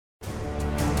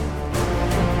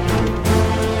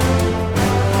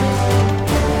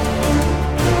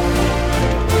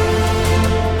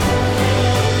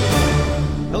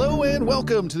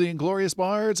Welcome to the Inglorious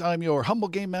Bards. I'm your humble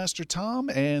game master, Tom,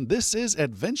 and this is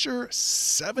Adventure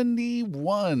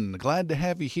 71. Glad to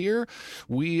have you here.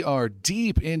 We are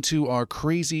deep into our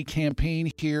crazy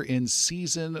campaign here in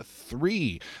Season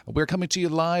 3. We're coming to you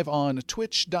live on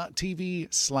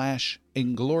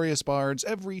twitch.tv/Inglorious Bards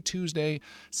every Tuesday,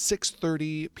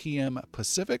 6:30 p.m.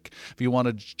 Pacific. If you want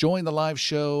to join the live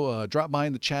show, drop by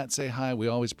in the chat, say hi. We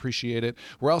always appreciate it.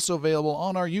 We're also available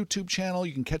on our YouTube channel.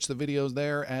 You can catch the videos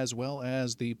there as well as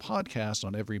the podcast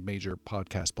on every major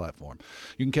podcast platform.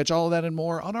 You can catch all of that and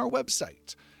more on our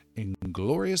website,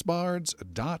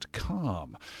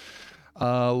 ingloriousbards.com.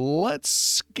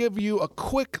 Let's give you a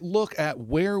quick look at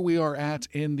where we are at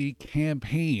in the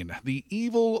campaign. The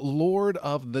evil Lord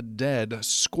of the Dead,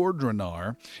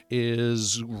 Skordrenar,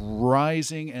 is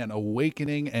rising and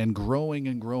awakening and growing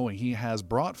and growing. He has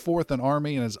brought forth an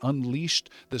army and has unleashed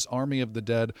this army of the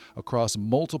dead across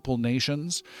multiple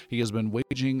nations. He has been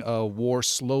waging a war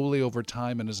slowly over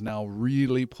time and is now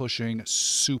really pushing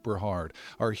super hard.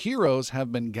 Our heroes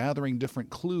have been gathering different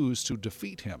clues to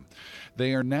defeat him.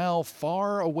 They are now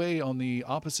far away on the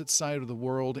opposite side of the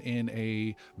world in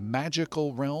a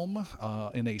magical realm,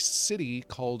 in a city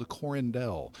called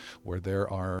Corindel, where there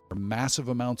are massive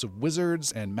amounts of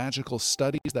wizards and magical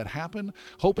studies that happen,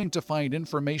 hoping to find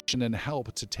information and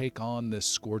help to take on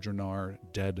this Skordrenar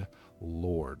dead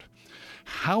lord.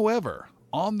 However,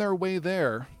 on their way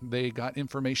there, they got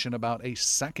information about a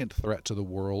second threat to the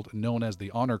world known as the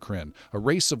Honorcrin, a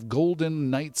race of golden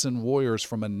knights and warriors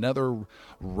from another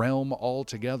realm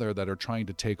altogether that are trying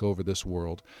to take over this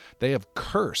world. They have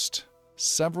cursed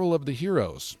several of the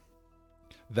heroes,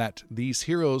 that these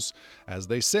heroes, as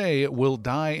they say, will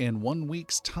die in 1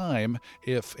 week's time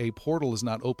if a portal is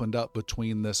not opened up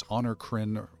between this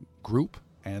Honorcrin group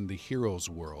and the heroes'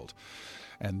 world.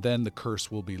 And then the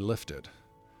curse will be lifted.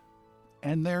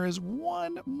 And there is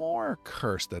one more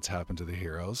curse that's happened to the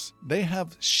heroes. They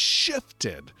have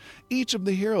shifted. Each of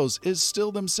the heroes is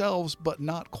still themselves, but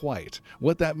not quite.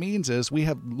 What that means is we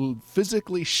have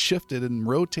physically shifted and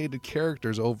rotated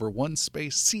characters over one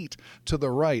space seat to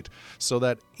the right so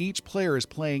that each player is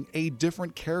playing a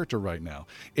different character right now.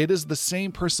 It is the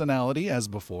same personality as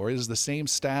before. It is the same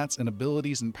stats and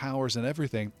abilities and powers and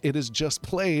everything. It is just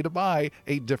played by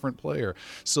a different player.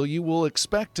 So you will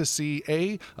expect to see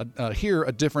hear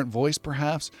a different voice,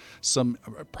 perhaps, some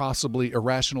possibly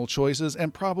irrational choices,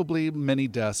 and probably many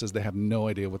deaths as they have no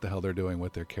idea what the hell they're doing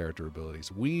with their character abilities.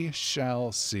 We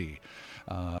shall see.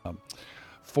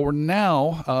 For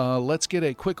now, let's get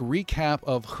a quick recap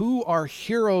of who our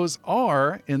heroes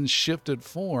are in shifted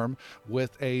form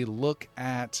with a look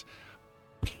at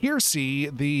Piercy,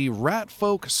 the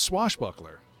ratfolk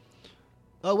swashbuckler.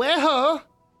 Oh,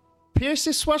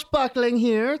 Piercy Swashbuckling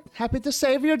here. Happy to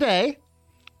save your day.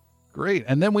 Great.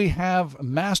 And then we have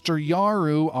Master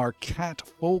Yaru, our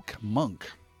catfolk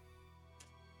monk.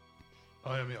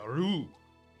 I am Yaru.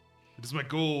 It is my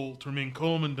goal to remain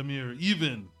calm and demure,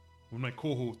 even when my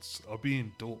cohorts are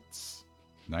being dolts.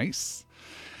 Nice.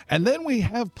 And then we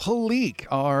have Palik,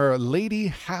 our lady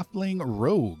halfling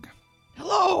rogue.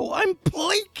 Hello, I'm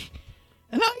Palik,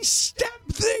 and I stab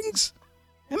things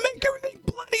and make everything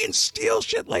bloody and steal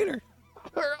shit later.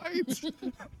 All right.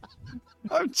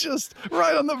 I'm just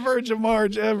right on the verge of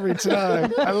Marge every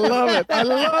time. I love it. I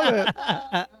love it.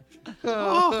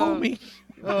 Oh, homie.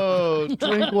 Oh,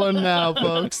 drink one now,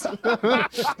 folks.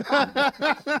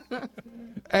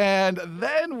 And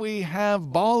then we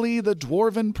have Bali, the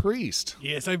dwarven priest.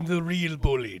 Yes, I'm the real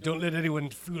bully. Don't let anyone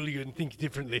fool you and think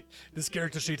differently. This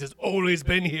character sheet has always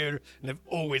been here, and I've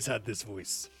always had this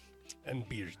voice and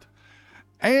beard.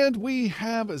 And we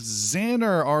have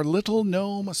Xander, our little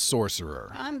gnome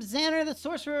sorcerer. I'm Xander the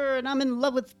Sorcerer, and I'm in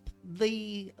love with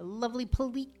the lovely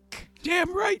Palik.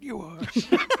 Damn right you are.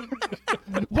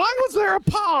 Why was there a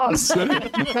pause?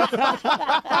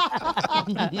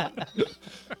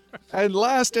 And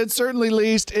last and certainly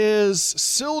least is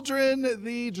Sildren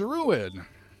the Druid.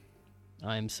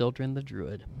 I'm Sildren the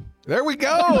Druid. There we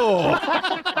go.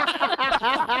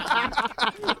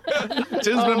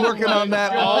 Tim's been working on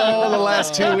that all the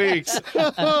last 2 weeks.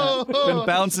 Been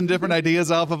bouncing different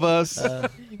ideas off of us. How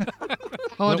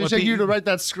long did it take you to write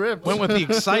that script? Went with the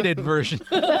excited version.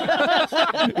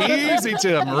 Easy,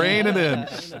 Tim. Rein it in.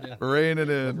 Rein it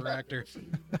in. Actor.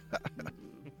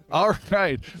 All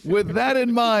right. With that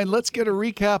in mind, let's get a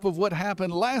recap of what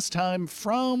happened last time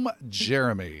from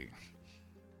Jeremy.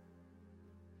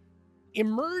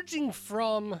 Emerging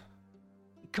from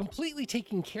completely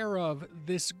taking care of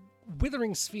this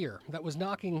withering sphere that was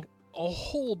knocking a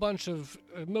whole bunch of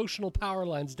emotional power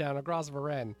lines down across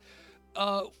Varen,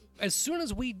 As soon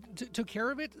as we took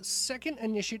care of it, second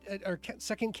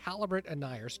calibrate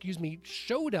Anire,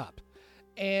 showed up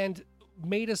and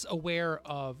made us aware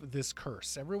of this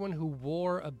curse. Everyone who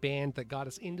wore a band that got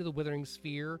us into the Withering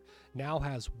Sphere now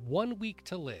has 1 week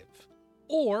to live.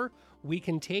 Or we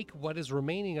can take what is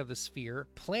remaining of the sphere,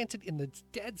 plant it in the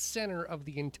dead center of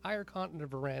the entire continent of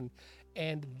Varen,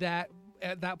 and that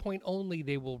at that point only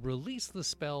they will release the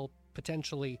spell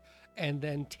potentially and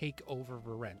then take over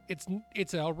Varen.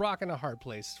 It's a rock and a hard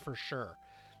place for sure.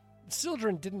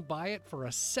 Sildren didn't buy it for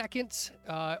a second.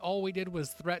 All we did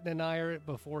was threaten Anire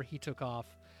before he took off,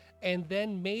 and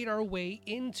then made our way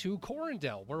into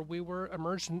Corindel, where we were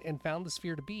emerged and found the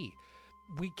sphere to be.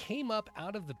 We came up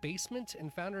out of the basement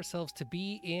and found ourselves to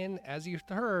be in, as you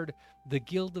heard, the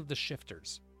Guild of the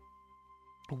Shifters.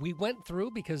 We went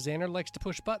through, because Xander likes to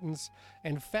push buttons,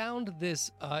 and found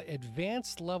this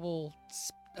advanced level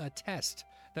test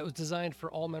that was designed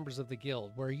for all members of the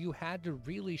guild, where you had to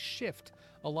really shift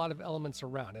a lot of elements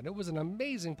around. And it was an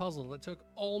amazing puzzle that took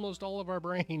almost all of our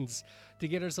brains to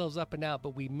get ourselves up and out,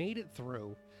 but we made it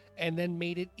through and then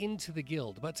made it into the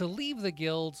guild. But to leave the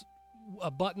guild,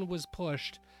 a button was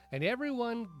pushed and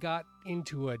everyone got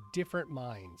into a different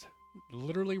mind.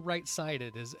 Literally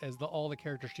right-sided as all the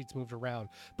character sheets moved around.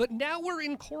 But now we're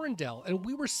in Corindel, and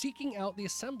we were seeking out the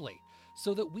Assembly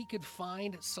so that we could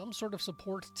find some sort of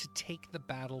support to take the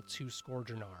battle to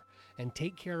Scourgeonar and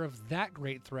take care of that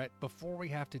great threat before we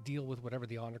have to deal with whatever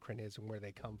the Onocrin is and where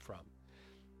they come from.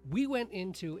 We went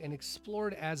into and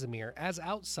explored Azamir as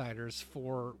outsiders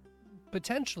for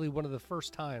potentially one of the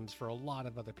first times for a lot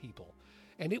of other people.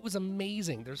 And it was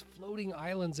amazing. There's floating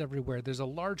islands everywhere. There's a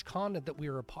large continent that we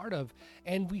were a part of.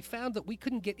 And we found that we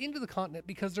couldn't get into the continent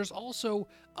because there's also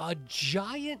a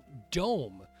giant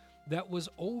dome that was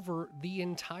over the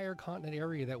entire continent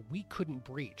area that we couldn't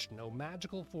breach. No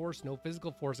magical force, no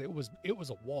physical force. It was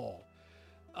a wall.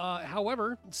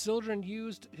 However, Sildren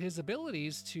used his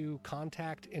abilities to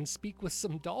contact and speak with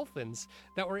some dolphins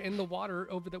that were in the water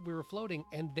over that we were floating.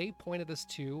 And they pointed us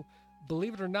to,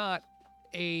 believe it or not,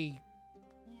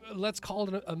 let's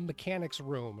call it a mechanic's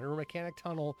room or a mechanic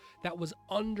tunnel that was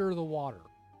under the water.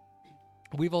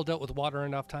 We've all dealt with water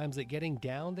enough times that getting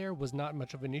down there was not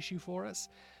much of an issue for us.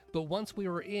 But once we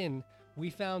were in, we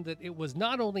found that it was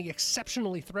not only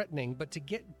exceptionally threatening, but to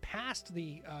get past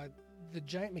the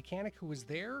giant mechanic who was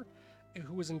there,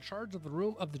 who was in charge of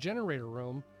the generator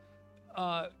room,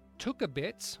 took a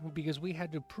bit because we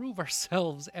had to prove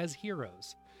ourselves as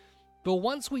heroes. But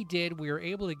once we did, we were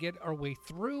able to get our way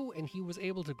through, and he was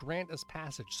able to grant us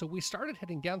passage. So we started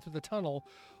heading down through the tunnel,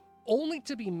 only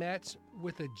to be met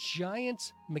with a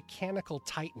giant mechanical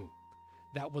titan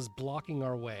that was blocking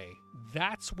our way.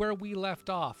 That's where we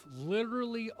left off,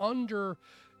 literally under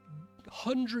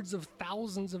hundreds of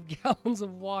thousands of gallons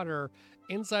of water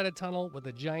inside a tunnel with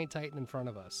a giant titan in front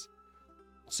of us.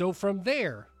 So from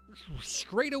there,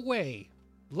 straight away,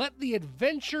 let the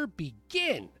adventure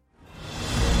begin.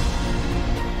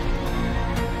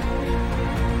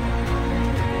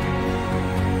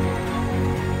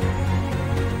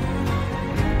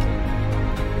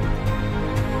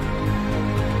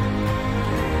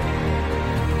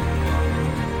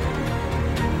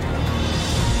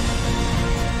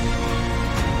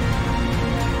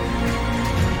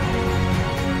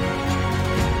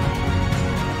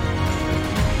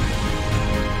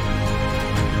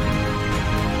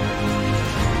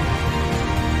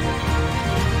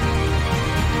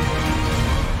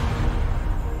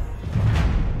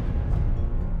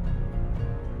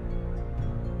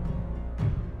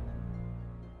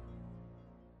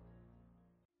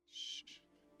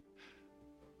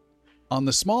 On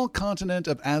the small continent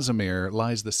of Azamir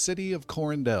lies the city of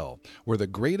Corindel, where the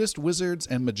greatest wizards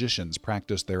and magicians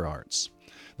practice their arts.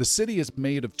 The city is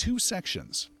made of two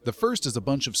sections. The first is a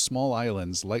bunch of small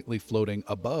islands lightly floating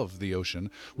above the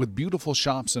ocean, with beautiful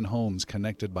shops and homes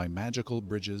connected by magical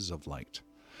bridges of light.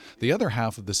 The other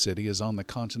half of the city is on the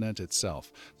continent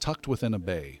itself, tucked within a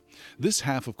bay. This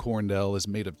half of Corindel is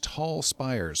made of tall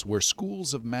spires where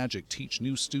schools of magic teach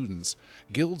new students,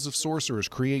 guilds of sorcerers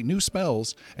create new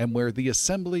spells, and where the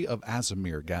Assembly of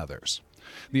Azamir gathers.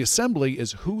 The Assembly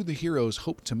is who the heroes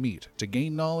hope to meet to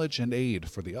gain knowledge and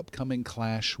aid for the upcoming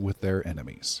clash with their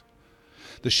enemies.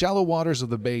 The shallow waters of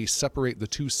the bay separate the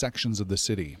two sections of the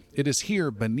city. It is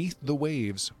here, beneath the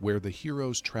waves, where the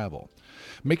heroes travel.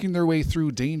 Making their way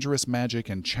through dangerous magic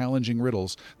and challenging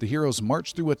riddles, the heroes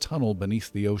march through a tunnel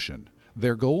beneath the ocean.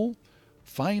 Their goal?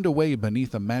 Find a way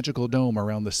beneath a magical dome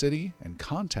around the city and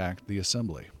contact the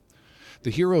Assembly.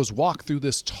 The heroes walk through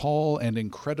this tall and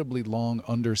incredibly long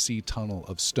undersea tunnel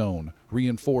of stone,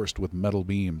 reinforced with metal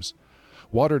beams.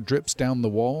 Water drips down the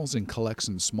walls and collects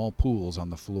in small pools on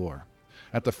the floor.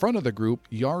 At the front of the group,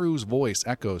 Yaru's voice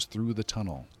echoes through the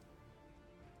tunnel.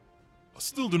 I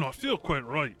still do not feel quite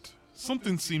right.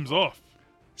 Something seems off.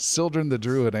 Sildren the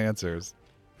Druid answers.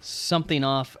 Something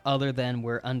off other than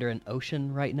we're under an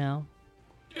ocean right now?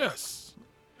 Yes,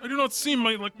 I do not seem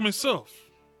like myself.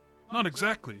 Not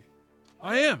exactly.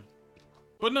 I am,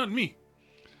 but not me.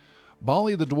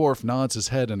 Bali the dwarf nods his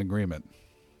head in agreement.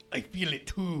 I feel it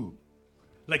too.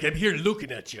 Like I'm here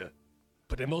looking at you,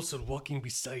 but I'm also walking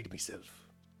beside myself.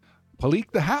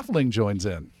 Palik the halfling joins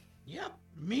in. Yep,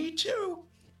 me too.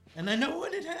 And I know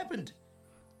what had happened.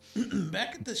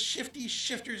 Back at the Shifty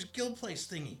Shifters Guild Place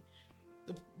thingy.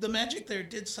 The magic there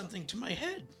did something to my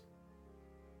head.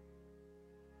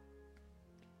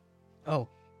 Oh,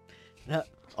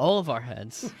 all of our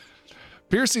heads.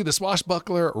 Piercy the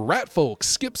swashbuckler ratfolk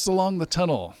skips along the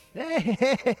tunnel.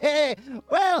 Hey.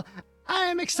 Well, I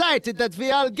am excited that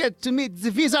we all get to meet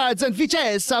the wizards and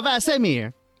witches of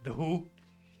Asemir. The who?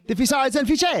 The wizards and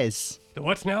witches. The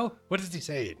what now? What is he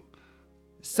saying?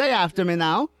 Say after me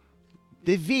now.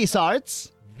 The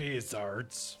wizards.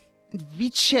 Wizards.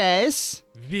 Witches.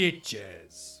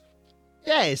 Witches.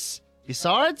 Yes,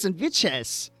 wizards and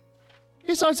witches.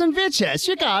 Wizards and witches,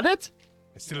 you got it.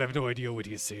 I still have no idea what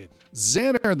he's saying.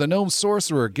 Xander the gnome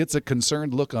sorcerer gets a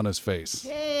concerned look on his face.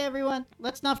 Hey, everyone.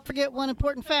 Let's not forget one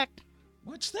important fact.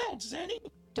 What's that, Zanny?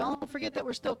 Don't forget that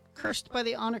we're still cursed by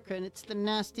the Onarcrin. It's the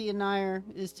nasty Anire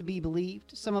is to be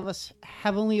believed. Some of us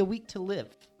have only a week to live.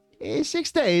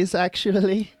 6 days,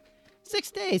 actually.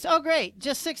 6 days. Oh, great.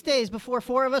 Just 6 days before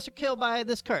 4 of us are killed by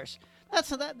this curse.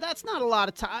 That's not a lot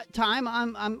of time.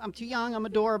 I'm too young. I'm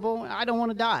adorable. I don't want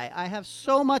to die. I have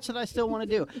so much that I still want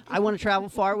to do. I want to travel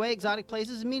far away, exotic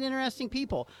places, and meet interesting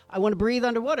people. I want to breathe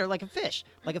underwater like a fish.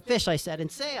 Like a fish, I said, and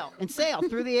sail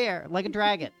through the air like a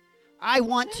dragon. I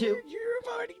want to... You've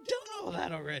already done all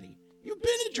that already. You've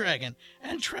been a dragon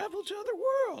and traveled to other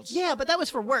worlds. Yeah, but that was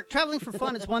for work. Traveling for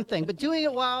fun is one thing, but doing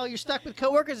it while you're stuck with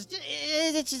coworkers,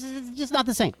 it's just not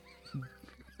the same.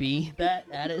 Be that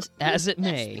as it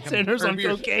may. Sinners on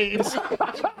cocaine.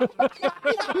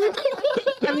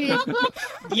 I mean,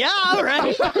 yeah, all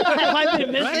right. Have I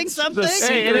been missing something?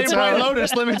 Hey, it ain't White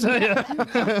Lotus, let me tell you.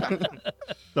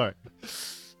 Sorry.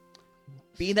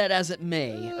 Be that as it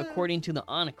may, according to the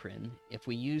Onarcrin, if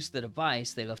we use the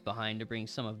device they left behind to bring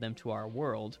some of them to our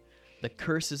world, the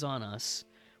curses on us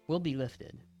will be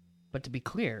lifted. But to be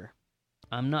clear,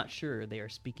 I'm not sure they are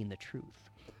speaking the truth.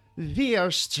 We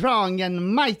are strong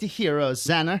and mighty heroes,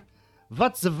 Xander.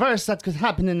 What's the worst that could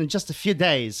happen in just a few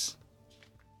days?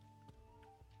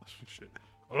 Shit.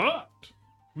 A lot.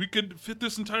 We could fit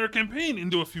this entire campaign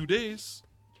into a few days.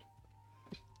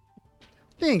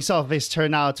 Things always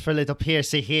turn out for little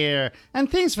Piercy here, and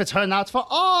things will turn out for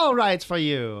all right for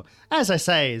you. As I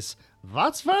says,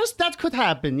 what's worst that could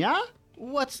happen, yeah?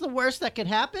 What's the worst that could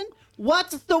happen?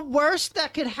 What's the worst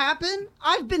that could happen?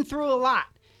 I've been through a lot.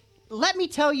 Let me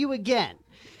tell you again.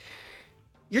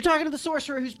 You're talking to the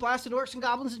sorcerer who's blasted orcs and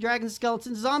goblins and dragons and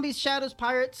skeletons, zombies, shadows,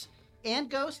 pirates,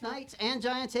 and ghost knights, and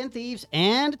giants, and thieves,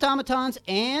 and automatons,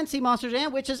 and sea monsters,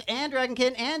 and witches, and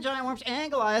dragonkin, and giant worms,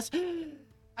 and Goliaths.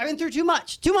 I've been through too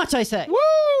much. Too much, I say.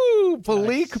 Woo!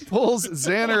 Palik pulls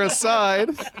Xander aside.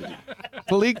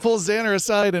 Palik pulls Xander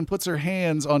aside and puts her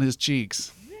hands on his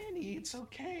cheeks. Zanny, it's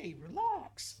okay.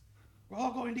 Relax. We're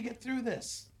all going to get through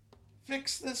this.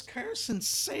 Fix this curse and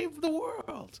save the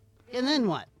world. And then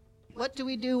what? What do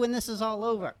we do when this is all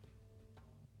over?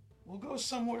 We'll go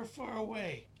somewhere far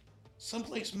away.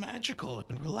 Someplace magical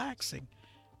and relaxing.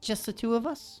 Just the two of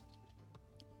us?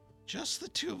 Just the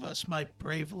two of us, my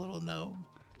brave little gnome.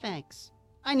 Thanks.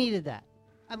 I needed that.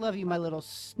 I love you, my little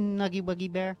snuggy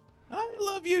wuggy bear. I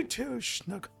love you too,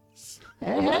 Snuggles.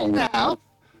 Hey now,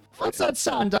 what's that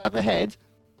sound up ahead?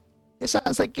 It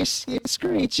sounds like a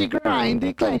screechy,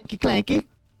 grindy, clanky, clanky.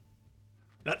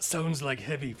 That sounds like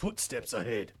heavy footsteps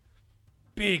ahead.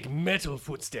 Big metal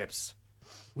footsteps.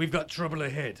 We've got trouble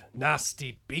ahead.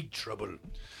 Nasty big trouble.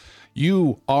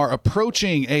 You are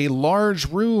approaching a large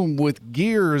room with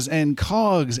gears and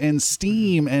cogs and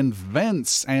steam and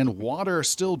vents and water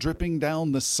still dripping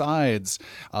down the sides.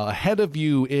 Ahead of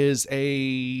you is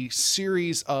a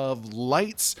series of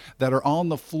lights that are on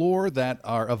the floor that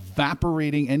are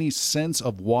evaporating any sense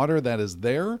of water that is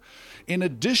there. In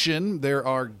addition, there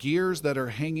are gears that are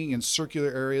hanging in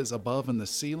circular areas above in the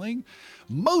ceiling.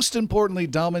 Most importantly,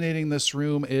 dominating this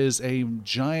room is a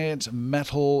giant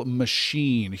metal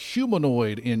machine,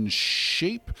 humanoid in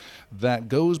shape, that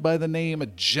goes by the name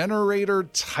Generator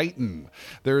Titan.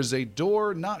 There's a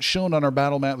door not shown on our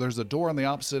battle map. There's a door on the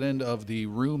opposite end of the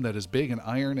room that is big and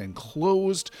iron and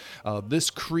closed. This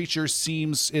creature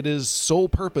seems its sole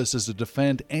purpose is to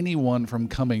defend anyone from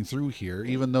coming through here.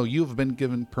 Even though you've been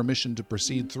given permission to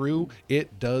proceed through,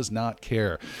 it does not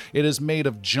care. It is made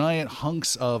of giant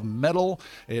hunks of metal.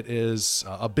 It is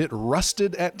a bit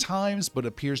rusted at times, but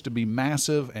appears to be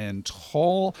massive and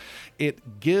tall.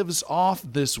 It gives off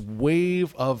this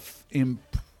wave of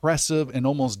impressive and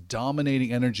almost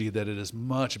dominating energy that it is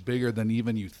much bigger than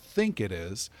even you think it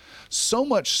is. So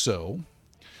much so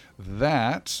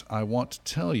that I want to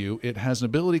tell you it has an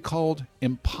ability called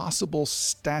Impossible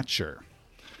Stature.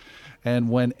 And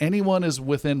when anyone is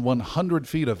within 100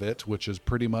 feet of it, which is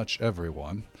pretty much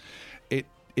everyone, it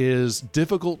is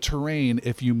difficult terrain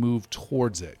if you move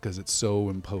towards it because it's so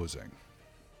imposing.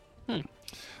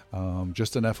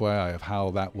 Just an FYI of how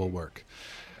that will work.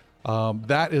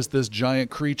 That is this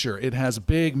giant creature. It has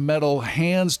big metal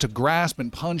hands to grasp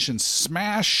and punch and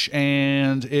smash,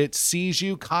 and it sees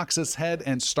you, cocks its head,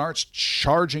 and starts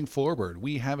charging forward.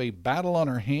 We have a battle on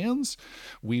our hands.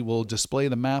 We will display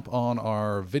the map on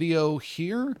our video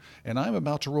here, and I'm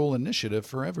about to roll initiative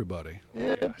for everybody.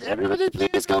 Everybody,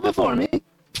 please go before me.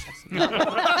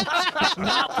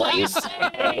 Not what you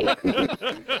say.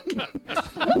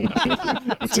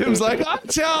 Tim's like, I'm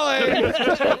telling.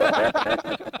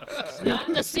 It's not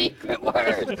the secret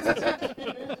word.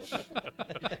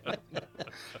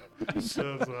 That's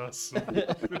awesome.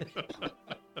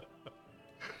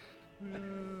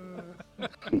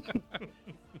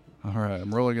 All right,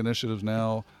 I'm rolling initiatives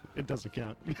now. It doesn't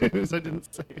count because I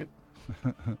didn't say it.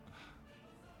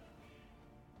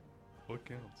 What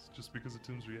counts? Just because of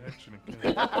Tim's reaction,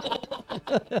 it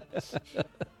counts.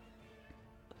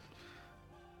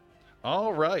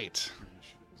 All right.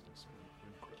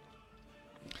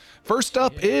 First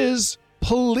up is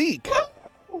Palik,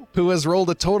 who has rolled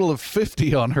a total of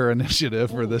 50 on her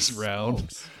initiative for this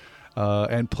round.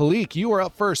 And Palik, you are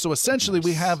up first. So essentially,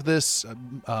 we have this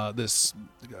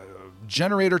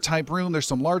generator type room. There's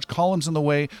some large columns in the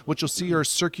way. What you'll see are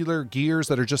circular gears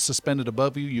that are just suspended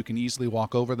above you. You can easily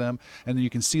walk over them, and then you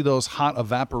can see those hot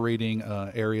evaporating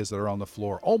areas that are on the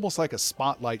floor, almost like a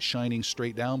spotlight shining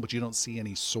straight down, but you don't see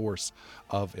any source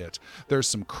of it. There's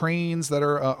some cranes that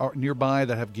are nearby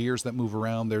that have gears that move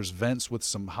around. There's vents with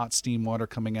some hot steam water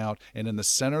coming out, and in the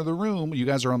center of the room, you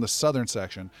guys are on the southern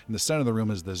section. In the center of the room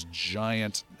is this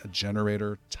giant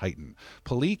generator Titan.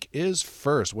 Palik is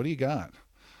first. What do you got?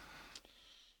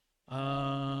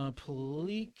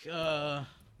 Palik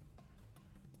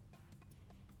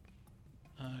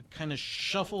kind of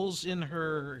shuffles in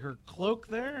her cloak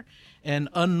there and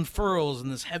unfurls,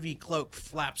 and this heavy cloak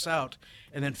flaps out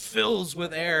and then fills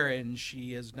with air, and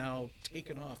she is now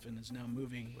taken off and is now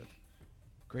moving with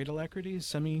great alacrity,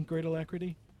 semi-great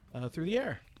alacrity, through the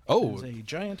air. Oh, it's a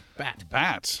giant bat.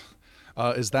 Bat.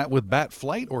 Is that with bat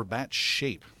flight or bat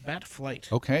shape? Bat flight.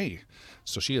 Okay.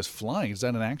 So she is flying. Is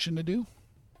that an action to do?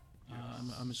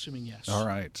 I'm assuming yes. All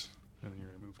right. And then you're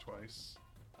gonna move twice.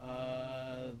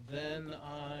 Then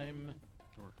I'm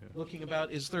looking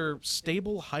about. Is there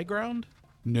stable high ground?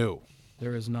 No.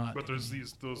 There is not. But there's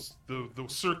those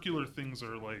circular things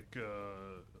are like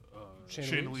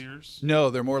chandeliers. No,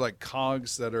 they're more like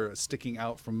cogs that are sticking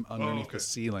out from underneath the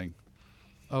ceiling.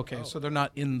 Okay, so they're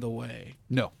not in the way.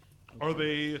 No. Are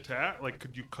they attached? Like,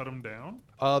 could you cut them down?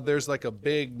 There's like a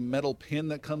big metal pin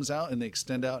that comes out, and they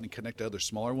extend out and connect to other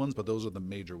smaller ones, but those are the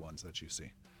major ones that you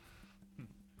see.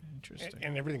 Interesting.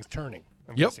 And everything's turning.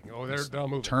 I'm Yep. guessing. Oh, they're all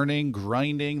moving. Turning,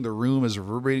 grinding. The room is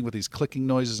reverberating with these clicking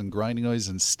noises and grinding noises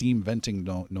and steam venting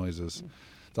noises.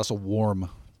 It's also warm.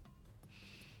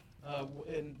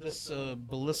 And this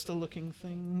ballista-looking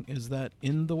thing, is that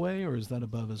in the way or is that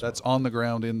above as That's on the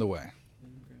ground in the way.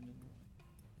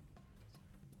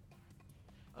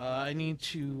 well? I need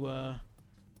to...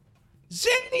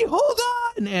 Zanny, hold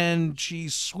on! And she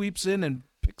sweeps in and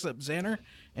picks up Xander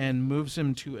and moves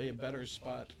him to a better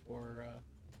spot for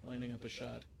lining up a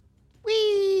shot.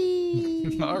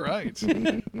 Whee! All right. So you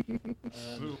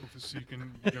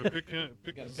can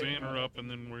pick Xander up,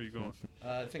 and then where are you going?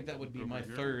 I think that would be my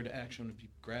third action, would be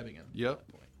grabbing him. Yep.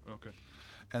 Okay.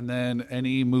 And then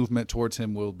any movement towards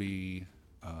him will be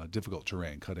difficult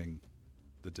terrain, cutting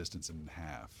the distance in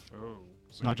half. Oh.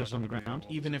 So Not just on the ground.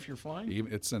 Even if you're flying?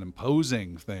 It's an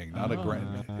imposing thing, not a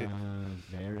grand.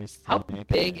 Very How sick.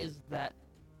 big is that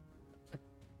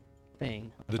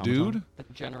thing? The dude? The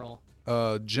general.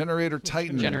 Generator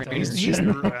Titan. Generator.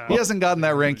 He hasn't gotten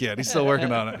that rank yet. He's still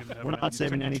working on it. We're not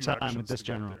saving any time with this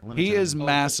general. Let me He tell is you.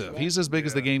 massive. He's as big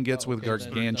as the game gets with Okay,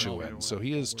 then- Gargantuan, so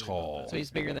he is tall. So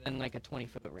he's bigger than like a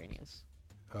 20-foot radius.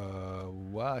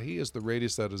 Wow, he is the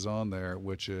radius that is on there,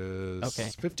 which is Okay.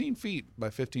 15 feet by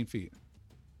 15 feet.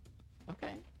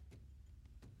 Okay.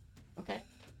 Okay.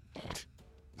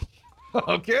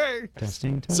 Okay.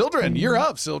 Testing. Sildren, you're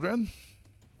up, Sildren.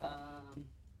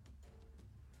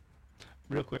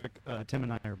 Real quick, Tim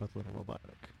and I are both a little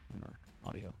robotic in our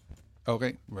audio.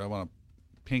 Okay, well, I want to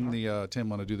ping the Tim.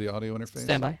 Want to do the audio interface?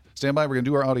 Stand by. Stand by. We're gonna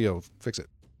do our audio. Fix it.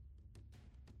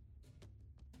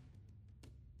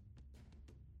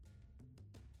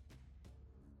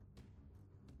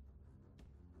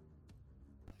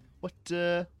 What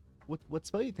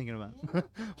spell are you thinking about?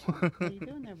 What are you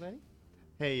doing there, buddy?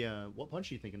 Hey, what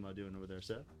punch are you thinking about doing over there,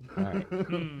 Seth? All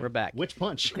right. We're back. Which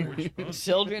punch?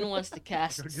 Children wants to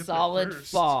cast Gotta get there solid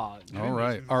first. fog. All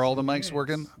right. Are all the mics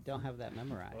working? Don't have that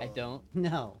memorized. I don't.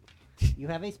 No. You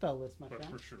have a spell list, my But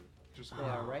friend. for sure. Just They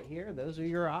are right here. Those are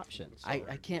your options. I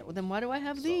can't. Well, then why do I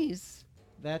have these?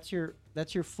 That's your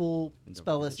full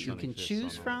spell list you Shunning can fists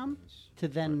choose on from weapons. to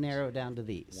then Correct. narrow down to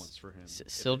these. Once for him.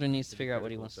 Sildren needs to figure out what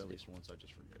he wants to At do. least once, I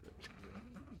just forget it.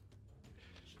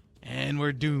 And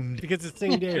we're doomed. Because it's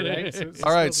the same day, right? So it's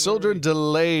All right, still very- Sildren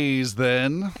delays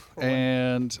then,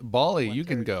 and Bali, you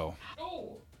can go.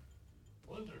 Oh,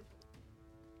 wonderful.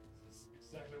 This is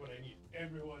exactly what I need.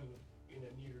 Everyone in a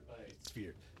nearby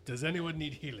sphere. Does anyone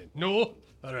need healing? No?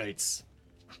 All right.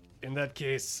 In that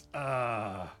case,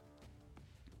 Bali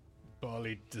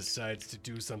decides to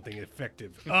do something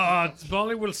effective.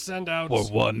 Bali will send out.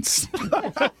 once.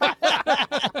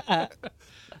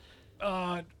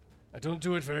 I don't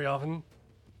do it very often,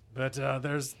 but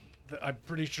I'm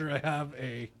pretty sure I have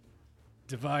a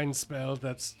divine spell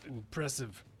that's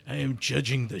impressive. I am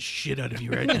judging the shit out of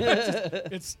you right now.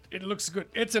 It looks good.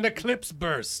 It's an eclipse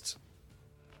burst.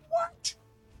 What?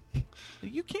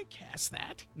 You can't cast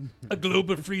that. A globe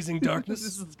of freezing darkness.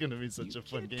 This is gonna be such a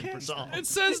fun game for Saul. It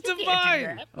says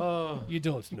divine. Oh, You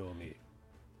don't know me.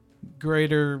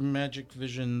 greater magic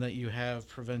vision that you have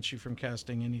prevents you from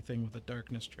casting anything with a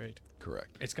darkness trait.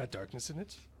 Correct. It's got darkness in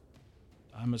it.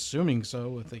 I'm assuming so.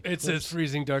 With the It says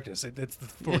freezing darkness. That's the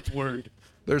fourth word.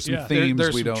 There's some Yeah. themes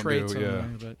there's we some don't traits do. on Yeah.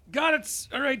 there, but Got it.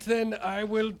 All right then. I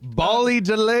will. Bali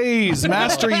delays,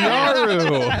 Master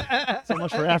Yaru. So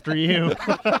much for after you.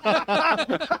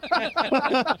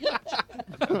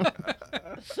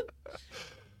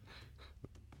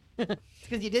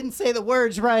 Because you didn't say the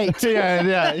words right.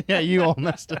 yeah. You all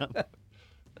messed up.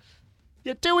 You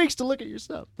had 2 weeks to look at your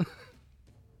stuff.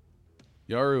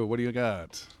 Yaru, what do you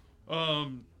got?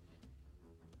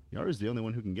 Yaru's the only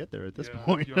one who can get there at this yeah,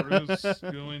 point. Yaru's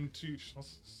going to.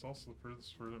 Also, the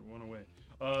furthest further one away.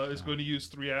 Is going to use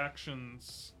 3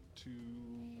 actions to.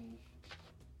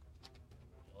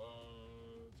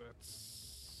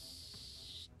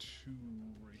 That's 2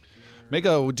 right there. Make a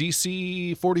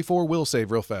DC 44 will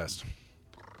save real fast.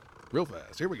 Real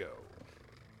fast. Here we go.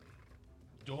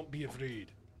 Don't be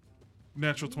afraid.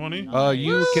 Natural 20.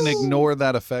 You can ignore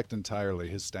that effect entirely,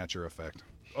 his stature effect,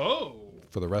 Oh.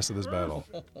 for the rest of this battle.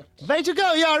 Way to go,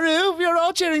 Yaru! We're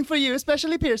all cheering for you,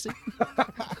 especially Piercy.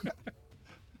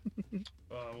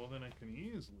 Well, then I can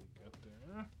easily get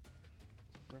there.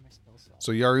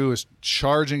 So Yaru is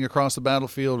charging across the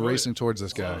battlefield, Oh, yeah. racing towards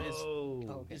this guy.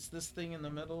 is this thing in the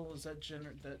middle? Is that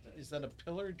is that a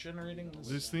pillar generating this?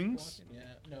 These things? Yeah.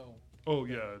 No. Oh,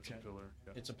 yeah, it's a pillar.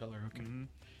 Yeah. It's a pillar. Okay. Mhm.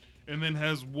 And then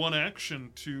has 1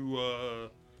 action to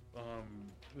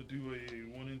do a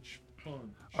 1-inch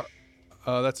punch.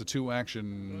 That's a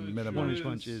 2-action minimum. 1-inch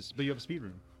punch is, but you have a speed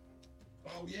room.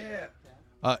 Oh, yeah.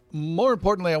 More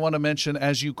importantly, I want to mention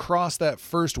as you cross that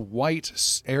first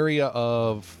white area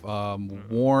of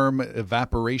warm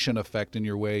evaporation effect in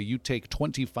your way, you take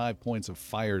 25 points of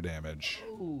fire damage.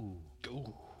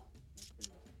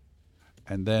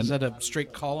 And then Is that a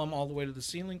straight column all the way to the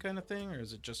ceiling kind of thing, or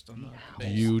is it just on the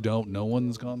base? you don't. No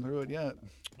one's gone through it yet.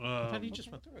 I thought you just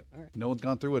went through it. All right. No one's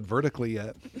gone through it vertically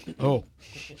yet. Oh.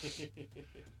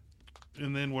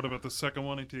 And then what about the second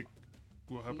one? I take.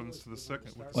 What happens to the second?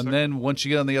 With the And second- then once you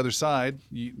get on the other side,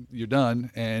 you're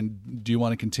done. And do you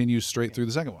want to continue straight through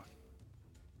the second one?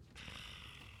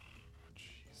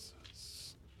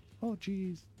 Jesus. Oh,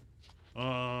 jeez.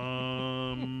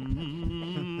 No.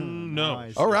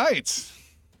 Nice. All right.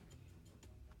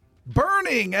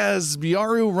 Burning as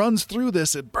Yaru runs through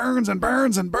this. It burns and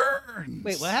burns and burns.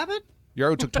 Wait, what happened?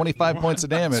 Yaru took 25 points of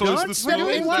damage. So is the smoke,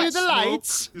 Spreading is that through the smoke-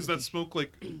 lights. Is that smoke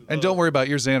like? And don't worry about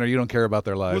your Xander. You don't care about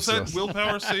their lives. Was that so-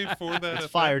 willpower save for that? It's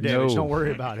effect? fire damage. No. Don't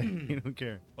worry about it. You don't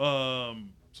care.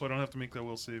 So I don't have to make that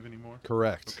will save anymore?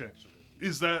 Correct. Okay.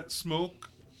 Is that smoke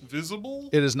visible?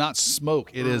 It is not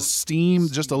smoke. It is steam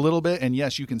just a little bit, and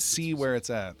yes, you can see where it's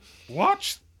at.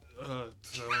 Watch. That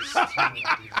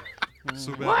was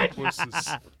so bad. What's this?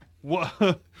 What?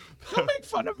 Don't make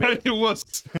fun of me. It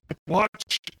was.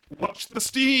 Watch the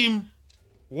steam.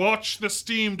 Watch the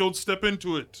steam. Don't step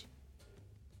into it.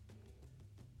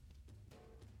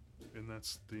 And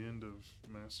that's the end of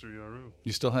Master Yaru.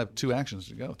 You still have 2 actions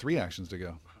to go. 3 actions to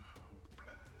go.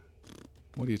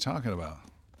 What are you talking about?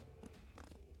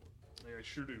 Yeah, I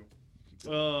sure do.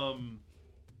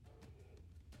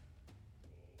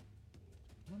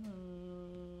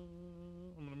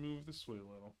 I'm gonna move this way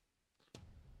a little.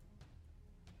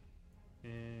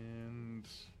 And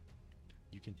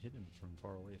You can hit him from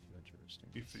far away if you enter a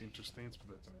stance. if the enter stance,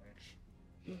 but that's an action.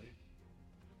 Right.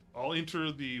 I'll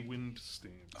enter the wind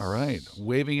stance. All right.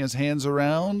 Waving his hands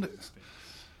around, Stance.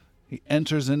 he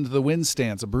enters into the wind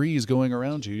stance, a breeze going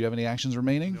around you. You have any actions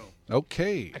remaining? No.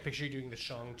 Okay. I picture you doing the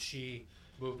Shang-Chi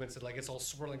movements, and like it's all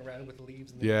swirling around with the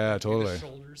leaves. And Yeah, the totally.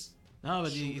 shoulders. No,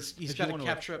 but he's If got you to wanna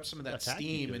capture up some of that attack, you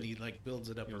steam, could. and he like builds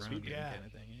it up You know, around him, speed- kind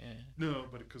of thing. Yeah. No,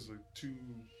 but because of two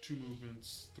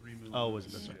movements, 3 movements. Oh, was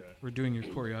it this Yeah. way? We're doing your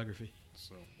choreography.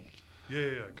 So,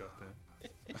 yeah, I got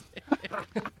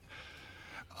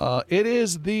that. It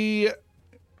is the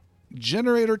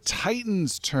Generator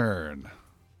Titan's turn.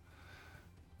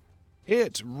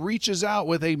 It reaches out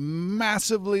with a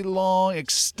massively long,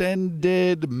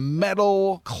 extended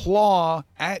metal claw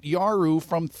at Yaru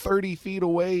from 30 feet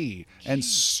away and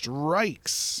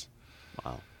strikes.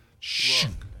 Wow.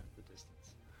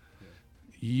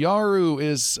 Yaru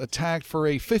is attacked for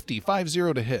a 50 to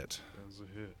hit. That was a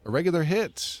hit. A regular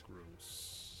hit.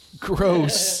 Gross.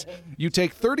 Gross. You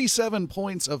take 37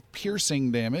 points of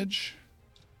piercing damage.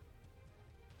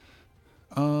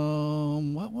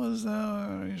 What was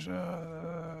that?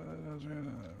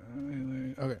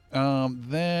 Okay.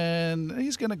 Then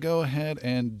he's gonna go ahead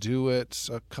and do it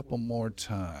a couple more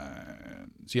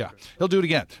times. Yeah, he'll do it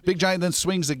again. Big Giant then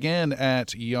swings again at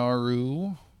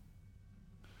Yaru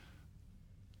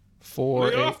for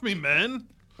Lay a off me, man.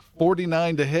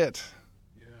 49 to hit.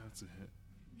 Yeah, that's a hit.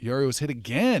 Yaru is hit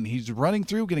again. He's running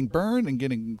through, getting burned, and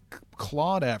getting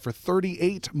clawed at for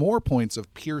 38 more points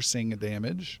of piercing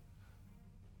damage.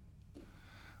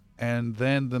 And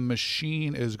then the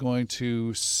machine is going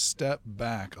to step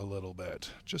back a little bit,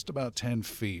 just about 10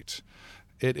 feet.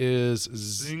 It is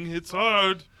Zing hits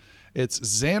hard. it's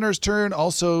Xander's turn.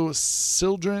 Also,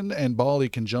 Sildren and Bali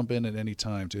can jump in at any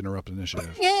time to interrupt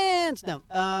initiative. And no.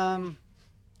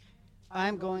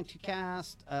 I'm going to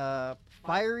cast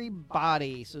Fiery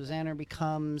Body, so Xander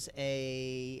becomes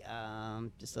a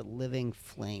just a living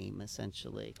flame,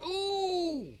 essentially.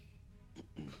 Ooh!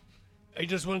 I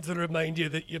just wanted to remind you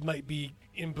that you might be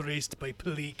embraced by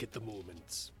Palik at the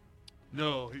moment.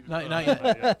 No, Not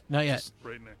yet. Not yet. Just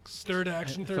right next. Third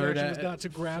action Third was a- not to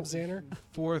grab Xander.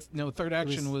 Third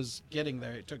action was getting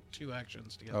there. It took 2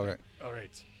 actions to get Okay. there. All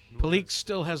right. Palik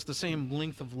still has the same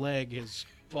length of leg as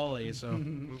Volley, so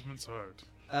Movement's hard.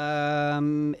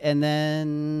 And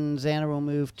then Xander will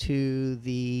move to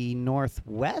the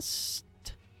northwest.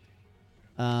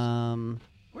 where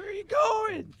are you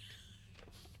going?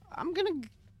 I'm gonna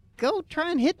go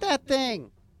try and hit that thing.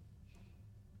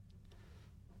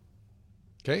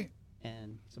 Okay.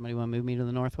 And somebody want to move me to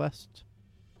the northwest?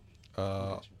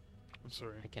 Uh, I'm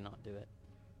sorry. I cannot do it.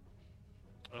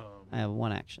 I have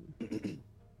 1 action.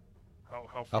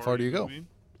 How far are do you go? moving?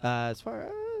 As far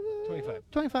 25.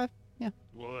 25. Yeah.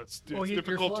 Well, that's Oh, it's you're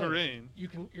difficult flying. terrain.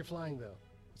 You're flying though.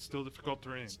 It's still difficult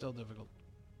terrain. Still difficult.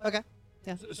 Okay.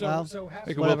 Yeah. So well, so half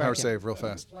make a Whatever I willpower can. save real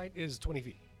fast. flight is 20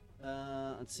 feet.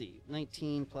 let's see.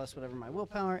 19 plus whatever my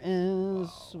willpower is.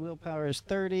 Willpower is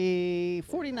 30.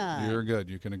 49. You're good.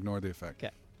 You can ignore the effect.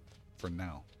 'Kay. For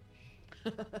now.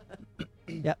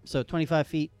 Yep. So 25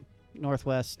 feet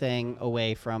northwest, staying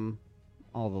away from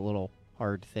all the little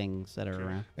hard things that are Okay.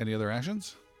 around. Any other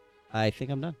actions? I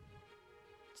think I'm done.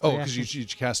 It's Oh, three because actions. you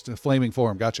cast a flaming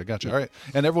form. Gotcha. All right.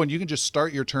 And everyone, you can just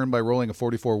start your turn by rolling a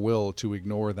 44 will to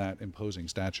ignore that imposing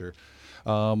stature.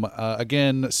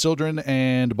 Again, Sildren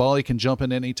and Bali can jump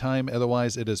in any time.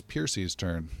 Otherwise, it is Piercy's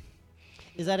turn.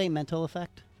 Is that a mental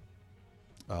effect?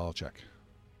 I'll check.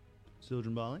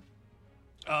 Sildren Bali?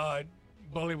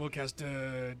 Bully will cast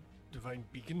Divine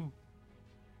Beacon.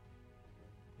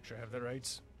 Make sure I have that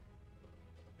right.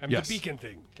 I'm Yes. the beacon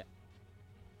thing. Okay.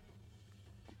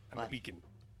 I'm the beacon.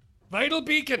 Vital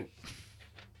beacon!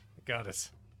 Got it.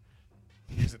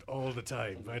 Use it all the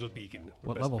time. Vital beacon. We're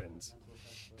What best level? friends.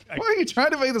 Why are you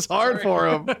trying to make this hard for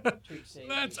him?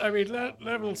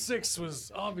 Level 6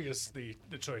 was obviously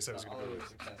the choice I was going to go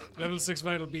with. Level 6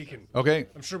 vital beacon. Okay,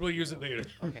 I'm sure we'll use it later.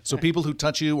 so people who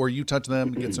touch you or you touch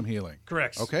them get some healing.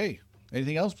 Correct. Okay.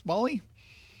 Anything else, Molly?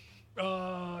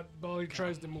 Bolly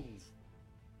tries to move.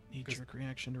 Knee jerk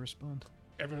reaction to respond.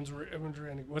 Everyone's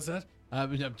ready. What's that?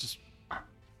 I'm just.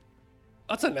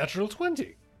 That's a natural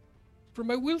 20 for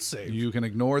my will save. You can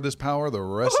ignore this power the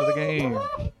rest of the game.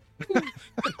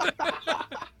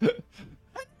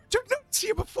 Took notes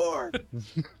here before.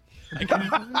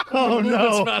 Oh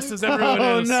no! As fast as everyone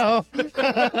else. no!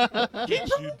 Don't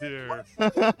you dare.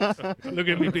 Look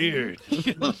at me beard.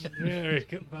 Very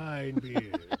fine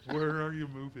beard. Where are you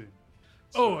moving?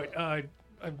 Oh,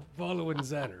 I'm following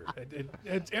Xander.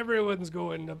 Everyone's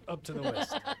going up to the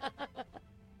west.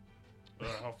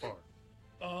 How far?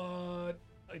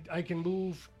 I can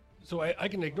move, so I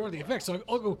can ignore the effects. So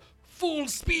I'll go full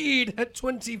speed at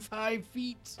 25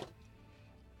 feet.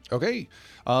 Okay.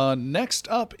 Next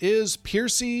up is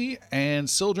Piercy, and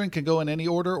Sildren can go in any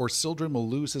order, or Sildren will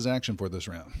lose his action for this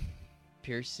round.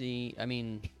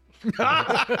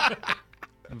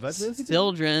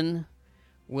 Sildren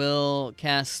will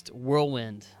cast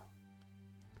Whirlwind.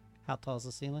 How tall is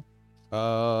the ceiling?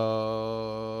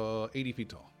 80 feet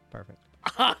tall. Perfect.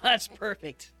 That's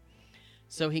perfect.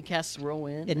 So he casts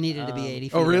Whirlwind. It needed to be 80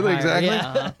 feet. Oh, really? or higher.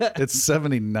 Exactly? Yeah. It's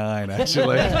 79,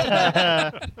 actually.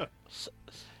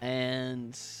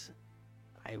 And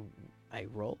I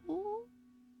roll?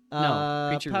 No,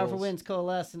 creature powerful rolls. winds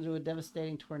coalesce into a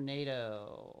devastating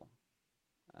tornado.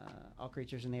 All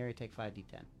creatures in the area take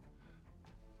 5d10.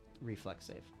 Reflex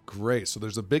save. Great. So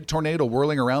there's a big tornado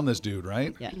whirling around this dude,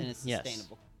 right? Yeah, and it's Yes.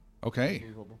 sustainable. Okay.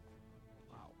 Movable.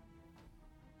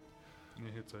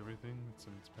 It hits everything. It's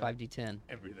 5d10.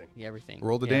 Everything. Yeah, everything.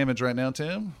 Roll the Yeah. damage right now,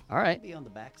 Tim. All right. Be on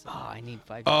the back Oh, side. I need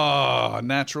 5. Oh,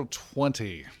 natural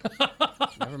 20.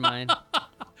 Never mind.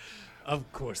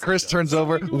 Of course. Chris turns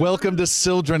over. Welcome to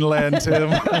Sildren land, Tim.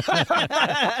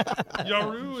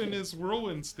 Yaru in his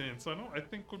whirlwind stance. I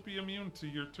think would be immune to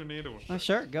your tornado. Oh,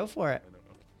 sure. Go for it.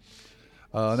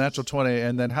 Natural 20.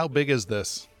 And then how big is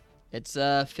this? It's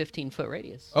a 15-foot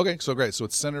radius. Okay, so great. So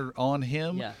it's centered on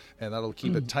him, Yeah. and that'll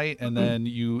keep it tight. And then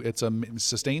it's a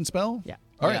sustain spell. Yeah.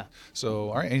 All right. Yeah. So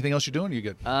all right. Anything else you're doing? You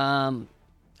good?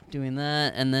 Doing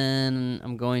that, and then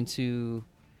I'm going to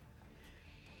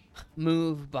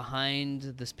move behind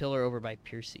this pillar over by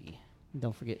Piercy.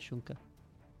 Don't forget Shunka.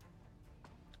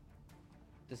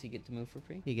 Does he get to move for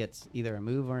free? He gets either a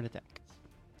move or an attack.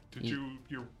 Did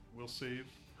your will save?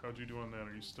 How'd you do on that?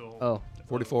 Are you still? Oh,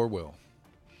 44 will.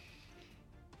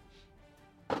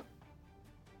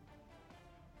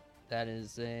 that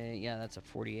is that's a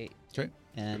 48. Okay.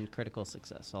 And critical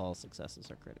success. All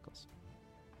successes are criticals.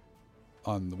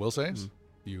 On the will saves,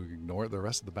 you ignore the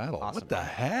rest of the battle. Awesome. What the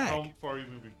heck? How far are you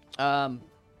moving?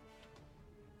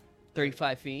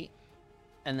 35 feet,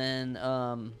 and then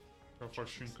How far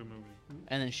Shunka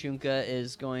moving? Shunka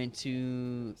is going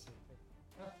to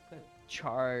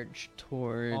charge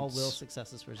towards All will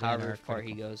successes for Xander however are far he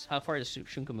critical. goes. How far does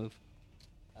Shunka move?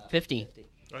 50.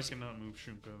 I cannot move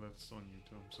Shunka. That's on you,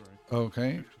 Tom. Sorry.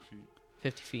 Okay. 50 feet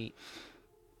 50 feet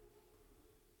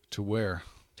To where?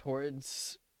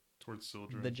 towards towards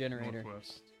Sildren. The generator.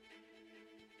 Northwest.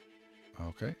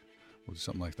 Okay. We'll do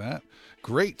something like that.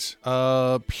 Great.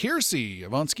 Piercy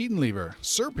von Skeetenlever.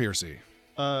 Sir Piercy.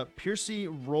 Piercy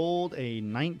rolled a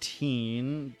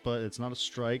 19, but it's not a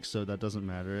strike, so that doesn't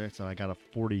matter. So I got a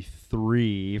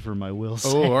 43 for my will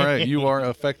save. Oh, all right. You are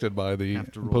affected by the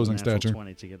Have to roll imposing a natural stature.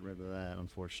 20 to get rid of that,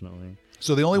 unfortunately.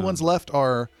 So the only ones left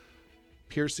are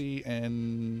Piercy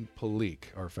and Palik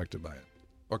are affected by it,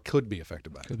 or could be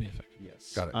affected by it. Could be effective.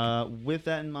 Yes. Got it. With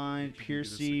that in mind,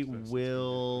 Piercy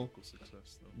will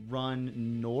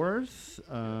run north.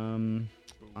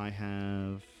 I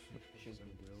have.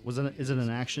 Is it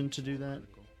an action to do that?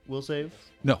 Will save?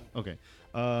 No. Okay.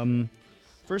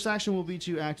 First action will be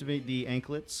to activate the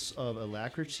anklets of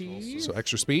alacrity, So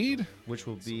extra speed. which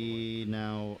will be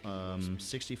now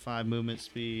 65 movement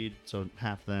speed, so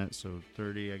half that, so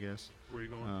 30, I guess. Where are you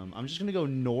going? I'm just going to go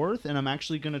north, and I'm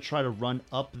actually going to try to run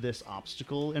up this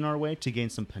obstacle in our way to gain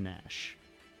some panache.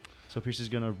 So Piercy's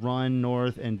going to run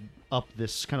north and up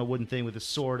this kind of wooden thing with his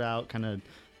sword out, kind of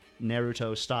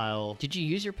Naruto style. Did you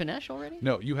use your panache already?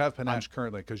 No, you have panache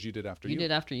currently because you did after you. You did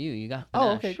after you. You got Oh,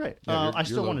 panache. okay, great. Yeah, you're- I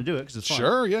still you're want to low. do it because it's fun.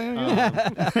 Sure.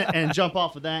 Yeah. And jump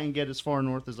off of that and get as far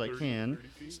north as I 30 can.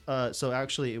 feet? So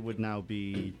actually, it would now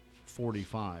be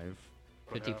 45.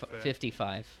 But half that.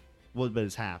 55. Well, but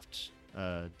it's halved.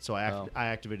 So I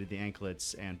activated the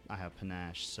anklets, and I have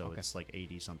panache, so it's like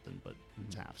 80 something, but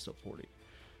it's half, so 40.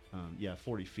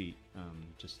 40 feet,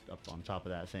 just up on top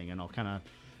of that thing, and I'll kind of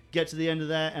get to the end of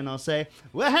that, and I'll say,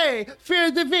 "Well, hey, fear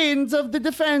the winds of the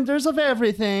defenders of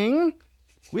everything.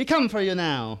 We come for you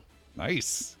now."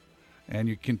 Nice. And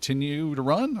you continue to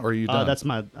run, or are you done? That's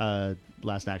my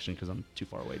last action because I'm too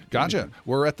far away. To do Gotcha. anything.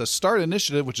 We're at the start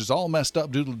initiative, which is all messed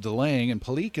up due to delaying, and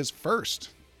Palik is first.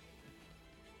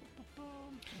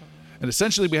 And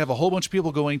essentially, we have a whole bunch of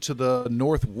people going to the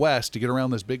northwest to get around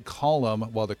this big column,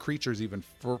 while the creature's even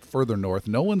further north.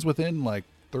 No one's within like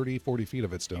 30, 40 feet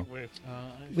of it still.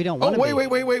 We don't Oh, want to wait.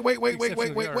 Except for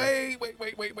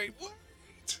the Wait.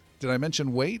 Did I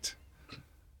mention wait?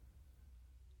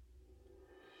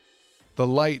 The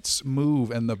lights move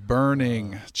and the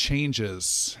burning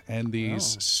changes, and these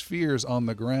spheres on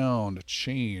the ground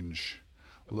change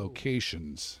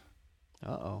locations.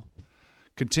 Uh-oh.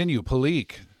 Continue,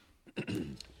 Palik.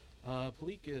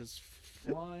 Palik is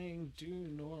flying due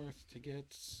north to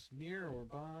get near or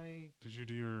by. Did you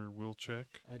do your will check?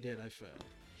 I did. I failed.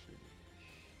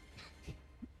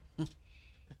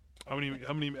 How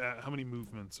many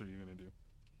movements are you gonna do?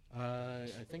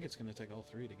 I think it's going to take all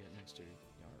three to get next to Yaru.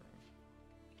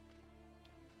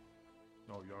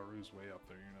 No, Yaru's way up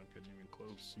there. You're not getting even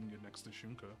close. You can get next to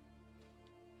Shunka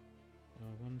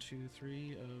 1, 2,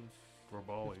 3 of or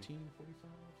Bali. 15,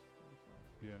 45.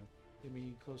 Yeah. Get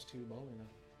me close to Bali now.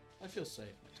 I feel safe.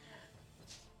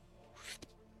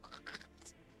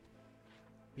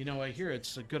 You know, I hear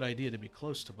it's a good idea to be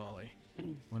close to Bali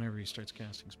whenever he starts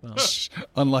casting spells.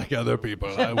 Unlike other people,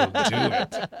 I will do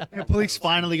it. Yeah, Palik's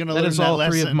finally going to That learn is that all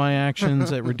lesson. three of my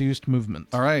actions at reduced movement.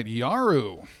 All right,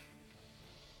 Yaru.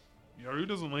 Yaru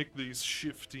doesn't like the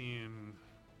shifting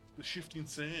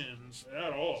sands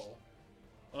at all.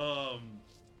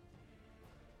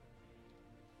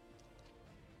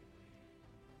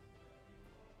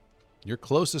 You're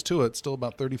closest to it, still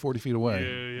about 30, 40 feet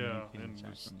away, Yeah. And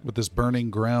just, with this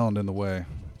burning ground in the way.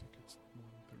 it's more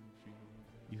than 30 feet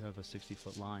away. You have a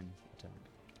 60-foot line attack.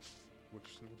 What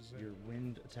is that? Your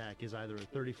wind attack is either a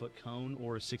 30-foot cone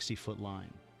or a 60-foot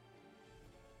line.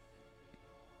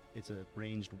 It's a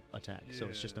ranged attack, so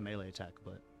it's just a Yeah. melee attack,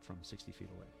 but from 60 feet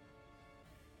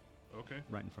away, Okay.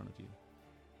 right in front of you.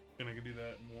 And I can do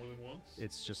that more than once?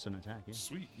 It's just an attack. Yeah.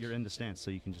 Sweet. You're in the stance,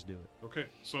 so you can just do it. Okay,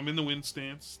 so I'm in the wind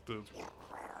stance.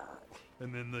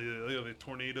 And then the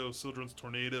tornado, Sildren's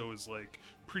tornado, is like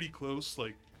pretty close,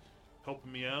 like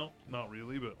helping me out. Not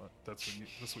really, but that's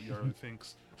what Yaru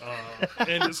thinks.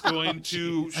 And it's going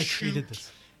to I treated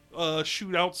this.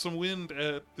 shoot out some wind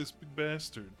at this big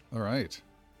bastard. All right.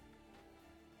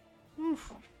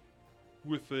 Oof.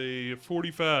 With a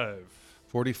 45.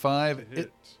 45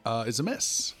 Hit. is a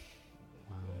miss.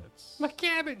 That's My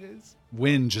cabbages.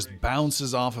 Wind just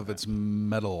bounces off of its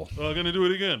metal. I'm gonna do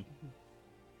it again.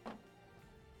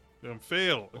 And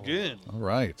fail again. All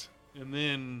right. And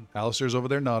then Alistair's over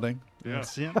there nodding. yeah.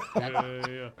 Yeah.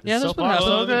 Yeah. Yeah, So that's what far,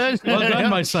 so happened. good. Well done,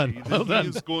 my son. Then Well he done.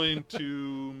 is going to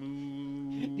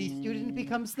move The student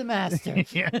becomes the master.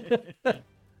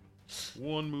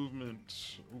 one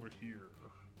movement over here.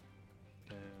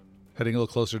 And Heading a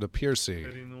little closer to Piercy.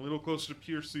 heading a little closer to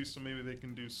Piercy, so maybe they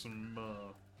can do some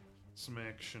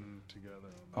action together.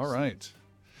 on All this. right.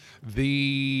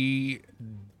 The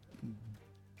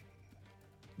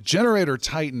generator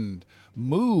titan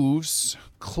moves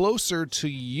closer to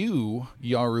you,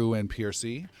 Yaru and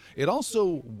Piercy. It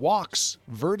also walks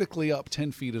vertically up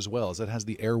 10 feet as well, as it has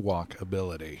the airwalk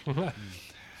ability. Up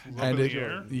And in it, the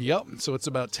air? yep, so it's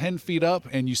about 10 feet up,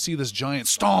 and you see this giant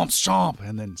stomp,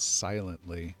 and then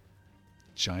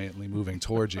giantly moving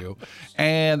towards you.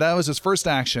 And that was his first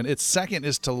action. Its second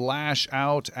is to lash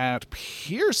out at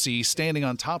Piercy, standing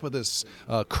on top of this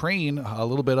crane a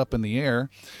little bit up in the air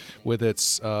with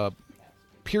its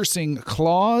piercing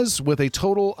claws, with a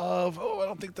total of, I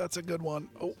don't think that's a good one.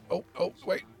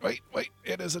 Wait.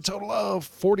 It is a total of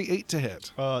 48 to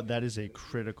hit. That is a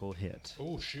critical hit.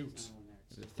 Oh, shoot.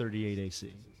 38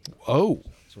 AC. Oh.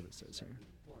 That's what it says here.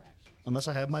 Unless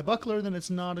I have my buckler, then it's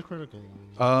not a critical.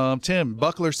 Tim,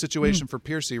 buckler situation for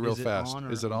Piercy real Is it fast. on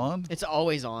or- Is it on? It's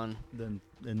always on. Then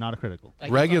not a critical.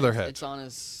 Like, Regular it's on, hit. It's on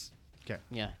as. Okay.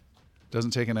 Yeah. Doesn't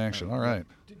take an action. All right.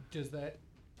 Is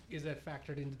that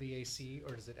factored into the AC,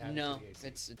 or does it add No, to the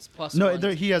AC? it's plus No,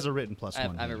 one. he has a written plus I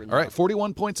have, one. I have it here. written All right, down.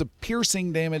 41 points of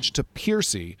piercing damage to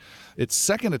Piercy. Its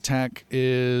second attack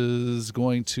is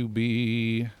going to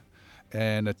be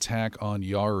an attack on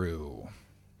Yaru.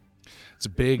 Its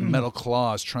big metal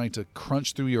claws trying to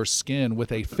crunch through your skin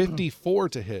with a 54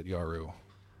 to hit Yaru.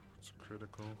 It's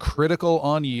critical. Critical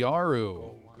on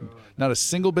Yaru. Not a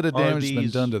single bit of Are damage has been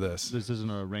these- done to this. This isn't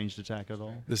a ranged attack at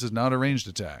all. This is not a ranged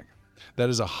attack. That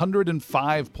is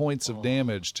 105 points of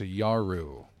damage to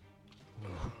Yaru.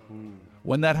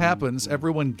 When that happens,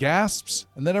 everyone gasps,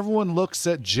 and then everyone looks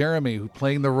at Jeremy, who's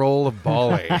playing the role of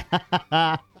Bali.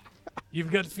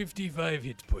 You've got 55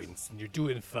 hit points, and you're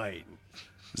doing fine.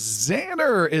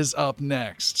 Xander is up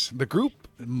next. The group,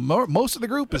 most of the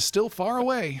group is still far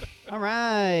away. All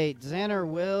right, Xander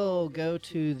will go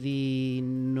to the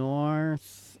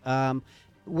north.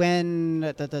 When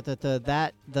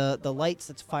the lights,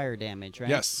 that's fire damage, right?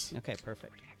 Yes. Okay,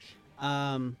 perfect.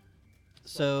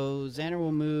 So Xander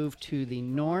will move to the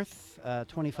north,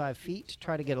 25 feet,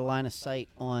 try to get a line of sight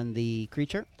on the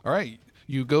creature. All right.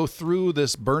 You go through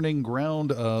this burning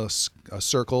ground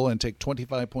circle and take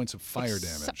 25 points of fire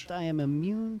damage. Except I am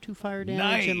immune to fire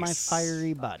damage in my Nice.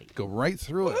 fiery body. Go right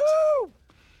through it.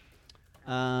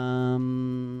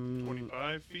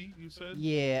 25 feet, you said?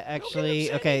 Yeah,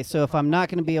 actually, okay, so if I'm not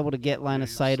going to be able to get line of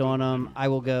sight on them, I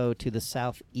will go to the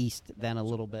southeast then a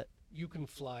little bit. You can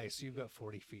fly, so you've got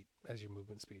 40 feet as your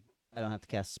movement speed. I don't have to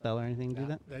cast a spell or anything to do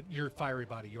that? Your fiery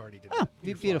body, you already did Oh, that.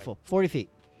 You're beautiful. 40 feet.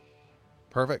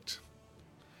 Perfect.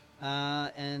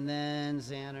 And then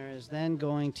Xander is then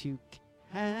going to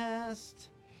cast...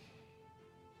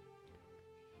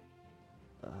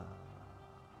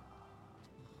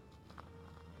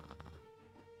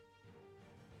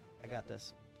 I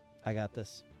got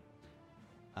this.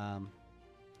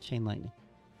 Chain lightning.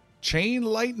 Chain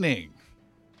lightning.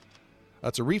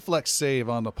 That's a reflex save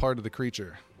on the part of the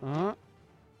creature. Uh-huh.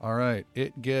 All right.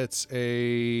 It gets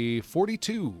a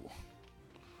 42.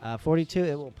 42,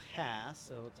 it will pass,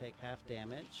 so it'll take half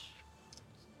damage.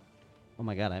 Oh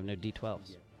my god, I have no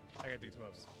d12s. I got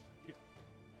D12s.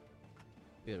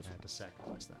 Beautiful. to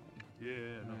sacrifice that one. Yeah,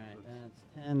 no. Alright,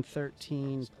 that's 10,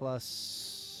 13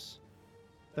 plus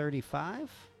 35.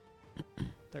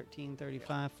 13,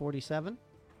 35, 47.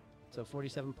 So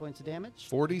 47 points of damage.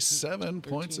 47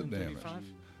 points of 13, damage. 35.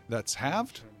 That's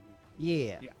halved?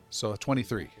 Yeah. So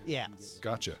 23. Yeah.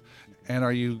 Gotcha. And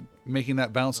are you making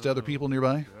that bounce to other people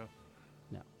nearby?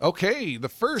 No. Okay, the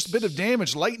first bit of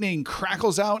damage, lightning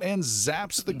crackles out and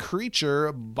zaps the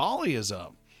creature. Bali is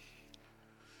up.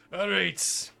 All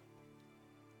right.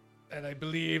 And I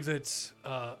believe that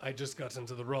I just got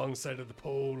into the wrong side of the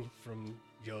pole from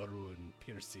Yoru and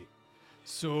Piercy.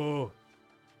 So,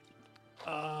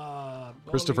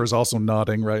 Christopher's also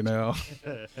nodding right now.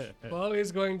 Bali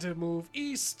is going to move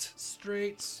east,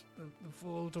 straight, the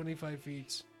full 25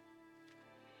 feet.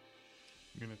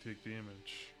 You're going to take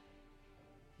damage.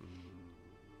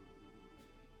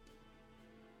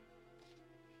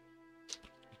 You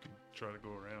can try to go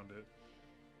around it.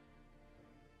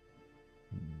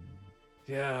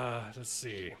 Yeah, let's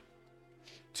see.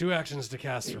 2 actions to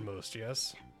cast for most,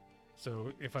 yes?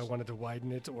 So if I wanted to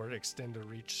widen it or extend a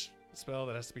reach spell,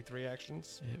 that has to be 3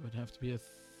 actions? It would have to be a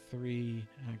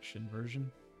 3-action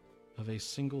version of a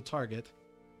single target.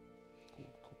 Cool.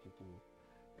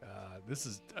 This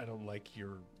is, I don't like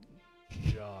your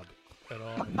job at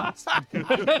all.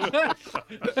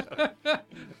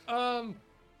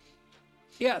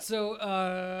 Yeah,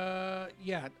 so,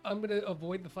 yeah, I'm going to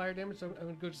avoid the fire damage. So I'm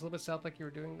going to go just a little bit south like you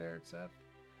were doing there, Seth.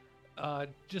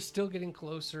 Just still getting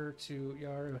closer to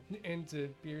Yaru and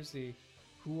to Piercy,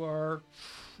 who are,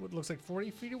 what looks like 40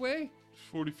 feet away?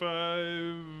 45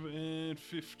 and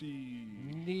 50.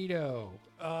 Neato.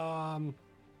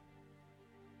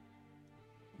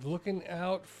 Looking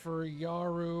out for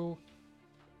Yaru.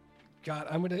 God,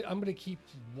 I'm gonna keep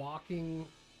walking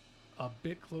a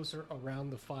bit closer around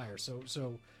the fire. So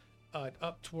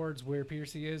up towards where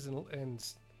Piercy is and All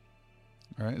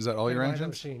right, is that all your around that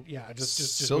actions? machine. Yeah, just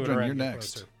Sildren, moving around you're a bit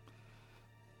next. closer.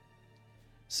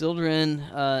 Sildren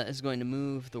is going to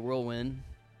move the whirlwind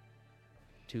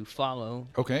to follow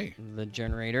Okay. the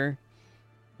generator,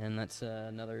 and that's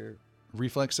another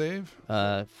Reflex save?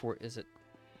 what was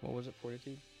it,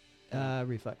 fortitude?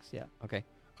 Reflex, yeah. Okay,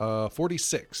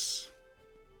 46.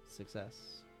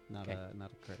 Success. Not Okay. a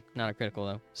critical. not a critical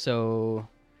though. So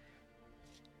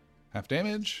Half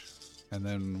damage. And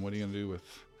then what are you going to do with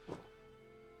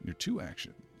your 2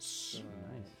 actions?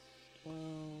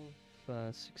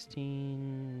 12,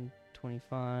 16,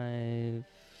 25,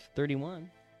 31.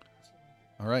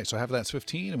 All right, so half of that's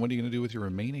 15. And what are you going to do with your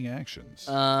remaining actions?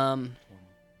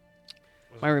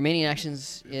 My remaining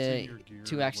actions, It's in your gear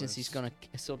 2 actions.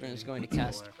 Sildren is going to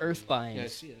cast Earthbind, Yeah, I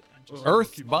see it.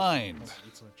 Earthbind.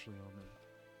 It's actually on there.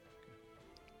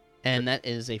 and that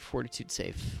is a fortitude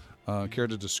save. Care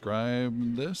to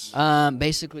describe this?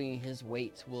 Basically, his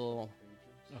weight will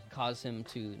cause him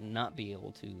to not be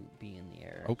able to be in the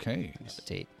air. Okay.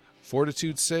 Levitate.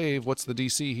 Fortitude save. What's the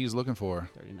DC he's looking for?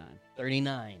 39.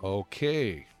 39.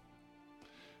 Okay.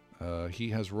 He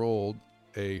has rolled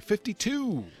a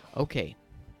 52. Okay.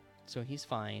 So he's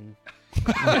fine.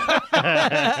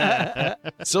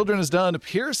 Sildren is done.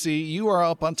 Piercy, you are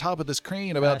up on top of this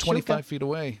crane about 25 feet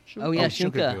away. Oh yeah,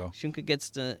 Shunka go.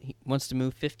 Shunka wants to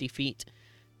move 50 feet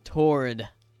toward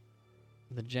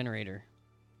the generator.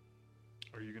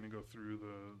 Are you gonna go through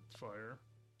the fire?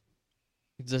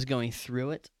 Does going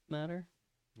through it matter?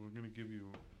 We're gonna give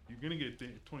you. You're gonna get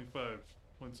 25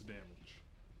 points of damage.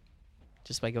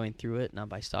 Just by going through it, not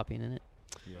by stopping in it.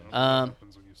 I don't know what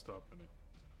happens when you stop in it.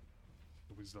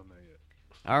 Nobody's done that yet.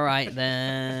 All right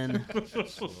then.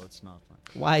 Well, it's not fun.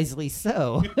 Wisely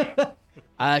so.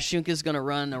 Shunka's gonna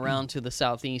run around to the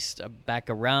southeast, back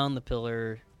around the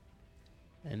pillar,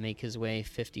 and make his way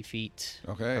 50 feet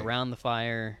Okay. around the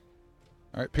fire.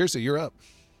 All right, Piercy, you're up.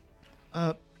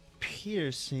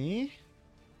 Piercy.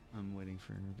 I'm waiting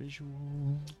for a visual.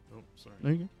 Oh, sorry.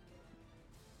 There you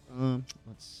go.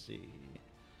 Let's see.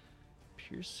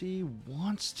 Piercy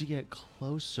wants to get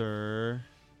closer,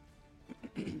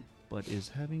 but is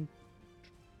having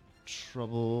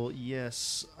trouble.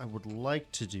 Yes, I would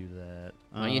like to do that.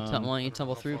 Why don't you I don't tumble know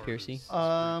how through, far it Piercy? is. It's very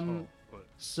tall, but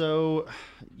So,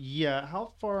 yeah,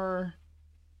 how far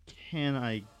can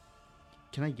I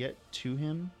get to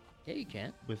him Yeah, you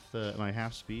can. with my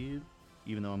half speed,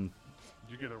 even though I'm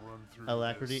you gotta run through.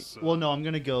 alacrity? This, Well, no, I'm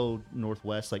gonna go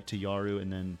northwest, like to Yaru,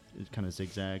 and then kind of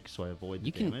zigzag so I avoid the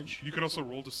You can- damage. You can also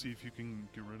roll to see if you can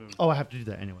get rid of. Oh, I have to do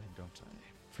that anyway, don't I?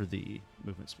 For the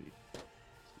movement speed.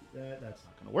 That's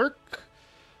not gonna work.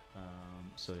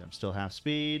 So yeah, I'm still half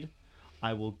speed.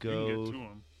 I will You can go. get to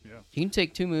him. Yeah. You can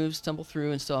take 2 moves, tumble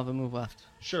through, and still have a move left.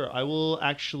 Sure, I will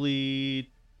actually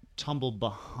tumble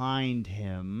behind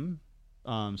him.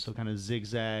 So kind of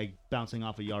zigzag, bouncing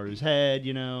off of Yaru's head,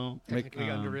 you know. Technically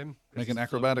under him. Make an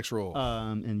acrobatics roll.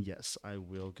 And yes, I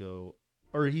will go.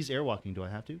 Or he's airwalking. Do I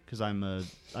have to? Because I can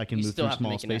You move still through have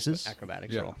small to make spaces. an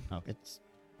acrobatics Yeah. roll. Okay. It's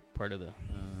part of the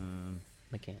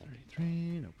mechanic.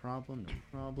 33, no problem, no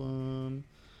problem.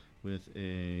 With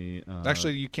a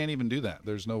Actually, you can't even do that.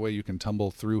 There's no way you can tumble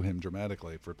through him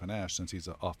dramatically for Panache since he's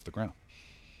off the ground.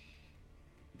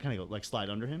 kind of go like slide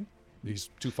under him.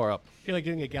 He's too far up. You're like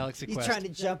getting a galaxy He's quest. trying to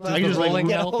jump Just up. I can just like rolling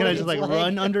get a hell. hold can I of just his like leg.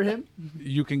 run under him?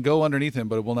 You can go underneath him,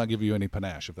 but it will not give you any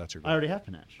panache if that's your I goal. already have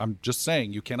panache. I'm just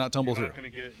saying you cannot tumble You're through. not gonna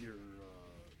get your.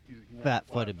 You won't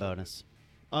Fat-footed flat-footed. bonus.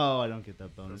 Oh, I don't get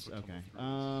that bonus. That's what Okay.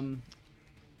 tumble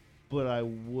But I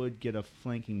would get a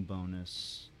flanking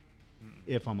bonus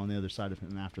if I'm on the other side of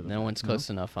him after the. No fact, one's close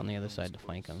enough on the other side to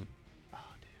flank him.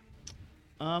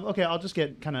 Okay, I'll just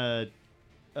get kind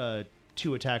of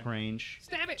 2 attack range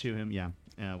Stab it. to him. Yeah,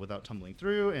 without tumbling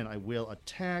through, and I will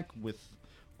attack with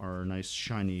our nice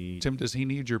shiny. Tim, does he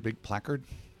need your big placard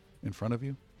in front of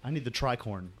you? I need the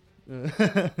tricorn.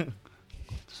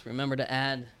 Just remember to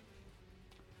add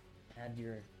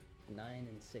your 9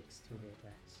 and 6 to the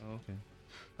attacks. Okay.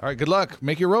 All right, good luck.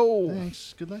 Make your roll.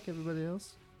 Thanks. Good luck, everybody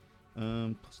else.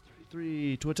 Plus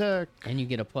 33 to attack. And you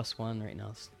get a +1 right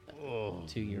now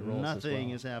to your rolls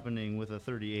Nothing as is happening with a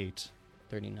 38.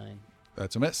 39.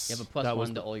 That's a miss. You have a That +1 was-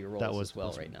 to all your rolls that was as well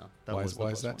plus right one. now. That why was is, the why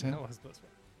is plus that, one. Tim? That was this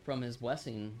one. From his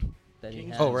blessing that he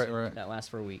has. Oh, right. That lasts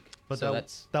for a week. But so that,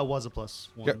 that's that was a plus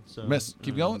 1. Yep, So, miss.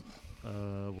 Keep going.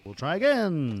 We'll try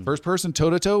again. First person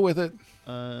toe-to-toe with it.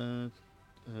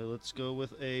 Let's go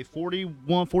with a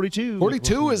 41, 42.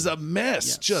 42 is a miss.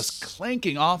 Yes. Just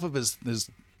clanking off of his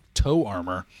toe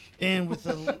armor. And with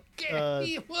a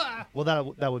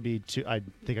well, that would be 2. I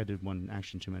think I did 1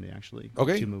 action too many actually.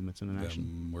 Okay. 2 movements in an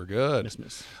action. We're good.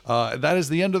 Miss. That is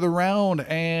the end of the round,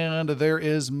 and there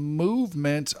is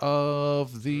movement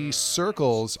of the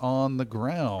circles on the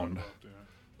ground.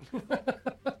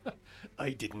 I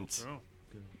didn't. Oh.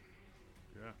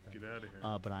 Yeah. Get out of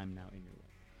here. But I'm now in your way.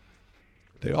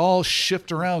 They all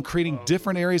shift around, creating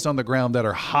different areas on the ground that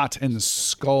are hot and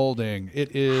scalding.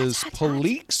 It is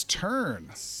Palik's turn.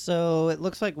 So it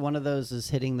looks like one of those is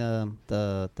hitting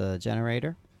the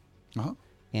generator, Uh-huh.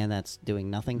 and that's doing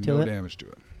nothing to No it. damage to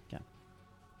it.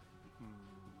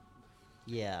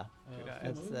 Yeah,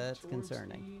 that's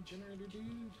concerning.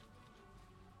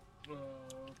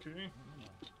 Okay.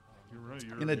 You're right.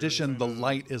 In addition, the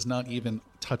light is not even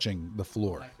touching the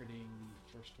floor.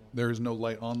 There is no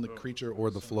light on the creature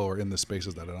or the floor in the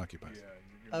spaces that it occupies.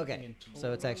 Okay,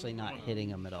 so it's actually not hitting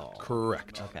him at all.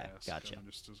 Correct. Okay, gotcha. I'm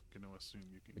just gonna assume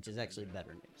you can. Which is actually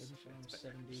better news.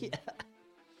 Yeah.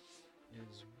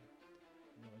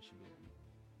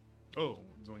 Oh,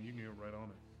 so you can get right on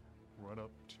it, right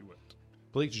up to it.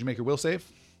 Palik, did you make your will save?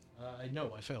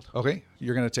 No, I failed. Okay,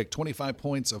 you're going to take 25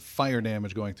 points of fire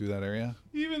damage going through that area.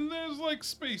 Even there's like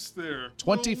space there.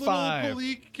 25. Little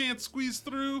Malik can't squeeze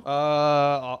through.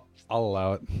 I'll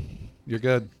allow it. You're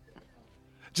good.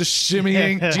 Just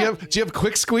shimmying. Do you have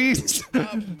quick squeeze?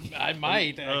 I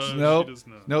might actually. Nope. She does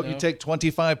not. Nope. You No. take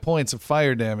 25 points of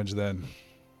fire damage then.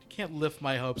 Can't lift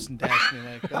my hopes and dash me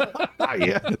like that.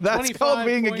 Yeah, that's called 25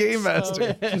 being a game points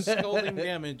master. of Scalding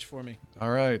damage for me. All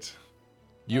right.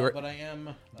 You are But I am.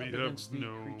 But up you have against the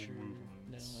no creature. movement.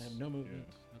 No, I have no movement.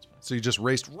 That's fine. so you just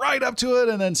raced right up to it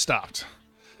and then stopped.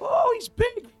 Oh, he's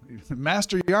big.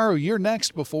 Master Yaru, you're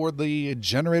next before the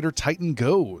generator titan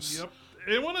goes. Yep.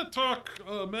 I want to talk.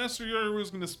 Master Yaru is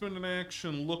going to spend an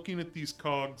action looking at these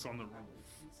cogs on the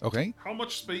roof. Okay. How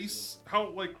much space?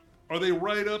 Are they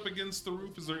right up against the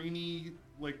roof? Is there any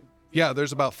Yeah,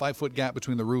 there's about 5-foot gap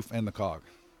between the roof and the cog.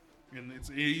 And it's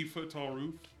 80-foot tall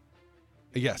roof.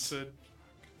 Yes. Said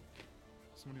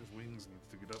somebody with wings needs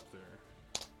to get up there.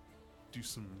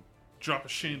 Drop a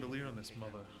chandelier on this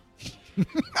mother.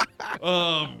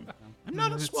 I'm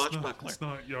not a swashbuckler. It's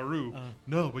not Yaru.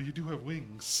 No, but you do have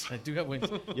wings. I do have wings.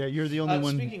 Yeah, you're the only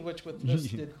one. Speaking of which, with this,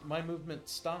 did my movement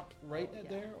stop right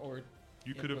there, or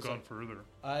You it could have was gone like- further.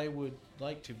 I would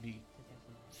like to be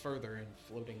further and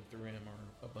floating through him or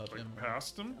above Like him.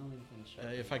 past him?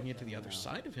 If I can get to the other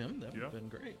side of him, that would Yeah. have been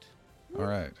great. All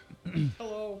right.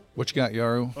 Hello. What you got,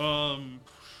 Yaru?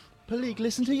 Palik,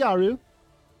 listen to Yaru.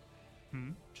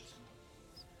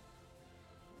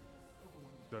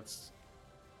 That's.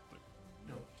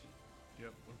 No.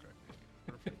 Yep.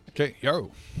 Okay. Okay,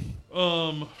 Yaru.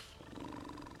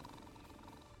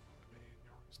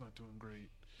 He's not doing great.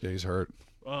 Yeah, he's hurt.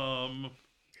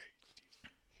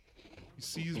 He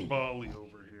sees Bali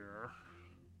over here.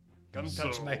 Come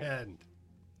touch my hand.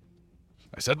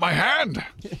 I said my hand.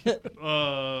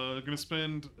 Gonna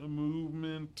spend a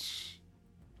movement.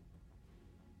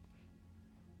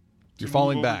 You're to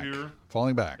falling move over back. here,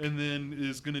 Falling back. and then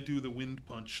is gonna do the wind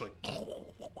punch, like.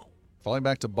 Falling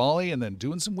back to Bali and then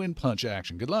doing some wind punch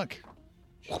action. Good luck.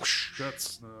 Whoosh.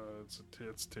 That's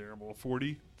it's terrible.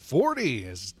 40. 40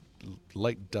 is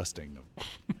light dusting.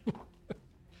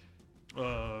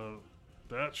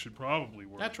 That should probably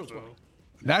work. Natural though. 20.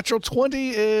 Natural 20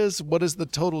 is what is the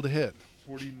total to hit?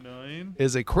 49.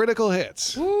 Is a critical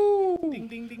hit. Ding,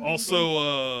 ding, ding.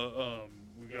 Also,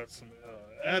 we got some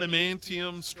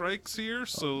adamantium strikes here.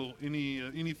 So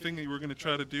anything that you were going to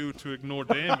try to do to ignore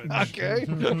damage. Okay.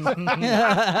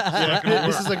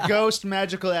 This is a ghost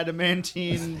magical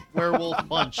adamantine werewolf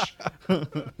punch.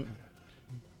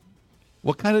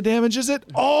 What kind of damage is it?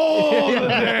 All the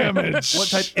damage. What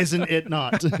type isn't it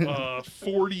not?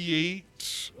 48.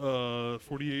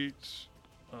 48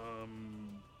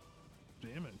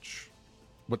 damage.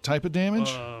 What type of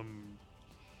damage?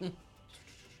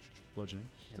 Bludgeoning.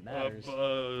 It matters.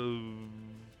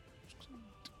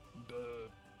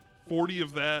 40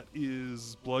 of that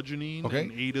is bludgeoning, Okay.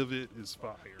 and 8 of it is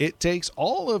fire. It takes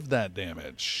all of that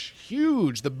damage.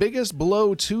 Huge. The biggest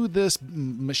blow to this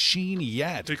machine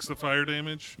yet. Takes the fire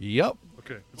damage. Yep.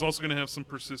 Okay. It's also going to have some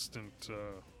persistent damage.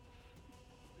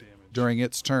 During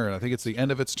its turn. I think it's the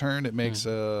end of its turn. It makes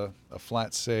a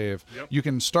flat save. Yep. You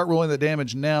can start rolling the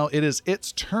damage now. It is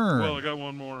its turn. Well, I got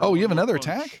one more. Oh, you one have more another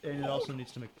punch. attack? And it also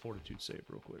needs to make fortitude save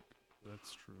real quick.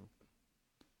 That's true.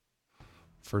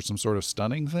 For some sort of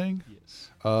stunning thing?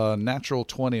 Yes. Natural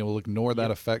 20 will ignore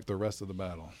that effect the rest of the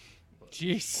battle.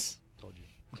 Jeez.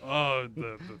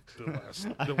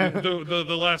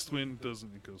 The last win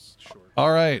doesn't. It goes short.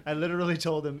 All right. I literally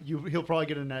told him he'll probably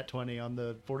get a nat 20 on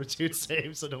the fortitude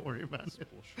save, so don't worry about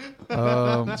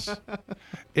it.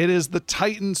 It is the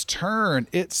Titan's turn.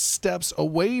 It steps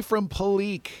away from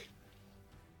Palik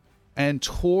and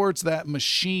towards that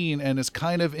machine and is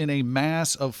kind of in a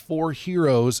mass of 4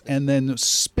 heroes and then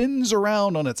spins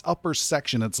around on its upper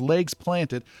section, its legs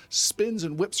planted, spins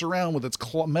and whips around with its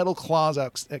metal claws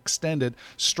extended,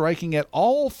 striking at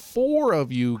all 4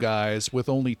 of you guys with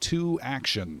only 2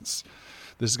 actions.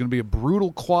 This is going to be a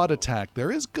brutal quad attack.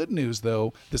 There is good news,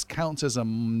 though. This counts as a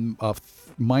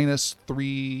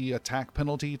 -3 attack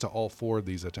penalty to all 4 of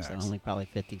these attacks. So only probably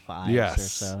 55 Yes. or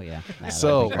so. Yeah.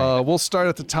 So we'll start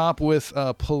at the top with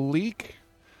Palik.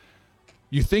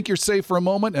 You think you're safe for a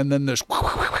moment, and then there's.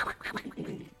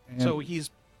 So he's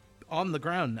on the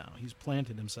ground now. He's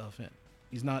planted himself in.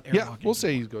 He's not airwalking. Yeah, we'll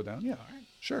say he's go down. Yeah,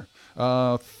 sure.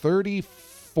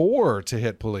 34 to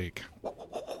hit Palik.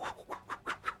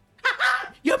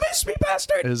 You missed me,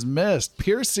 bastard! Is missed.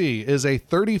 Piercy is a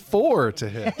 34 to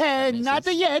hit.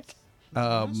 Not yet.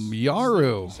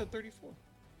 Yaru, said 34.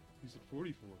 He's at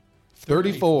 44.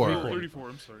 34. 34.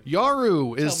 I'm sorry.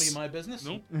 Yaru Tell is me my business.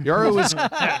 Nope.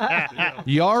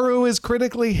 Yaru is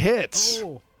critically hit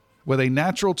with a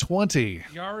natural 20.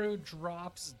 Yaru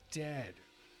drops dead.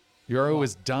 Yaru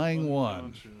is dying 1.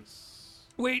 Unconscious.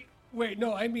 Wait,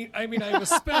 no, I mean I have a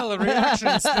spell, a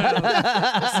reaction spell.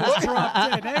 This is drop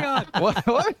dead. Hang on.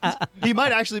 What? He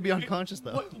might actually be unconscious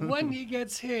though. When he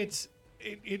gets hit,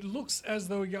 it looks as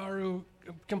though Yaru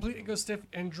completely goes stiff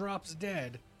and drops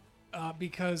dead,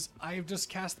 because I have just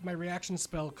cast my reaction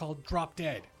spell called Drop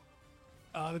Dead.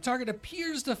 The target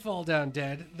appears to fall down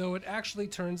dead, though it actually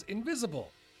turns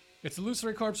invisible. Its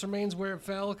illusory corpse remains where it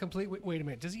fell. Complete. Wait a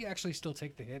minute. Does he actually still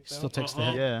take the hit? Though? Still takes the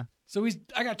hit. Yeah. So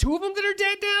I got 2 of them that are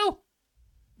dead now.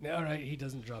 No, all right, he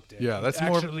doesn't drop dead. Yeah, that's he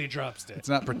more- actually drops dead. It's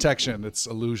not protection, it's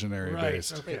illusionary Right.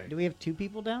 based. Okay. Do we have 2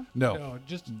 people down? No, No,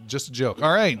 just a joke.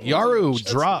 All right, Yaru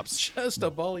drops, Just a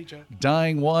bully jack.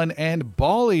 dying 1, and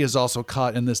Bali is also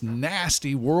caught in this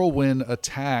nasty whirlwind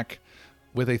attack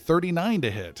with a 39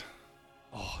 to hit.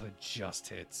 Oh, it just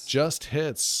hits. Just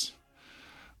hits.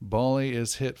 Bali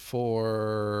is hit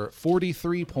for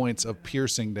 43 points of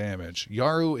piercing damage.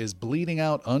 Yaru is bleeding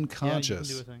out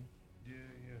unconscious. Yeah, you can do a thing. Yeah,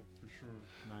 for sure.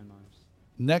 9 lives.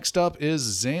 Next up is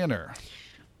Xander.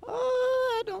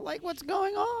 I don't like what's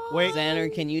going on. Wait.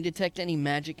 Xander, can you detect any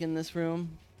magic in this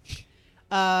room?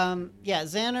 Yeah,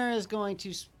 Xander is going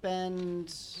to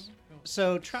spend.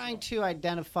 So, trying to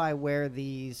identify where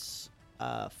these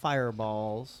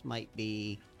fireballs might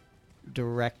be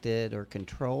directed or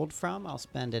controlled from, I'll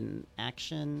spend an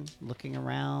action looking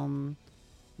around,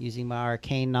 using my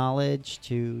arcane knowledge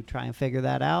to try and figure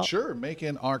that out. Sure, make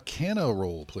an Arcana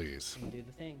roll, please. You can do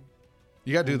the thing.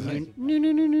 You gotta do the thing. No.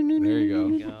 There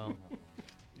you go. Go.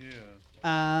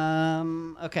 Yeah.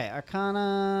 Okay,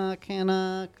 Arcana,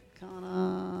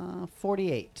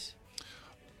 48.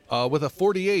 With a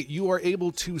 48, you are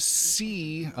able to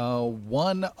see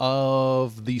one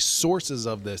of the sources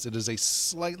of this. It is a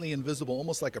slightly invisible,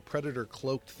 almost like a predator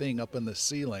cloaked thing up in the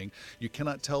ceiling. You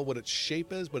cannot tell what its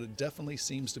shape is, but it definitely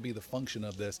seems to be the function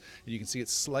of this. You can see it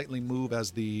slightly move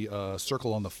as the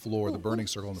circle on the floor, the burning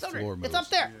circle on the floor moves. It's up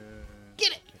there.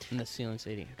 Get it. In the ceiling's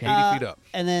 80. Okay. 80 feet up.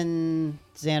 And then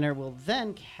Xander will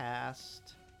then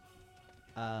cast.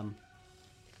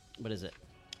 What is it?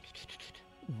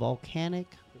 Volcanic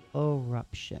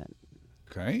Eruption.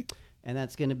 Okay. And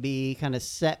that's going to be kind of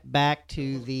set back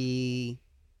to the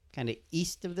kind of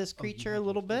east of this creature a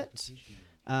little bit,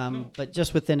 but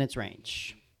just within its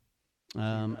range.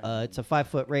 It's a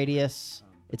 5-foot radius.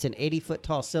 It's an 80-foot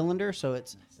tall cylinder, so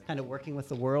it's kind of working with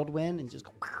the whirlwind and just.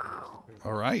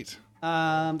 All right.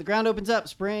 The ground opens up,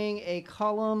 spraying a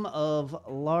column of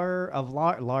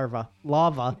lava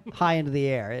high into the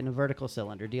air in a vertical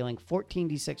cylinder, dealing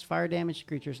 14d6 fire damage to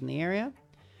creatures in the area.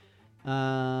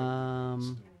 I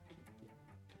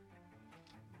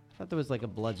thought there was like a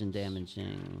bludgeon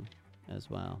damaging as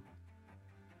well.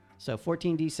 So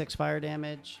 14d6 fire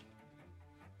damage.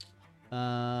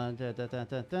 And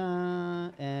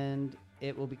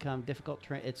it will become difficult.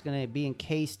 It's going to be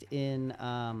encased in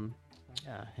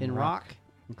rock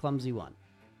and clumsy 1.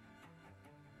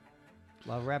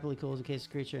 Lava rapidly cools in case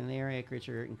of creature in the area.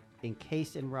 Creature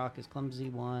encased in rock is clumsy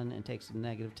 1 and takes a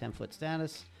negative 10-foot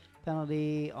status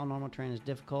penalty. All normal terrain is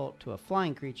difficult to a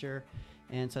flying creature,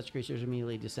 and such creatures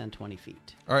immediately descend 20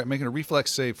 feet. All right, making a reflex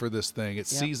save for this thing. It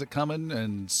sees it coming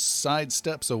and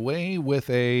sidesteps away with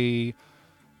a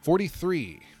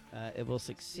 43. It will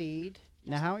succeed.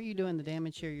 Now, how are you doing the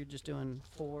damage here? You're just doing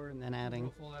 4 and then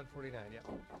adding Full add 49, yeah.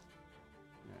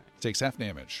 Takes half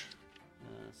damage.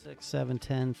 6, 7,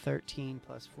 10, 13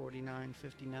 plus 49,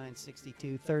 59,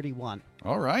 62, 31.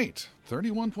 All right.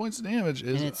 31 points of damage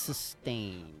is And it's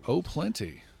sustained, oh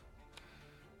plenty.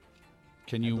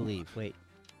 Can I you believe. Wait.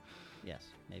 Yes,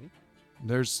 maybe.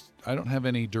 I don't have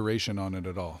any duration on it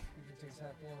at all. It takes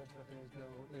half damage, but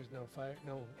there's no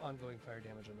ongoing fire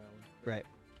damage on that one. Right.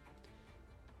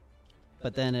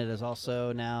 But then it is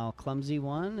also now clumsy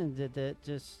 1, and Yeah,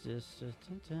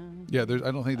 I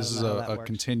don't think this I is don't know how that a works.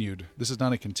 continued. This is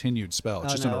not a continued spell.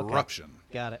 It's Oh, just no, an okay. eruption.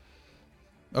 Got it.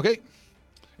 Okay.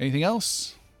 Anything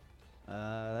else?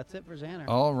 That's it for Xander.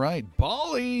 All right.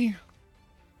 Bali.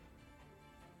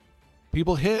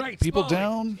 People hit. Right, people Smalley.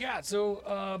 down. Yeah, so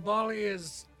Bali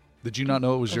is. Did you not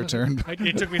know it was your turn?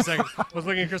 It took me a second. I was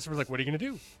looking at Christopher like, what are you going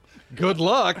to do? Good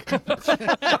luck.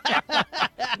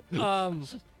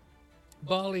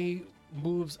 Bali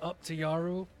moves up to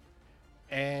Yaru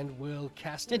and will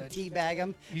cast it. Teabag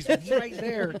him. He's right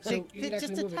there. So he can Just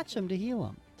actually to move it. touch him, to heal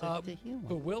him. To heal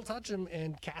But him. we'll touch him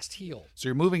and cast heal. So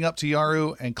you're moving up to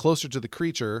Yaru and closer to the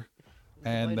creature,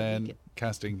 and Light a then beacon.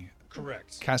 casting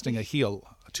Correct. Casting a heal.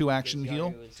 A 2-action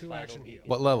heal. 2-action heal.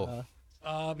 What level?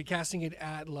 I'll be casting it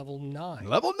at level 9.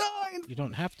 Level 9! You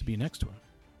don't have to be next to him.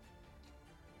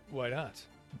 Why not?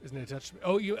 Isn't it a touch?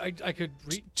 Oh, I could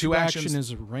reach. 2 Action actions,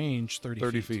 is a range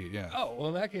 30 feet, yeah. Oh, well,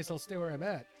 in that case, I'll stay where I'm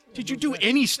at. Did you do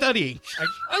any study?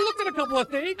 I looked at a couple of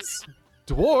things.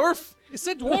 Dwarf! It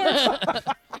said dwarf.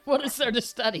 What is there to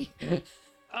study?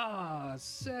 17. I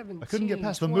couldn't get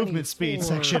past the movement speed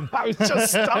 24. section. I was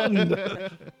just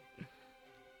stunned.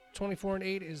 24 and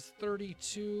 8 is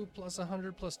 32 plus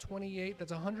 100 plus 28.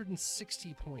 That's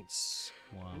 160 points.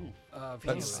 Wow. Of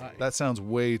That's, healing. that sounds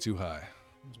way too high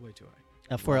It's way too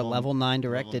high. For a level 9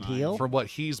 directed level 9. heal? for what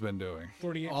he's been doing.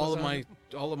 48 All plus of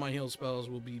 100. my heal spells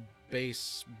will be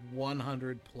base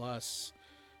 100 plus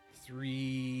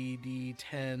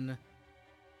 3d10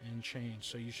 and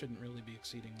change. So you shouldn't really be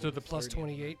exceeding. So the plus 30.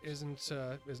 28 isn't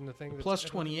a thing. that's Plus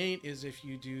ever- 28 is if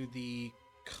you do the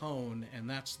cone, and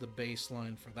that's the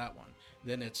baseline for that one.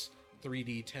 Then it's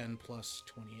 3d10 plus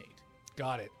 28.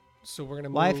 Got it. So we're gonna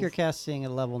move. Why, if you're casting a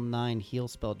level 9 heal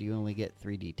spell, do you only get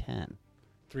 3d10?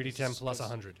 3d10 plus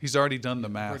 100. He's already done the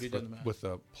math, Already done the math. with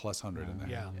the plus 100 in there.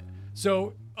 Yeah.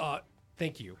 So,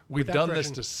 thank you. We've With that done this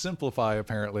correction- to simplify,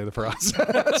 apparently, the process.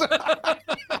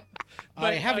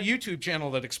 I have a YouTube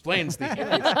channel that explains these.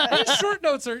 These short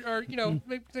notes are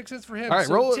make sense for him. All right,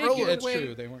 so roll it, take roll it. That's away,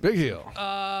 true. They weren't. Big heal.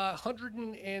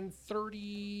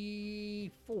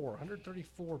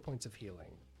 134 points of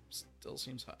healing. Still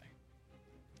seems high.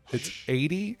 It's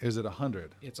 80? Is it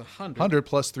 100? It's 100. 100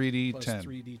 plus 3d10. plus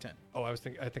 3d10. Oh, I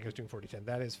think I was doing 40-10.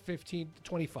 That is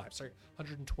 25. Sorry,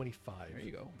 125. There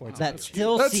you go. Points That of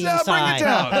still Let's seems now bring it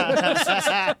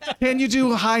high. down. Can you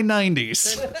do high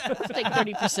 90s? Let's take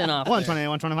 30% off. 120,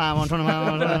 125,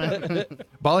 125, 125.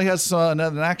 Bali has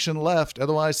another action left.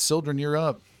 Otherwise, Sildren, you're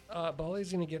up.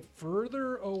 Bali's going to get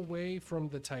further away from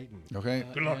the Titan. Okay.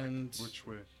 And Which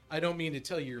way? I don't mean to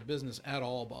tell you your business at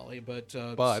all, Bali, but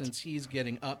since he's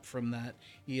getting up from that,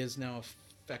 he is now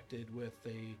affected with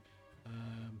a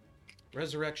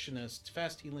resurrectionist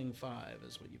fast healing 5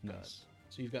 is what you've got.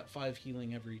 So you've got 5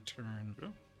 healing every turn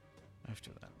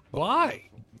after that. Why?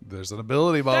 There's an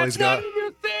ability Bali's got. That's not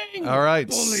your thing. All right.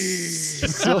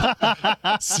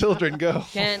 Sildren, go.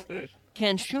 Can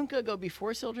Shunka go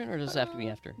before Sildren, or does it have to be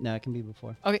after? No, it can be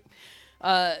before. Okay.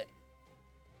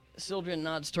 Sildren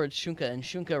nods towards Shunka, and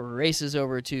Shunka races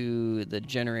over to the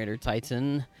generator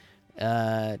titan,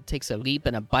 takes a leap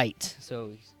and a bite.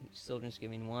 So Sildren's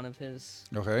giving one of his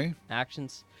Okay.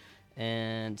 actions,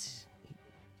 and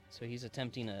so he's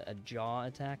attempting a jaw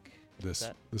attack. This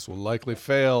will likely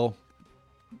fail.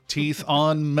 Teeth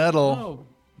on metal.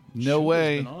 No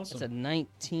way. It's a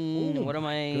 19. Ooh, what am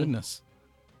I? Goodness.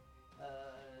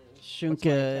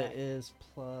 Shunka is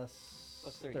plus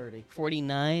 30.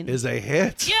 49. Is a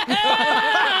hit.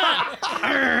 Yeah!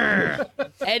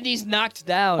 And he's knocked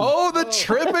down. Oh, the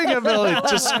tripping ability.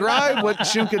 Describe what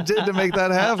Shunka did to make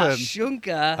that happen.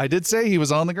 Shunka, I did say he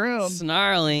was on the ground.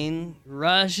 snarling,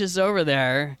 rushes over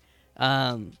there, Is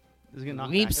he gonna knock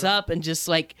leaps back up and just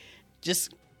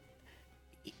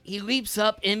he leaps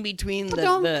up in between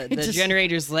the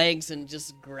generator's legs and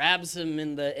just grabs him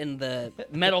in the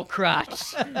metal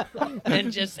crotch,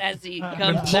 and just as he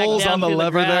comes back pulls down on the through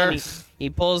lever ground, there. he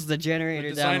pulls the The generator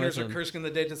down designers with of him. Kurskin the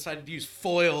Day decided to use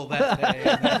foil that day.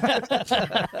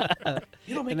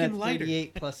 It'll make And that's him lighter.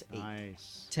 3d8 plus 8.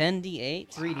 Nice.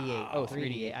 10d8. 3d8. Oh,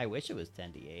 3d8. I wish it was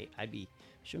 10d8.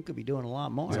 Shunka could be doing a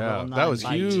lot more. Yeah, level that was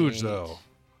 9 huge, eight. though.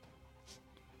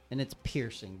 And it's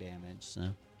piercing damage, so.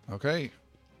 Okay.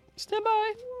 Stand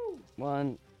by.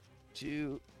 1,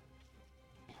 2,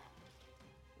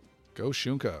 Go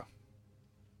Shunka.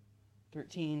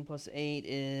 13 plus 8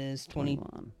 is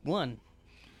 21.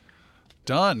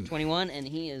 Done. 21, and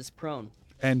he is prone.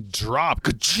 And drop.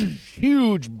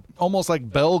 Huge, almost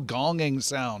like bell gonging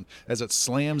sound as it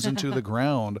slams into the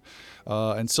ground.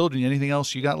 And Sildren, anything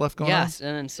else you got left going on? Yes,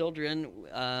 and then Sildren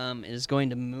is going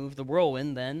to move the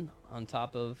whirlwind then on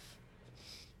top of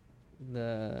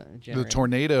the The generator.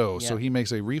 tornado. So Yeah. he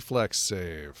makes a reflex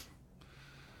save.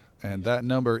 And that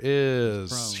number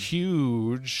is Prone.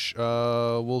 huge.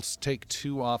 We'll take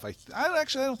 2 off. I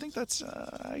don't think that's.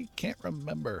 I can't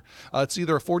remember. It's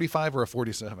either a 45 or a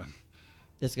 47.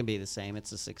 It's going to be the same.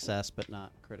 It's a success, but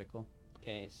not critical.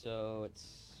 Okay, so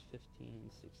it's 15,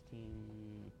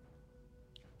 16,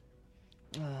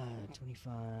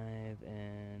 25,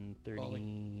 and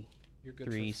 33, You're good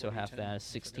for so half 40, that 10. is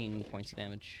 16 points of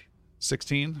damage.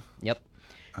 16. Yep.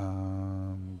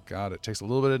 Got it. Takes a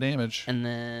little bit of damage. And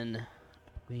then I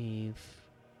believe.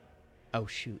 Oh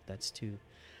shoot, that's 2.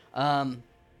 1,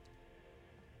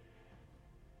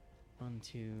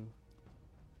 2,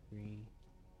 3,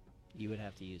 You would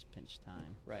have to use pinch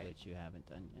time, Right. which you haven't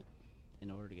done yet, in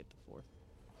order to get the 4th.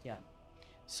 Yeah.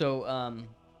 So,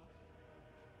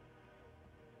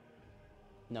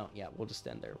 no, yeah, we'll just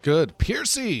end there. Good.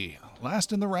 Piercy,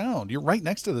 last in the round. You're right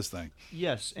next to this thing.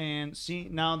 Yes, and see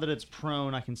now that it's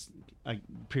prone,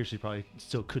 Piercy probably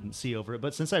still couldn't see over it,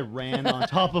 but since I ran on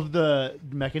top of the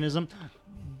mechanism,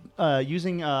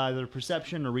 using either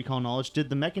perception or recall knowledge, did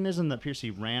the mechanism that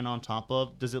Piercy ran on top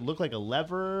of, does it look like a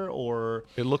lever or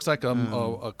It looks like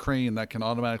a crane that can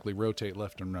automatically rotate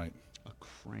left and right. a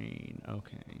crane?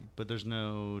 Okay, but there's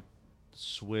no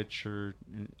switch or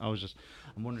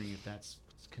I'm wondering if that's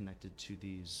connected to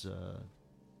these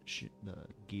the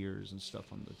gears and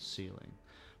stuff on the ceiling.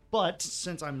 But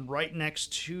since I'm right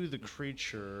next to the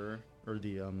creature, or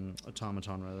the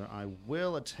automaton rather, I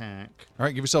will attack. All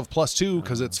right, give yourself +2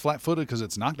 because it's flat-footed because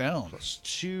it's knocked down.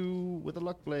 +2 with a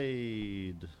luck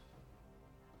blade.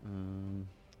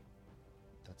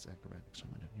 That's acrobatics.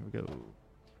 Here we go.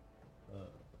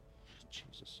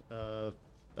 Jesus.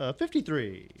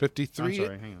 53. 53. I'm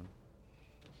sorry, hang on.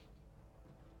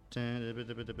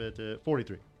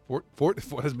 43.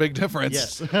 That's a big difference.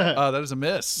 Yes. That is a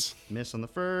miss. Miss on the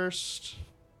first.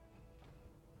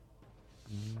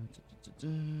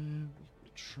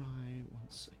 Try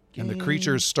once again. And the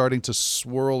creature is starting to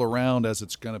swirl around as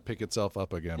it's going to pick itself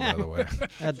up again, by the way.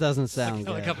 That doesn't sound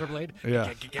good. Helicopter blade.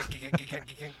 Yeah.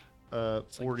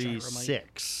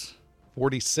 46.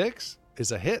 46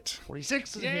 is a hit.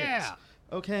 46 is a Yeah. hit.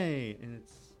 Okay, and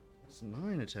it's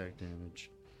 9 attack damage.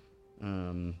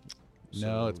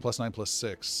 No, it's +9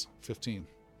 +6. 15.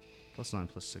 +9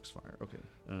 +6 fire. Okay.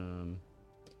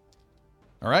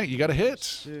 All right, you got a hit.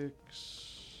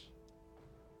 6.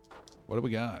 What do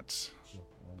we got?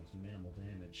 Minimal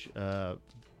damage.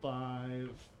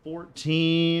 5,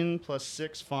 14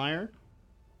 +6 fire.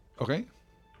 Okay.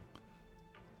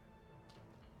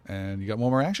 And you got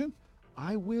one more action?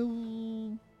 I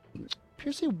will.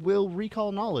 Piercy will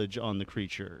recall knowledge on the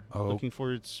creature. Looking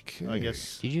for its. I Okay.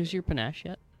 guess. Did you use your panache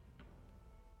yet?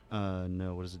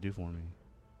 No. What does it do for me?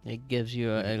 It gives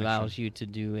you, allows you to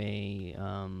do a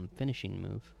finishing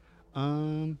move.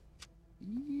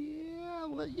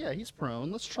 Yeah, he's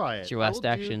prone. Let's try it. It's your I last will do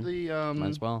action. The, Might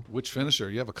as well. Which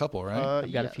finisher? You have a couple, right?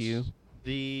 I've got a few.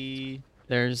 The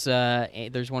There's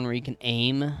one where you can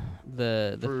aim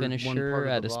the For one finisher part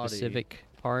of at the a body. specific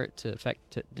part to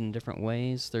affect it in different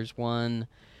ways. There's one.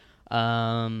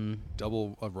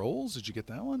 Double rolls? Did you get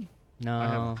that one? No. I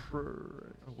have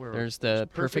where There's the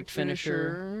perfect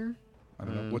finisher. I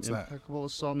don't know. What's that? Impeccable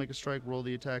assault. Make a strike. Roll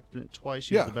the attack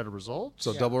twice. Use Yeah. the better result.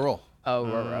 So double roll. Oh,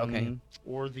 okay.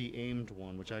 Or the aimed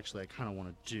one, which actually I kind of want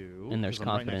to do. And there's 'cause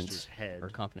I'm right next to confidence his head. or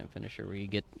confident finisher where you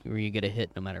get a hit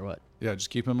no matter what. Yeah,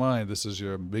 just keep in mind this is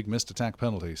your big missed attack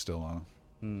penalty still on.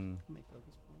 I'm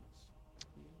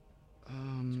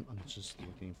just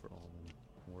looking for all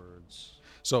the words.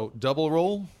 So double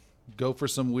roll, go for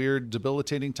some weird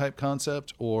debilitating type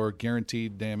concept or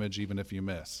guaranteed damage even if you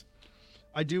miss.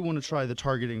 I do want to try the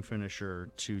targeting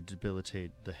finisher to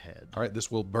debilitate the head. All right,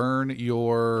 this will burn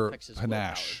your Affects his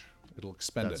panache. It'll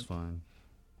expend That's it. fine.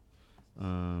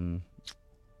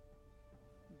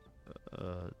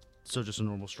 So just a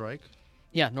normal strike?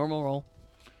 Yeah, normal roll.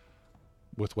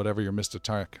 With whatever your missed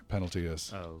attack penalty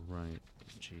is. Oh, right.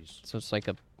 Jeez. So it's like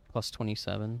a plus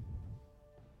 27,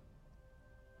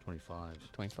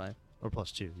 25. 25. Or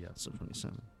 +2, yeah, so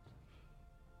 27.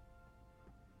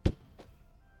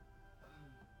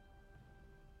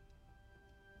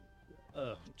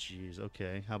 Oh, jeez.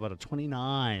 Okay. How about a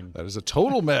 29? That is a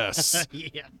total mess.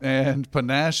 Yeah. And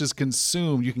panache is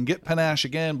consumed. You can get panache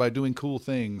again by doing cool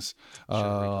things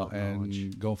recall and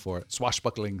knowledge. go for it.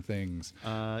 Swashbuckling things.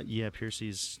 Yeah,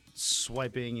 Piercy's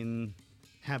swiping and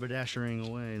haberdashering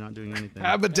away, not doing anything.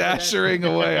 Haberdashering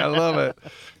away. I love it.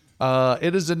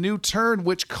 It is a new turn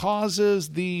which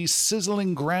causes the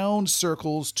sizzling ground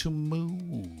circles to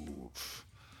move.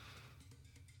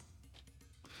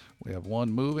 We have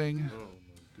one moving. Oh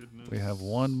my goodness. We have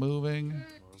one moving.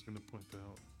 I was going to point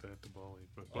out that to Bali,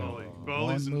 but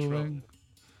Bali's one in moving.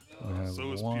 trouble. We have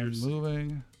So is one Piercy.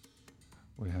 moving.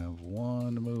 We have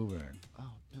one moving. Oh,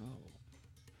 no.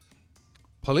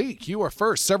 Palik, you are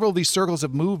first. Several of these circles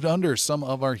have moved under some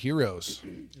of our heroes.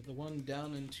 The one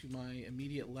down into my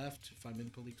immediate left, if I'm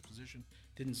in Palik's position,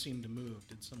 didn't seem to move.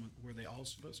 Were they all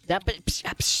supposed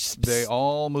to? They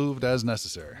all moved as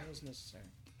necessary. That was necessary.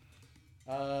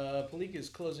 Palik is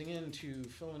closing in to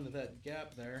fill into that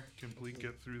gap there. Can Bleak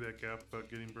get through that gap without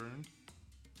getting burned?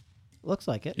 Looks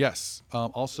like it. Yes.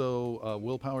 Also,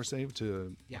 willpower save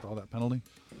to Yeah. with all that penalty.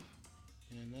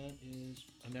 And that is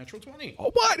a natural 20.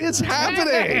 Oh, what is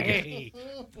happening? Hey!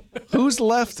 Who's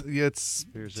left? It's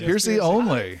Piercy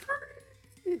only.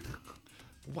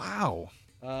 Wow.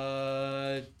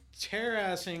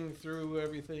 Terrassing through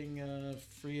everything,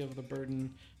 free of the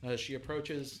burden, she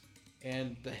approaches,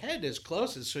 and the head is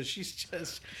closest, so she's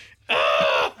just.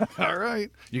 All right.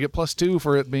 You get +2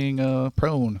 for it being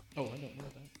prone. Oh, I don't know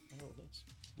that. I rolled this.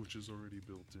 Which is already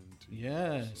built into.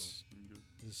 Yes. So, you're good.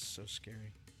 This is so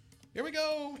scary. Here we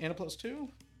go. And a +2?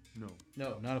 No,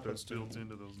 No, not a that's +2. built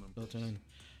into those numbers. Built in.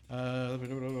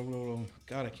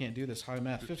 God, I can't do this high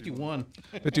math. 51.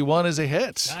 51 is a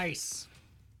hit. Nice.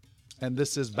 And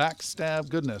this is backstab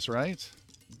goodness, right?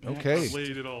 Okay. I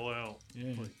laid it all out.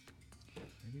 Yeah. Like,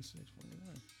 86,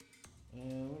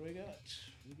 49. What do we got?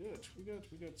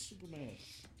 We got Superman.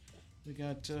 We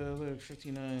got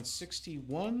 59,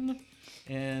 61.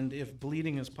 And if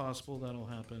bleeding is possible, that'll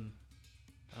happen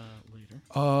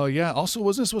later. Yeah. Also,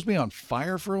 wasn't it supposed to be on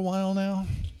fire for a while now?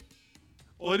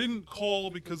 well, I didn't call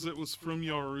because it was from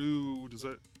Yaru. Does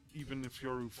that even if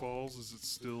Yaru falls, is it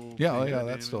still? Yeah, taking that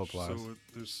damage? still applies. So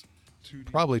there's 2d10.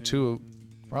 Probably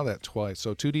that twice.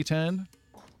 So 2d10,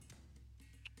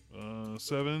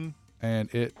 7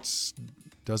 and it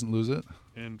doesn't lose it.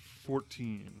 and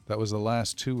 14. That was the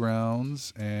last 2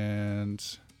 rounds, and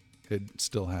it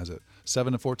still has it.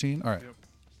 7 and 14. All right. Yep.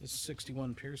 This is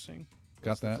 61 piercing. Got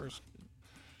That's the that. first.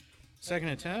 Second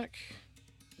attack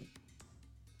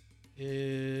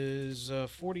is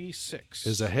 46.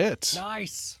 Is a hit.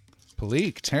 Nice.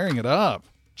 Palik tearing it up.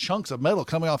 Chunks of metal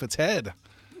coming off its head.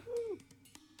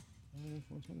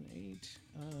 8,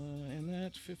 and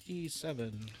that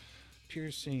 57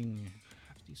 piercing.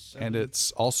 57. And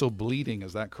it's also bleeding.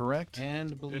 Is that correct?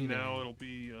 and bleeding. And now it'll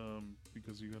be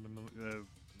because you got another.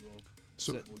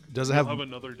 So does it Have have?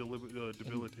 another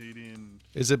debilitating.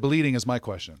 Is it bleeding? Is my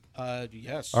question.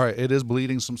 Yes. All right. It is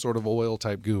bleeding some sort of oil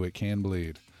type goo. It can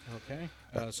bleed. Okay.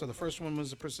 So the first one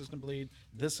was a persistent bleed.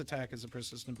 This attack is a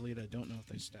persistent bleed. I don't know if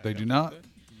they stack. They up do with not. it.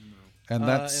 And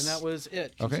that's and that was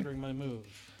it. Okay. Considering my move.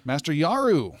 Master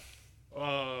Yaru.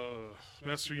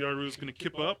 Master Yaru is going to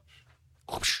kip up,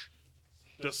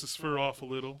 dust his fur off a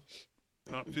little.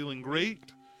 Not feeling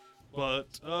great, but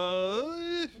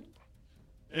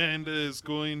and is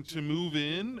going to move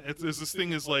in. As this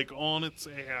thing is like on its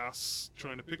ass,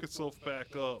 trying to pick itself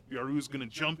back up. Yaru is going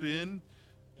to jump in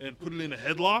and put it in a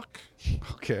headlock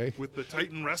Okay. with the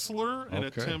Titan Wrestler and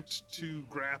Okay. attempt to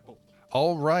grapple.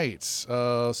 All right.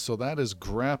 So that is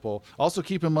grapple. Also,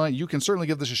 keep in mind, you can certainly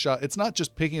give this a shot. It's not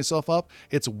just picking itself up,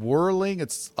 it's whirling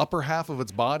its upper half of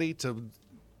its body to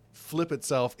flip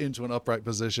itself into an upright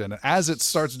position. As it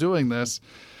starts doing this,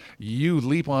 you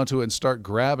leap onto it and start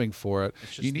grabbing for it.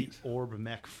 It's You just need, the orb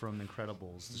mech from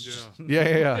Incredibles. It's just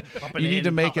yeah. Popping You need to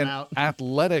in, make an popping out.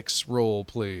 athletics roll,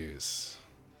 please.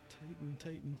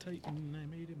 Titan. I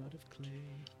made him out of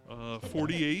clay.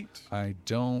 48. I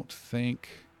don't think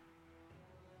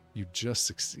you just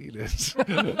succeeded.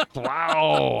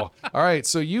 Wow. All right.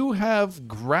 So you have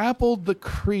grappled the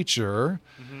creature.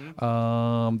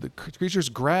 The creature's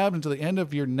grabbed until the end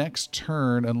of your next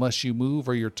turn unless you move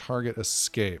or your target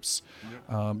escapes.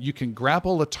 You can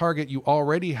grapple a target you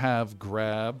already have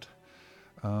grabbed.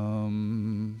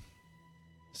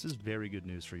 This is very good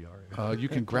news for Yaru. You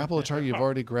can grapple a target you've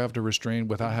already grabbed or restrained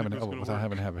without having that's gonna to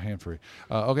work. have a hand free.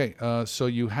 Okay, so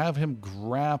you have him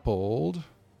grappled.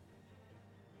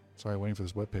 Sorry, waiting for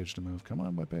this webpage to move. Come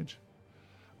on, webpage.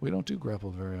 We don't do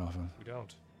grapple very often. We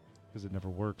don't. Because it never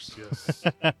works. Yes.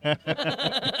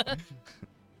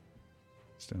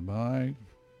 Stand by.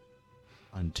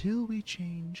 Until we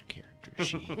change character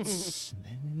sheets.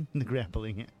 And then the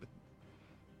grappling happens.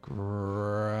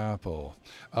 Grapple.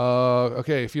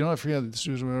 Okay, if you don't forget,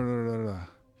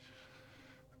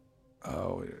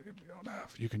 oh, you don't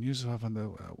have. You can use it up on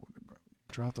the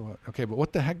drop the. Okay, but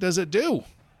what the heck does it do?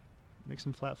 Makes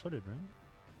him flat-footed, right?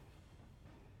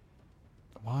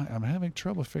 Why? I'm having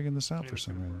trouble figuring this out Maybe for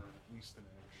some it's gonna reason. work, at least in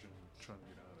action, trying to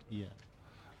get out of it. Yeah.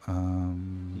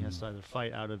 He has to either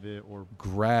fight out of it or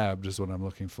Grabbed is what I'm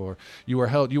looking for. You are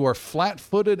held. You are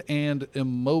flat-footed and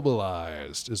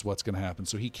immobilized is what's going to happen.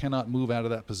 So he cannot move out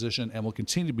of that position and will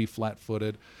continue to be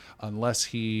flat-footed unless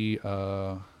he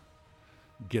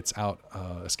gets out,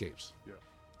 escapes.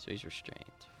 So he's restrained.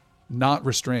 Not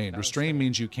restrained. Restrained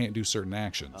means you can't do certain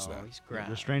actions. Oh, then. he's grabbed.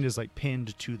 restrained is like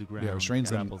pinned to the ground. Yeah,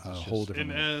 restrained's then Grappled a is just- whole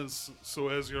different. And as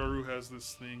Yaru has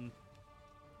this thing,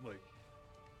 like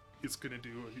it's gonna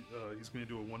do. He's gonna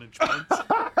do a 1-inch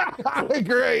punch.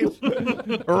 Great.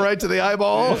 Right to the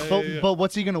eyeball. But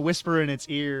what's he gonna whisper in its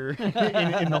ear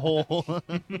in the hole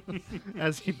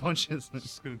as he punches?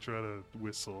 Just gonna try to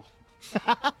whistle.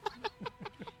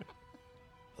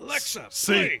 Alexa,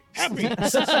 Say, happy.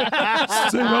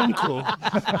 say uncle.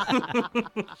 I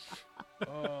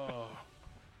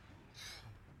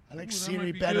like That Siri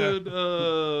might be better.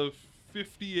 good.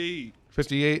 58.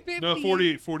 58. No,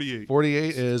 48. 48.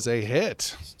 48 is a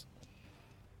hit.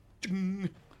 I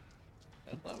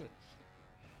love it.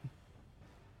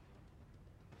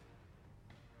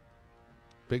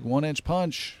 Big 1-inch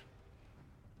punch.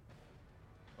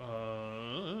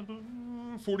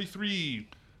 43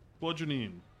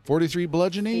 bludgeoning. 43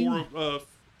 bludgeoning.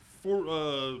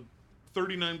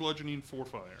 39 bludgeoning, 4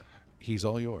 fire. He's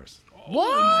all yours.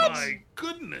 Oh my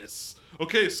goodness.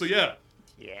 Okay, so yeah.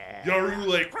 Yaru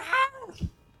like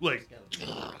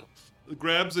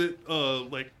grabs it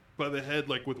like by the head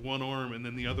like with one arm, and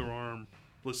then the other arm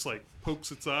just like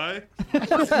pokes its eye. The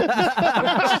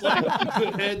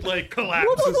head like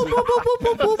collapses.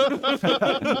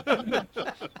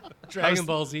 Dragon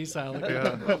Ball Z style.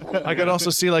 I could also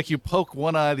see like you poke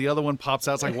one eye, the other one pops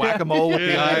out. It's like whack-a-mole with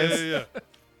the eyes. Yeah.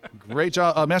 Great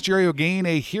job. Master Yaru, gain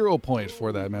a hero point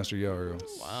for that, Master Yaru.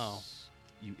 Wow.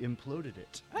 You imploded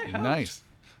it. Nice.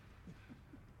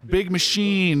 Big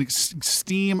machine,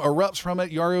 steam erupts from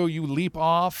it. Yaru, you leap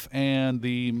off, and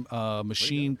the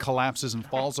machine collapses and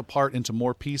falls apart into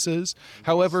more pieces.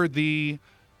 However, the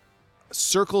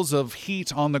circles of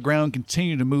heat on the ground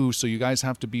continue to move, so you guys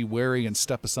have to be wary and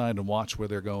step aside and watch where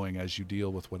they're going as you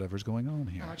deal with whatever's going on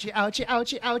here. Ouchie, ouchie,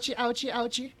 ouchie, ouchie, ouchie,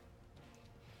 ouchie.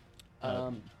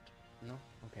 No?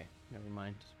 Okay, never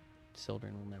mind.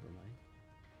 Sildren will never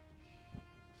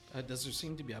mind. Does there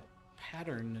seem to be a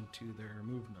pattern to their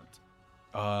movement?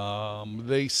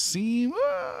 They seem,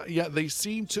 they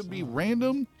seem to be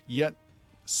random, yet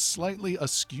slightly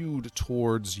askewed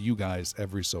towards you guys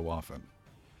every so often.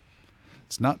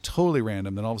 It's not totally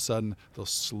random. Then all of a sudden, they'll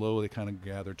slowly kind of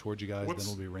gather towards you guys. Then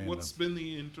it'll be random. What's been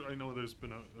the I know there's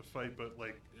been a fight, but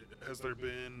like, has it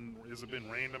been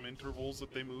random intervals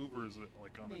that they move, or is it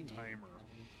like on a timer?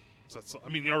 Is that I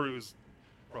mean, Yaru is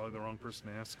probably the wrong person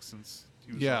to ask since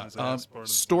he was on his ass part of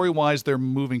the story-wise, they're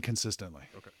moving consistently.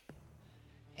 Okay.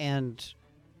 And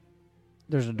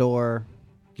there's a door.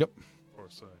 Yep. Or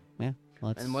so. Yeah.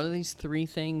 Let's. And what are these 3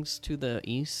 things to the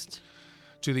east?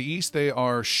 To the east, they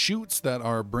are chutes that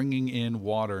are bringing in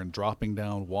water and dropping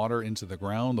down water into the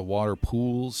ground. The water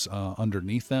pools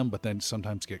underneath them, but then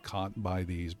sometimes get caught by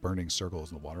these burning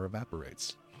circles, and the water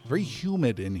evaporates. Very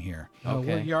humid in here. Where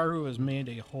Okay. Yaru has made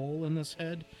a hole in this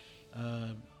head,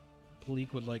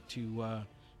 Palik would like to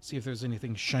see if there's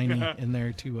anything shiny in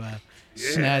there to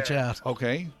snatch out.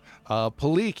 Okay.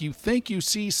 Palik, you think you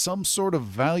see some sort of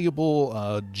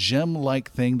valuable gem-like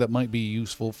thing that might be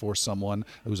useful for someone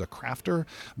who's a crafter.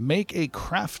 Make a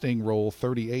crafting roll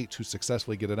 38 to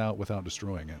successfully get it out without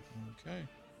destroying it. Okay.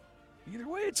 Either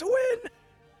way, it's a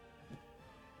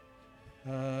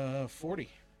win. 40.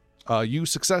 You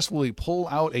successfully pull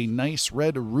out a nice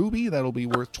red ruby that'll be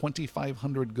worth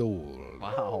 2,500 gold.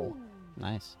 Wow.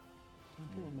 Nice.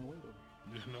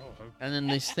 And then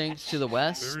these things to the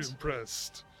west? Very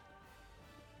impressed.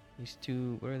 These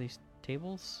 2, what are these,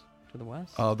 tables to the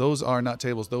west? Those are not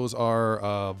tables. Those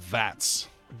are vats.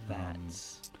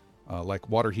 Vats. Like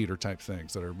water heater type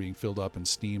things that are being filled up and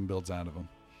steam builds out of them.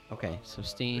 Okay, so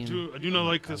steam. I do not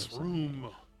like this room.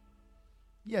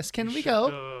 Yes, can we should,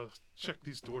 go? Check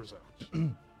these doors out.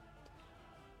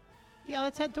 Yeah,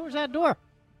 let's head towards that door.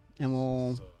 And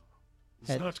we'll. It's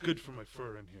Head. not good for my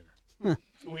fur in here.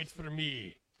 Wait for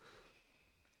me.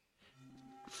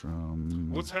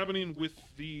 From What's happening with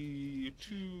the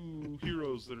 2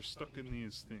 heroes that are stuck in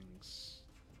these things?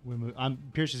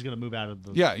 Pierce is going to move out of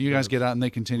the. yeah, you guys get out and they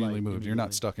continually Right, move. You're not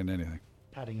immediately. stuck in anything,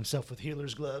 Patting himself with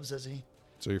healer's gloves as he.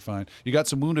 so you're fine. You got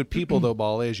some wounded people though,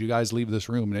 Bale, as you guys leave this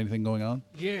room. And anything going on?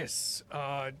 Yes.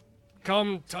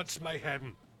 Come touch my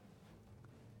hem.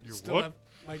 Your Still what? have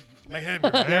my hem.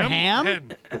 Your ham?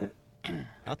 Hem.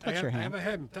 I'll touch I your have ham. a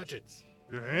hem. Touch it.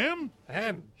 Your ham? A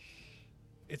hem.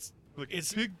 It's Like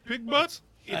It's- pig butt?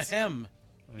 A hem.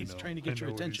 I He's know. trying to I get your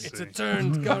know what he's attention. it's a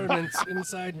saying. turned garment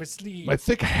inside my sleeve. My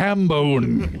thick ham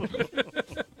bone.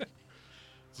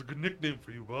 It's a good nickname for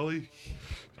you, Wally.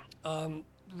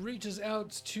 Reaches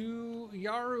out to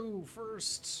Yaru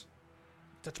first.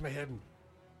 Touch my head.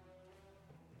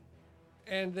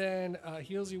 And then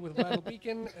heals you with Vital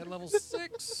Beacon at level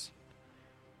 6.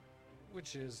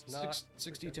 Which is not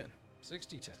 60-10.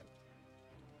 60-10.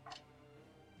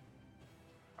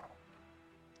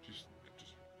 Just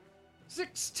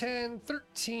 6, 10,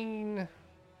 13,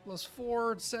 plus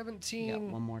 4, 17, Yeah,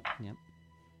 one more. Yep.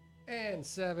 and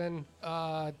 7.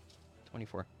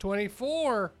 24.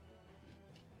 24.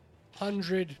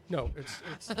 100. No, it's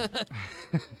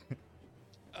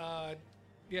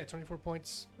yeah, 24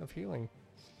 points of healing.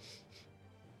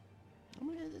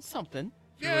 It's something.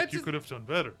 I feel Yeah, like it's you just- could have done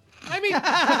better. I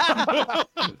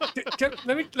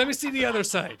mean, let me see the other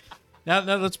side. Now,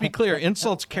 let's be clear.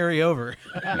 Insults carry over.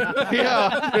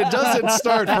 Yeah, it doesn't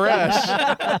start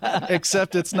fresh.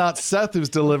 Except it's not Seth who's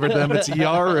delivered them, it's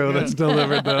Yaru that's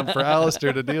delivered them for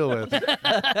Alistair to deal with.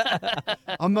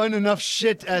 I'm in enough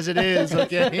shit as it is,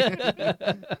 okay?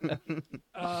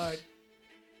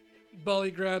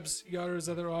 Bully grabs Yaru's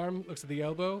other arm, looks at the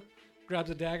elbow, grabs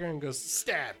a dagger, and goes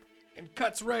stab, and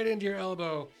cuts right into your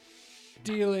elbow,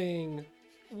 dealing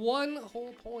 1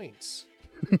 whole point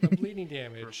of bleeding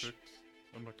damage Perfect.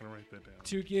 I'm not gonna write that down.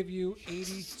 to give you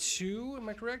 82. Am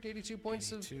I correct? 82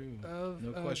 points of No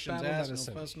questions battle asked,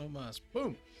 medicine. no fuss, no muss.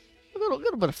 Boom. A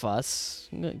little bit of fuss.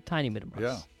 Tiny bit of fuss.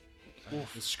 Yeah.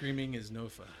 The screaming is no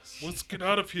fuss. Let's get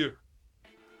out of here.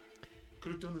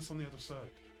 Could have done this on the other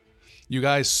side. You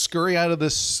guys scurry out of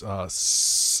this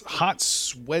hot,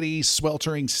 sweaty,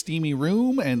 sweltering, steamy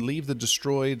room and leave the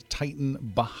destroyed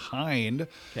Titan behind.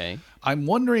 Okay. I'm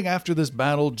wondering, after this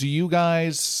battle, do you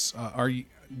guys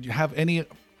do you have any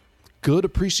good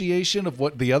appreciation of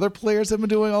what the other players have been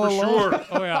doing all For along? sure.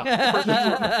 Oh yeah. For sure.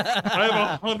 I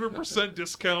have 100%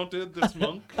 discounted this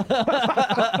monk.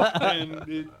 And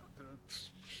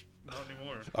not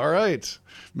anymore. All right.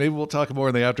 Maybe we'll talk more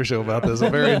in the after show about this.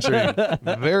 I'm very intrigued.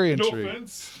 Very No intrigued.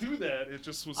 offense to that. It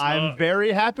just was I'm not.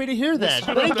 very happy to hear that.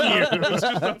 Thank you. It was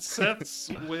just not Seth's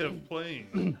way of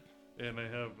playing. And I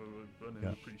have an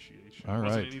appreciation. All It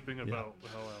wasn't right. anything about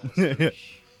how Alistair did it.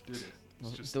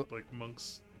 It's just the- like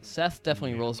monks. Seth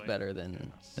definitely Yeah, rolls like- better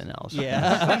than Alice.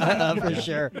 Yeah, for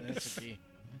sure. That's the key.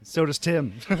 So does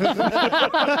Tim.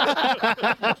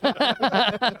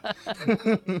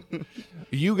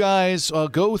 You guys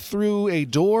go through a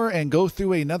door and go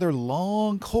through another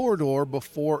long corridor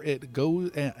before it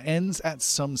ends at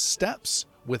some steps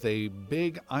with a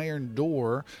big iron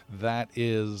door that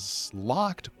is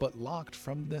locked, but locked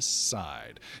from this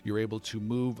side. You're able to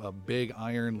move a big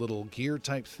iron little gear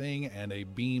type thing, and a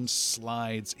beam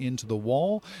slides into the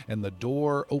wall, and the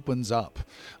door opens up.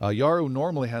 Yaru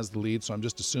normally has the lead, so I'm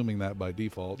just assuming that by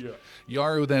default. Yeah.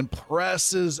 Yaru then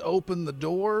presses open the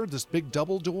door, this big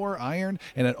double door, iron,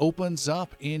 and it opens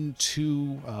up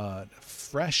into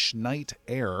fresh night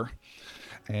air.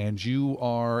 And you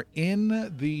are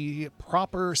in the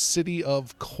proper city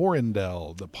of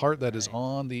Corindel, the part that is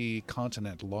on the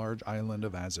continent, large island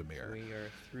of Azamir. We are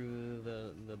through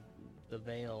the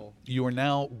veil. You are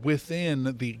now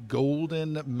within the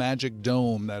golden magic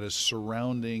dome that is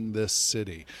surrounding this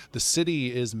city. The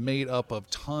city is made up of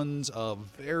tons of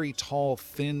very tall,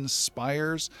 thin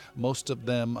spires, most of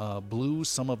them blue,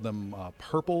 some of them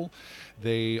purple.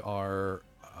 They are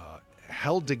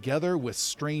held together with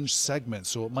strange segments.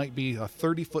 So it might be a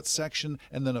 30-foot section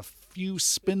and then a few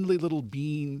spindly little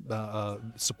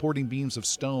supporting beams of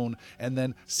stone, and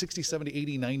then 60, 70,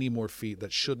 80, 90 more feet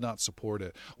that should not support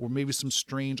it. Or maybe some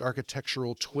strange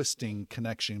architectural twisting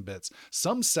connection bits.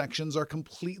 Some sections are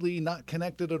completely not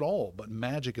connected at all, but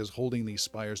magic is holding these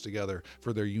spires together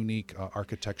for their unique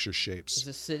architecture Is shapes.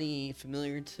 the city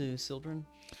familiar to Sildren?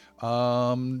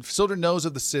 Sildren knows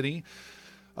of the city.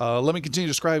 Let me continue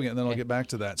describing it, and then I'll get back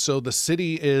to that. So the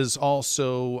city is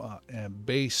also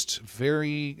based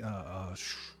very, how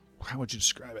would you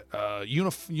describe it?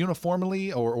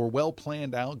 Uniformly or well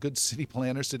planned out. Good city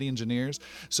planners, city engineers.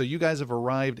 So you guys have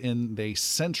arrived in the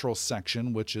central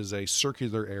section, which is a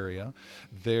circular area.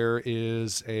 There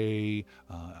is the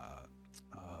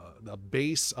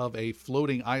base of a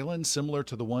floating island similar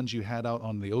to the ones you had out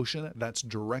on the ocean. That's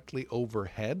directly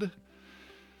overhead.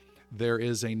 There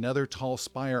is another tall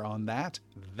spire on that.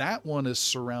 That one is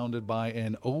surrounded by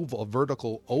a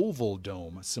vertical oval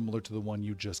dome, similar to the one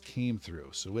you just came through.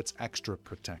 So it's extra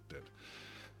protected.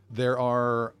 There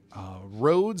are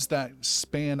roads that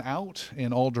span out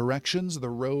in all directions. The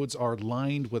roads are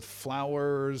lined with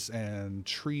flowers and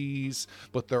trees,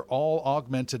 but they're all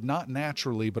augmented, not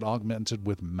naturally, but augmented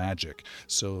with magic.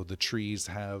 So the trees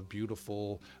have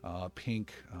beautiful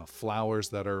pink flowers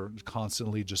that are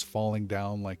constantly just falling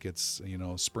down like it's,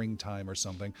 springtime or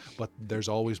something, but there's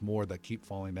always more that keep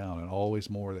falling down and always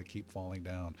more that keep falling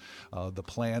down. The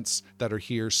plants that are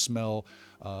here smell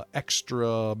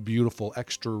extra beautiful,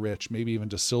 extra rich, maybe even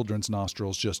to Sildren's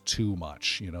nostrils, just too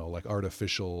much, like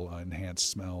artificial enhanced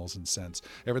smells and scents.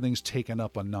 Everything's taken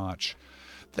up a notch.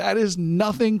 That is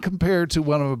nothing compared to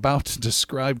what I'm about to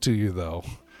describe to you, though.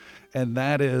 And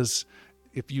that is,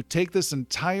 if you take this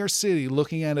entire city,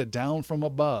 looking at it down from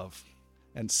above,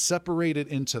 and separate it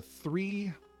into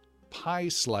 3 pie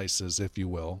slices, if you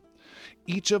will,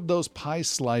 each of those pie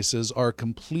slices are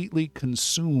completely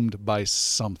consumed by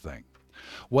something.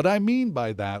 What I mean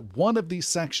by that, one of these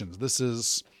sections, this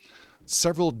is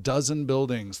several dozen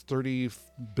buildings, 30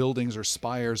 buildings or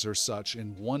spires or such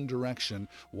in one direction,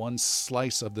 one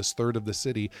slice of this third of the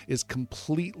city is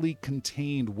completely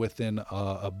contained within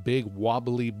a big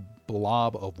wobbly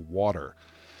blob of water.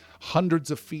 Hundreds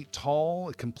of feet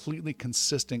tall, completely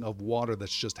consisting of water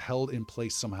that's just held in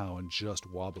place somehow and just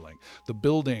wobbling. The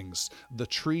buildings, the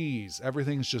trees,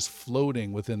 everything's just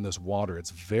floating within this water. It's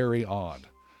very odd.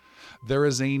 There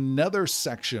is another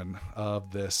section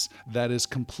of this that is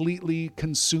completely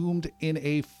consumed in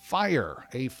a fire,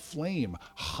 a flame,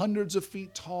 hundreds of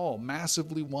feet tall,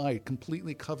 massively wide,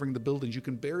 completely covering the buildings. You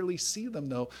can barely see them,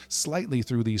 though, slightly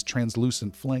through these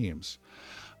translucent flames.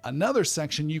 Another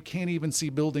section, you can't even see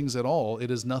buildings at all.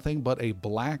 It is nothing but a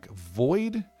black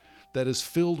void that is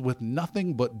filled with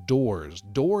nothing but doors.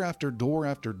 Door after door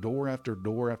after door after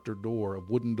door after door of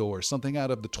wooden doors. Something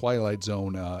out of the Twilight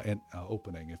Zone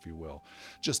opening, if you will.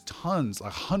 Just tons,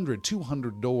 100,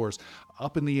 200 doors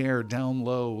up in the air, down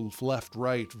low, left,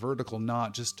 right, vertical,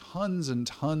 not. Just tons and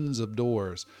tons of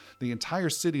doors. The entire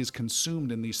city is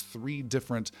consumed in these three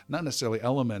different, not necessarily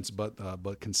elements,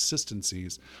 but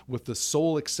consistencies, with the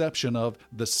sole exception of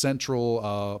the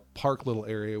central park little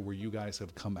area where you guys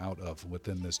have come out of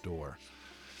within this door.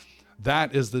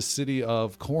 That is the city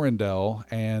of Corindel,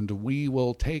 and we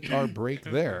will take our break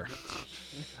there.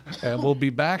 And we'll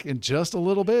be back in just a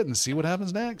little bit and see what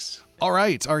happens next. All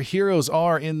right, our heroes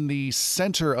are in the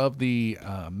center of the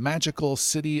magical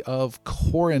city of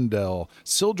Corindel.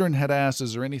 Sildren had asked,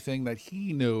 is there anything that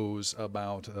he knows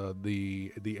about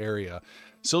the area?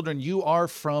 Sildren, you are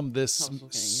from this.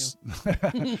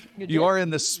 You are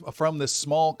from this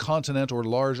small continent or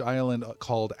large island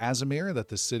called Azamir that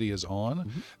the city is on.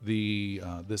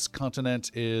 Mm-hmm. This continent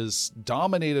is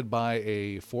dominated by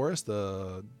a forest,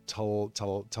 the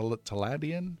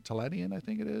Taladian, I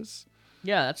think it is.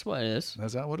 Yeah, that's what it is.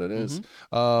 Is that what it is?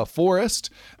 Mm-hmm.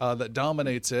 Forest that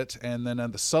dominates it, and then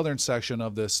at the southern section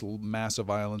of this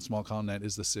massive island, small continent,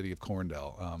 is the city of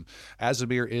Corindel.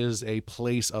 Azamir is a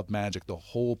place of magic. The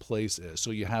whole place is.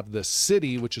 So you have the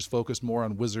city, which is focused more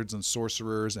on wizards and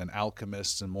sorcerers and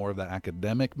alchemists and more of the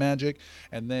academic magic.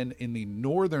 And then in the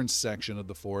northern section of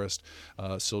the forest,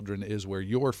 Sildren is where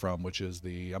you're from, which is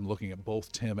I'm looking at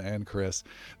both Tim and Chris.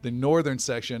 The northern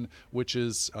section, which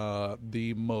is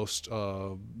the most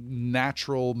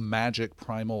natural magic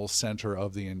primal center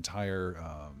of the entire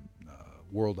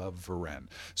world of Varen.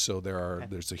 So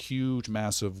there's a huge,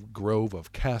 massive grove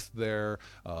of Keth there.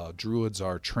 Druids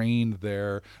are trained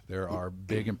there. There are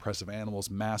big, impressive animals,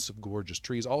 massive, gorgeous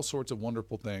trees, all sorts of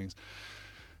wonderful things.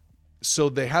 So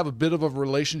they have a bit of a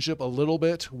relationship, a little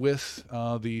bit, with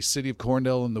the city of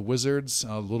Corindel and the wizards.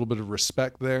 A little bit of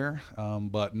respect there,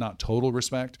 but not total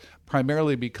respect.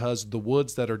 Primarily because the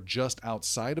woods that are just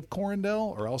outside of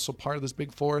Corindel are also part of this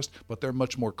big forest, but they're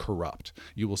much more corrupt.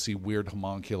 You will see weird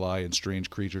homunculi and strange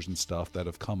creatures and stuff that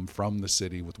have come from the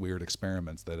city with weird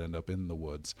experiments that end up in the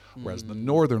woods. Whereas the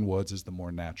northern woods is the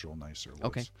more natural, nicer woods.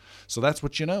 Okay. So that's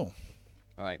what you know.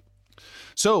 All right.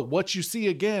 So what you see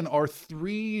again are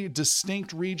three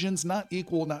distinct regions, not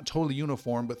equal, not totally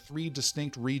uniform, but three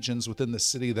distinct regions within the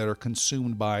city that are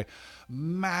consumed by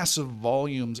massive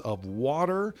volumes of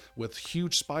water with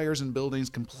huge spires and buildings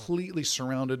completely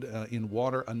surrounded in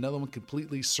water. Another one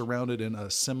completely surrounded in a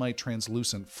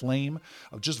semi-translucent flame,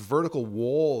 of just vertical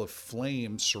wall of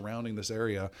flame surrounding this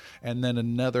area. And then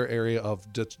another area of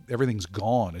everything's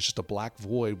gone. It's just a black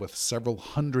void with several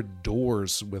hundred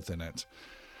doors within it.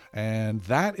 And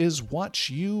that is what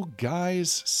you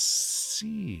guys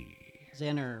see.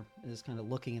 Xander is kind of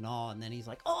looking in awe, and then he's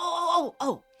like, oh,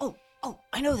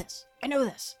 I know this.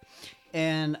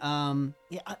 And, the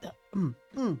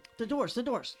doors.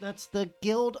 That's the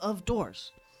Guild of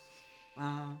Doors.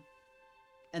 And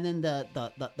then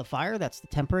the fire, that's the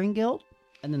Tempering Guild.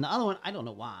 And then the other one, I don't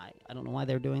know why. I don't know why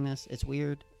they're doing this. It's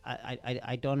weird.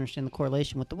 I don't understand the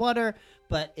correlation with the water,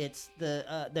 but it's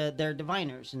they're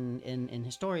diviners and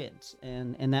historians,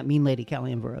 and that mean lady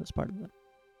Callie Envero is part of it.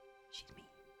 She's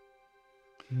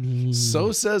mean.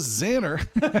 So says Xander.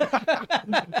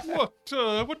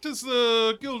 What is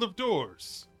the Guild of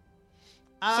Doors?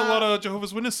 There's a lot of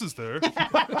Jehovah's Witnesses there.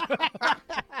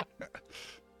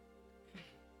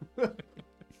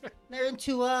 They're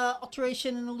into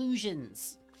alteration and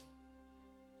illusions.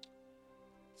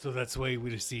 So that's why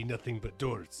we see nothing but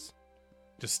doors.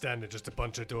 Just standing, just a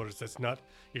bunch of doors. That's not.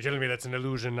 You're telling me that's an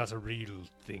illusion, not a real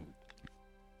thing.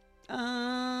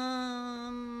 I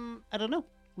don't know.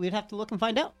 We'd have to look and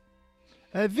find out.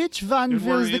 Which one And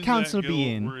we're will the in council that be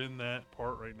guild- in? We're in that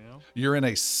part right now. You're in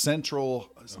a central,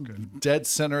 dead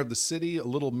center of the city, a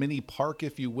little mini park,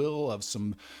 if you will, of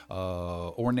some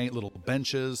ornate little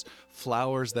benches,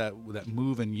 flowers that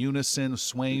move in unison,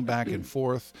 swaying back and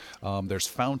forth. There's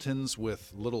fountains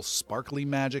with little sparkly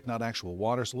magic, not actual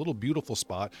water. It's a little beautiful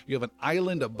spot. You have an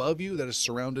island above you that is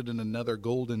surrounded in another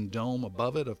golden dome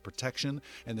above it of protection,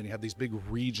 and then you have these big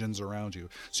regions around you.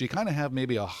 So you kind of have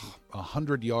maybe a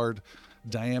 100-yard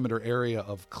diameter area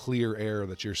of clear air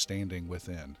that you're standing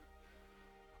within.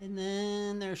 And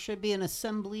then there should be an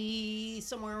assembly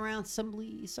somewhere.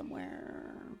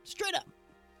 Straight up.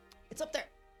 It's up there.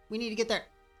 We need to get there.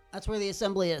 That's where the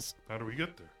assembly is. How do we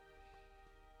get there?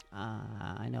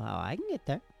 I know how I can get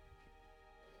there.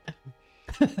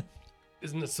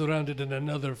 Isn't it surrounded in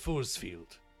another force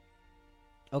field?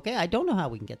 Okay, I don't know how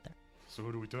we can get there. So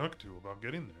who do we talk to about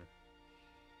getting there?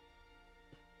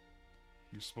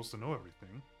 You're supposed to know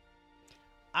everything.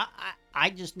 I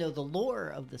just know the lore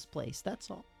of this place. That's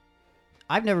all.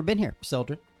 I've never been here,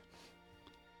 Sildren.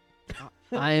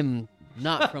 I'm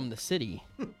not from the city.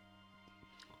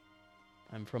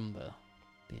 I'm from the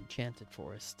enchanted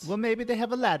forests. Well, maybe they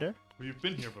have a ladder. Well, you've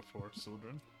been here before,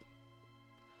 Sildren.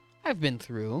 I've been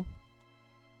through.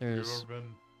 You've There's ever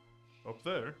been up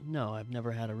there? no, I've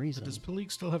never had a reason. Does Palik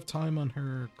still have time on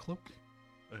her cloak?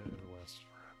 It lasts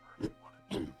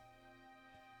forever.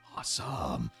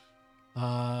 Awesome.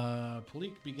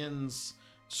 Palik begins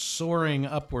soaring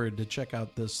upward to check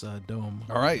out this dome.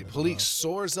 All right, as Palik well.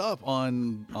 soars up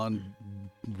on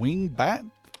wing bat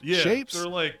Yeah, shapes, they're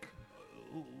like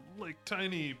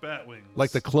tiny bat wings.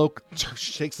 like the cloak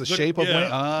shakes the shape of yeah.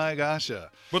 wing. I gotcha.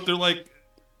 But they're like,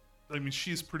 I mean,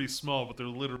 she's pretty small, but they're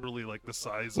literally like the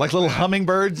size Like of a little bat.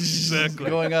 hummingbirds Exactly.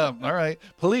 going up. All right.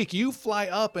 Palik, you fly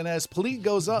up, and as Palik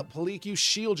goes up, Palik, you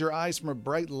shield your eyes from a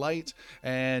bright light,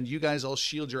 and you guys all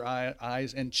shield your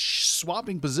eyes. And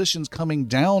swapping positions coming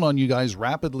down on you guys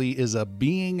rapidly is a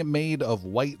being made of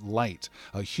white light,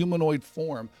 a humanoid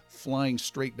form flying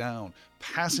straight down,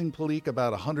 passing Palik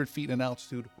about 100 feet in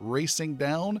altitude, racing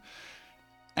down,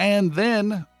 and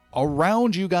then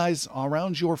around you guys,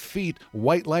 around your feet,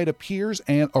 white light appears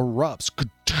and erupts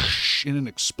in an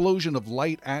explosion of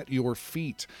light at your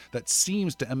feet that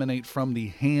seems to emanate from the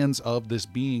hands of this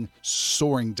being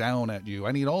soaring down at you.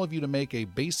 I need all of you to make a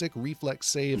basic reflex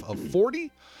save of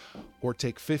 40 or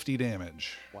take 50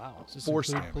 damage. Wow. Does this Force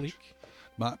include damage.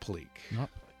 Not Palik. Not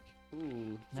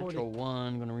Ooh, natural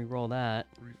 1. Gonna re-roll that.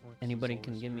 Anybody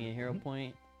can give me a hero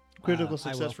point. Critical I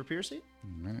success will. for Piercy.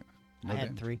 All right. No I had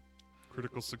damage. 3.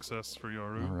 Critical success for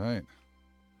Yaru. All right.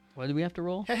 What do we have to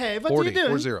roll? Hey, what 40. are you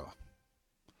doing? 40.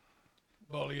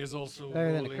 Bali is also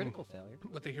Better than a rolling critical failure.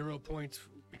 with a hero point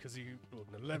because he rolled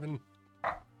an 11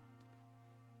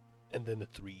 and then a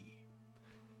 3.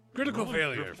 Critical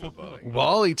failure for Bali.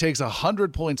 Wally takes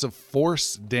 100 points of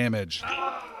force damage.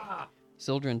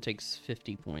 Sildren takes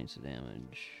 50 points of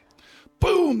damage.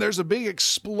 Boom! There's a big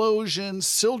explosion.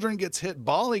 Sildren gets hit.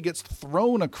 Bali gets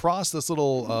thrown across this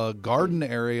little garden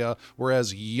area,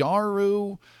 whereas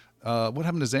Yaru, what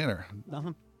happened to Xander?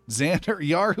 Nothing.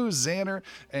 Yaru, Xander,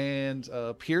 and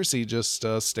Piercy just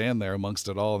stand there amongst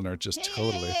it all, and are just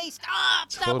totally. Hey,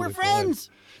 stop! Stop! totally We're friends.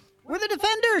 We're the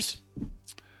defenders.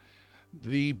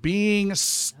 The being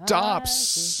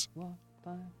stops.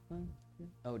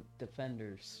 Oh,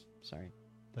 defenders. Sorry.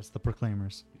 That's the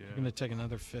Proclaimers. Yeah. You're gonna take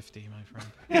another 50, my friend.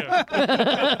 Yeah.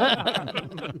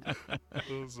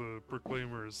 Those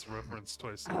Proclaimers referenced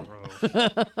twice in a row.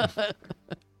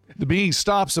 The being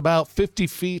stops about 50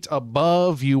 feet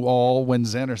above you all when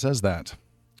Xander says that.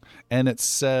 And it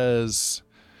says,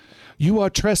 "You are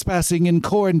trespassing in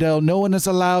Corindel. No one is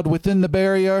allowed within the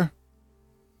barrier."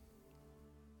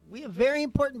 We have very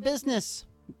important business.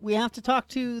 We have to talk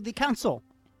to the council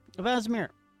of Asmir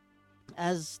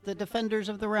as the defenders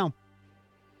of the realm.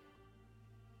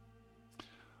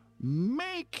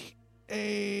 Make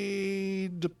a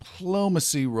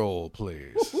diplomacy roll,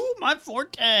 please. Ooh, my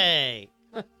forte.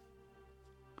 I'm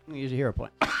gonna use a hero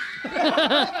point. The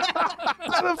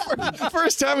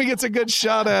first time he gets a good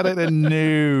shot at it, and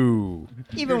no.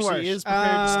 Even Piercy worse. is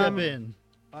prepared to step in.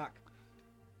 Fuck.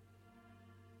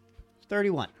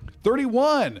 31.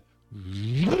 31.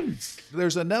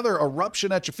 There's another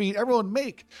eruption at your feet. Everyone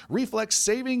make reflex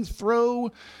saving throw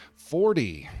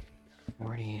 40.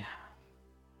 40.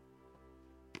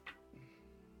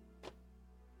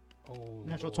 Oh,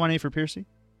 Natural 20 for Piercy.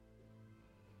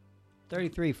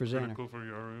 33 for Xander. Critical for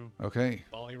Yaru. Okay.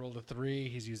 Bali rolled a 3.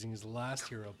 He's using his last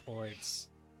hero points.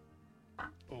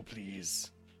 Oh,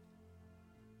 please.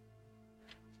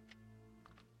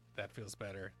 That feels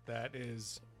better. That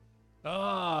is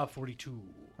Ah, 42.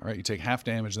 All right, you take half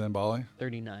damage then, Bali.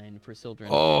 39 for Sildren.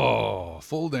 Oh,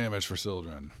 full damage for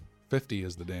Sildren. 50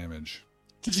 is the damage.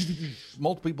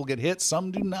 Multiple people get hit,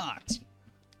 some do not.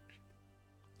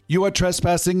 You are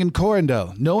trespassing in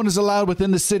Corindel. No one is allowed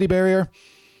within the city barrier.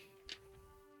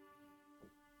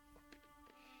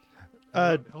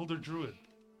 Elder Druid,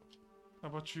 how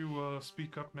about you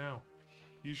speak up now?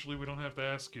 Usually we don't have to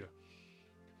ask you.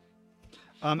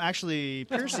 Actually,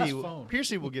 That's his phone.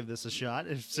 Piercy will give this a shot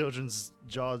if Sildren's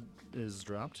jaw is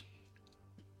dropped.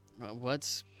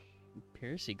 What's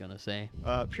Piercy gonna say?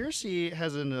 Piercy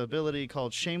has an ability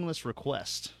called Shameless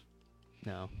Request.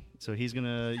 No. So he's going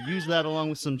to use that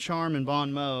along with some charm and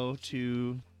Bon Mo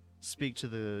to speak to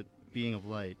the being of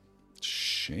light.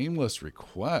 Shameless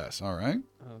request. All right.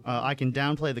 I can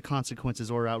downplay the consequences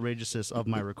or outrageousness of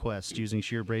my request using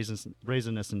sheer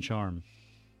brazenness and charm,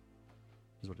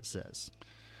 is what it says.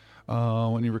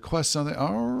 When you request something,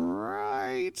 all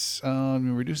right.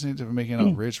 You're reducing it to making an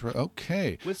outrage.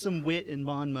 Okay. With some wit and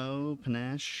Bon Mo,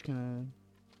 panache, kind of.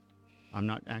 I'm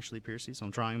not actually Piercy, so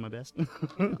I'm trying my best.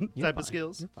 Type of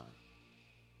skills. You're fine.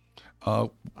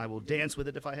 I will dance with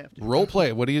it if I have to. Role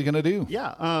play. What are you gonna do?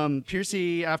 Yeah.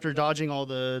 Piercy, after dodging all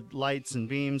the lights and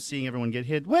beams, seeing everyone get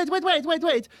hit. Wait.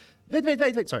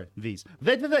 Sorry, V's.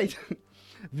 Wait.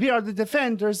 We are the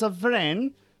defenders of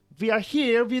Vren. We are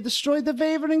here. We destroyed the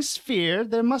wavering sphere.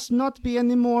 There must not be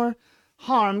any more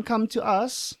harm come to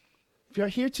us. We are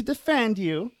here to defend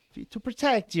you, to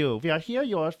protect you. We are here,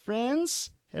 your friends.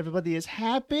 Everybody is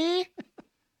happy.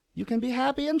 You can be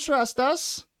happy and trust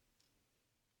us.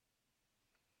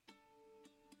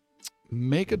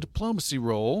 Make a diplomacy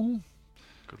roll.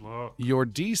 Good luck. Your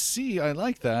DC, I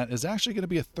like that, is actually going to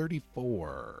be a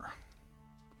 34.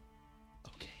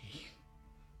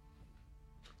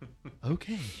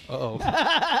 Okay. Uh-oh.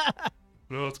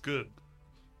 No, it's good.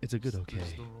 It's a good okay.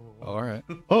 All right.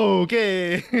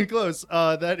 Okay. Close.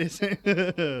 That is,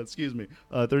 excuse me,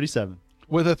 37.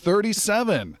 With a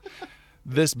 37,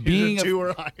 this being Either 2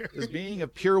 or higher. this being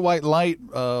of pure white light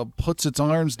puts its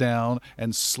arms down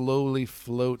and slowly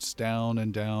floats down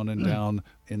and down and down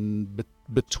in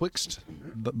betwixt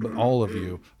all of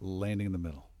you, landing in the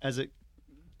middle. As it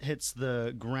hits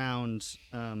the ground,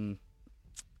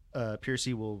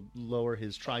 Piercy will lower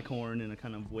his tricorn in a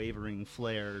kind of wavering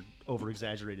flare,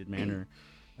 over-exaggerated manner.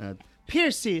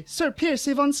 Piercy, Sir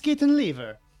Piercy von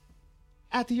Skeetenlever,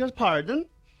 at your pardon.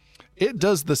 It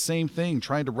does the same thing,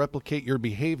 trying to replicate your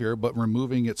behavior, but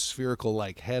removing its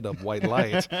spherical-like head of white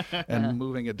light and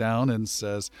moving it down, and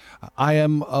says, "I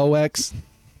am OX."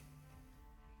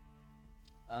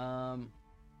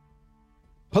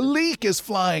 Palik is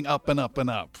flying up and up and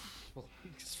up.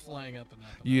 He's flying up and up.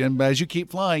 And as you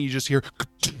keep flying, you just hear.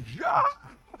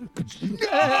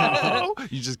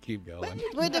 You just keep going.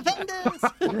 We're defenders.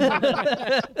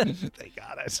 They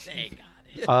got it.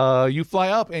 You fly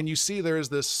up and you see there's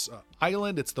this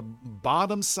island. It's the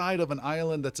bottom side of an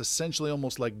island that's essentially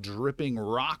almost like dripping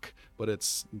rock, but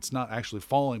it's not actually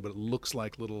falling, but it looks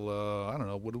like little, I don't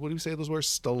know, what do you say those were?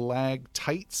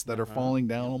 Stalactites that are falling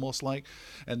down almost like.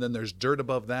 And then there's dirt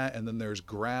above that, and then there's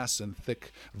grass and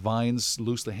thick vines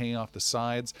loosely hanging off the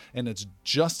sides. And it's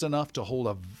just enough to hold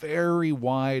a very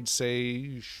wide,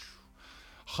 say,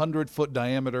 100-foot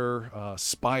diameter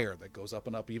spire that goes up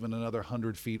and up even another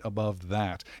 100 feet above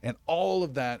that. And all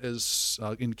of that is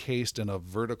encased in a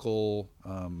vertical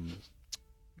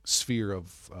sphere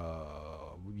of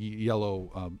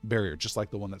yellow barrier, just like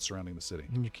the one that's surrounding the city.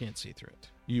 And you can't see through it.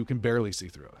 You can barely see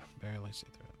through it. Barely see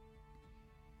through it.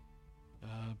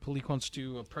 Palik wants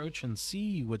to approach and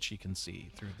see what she can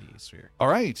see through the sphere. All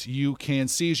right, you can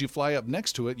see as you fly up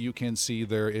next to it, you can see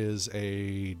there is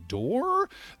a door.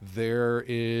 There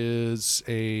is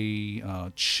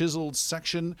a chiseled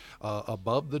section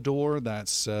above the door that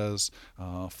says,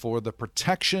 for the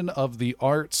protection of the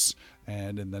arts,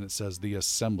 and then it says the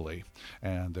assembly.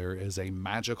 And there is a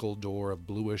magical door of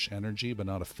bluish energy, but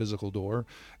not a physical door.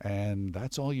 And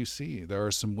that's all you see. There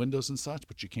are some windows and such,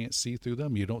 but you can't see through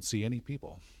them. You don't see any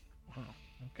people. Wow.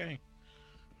 Okay.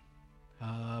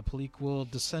 Palik will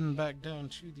descend back down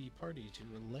to the party to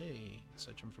relay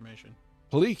such information.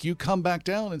 Palik, you come back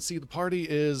down and see the party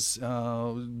is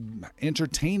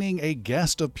entertaining a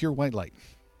guest of pure white light.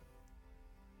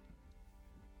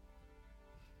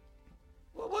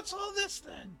 Well, what's all this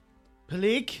then?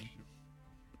 Palik?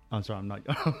 I'm sorry, I'm not.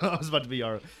 I was about to be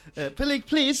Yara. Palik,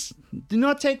 please, do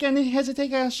not take any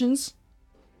hesitations.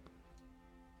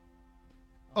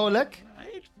 Oleg?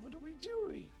 Right? What are we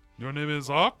doing? Your name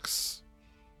is Ox?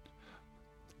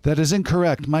 That is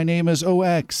incorrect. My name is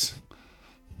OX.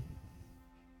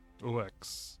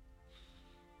 OX.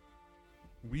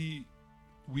 We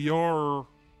We are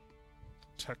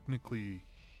technically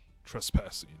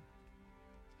trespassing,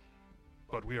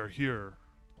 but we are here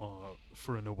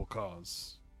for a noble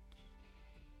cause.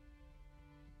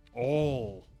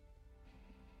 All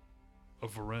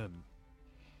of Varen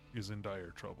is in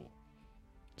dire trouble.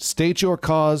 State your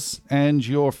cause and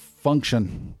your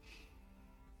function.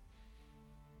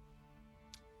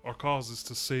 Our cause is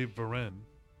to save Varen,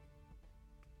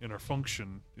 and our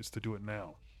function is to do it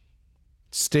now.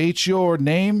 State your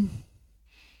name.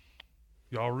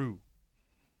 Yaru,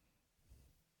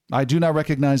 I do not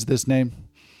recognize this name.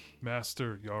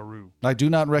 Master Yaru. I do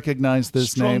not recognize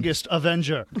this name. Strongest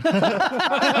Avenger.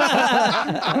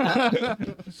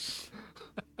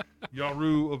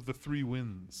 Yaru of the Three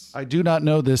Winds. I do not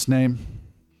know this name.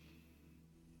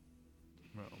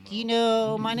 No. Do you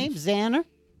know my name's Xander?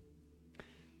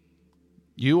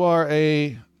 You are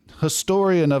a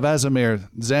historian of Azamir,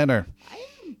 Xander.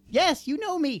 Yes, you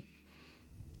know me.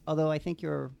 Although I think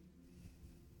you're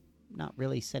not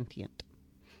really sentient.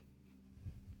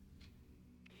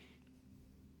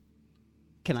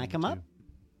 Can I come up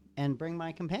and bring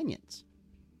my companions?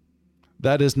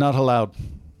 That is not allowed.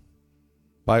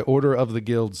 By order of the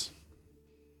guilds.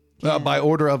 By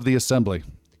order of the assembly.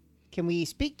 Can we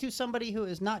speak to somebody who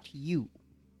is not you?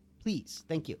 Please,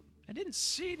 thank you. I didn't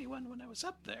see anyone when I was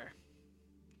up there.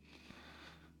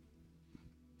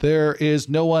 There is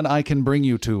no one I can bring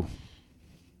you to.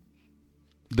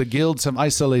 The guilds have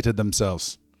isolated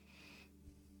themselves.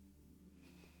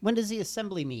 When does the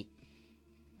assembly meet?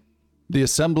 The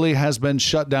assembly has been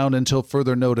shut down until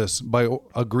further notice by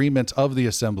agreement of the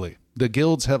assembly. The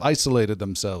guilds have isolated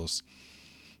themselves.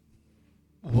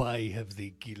 Why have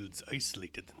the guilds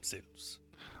isolated themselves?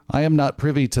 I am not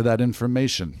privy to that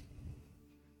information.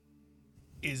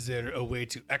 Is there a way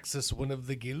to access one of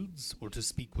the guilds or to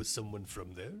speak with someone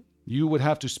from there? You would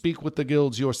have to speak with the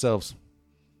guilds yourselves.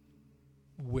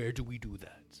 Where do we do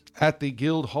that? At the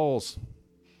guild halls.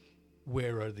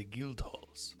 Where are the guild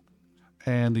halls?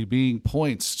 And the being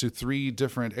points to 3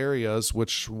 different areas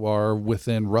which are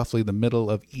within roughly the middle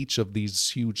of each of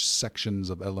these huge sections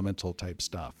of elemental type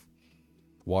stuff.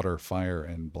 Water, fire,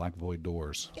 and black void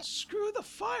doors. Screw the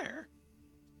fire.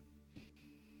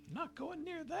 Not going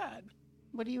near that.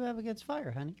 What do you have against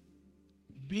fire, honey?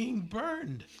 Being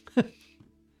burned.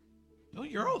 No,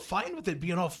 you're all fine with it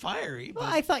being all fiery. Well,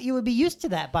 But I thought you would be used to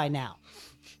that by now.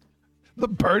 The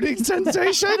burning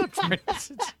sensation?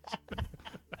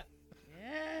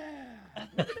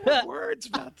 yeah. Words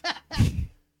about that.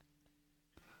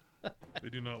 They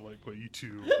do not like what you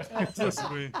two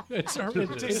possibly. It's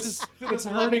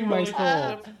hurting my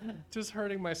soul. Just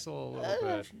hurting my soul a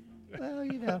little bit. Well,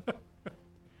 you know.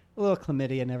 A little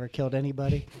chlamydia never killed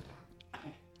anybody.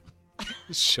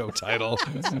 Show title.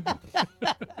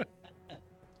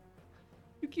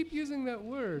 You keep using that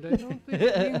word. I don't think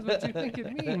it means what you think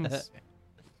it means.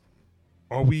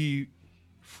 Are we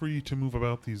free to move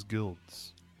about these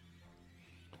guilds?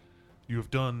 You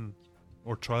have done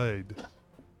or tried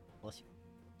Bless you.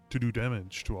 to do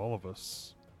damage to all of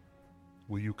us.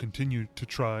 Will you continue to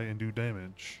try and do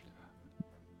damage?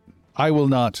 I will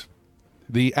not.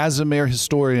 The Azamir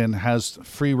historian has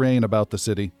free reign about the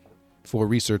city for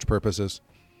research purposes.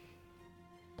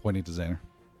 Pointing to Xander.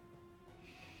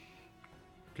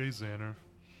 Okay, Xander.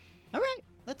 All right,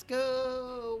 let's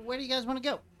go. Where do you guys want to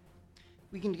go?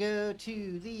 We can go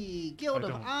to the Guild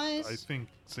of Eyes. I think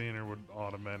Xander would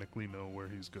automatically know where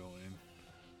he's going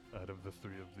out of the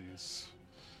 3 of these.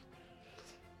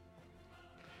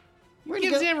 Where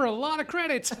Give to go? Xander a lot of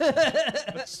credit.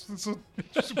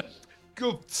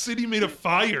 Go city made of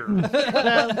fire.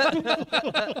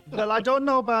 Well, I don't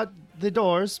know about the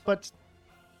doors, but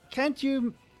can't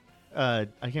you... I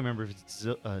can't remember if it's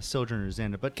Sildren or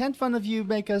Xander, but can't one of you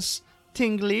make us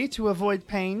tingly to avoid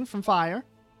pain from fire?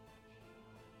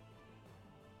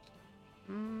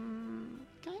 Kind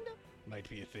of. Might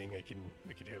be a thing I can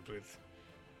help with.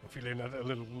 I'm feeling a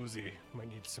little woozy. Might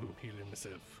need some healing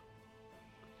myself.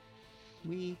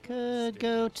 We could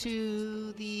go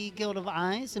to the Guild of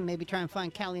Eyes and maybe try and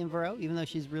find Callie and Vero, even though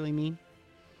she's really mean.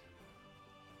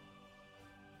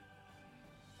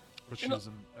 But she's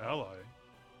an ally.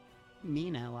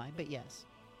 Mean ally, but yes.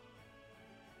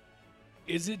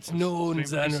 Is it known, Same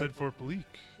thing Xander? said for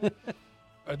Bleak.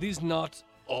 Are these not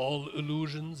all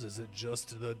illusions? Is it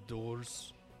just the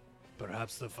doors?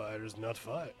 Perhaps the fire is not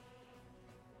fire.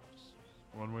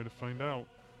 One way to find out.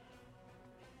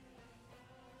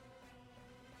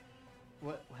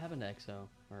 What happened to XO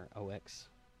or OX?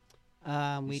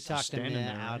 We He's talked him standing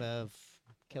there, out right? of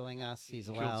killing us. He's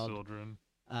Killed allowed. children.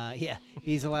 Yeah,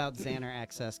 he's allowed Xander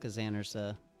access because Xander's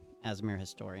a Azamir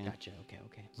historian. Gotcha.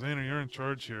 Okay. Xander, you're in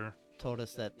charge here. told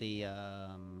us that the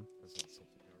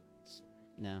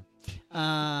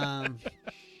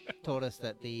told us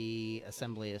that the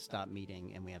assembly has stopped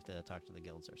meeting and we have to talk to the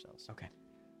guilds ourselves. Okay.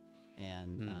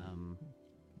 And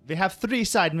They have 3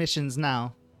 side missions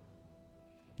now.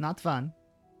 Not fun.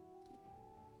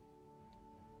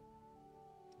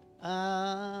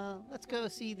 let's go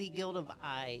see the Guild of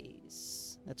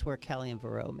Eyes. That's where Callie and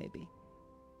Varro may be.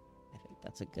 I think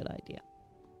that's a good idea.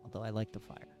 Although I like the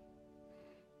fire.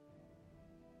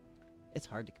 It's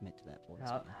hard to commit to that voice.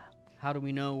 How do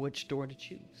we know which door to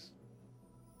choose?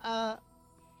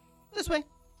 This way.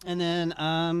 And then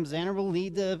Xander will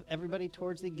lead everybody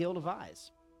towards the Guild of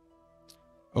Eyes.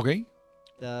 Okay.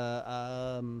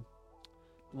 The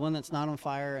one that's not on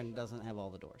fire and doesn't have all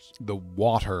the doors. The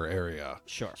water area.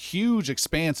 Sure. Huge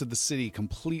expanse of the city,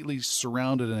 completely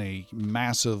surrounded in a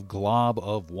massive glob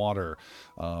of water,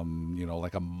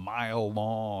 like a mile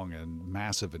long and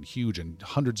massive and huge and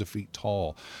hundreds of feet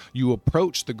tall. You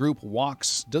approach, the group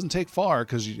walks, doesn't take far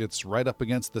because it's right up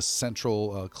against the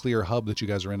central clear hub that you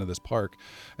guys are in of this park,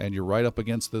 and you're right up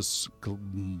against this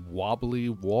wobbly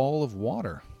wall of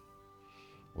water.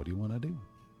 What do you want to do?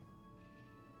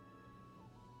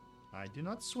 I do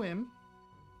not swim.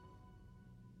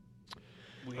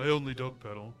 I only dog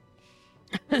pedal.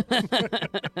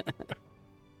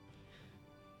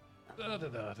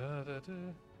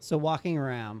 So walking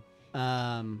around,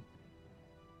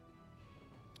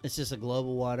 it's just a globe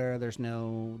of water. There's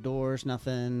no doors,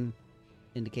 nothing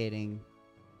indicating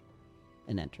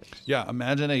an entrance. Yeah,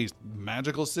 imagine a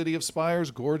magical city of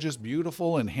spires, gorgeous,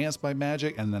 beautiful, enhanced by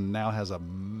magic, and then now has a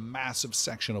massive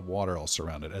section of water all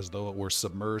surrounded, as though it were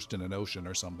submerged in an ocean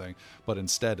or something, but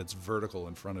instead it's vertical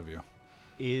in front of you.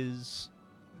 Is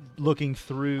looking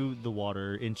through the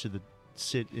water into the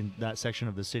in that section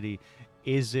of the city,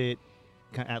 is it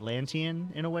kind of Atlantean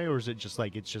in a way, or is it just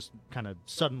like it's just kind of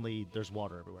suddenly there's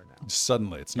water everywhere now?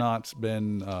 Suddenly. It's not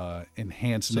been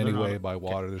enhanced So in any they're not- way by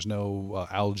water. There's no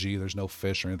algae, there's no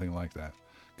fish or anything like that.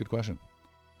 Good question.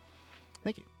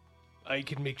 Thank you. I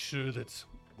can make sure that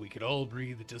we can all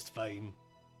breathe just fine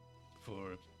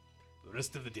for the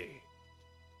rest of the day.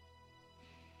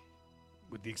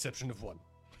 With the exception of one.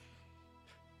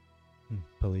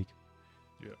 Palik.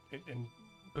 And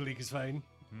Palik is fine.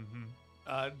 Mm-hmm.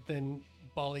 Then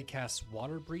Bali casts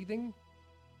water breathing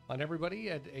on everybody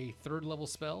at a 3rd level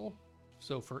spell.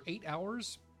 So for 8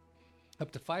 hours, up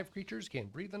to 5 creatures can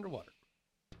breathe underwater.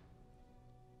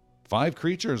 5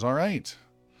 creatures, all right.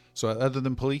 So other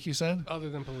than Palik, you said? Other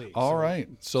than Palik. All right.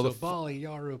 So the Bali,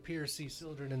 Yaru, Piercy,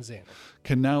 Sildren, and Xander.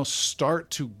 can now start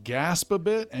to gasp a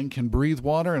bit and can breathe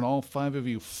water, and all 5 of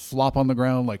you flop on the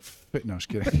ground like fit. No, just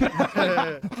kidding.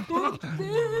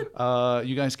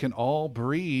 You guys can all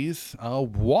breathe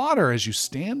water as you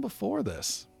stand before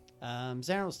this.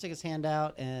 Xander will stick his hand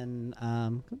out and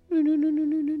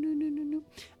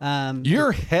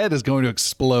Your head is going to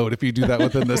explode if you do that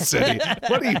within the city.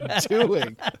 What are you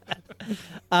doing?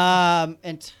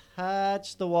 and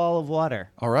touch the wall of water.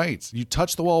 All right. You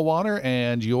touch the wall of water,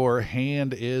 and your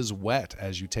hand is wet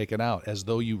as you take it out, as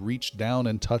though you reached down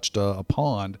and touched a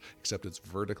pond, except it's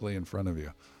vertically in front of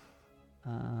you.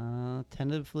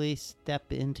 Tentatively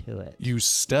step into it. You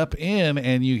step in,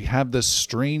 and you have this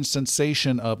strange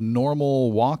sensation of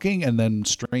normal walking and then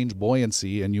strange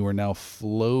buoyancy, and you are now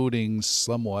floating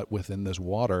somewhat within this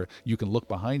water. You can look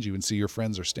behind you and see your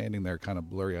friends are standing there kind of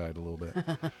blurry-eyed a little bit.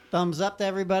 Thumbs up to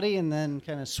everybody and then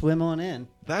kind of swim on in.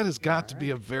 That has got to be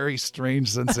a very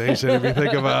strange sensation if you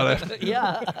think about it.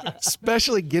 Yeah.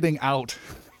 Especially getting out.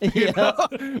 You know?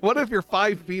 What if you're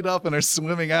 5 feet up and are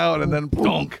swimming out and then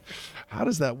donk? How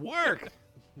does that work?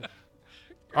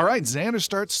 All right, Xander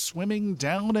starts swimming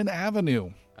down an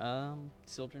avenue.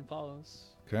 Sildren follows.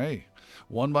 Okay.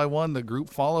 One by one, the group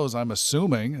follows, I'm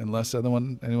assuming, unless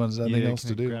anyone has anything else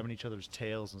to do. Grabbing each other's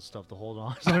tails and stuff to hold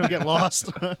on so they don't get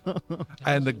lost.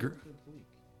 And the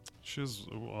She has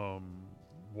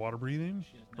water breathing,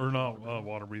 or not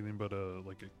water breathing, but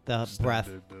like a The breath.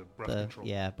 breath control.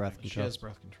 Yeah, breath She control. has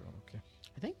breath control. Okay.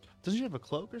 I think Doesn't she have a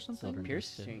cloak or something? Sildren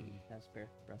Pierce used to. has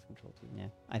breath control too. Yeah,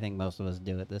 I think most of us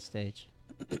do at this stage.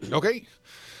 Okay.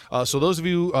 So those of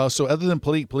you, so other than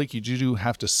Palik, you do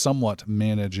have to somewhat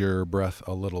manage your breath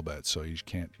a little bit, so you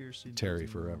can't tarry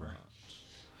forever.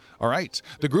 All right.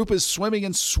 The group is swimming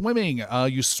and swimming.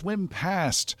 You swim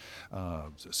past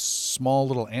a small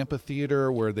little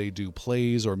amphitheater where they do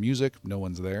plays or music. No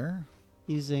one's there.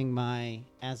 Using my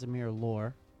Azamir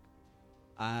lore,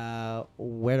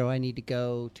 Where do I need to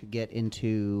go to get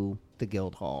into the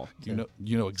guild hall? You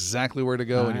know exactly where to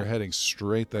go, and All you're right. heading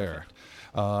straight there.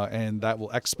 And that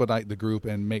will expedite the group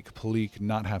and make Palik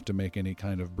not have to make any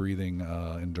kind of breathing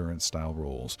endurance style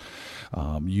rolls.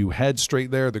 You head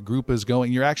straight there. The group is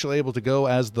going. You're actually able to go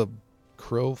as the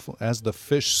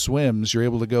fish swims. You're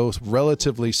able to go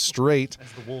relatively straight.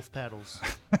 As the wolf paddles.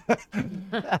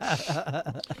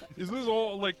 Is this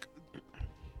all like?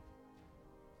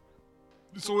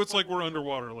 So it's like we're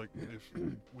underwater. Like if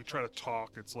we try to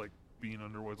talk, it's like being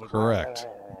underwater. It's like, Correct.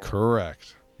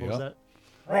 What was that?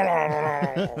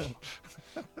 That is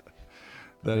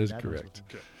That was correct.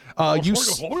 Okay. You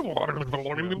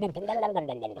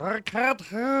I can't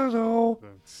handle.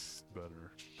 That's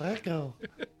better. Echo.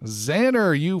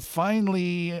 Xander, you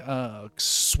finally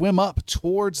swim up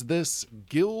towards this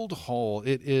guild hall.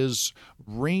 It is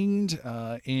ringed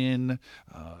in.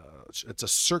 It's a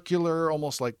circular,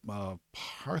 almost like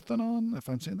Parthenon, if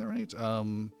I'm saying that right.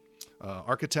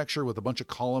 Architecture with a bunch of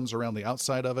columns around the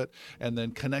outside of it, and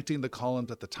then connecting the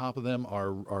columns at the top of them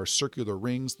are circular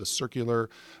rings. The circular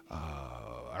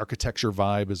architecture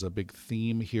vibe is a big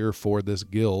theme here for this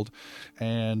guild,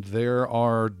 and there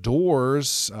are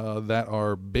doors that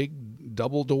are big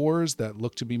double doors that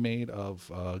look to be made of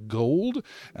gold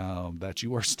that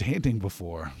you are standing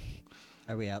before.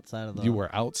 Are we outside of the? You are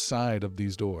outside of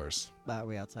these doors. Are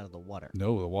we outside of the water?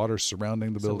 No, the water's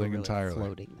surrounding the So we're building really entirely.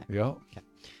 floating there. Yep.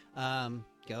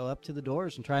 Go up to the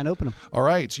doors and try and open them. All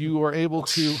right, you are able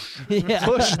to Yeah.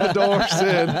 push the doors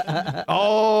in.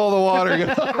 All the water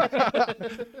goes.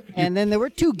 And then there were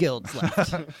 2 guilds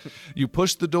left. You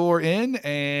push the door in,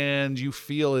 and you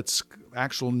feel its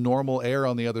actual normal air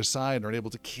on the other side, and are able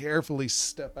to carefully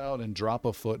step out and drop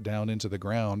a foot down into the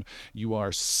ground. You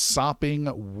are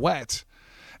sopping wet.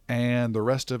 And the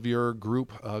rest of your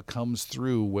group comes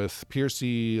through, with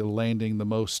Piercy landing the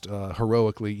most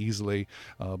heroically easily,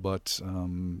 but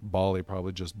Bali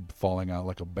probably just falling out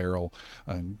like a barrel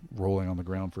and rolling on the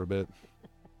ground for a bit.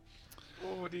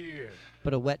 Oh dear.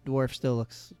 But a wet dwarf still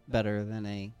looks better than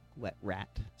a wet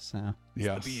rat. So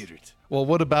Yes. Well,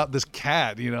 what about this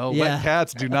cat? Yeah. Wet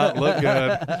cats do not look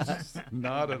good.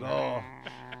 Not at all.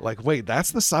 Like, wait,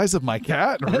 that's the size of my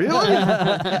cat? Really?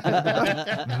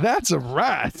 That's a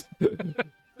rat.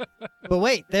 But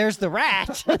wait, there's the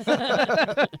rat.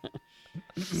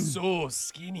 So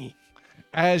skinny.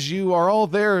 As you are all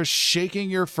there shaking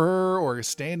your fur or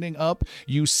standing up,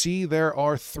 you see there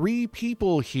are 3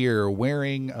 people here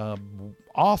wearing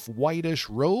off-whitish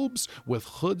robes with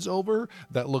hoods over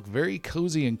that look very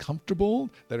cozy and comfortable,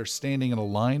 that are standing in a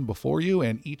line before you,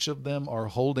 and each of them are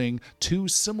holding 2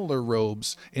 similar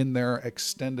robes in their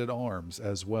extended arms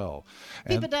as well.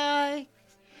 And die.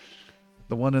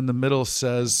 the one in the middle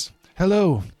says,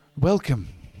 "Hello, welcome.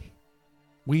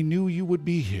 We knew you would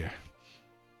be here."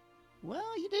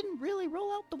 Well, you didn't really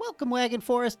roll out the welcome wagon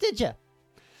for us, did you?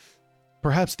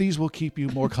 "Perhaps these will keep you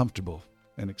more comfortable,"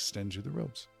 and extend you the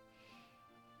robes.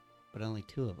 But only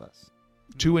 2 of us.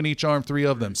 2 in each arm, 3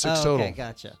 of them, 6 Oh, total. okay,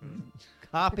 gotcha.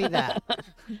 Copy that.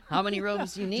 How many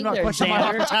robes do you need not there, question my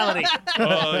Xander? hospitality.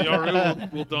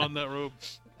 Yaru will don that robe.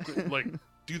 Like,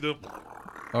 do the.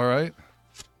 All right.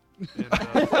 And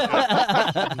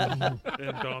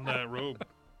don that robe.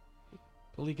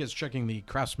 Palik is checking the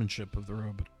craftsmanship of the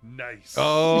robe. Nice.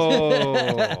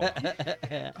 Oh.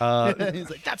 He's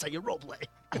like, that's how you roleplay.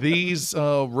 These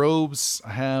robes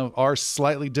are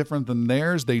slightly different than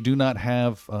theirs. They do not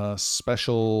have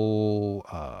special,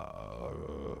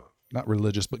 not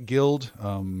religious, but guild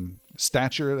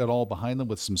stature at all behind them,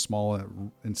 with some small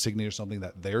insignia or something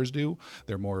that theirs do.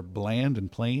 They're more bland and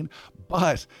plain.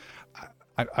 But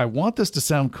I want this to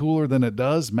sound cooler than it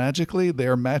does magically.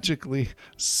 They're magically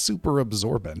super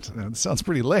absorbent. It sounds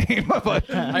pretty lame, but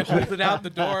I hold it out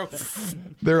the door.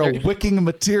 they're a wicking They're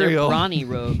material. brawny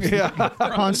robes. Yeah.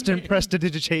 Constant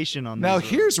prestidigitation on Now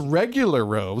these here's regular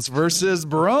robes versus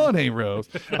brawny robes.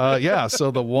 Yeah,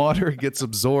 so the water gets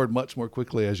absorbed much more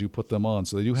quickly as you put them on.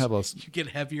 So they do have a You get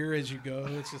heavier as you go.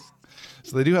 It's just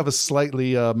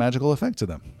slightly magical effect to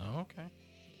them. oh, okay.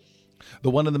 The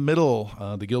one in the middle,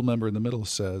 the guild member in the middle,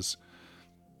 says,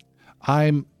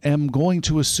 "I am going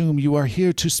to assume you are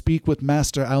here to speak with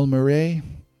Master Almaray."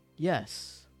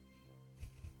 Yes.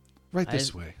 Right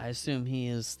this way. I assume he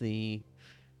is the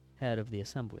head of the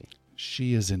assembly.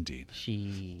 She is indeed.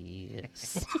 She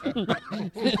is.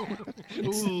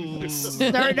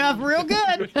 Starting off real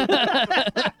good.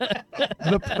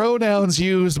 The pronouns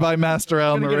used by Master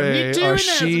Almaray are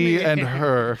she and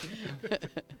her.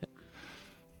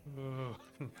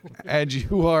 And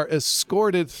you are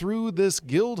escorted through this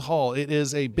guild hall. It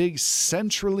is a big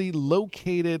centrally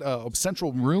located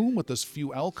central room with this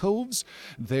few alcoves.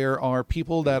 There are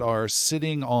people that are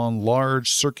sitting on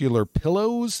large circular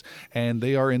pillows, and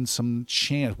they are in some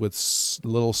chant with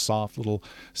little soft little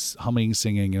humming,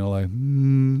 singing, like,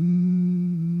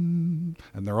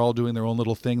 and they're all doing their own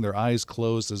little thing, their eyes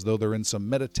closed as though they're in some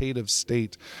meditative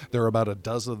state. There are about a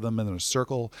dozen of them in a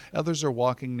circle. Others are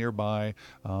walking nearby.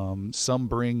 Some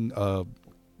bring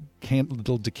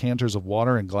little decanters of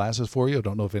water and glasses for you. I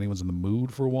don't know if anyone's in the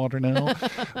mood for water now,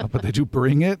 but they do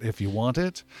bring it if you want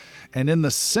it. And in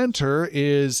the center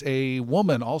is a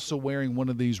woman also wearing one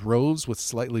of these robes with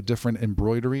slightly different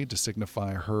embroidery to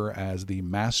signify her as the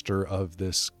master of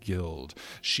this guild.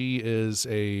 She is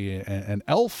an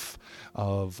elf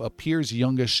appears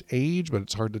youngish age, but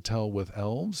it's hard to tell with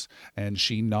elves, and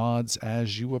she nods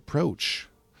as you approach.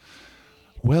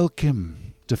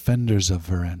 Welcome, defenders of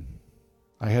Varen.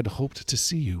 I had hoped to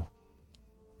see you.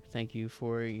 Thank you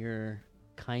for your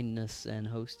kindness and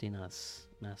hosting us,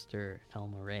 Master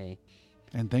Elmaray.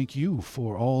 And thank you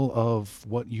for all of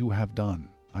what you have done.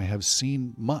 I have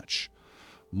seen much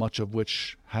of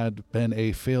which had been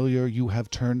a failure you have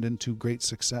turned into great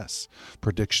success.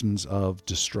 Predictions of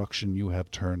destruction you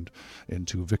have turned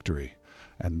into victory.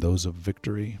 And those of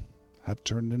victory have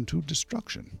turned into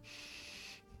destruction.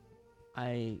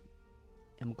 I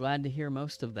am glad to hear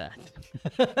most of that.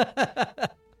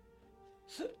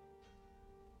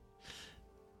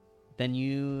 Then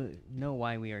you know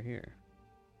why we are here.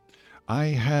 I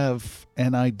have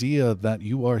an idea that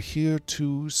you are here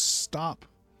to stop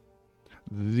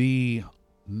the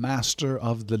Master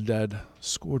of the Dead,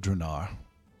 Skordrenar,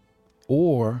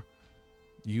 or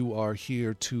you are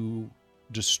here to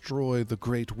destroy the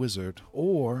Great Wizard,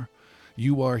 or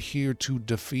you are here to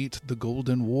defeat the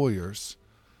Golden Warriors.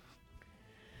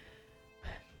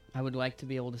 I would like to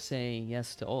be able to say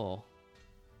yes to all.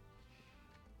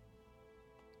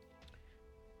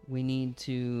 We need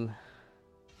to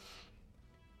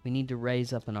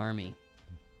raise up an army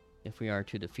if we are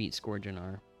to defeat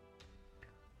Skordrenar.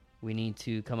 We need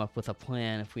to come up with a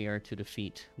plan if we are to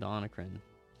defeat the Anacrin.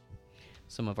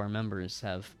 Some of our members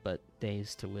have but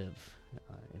days to live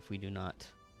if we do not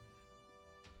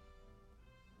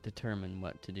determine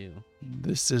what to do.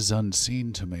 This is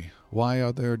unseen to me. Why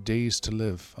are there days to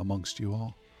live amongst you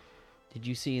all? Did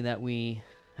you see that we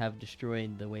have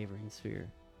destroyed the Wavering Sphere?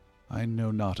 I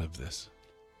know not of this.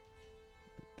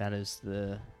 That is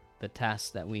the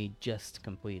task that we just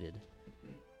completed.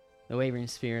 The Wavering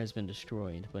Sphere has been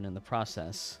destroyed, but in the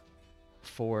process,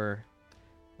 4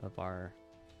 of our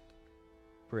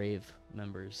brave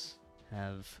members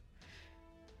have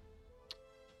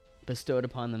bestowed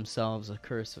upon themselves a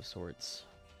curse of sorts.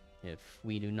 If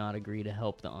we do not agree to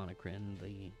help the Anacrin,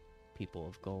 the people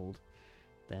of gold,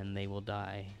 then they will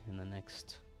die in the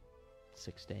next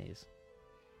 6 days.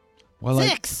 Well,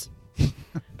 6!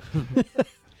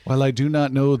 While I do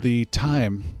not know the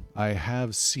time, I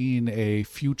have seen a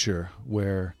future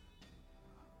where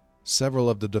several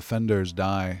of the defenders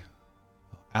die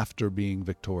after being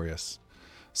victorious.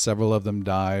 Several of them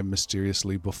die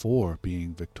mysteriously before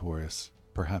being victorious.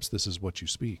 Perhaps this is what you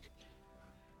speak.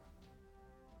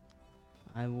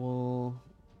 I would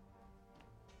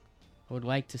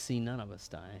like to see none of us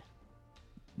die.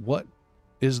 What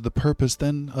is the purpose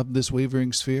then of this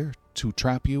Wavering Sphere? To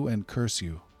trap you and curse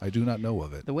you. I do not know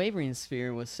of it. The Wavering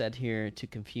Sphere was set here to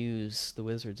confuse the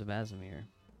wizards of Azamir.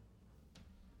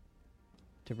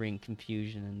 To bring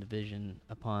confusion and division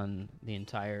upon the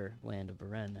entire land of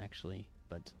Varen, actually.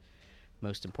 But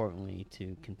most importantly,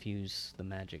 to confuse the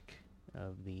magic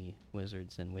of the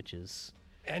wizards and witches.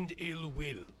 And ill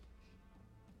will.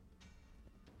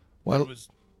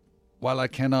 While I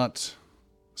cannot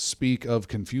speak of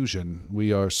confusion,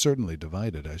 we are certainly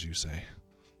divided, as you say.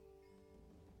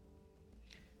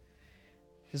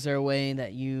 Is there a way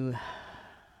that you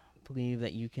believe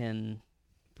that you can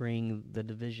bring the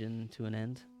division to an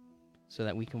end so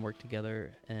that we can work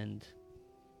together and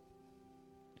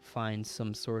find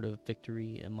some sort of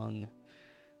victory among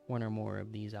one or more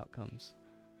of these outcomes?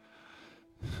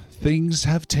 Things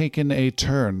have taken a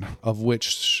turn of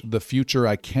which the future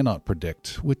I cannot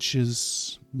predict, which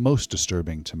is most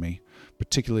disturbing to me,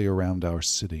 particularly around our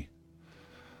city.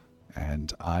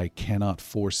 And I cannot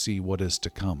foresee what is to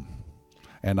come.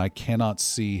 And I cannot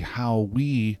see how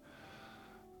we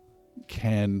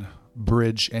can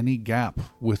bridge any gap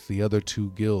with the other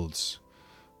 2 guilds,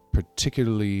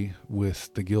 particularly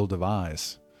with the Guild of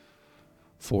Eyes,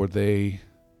 for they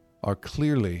are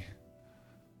clearly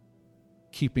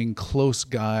keeping a close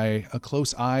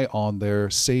eye on their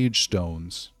sage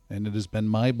stones, and it has been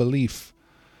my belief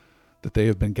that they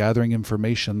have been gathering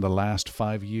information the last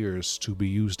 5 years to be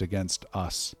used against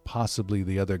us, possibly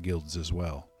the other guilds as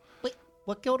well. Wait,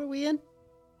 what guild are we in?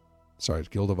 Sorry,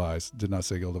 Guild of Eyes. Did not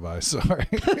say Guild of Eyes. Sorry.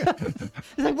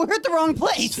 It's like, we're at the wrong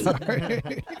place.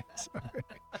 Sorry.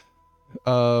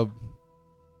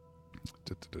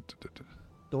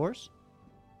 Doors?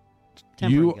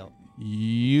 Temporary You, guild.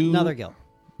 you, Another guild.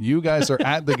 You guys are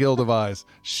at the Guild of Eyes.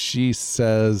 She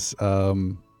says,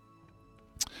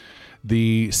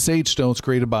 the Sage Stones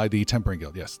created by the Tempering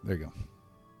Guild. Yes, there you go.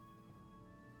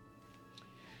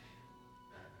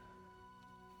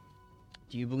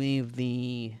 Do you believe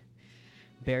the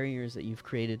barriers that you've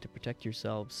created to protect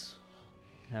yourselves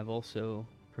have also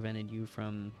prevented you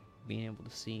from being able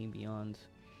to see beyond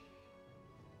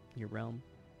your realm?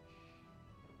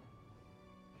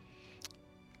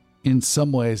 In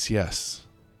some ways, yes.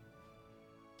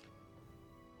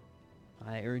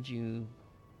 I urge you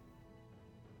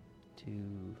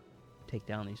to take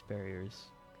down these barriers.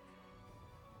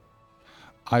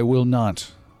 I will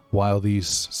not, while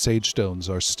these Sage Stones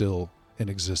are still in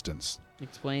existence.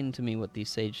 Explain to me what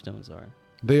these sage stones are.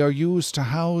 They are used to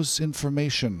house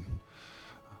information,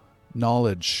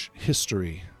 knowledge,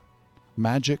 history,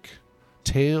 magic,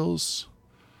 tales,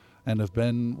 and have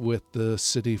been with the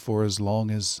city for as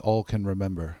long as all can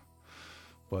remember.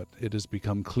 But it has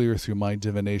become clear through my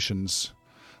divinations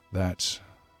that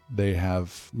they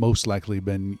have most likely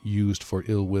been used for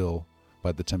ill will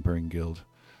by the Tempering Guild,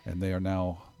 and they are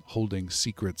now holding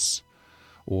secrets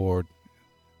or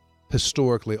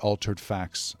historically altered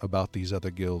facts about these other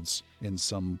guilds in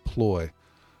some ploy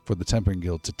for the Tempering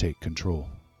Guild to take control.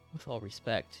 With all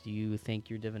respect, do you think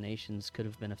your divinations could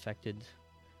have been affected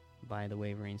by the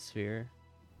Wavering Sphere?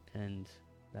 And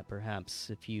that perhaps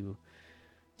if you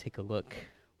take a look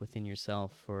within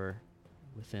yourself or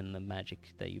within the magic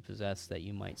that you possess, that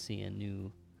you might see a new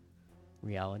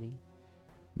reality?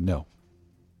 No.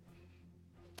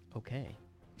 Okay.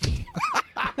 You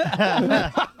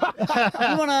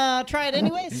want to try it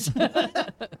anyways?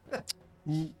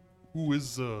 Who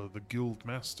is the guild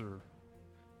master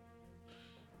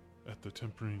at the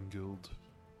Tempering Guild?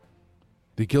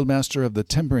 The guildmaster of the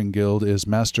Tempering Guild is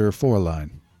Master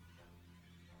Foreline.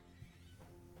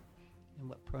 And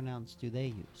what pronouns do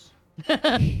they use?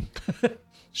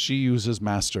 She uses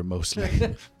master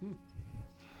mostly.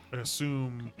 I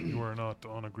assume you are not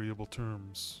on agreeable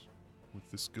terms with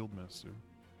this guildmaster.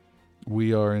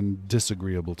 We are in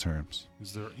disagreeable terms.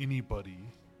 Is there anybody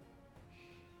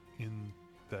in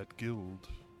that guild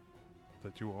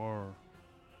that you are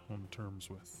on terms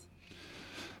with?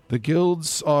 The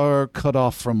guilds are cut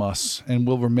off from us and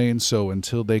will remain so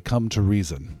until they come to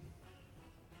reason.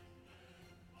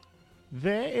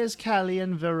 Where is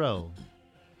Callian Vero?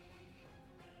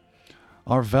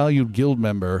 Our valued guild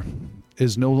member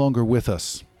is no longer with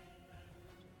us.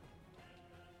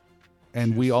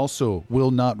 And we also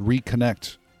will not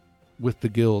reconnect with the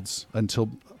guilds until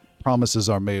promises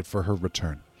are made for her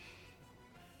return.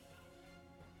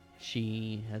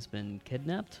 She has been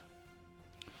kidnapped?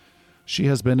 She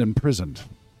has been imprisoned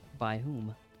By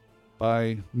whom?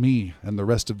 by me and the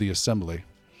rest of the assembly.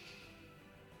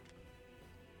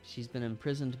 She's been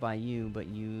imprisoned by you, but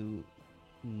you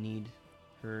need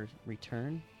her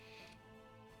return?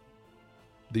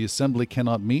 The assembly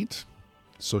cannot meet,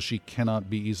 so she cannot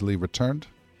be easily returned.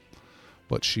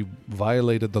 But she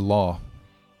violated the law,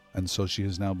 and so she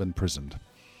has now been imprisoned.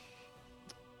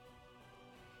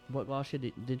 What law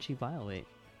did she violate?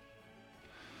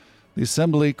 The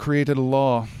assembly created a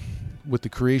law with the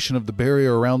creation of the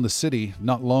barrier around the city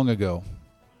not long ago,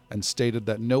 and stated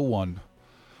that no one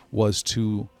was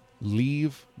to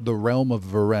leave the realm of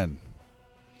Varen,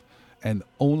 and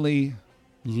only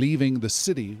leaving the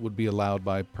city would be allowed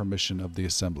by permission of the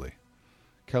assembly.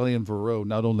 Callian Vero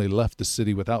not only left the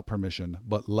city without permission,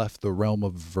 but left the realm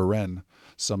of Varen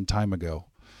some time ago.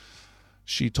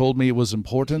 She told me it was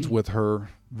important with her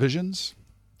visions.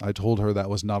 I told her that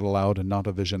was not allowed and not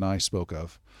a vision I spoke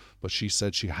of, but she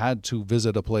said she had to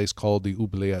visit a place called the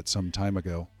Oubliette some time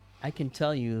ago. I can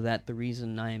tell you that the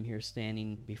reason I am here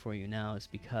standing before you now is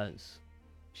because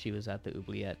she was at the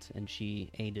Oubliette and she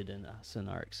aided in us in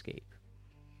our escape.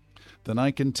 Then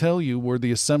I can tell you were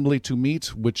the assembly to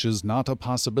meet, which is not a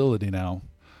possibility now,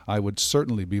 I would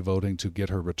certainly be voting to get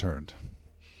her returned.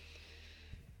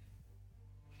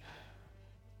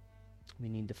 We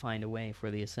need to find a way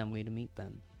for the assembly to meet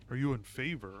them. Are you in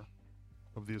favor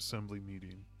of the assembly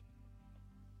meeting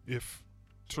if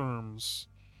terms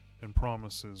and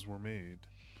promises were made?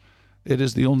 It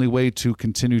is the only way to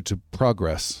continue to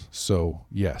progress, so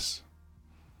yes.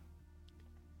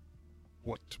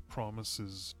 What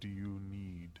promises do you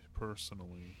need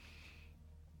personally?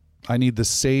 I need the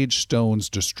sage stones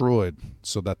destroyed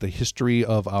so that the history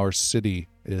of our city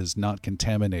is not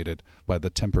contaminated by the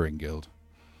Tempering Guild.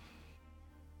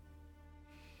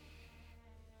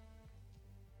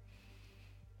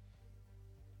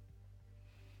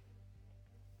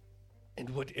 And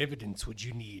what evidence would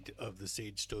you need of the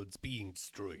Sage Stones being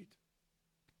destroyed?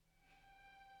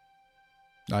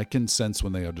 I can sense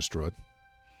when they are destroyed.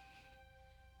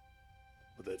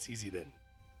 Well, that's easy then.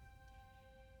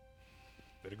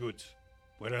 Very good.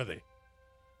 Where are they?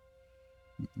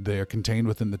 They are contained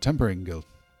within the Tempering Guild.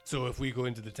 So if we go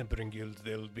into the Tempering Guild,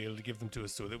 they'll be able to give them to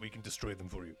us so that we can destroy them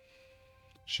for you.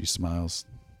 She smiles.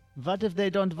 What if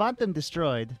they don't want them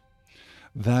destroyed?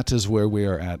 That is where we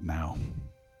are at now.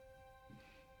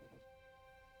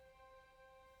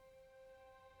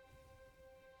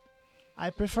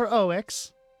 I prefer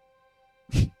OX.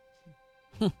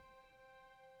 All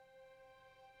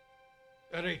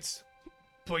right.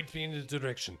 Point me in the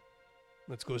direction.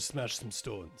 Let's go smash some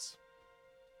stones.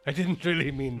 I didn't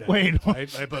really mean that. Wait, what? I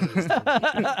apologize.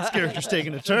 This character's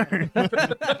taking a turn.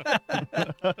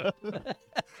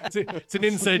 It's an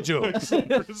inside joke.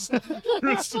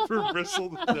 Christopher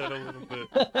bristled at that a little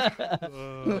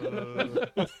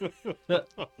bit.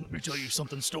 Let me tell you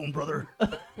something, Stone Brother.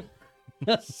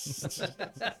 I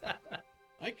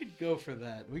could go for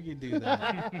that. We could do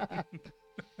that.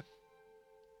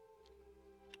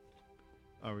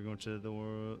 Are we going to the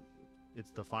world?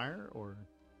 It's the fire, or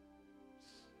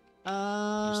You're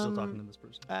you're still talking to this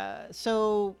person?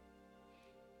 So,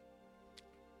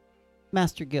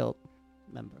 Master Guild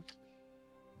member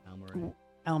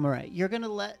Almaray, you're gonna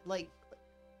let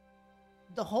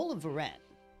the whole of Varen,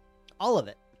 all of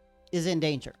it, is in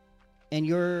danger, and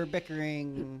you're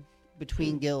bickering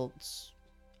between guilds,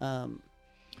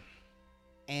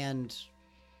 and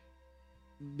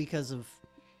because of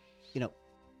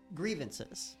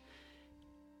grievances.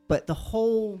 But the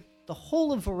whole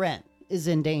of Varen is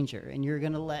in danger, and you're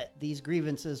going to let these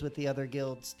grievances with the other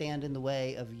guilds stand in the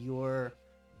way of your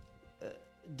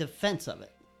defense of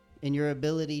it and your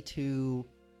ability to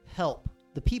help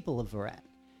the people of Varen.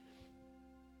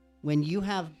 When you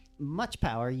have much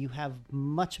power, you have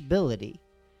much ability,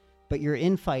 but your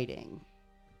infighting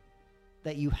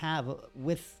that you have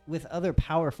with other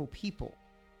powerful people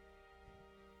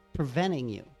preventing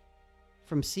you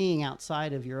from seeing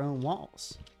outside of your own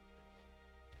walls.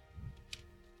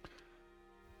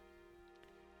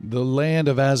 The land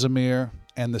of Azamir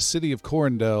and the city of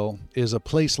Corindel is a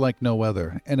place like no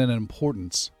other, and an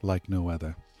importance like no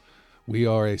other. We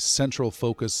are a central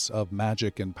focus of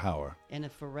magic and power. And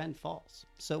if Varen falls,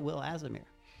 so will Azamir.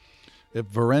 If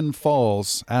Varen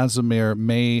falls, Azamir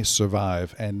may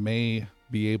survive and may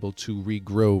be able to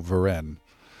regrow Varen.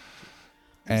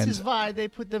 This And is why they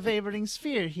put the Wavering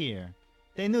Sphere here.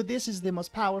 They knew this is the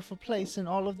most powerful place in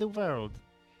all of the world.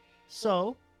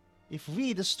 So, if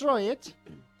we destroy it,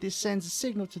 this sends a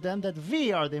signal to them that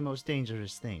we are the most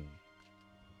dangerous thing.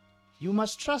 You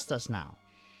must trust us now.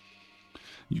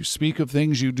 you speak of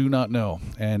things you do not know,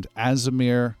 and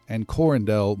Azamir and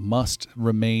Corindel must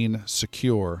remain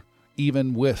secure,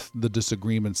 even with the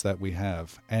disagreements that we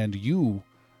have. And you,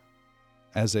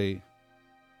 as a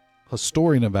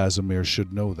historian of Azamir,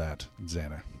 should know that,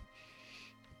 Xana.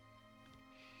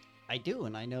 I do,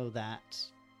 and I know that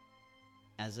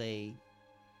as a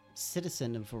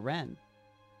citizen of Varen,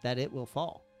 that it will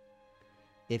fall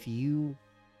if you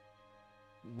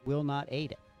will not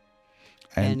aid it.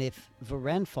 And if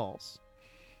Varen falls,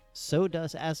 so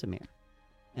does Azamir.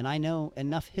 And I know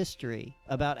enough history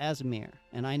about Azamir,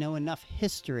 and I know enough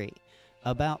history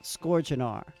about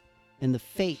Scourgeonar and the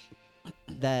fate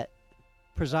that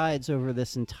presides over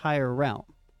this entire realm.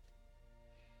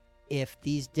 If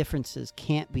these differences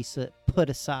can't be put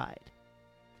aside,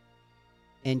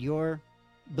 and your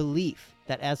belief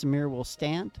that Azamir will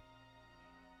stand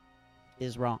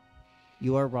is wrong.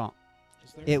 You are wrong.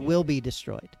 It will be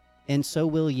destroyed, and so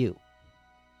will you.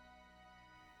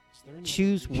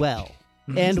 Choose well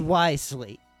and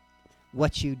wisely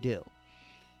what you do.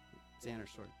 Xander's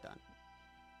sort of done.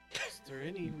 Is there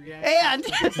any reaction? And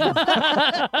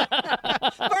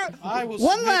I will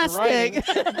one submit last writing.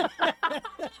 thing.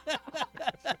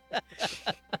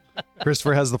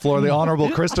 Christopher has the floor. The Honorable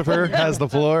Christopher has the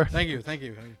floor. Thank you.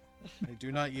 I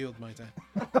do not yield my time.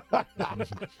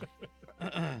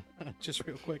 Just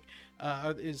real quick,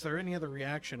 is there any other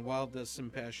reaction while this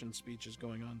impassioned speech is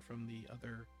going on from the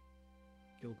other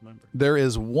guild member? There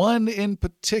is one in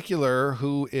particular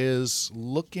who is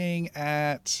looking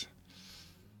at...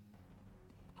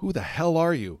 Who the hell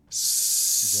are you?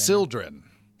 Sildren.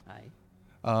 Hi.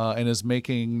 And is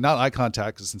making, not eye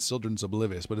contact, because Sildren's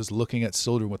oblivious, but is looking at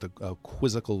Sildren with a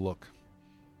quizzical look.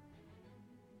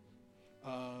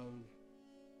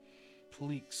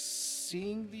 Palik,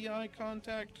 seeing the eye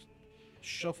contact,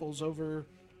 shuffles over,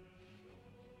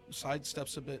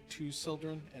 sidesteps a bit to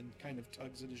Sildren, and kind of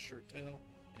tugs at his shirt tail,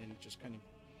 and just kind of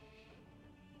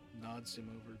nods him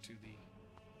over to the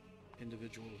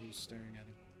individual who's staring at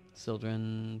him.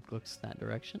 Sildren looks that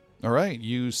direction. All right,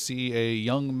 you see a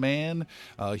young man,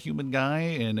 a human guy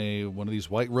in one of these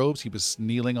white robes. He was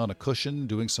kneeling on a cushion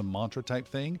doing some mantra type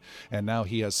thing, and now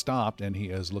he has stopped and he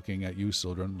is looking at you,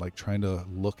 Sildren, like trying to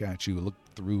look at you, look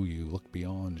through you, look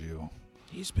beyond you.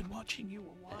 He's been watching you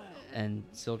a while. And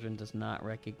Sildren does not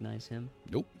recognize him.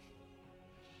 Nope.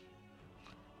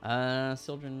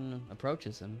 Sildren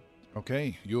approaches him.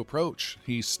 Okay, you approach.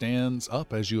 He stands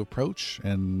up as you approach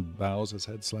and bows his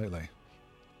head slightly.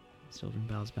 Sildren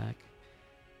bows back.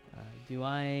 Do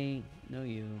I know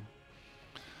you?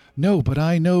 No, but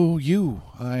I know you.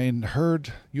 I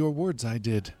heard your words, I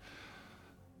did.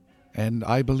 And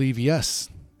I believe yes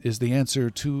is the answer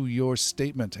to your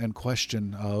statement and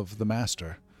question of the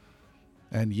Master.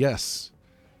 And yes,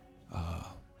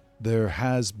 there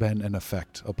has been an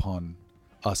effect upon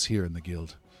us here in the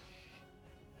Guild.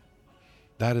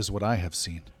 That is what I have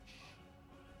seen.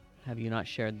 Have you not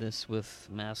shared this with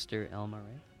Master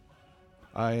Elmaray?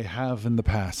 I have in the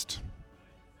past,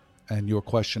 and your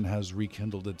question has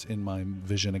rekindled it in my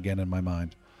vision again in my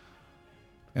mind.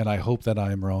 And I hope that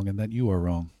I am wrong and that you are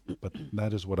wrong, but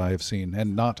that is what I have seen.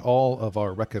 And not all of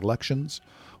our recollections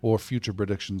or future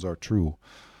predictions are true,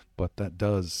 but that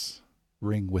does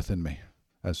ring within me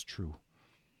as true.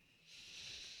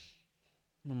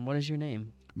 And what is your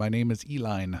name? My name is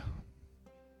Eline.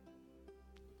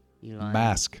 Eli.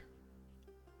 Mask.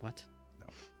 What?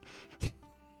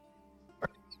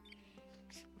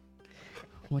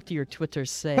 What do your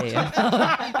Twitters say?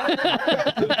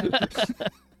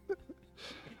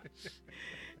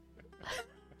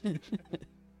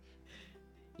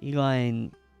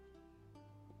 Eline.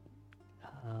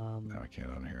 No, I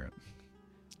can't unhear it.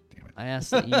 Damn it. I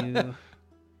ask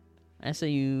that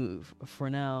you, for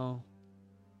now,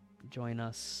 join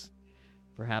us.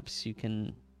 Perhaps you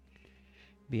can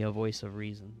be a voice of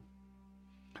reason.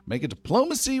 Make a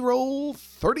diplomacy roll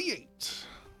 38.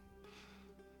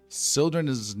 Sildren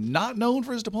is not known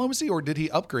for his diplomacy, or did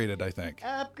he upgrade it, I think?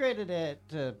 Upgraded it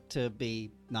to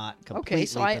be not completely Okay,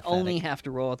 so I pathetic. only have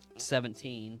to roll a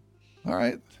 17. All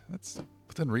right. That's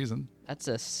within reason. That's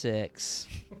a 6.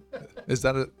 Is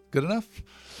that good enough?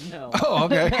 No. Oh,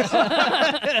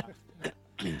 okay.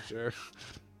 Sure.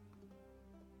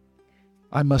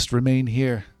 I must remain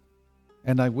here,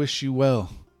 and I wish you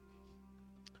well.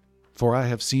 For I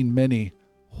have seen many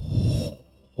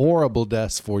horrible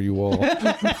deaths for you all.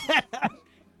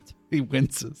 He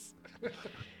winces.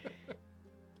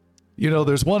 You know,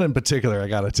 there's one in particular I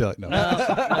gotta tell you. No.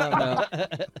 No.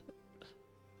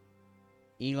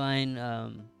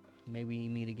 Eline, may we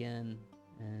meet again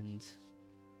and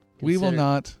We will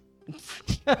not.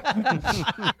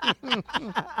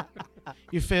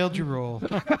 You failed your roll.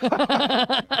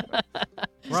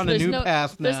 We're on a There's new no-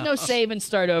 path now. There's no save and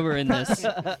start over in this.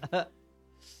 There's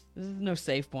no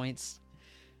save points.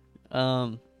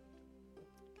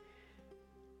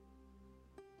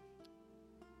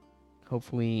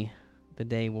 Hopefully the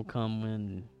day will come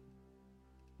when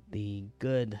the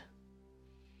good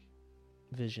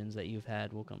visions that you've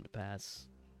had will come to pass.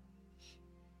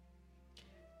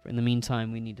 In the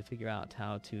meantime, we need to figure out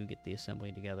how to get the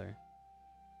assembly together.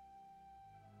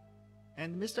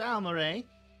 And Mr. Almaray,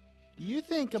 you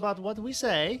think about what we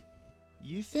say.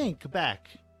 You think back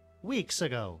weeks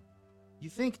ago. You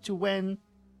think to when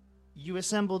you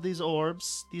assembled these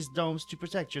orbs, these domes to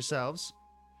protect yourselves.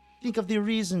 Think of the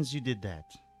reasons you did that.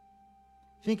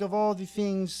 Think of all the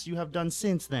things you have done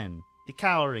since then. The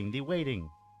cowering, the waiting,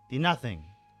 the nothing,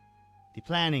 the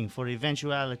planning for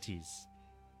eventualities.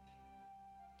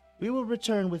 We will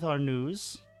return with our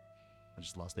news. I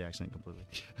just lost the accent completely.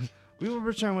 We will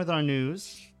return with our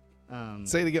news.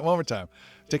 Say it again one more time.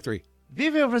 Take 3. We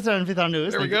will return with our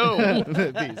news. There we go.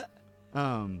 Please.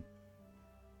 And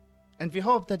we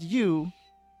hope that you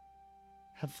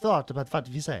have thought about what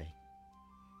we say.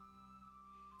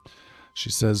 She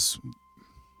says,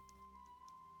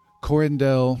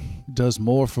 Corindel does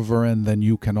more for Varen than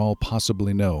you can all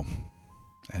possibly know,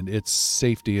 and its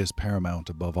safety is paramount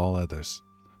above all others.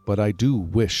 But I do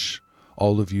wish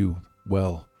all of you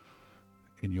well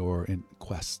in your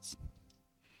quests.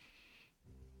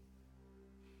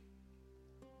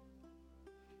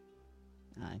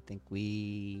 I think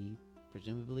we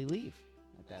presumably leave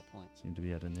at that point. Seem to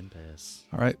be at an impasse.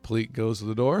 All right, Palik goes to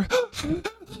the door.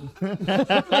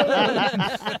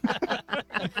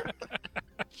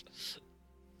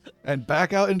 And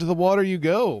back out into the water you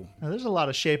go. Now, there's a lot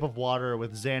of shape of water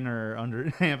with Xander under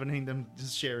happening, them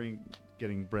just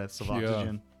getting breaths of Yeah.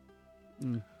 oxygen.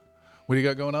 What do you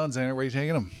got going on, Xander? Where are you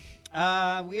taking him?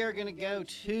 We are gonna go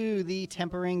to the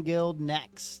Tempering Guild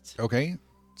next. Okay.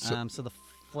 So, So the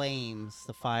flames,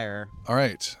 the fire. all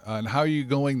right. And how are you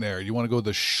going there? You want to go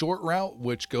the short route,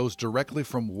 which goes directly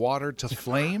from water to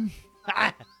flame?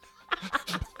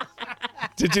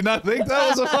 Did you not think that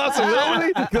was a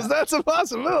possibility? Because that's a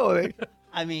possibility.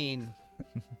 I mean,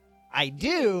 I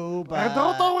do, but I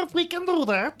don't know if we can do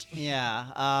that. Yeah.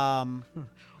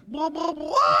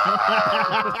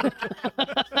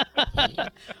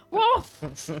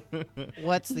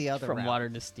 What's the other From route? water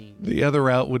to steam. The other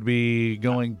route would be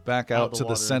going back out the to the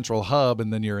water. central hub,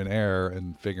 and then you're in air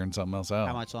and figuring something else out.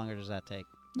 How much longer does that take?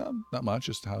 No, not much.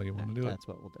 Just how you want to do it. That's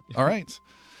what we'll do. All right.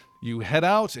 You head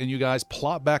out, and you guys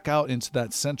plop back out into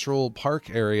that central park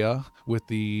area with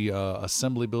the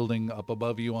assembly building up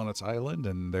above you on its island,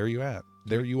 and there you at.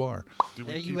 There you are. Did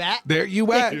we There you keep- at? There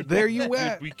you at. There you Did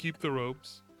at. we keep the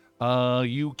ropes?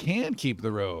 You can keep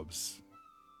the robes.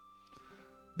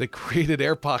 They created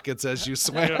air pockets as you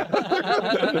swam.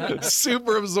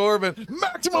 Super absorbent.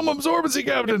 Maximum absorbency,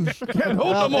 Captain. Can't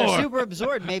hold Well, no if they're more. super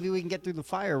absorbed. Maybe we can get through the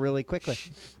fire really quickly.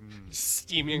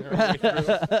 Steaming her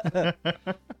way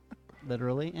through.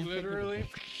 Literally. And Literally.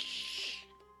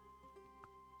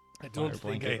 I don't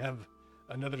think I have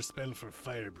another spell for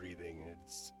fire breathing.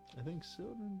 It's I think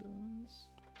Sildren does.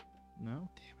 No?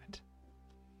 Damn it.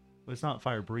 Well, it's not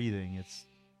fire breathing, it's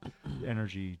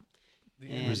energy.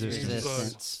 And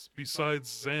resistance. Besides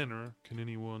Xander, can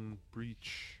anyone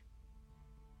breach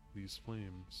these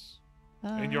flames?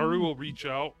 And Yaru will reach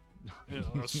out,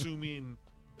 assuming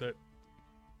that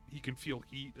he can feel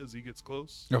heat as he gets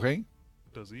close. Okay.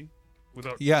 Does he?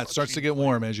 Without Yeah, it starts to touching get flame?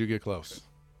 warm as you get close.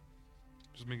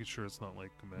 Just making sure it's not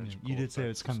like a Yeah, magical. you did say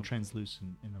effect it's or kind of something.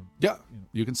 translucent. Yeah.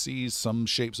 You can see some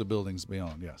shapes of buildings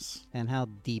beyond, yes. And how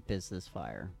deep is this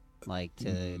fire? Like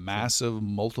to Massive,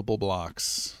 multiple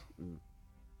blocks.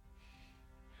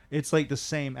 It's like the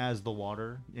same as the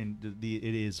water, and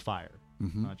it is fire,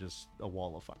 Mhm. not just a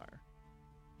wall of fire.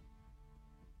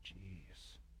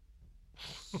 Jeez.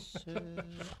 So,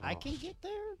 I can get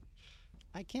there.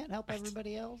 I can't help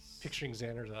everybody else. picturing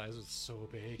Xander's eyes was so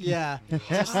big. Yeah.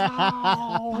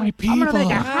 My people. I'm gonna make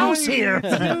a house here.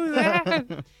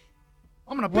 I'm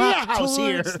gonna be a house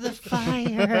here. Towards the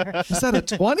fire. Is that a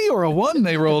 20 or a 1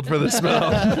 they rolled for the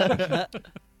spell?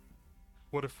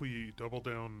 What if we double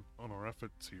down on our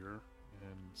efforts here,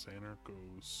 and Xander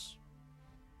goes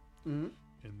in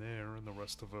there, and the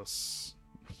rest of us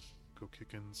go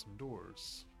kick in some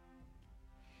doors?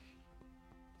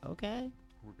 Okay.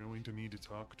 We're going to need to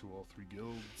talk to all 3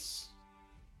 guilds.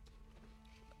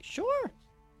 Sure.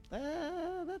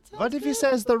 That sounds What if he good.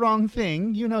 says the wrong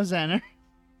thing? You know, Xander.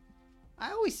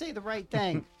 I always say the right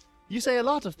thing, You say a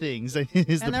lot of things. Is the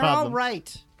and they're problem. all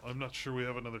right. I'm not sure we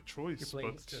have another choice playing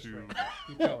but this just to right.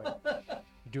 Keep going. You're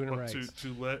doing it but right.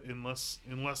 to let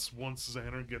unless once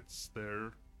Xander gets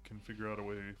there, can figure out a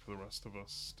way for the rest of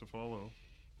us to follow.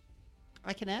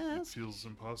 I can It ask. feels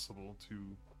impossible to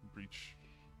breach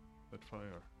that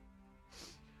fire.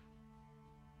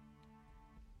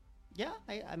 Yeah,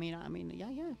 I mean,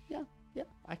 yeah.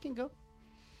 I can go.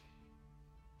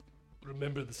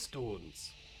 Remember the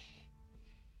stones.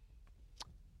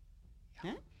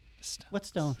 Huh? What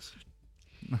stones?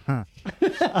 The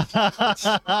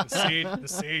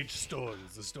sage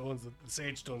stones. The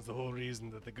sage stones. The whole reason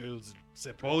that the girls are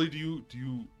separate. Polly, do you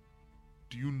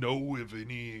know of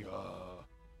any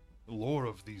lore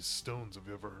of these stones? Have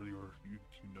you ever heard? You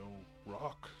know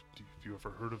rock? Have you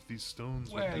ever heard of these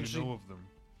stones? What Well, do you she- know of them?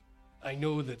 I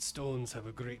know that stones have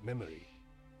a great memory.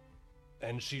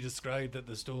 And she described that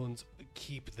the stones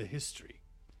keep the history.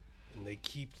 And they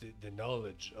keep the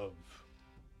knowledge of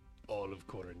all of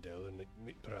Corendelle and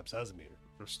perhaps Asmir.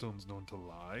 Are stones known to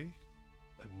lie?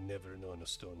 I've never known a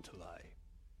stone to lie.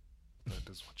 That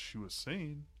is what she was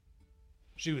saying.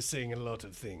 She was saying a lot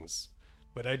of things,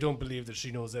 but I don't believe that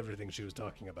she knows everything she was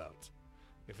talking about.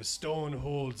 If a stone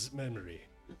holds memory,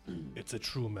 it's a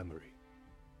true memory.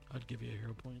 I'd give you a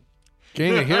hero point.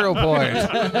 Gain a hero point. Is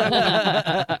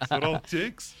that all it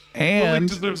takes? And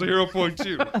deserves a hero point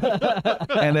too.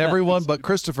 and everyone but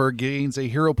Christopher gains a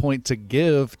hero point to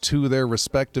give to their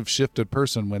respective shifted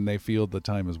person when they feel the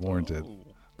time is warranted.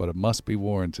 But it must be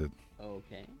warranted.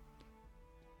 Okay.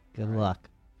 Good luck.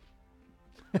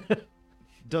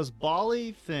 Does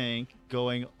Bali think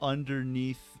going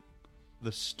underneath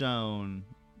the stone,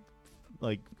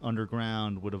 like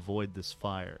underground, would avoid this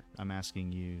fire? I'm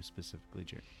asking you specifically,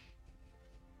 Jerry.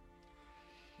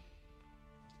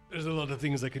 There's a lot of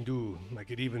things I can do. I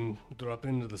could even drop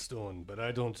into the stone, but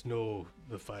I don't know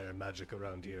the fire magic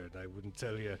around here, and I wouldn't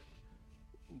tell you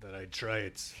that I'd try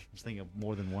it. I was thinking of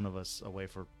more than one of us away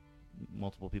for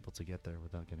multiple people to get there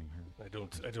without getting hurt.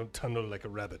 I don't tunnel like a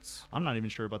rabbit. I'm not even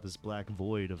sure about this black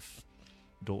void of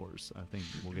doors. I think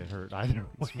we'll get hurt either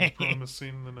It's way. more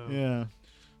promising than a Yeah.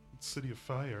 city of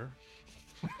fire.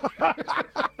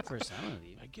 For some of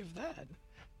you. I give that.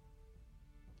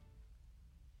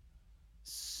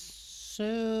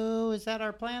 So, is that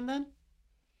our plan then?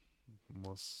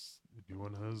 Unless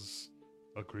anyone has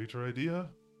a greater idea.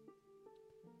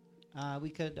 We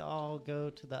could all go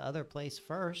to the other place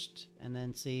first and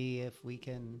then see if we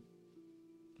can,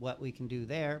 what we can do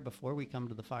there before we come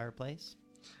to the fireplace.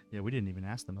 Yeah, we didn't even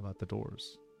ask them about the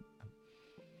doors.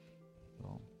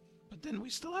 Well, But then we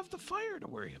still have the fire to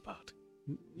worry about.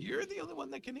 You're the only one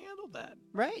that can handle that.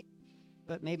 Right.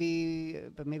 But maybe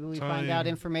we find out Time.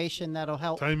 information that'll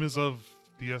help. Time is of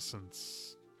the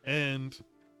essence. And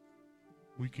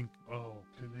we can... Oh,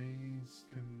 can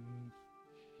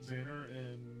Xander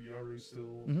and Yaru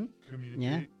still Mhm.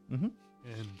 communicate? Mm-hmm.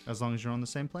 And As long as you're on the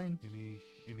same plane.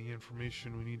 any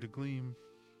information we need to glean.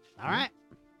 All right.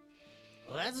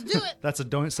 Let's do it. That's a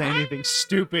don't say anything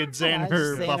stupid Xander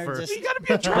Xander buffer. just- You gotta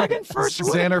be a dragon first.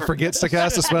 Xander forgets to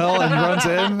cast a spell and runs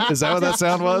in. Is that what that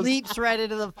sound was? Leaps right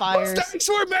into the fires. Thanks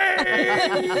for me!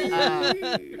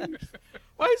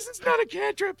 Why is this not a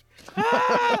cantrip?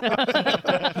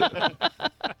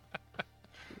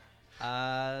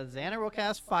 Xander will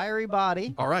cast Fiery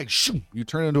Body All right, shoo, you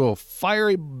turn into a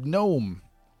fiery gnome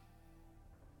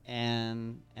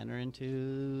and enter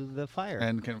into the fire.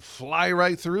 and can fly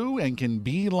right through and can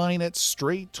beeline it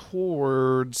straight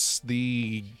towards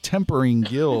the Tempering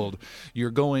Guild.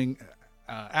 You're going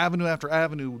avenue after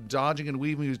avenue, dodging and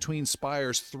weaving between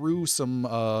spires through some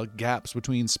gaps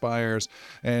between spires,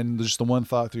 and just the one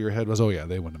thought through your head was, oh yeah,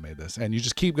 they wouldn't have made this. And you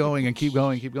just keep going and keep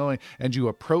going and keep going, and you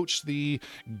approach the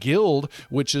guild,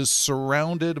 which is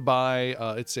surrounded by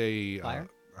it's a Fire?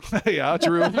 yeah,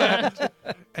 true.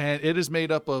 And it is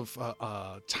made up of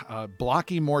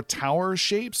blocky, more tower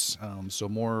shapes, so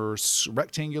more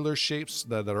rectangular shapes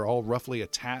that are all roughly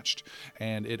attached.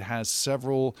 And it has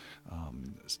several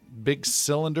big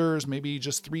cylinders, maybe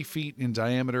just 3 feet in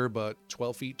diameter, but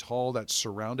 12 feet tall, that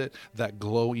surround it, that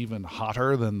glow even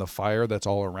hotter than the fire that's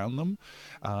all around them.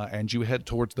 And you head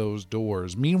towards those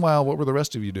doors. Meanwhile, what were the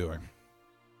rest of you doing?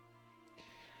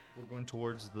 We're going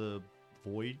towards the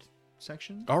void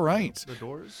section. All right. The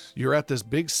doors. You're at this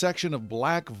big section of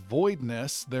black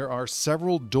voidness. There are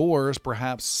several doors,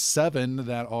 perhaps 7,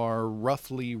 that are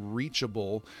roughly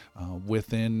reachable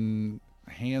within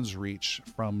hand's reach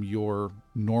from your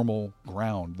normal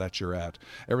ground that you're at.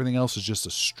 Everything else is just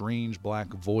a strange black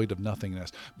void of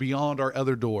nothingness. Beyond are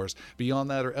other doors.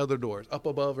 Beyond that are other doors. Up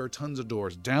above are tons of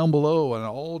doors. Down below at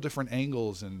all different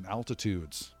angles and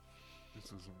altitudes. This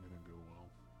isn't going to go well.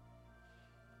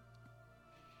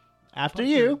 After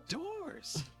you.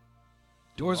 Doors.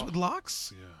 Doors with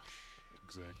locks? Yeah,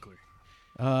 exactly.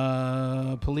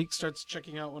 Palik starts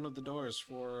checking out one of the doors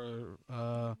for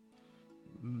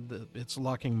its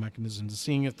locking mechanism,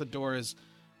 seeing if the door is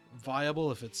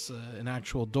viable, if it's an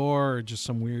actual door or just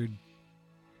some weird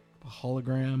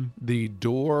hologram. The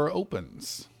door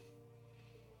opens.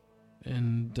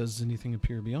 And does anything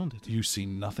appear beyond it? You see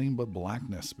nothing but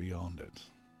blackness beyond it.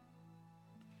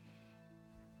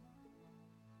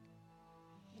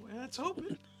 Well, let's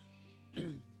open.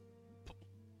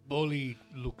 Bolly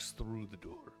looks through the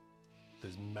door.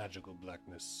 There's magical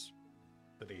blackness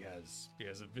that he has. He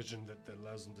has a vision that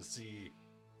allows him to see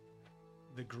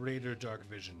the greater dark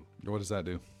vision. What does that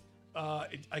do?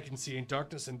 I can see in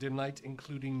darkness and dim light,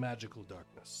 including magical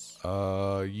darkness.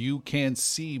 You can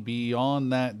see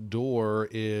beyond that door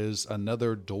is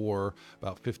another door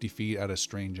about 50 feet at a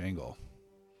strange angle.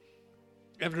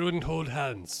 Everyone hold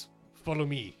hands. Follow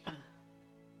me.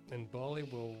 And Bolly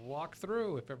will walk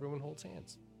through if everyone holds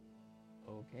hands.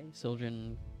 Okay,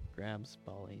 Sildren grabs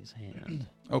Bolly's hand.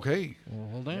 Okay. We'll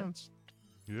hold hands.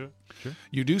 Yeah.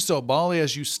 You do so, Bali.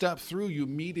 As you step through, you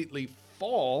immediately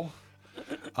fall.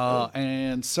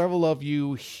 And several of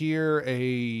you hear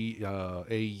a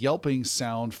yelping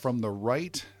sound from the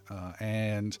right,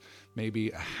 and maybe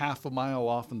a half a mile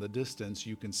off in the distance,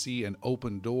 you can see an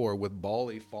open door with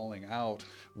Bali falling out,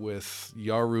 with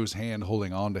Yaru's hand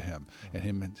holding on to him, and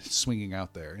him swinging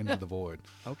out there into the void.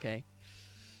 Okay.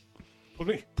 Pull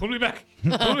me back.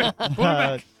 Pull me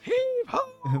back. Heave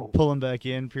ho! Pull him back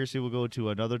in. Piercy will go to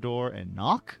another door and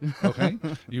knock. Okay.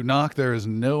 You knock, there is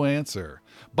no answer.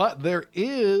 But there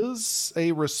is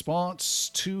a response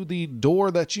to the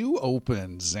door that you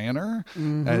opened, Xander,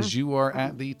 as you are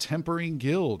at the Tempering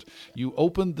Guild. You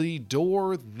opened the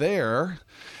door there,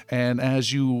 and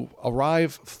as you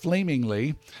arrive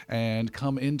flamingly and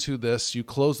come into this, you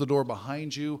close the door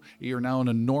behind you. You're now in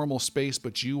a normal space,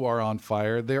 but you are on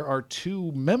fire. There are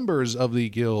two members of the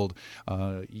guild,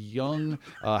 young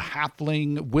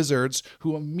halfling wizards,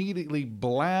 who immediately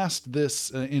blast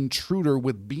this intruder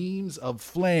with beams of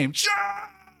flame.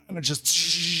 And it's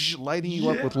just lighting you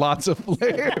up with lots of flame.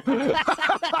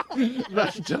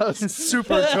 That does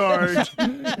supercharged.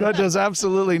 That does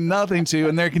absolutely nothing to you,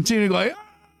 and they're continuing going.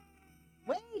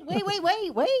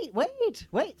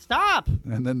 Wait, stop.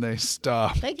 And then they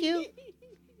stop. Thank you.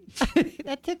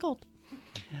 That tickled.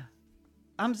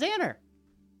 I'm Xander,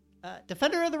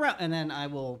 Defender of the Realm. And then I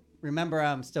will remember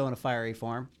I'm still in a fiery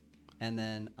form and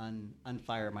then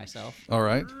unfire myself. All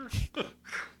right.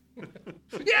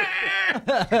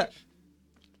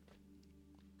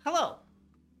 Hello,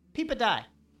 Peepa Die.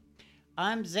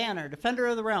 I'm Xander, Defender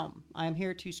of the Realm. I am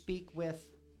here to speak with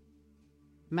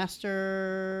Master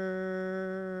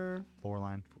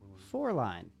Fourline.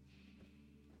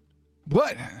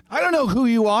 What? I don't know who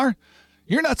you are.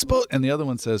 You're not supposed. And the other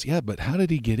one says, yeah, but how did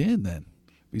he get in then?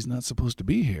 He's not supposed to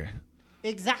be here.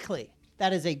 Exactly.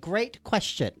 That is a great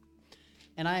question.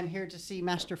 And I am here to see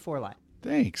Master Fourline.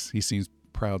 Thanks. He seems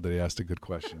proud that he asked a good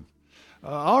question.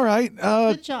 All right.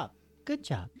 Good job. Good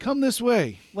job. Come this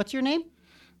way. What's your name?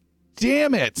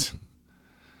 Damn it.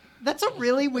 That's a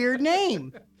really weird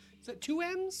name. Is that 2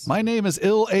 N's? My name is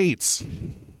Ill Eights.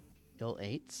 Ill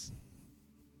Eights?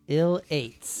 Ill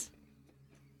Eights.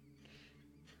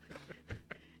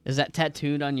 Is that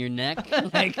tattooed on your neck?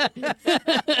 Like,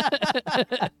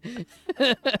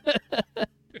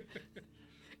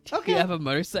 Okay. you have a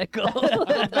motorcycle?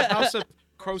 The House of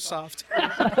Crowsoft.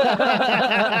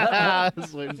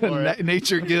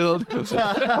 Nature Guild.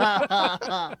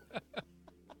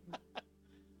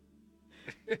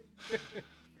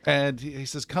 And he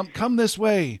says, come this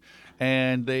way.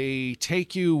 And they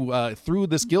take you through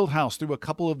this guild house, through a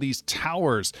couple of these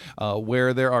towers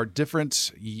where there are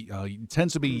different,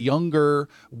 tends to be younger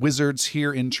wizards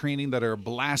here in training that are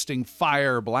blasting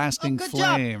fire, blasting good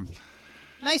flame. job.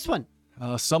 Nice one.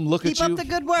 Some look Keep at you. up the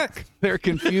good work. They're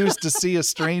confused to see a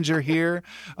stranger here.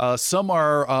 Some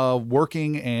are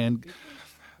working and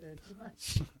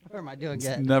What am I doing?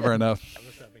 it's never enough.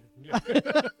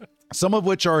 Some of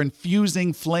which are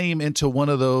infusing flame into one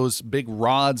of those big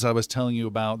rods I was telling you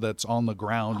about that's on the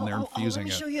ground, and they're infusing let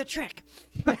me it. show you a trick.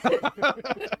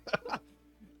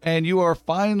 And you are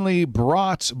finally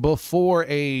brought before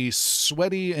a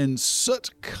sweaty and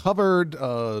soot-covered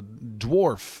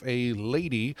dwarf, a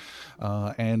lady,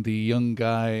 and the young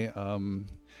guy,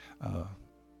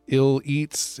 Ill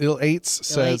Eights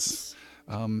says,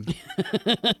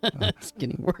 It's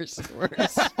getting worse and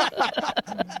worse.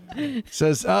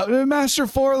 says, Master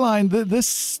Fourline,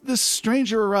 this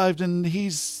stranger arrived, and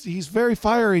he's very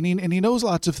fiery, and he knows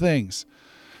lots of things.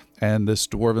 And this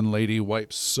dwarven lady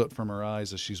wipes soot from her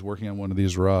eyes as she's working on one of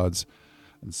these rods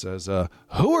and says,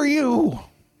 who are you?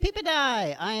 Peepa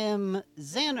Die. I am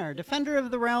Xander, Defender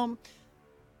of the Realm,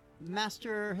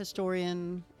 Master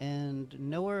Historian, and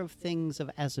Knower of Things of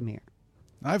Azamir.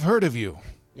 I've heard of you.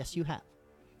 Yes, you have.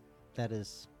 That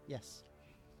is, yes.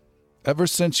 Ever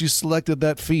since you selected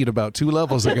that feat about 2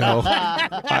 levels ago,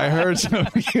 I heard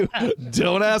of you.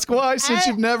 Don't ask why, since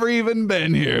you've never even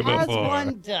been here before. As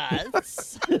one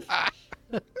does.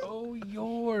 Oh,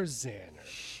 you're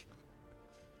Xander.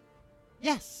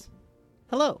 Yes.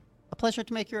 Hello. A pleasure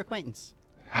to make your acquaintance.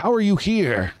 How are you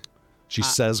here? She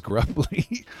says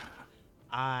gruffly.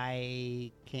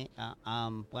 I can't.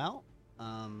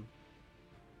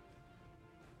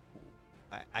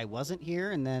 I wasn't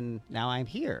here, and then now I'm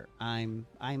here. I'm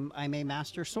a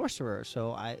master sorcerer,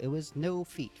 so it was no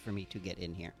feat for me to get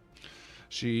in here.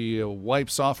 She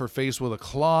wipes off her face with a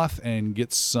cloth and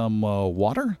gets some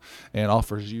water and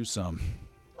offers you some.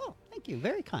 Oh, thank you.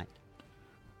 Very kind.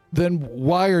 Then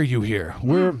why are you here?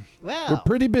 We're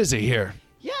pretty busy here.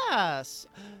 Yes.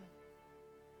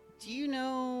 Do you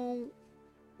know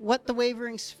what the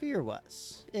Wavering Sphere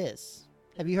is?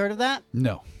 Have you heard of that?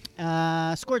 No.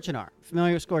 Scorchinar.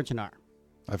 Familiar with Scorchinar?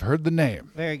 I've heard the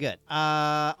name. Very good.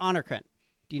 Honorcrin.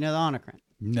 Do you know the Honorcrin?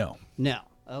 No. No.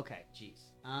 Okay. Jeez.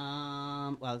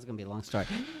 Well, this is gonna be a long story.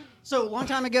 So a long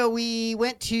time ago, we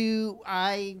went from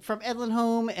Edlin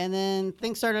home, and then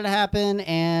things started to happen,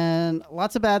 and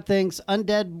lots of bad things.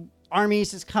 Undead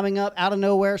armies is coming up out of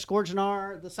nowhere.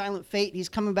 Scorchinar, the Silent Fate, he's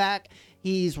coming back,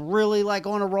 He's really like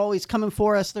on a roll. He's coming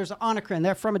for us. There's an Onakrin.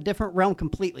 They're from a different realm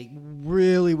completely.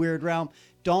 Really weird realm.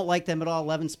 Don't like them at all.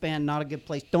 11 span, not a good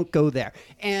place. Don't go there.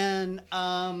 And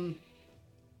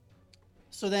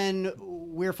so then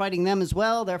we're fighting them as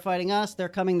well. They're fighting us. They're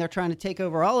coming. They're trying to take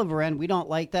over all of Varen. We don't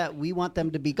like that. We want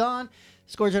them to be gone.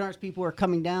 Scourgenar's people are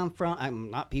coming down from,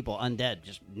 not people, undead,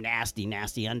 just nasty,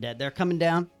 nasty undead. They're coming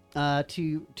down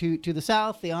to the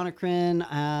south. The Onakrin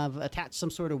have attached some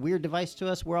sort of weird device to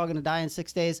us. We're all going to die in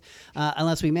 6 days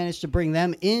unless we manage to bring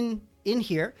them in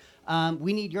here.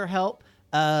 We need your help.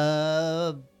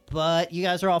 But you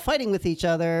guys are all fighting with each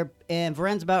other, and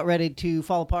Varen's about ready to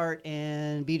fall apart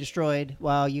and be destroyed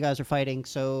while you guys are fighting.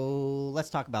 So let's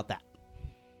talk about that.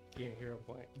 Yeah, hero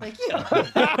point. Thank you.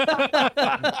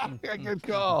 Good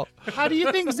call. How do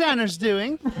you think Xander's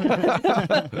doing?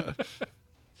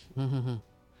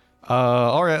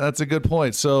 All right, that's a good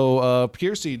point. So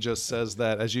Piercy just says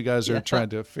that as you guys are trying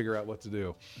to figure out what to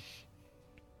do.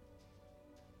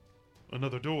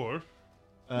 Another door.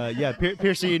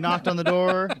 Piercy knocked on the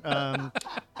door,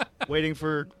 waiting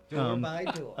for Door by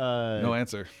door. No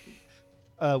answer.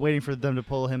 waiting for them to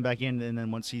pull him back in, and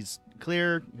then once he's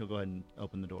clear, he'll go ahead and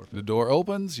open the door. The door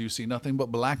opens. You see nothing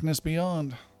but blackness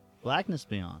beyond. Blackness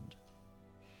beyond.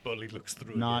 Bully looks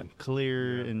through. Not again.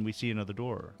 clear, and we see another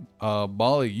door.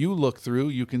 Molly, you look through.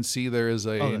 You can see there is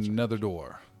another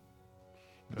door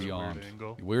That's a beyond. weird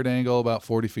angle. Weird angle, about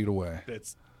 40 feet away.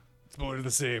 It's more of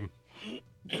the same.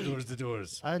 Doors to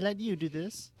doors. I'll let you do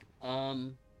this.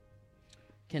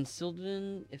 Can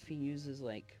Sylvan, if he uses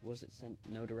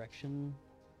no direction?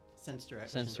 Sense direction.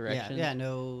 Sense direction. Yeah,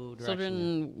 no direction.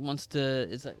 Sildren wants to.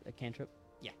 Is that a cantrip?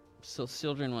 Yeah. So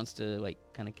Sildren wants to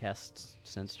kind of cast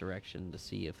sense direction to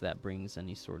see if that brings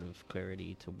any sort of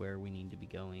clarity to where we need to be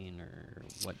going or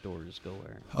what doors go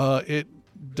where. It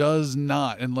does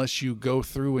not, unless you go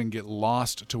through and get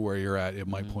lost to where you're at. It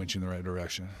might point you in the right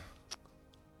direction.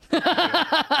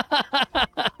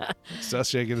 Seth's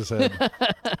shaking his head.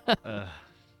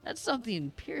 That's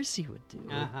something Piercy would do.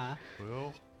 Uh-huh.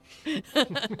 Well,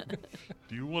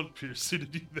 do you want Piercy to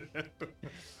do that?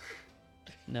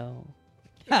 No.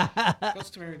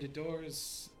 Customary to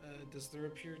doors, does there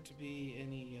appear to be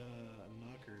any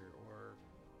knocker or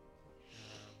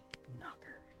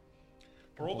knocker?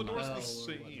 Are all the doors bell the or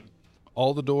same? whatnot?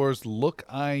 All the doors look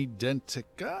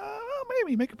identical.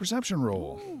 Maybe make a perception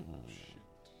roll.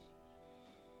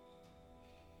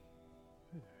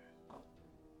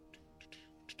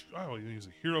 Oh, you use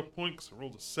a hero point because I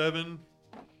rolled a 7.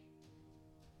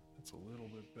 That's a little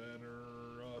bit better.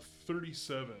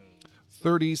 37.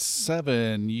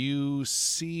 37. You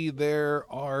see there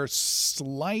are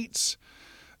slight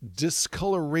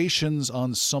discolorations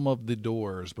on some of the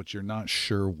doors, but you're not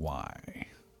sure why.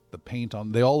 The paint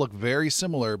on, they all look very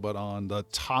similar, but on the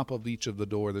top of each of the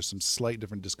door, there's some slight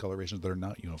different discolorations that are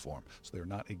not uniform. So they're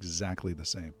not exactly the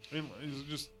same. And is it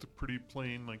just a pretty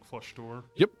plain, flush door?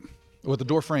 Yep. With the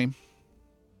door frame.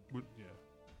 Yeah.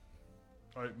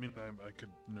 I mean, I could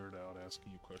nerd out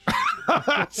asking you questions.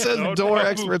 Says That would door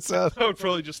probably- expert Seth. That would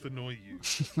probably just annoy you.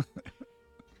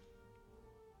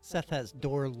 Seth has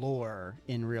door lore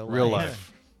in real life. Real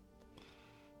life.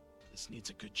 This needs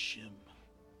a good shim.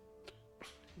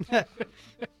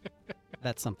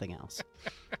 That's something else.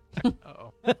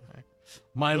 Uh-oh.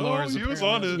 My lore is he was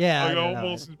on it. Yeah, I I know.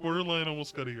 almost borderline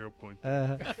almost got a hero point.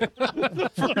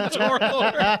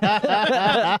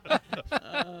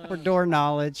 For door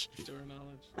knowledge. Door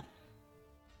knowledge.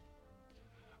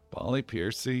 Polly,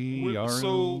 Piercy, Wait,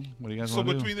 Yaru. What do you guys so want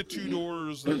to do? between the two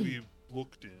doors that we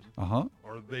looked in, Uh-huh.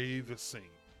 are they the same?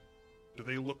 Do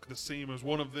they look the same? Is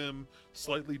one of them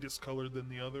slightly discolored than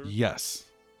the other? Yes.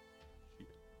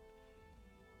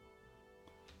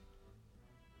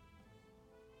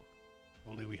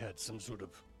 Only we had some sort of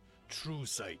true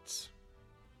sights.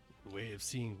 A way of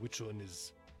seeing which one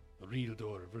is a real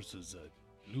door versus an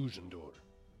illusion door.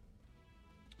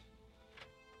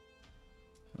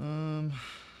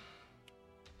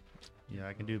 Yeah,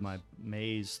 I can do my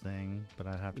maze thing, but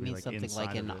I'd have to You be mean something inside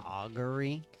like an of it.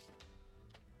 augury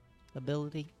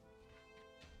ability?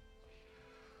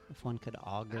 If one could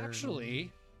augur.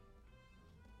 Actually,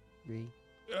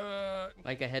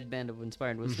 Like a headband of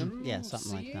inspired wisdom? Yeah,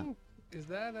 something like that. seeing, is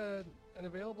that an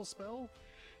available spell?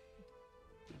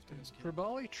 For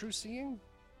Bali, true seeing?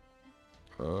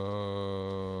 Uh,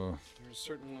 There are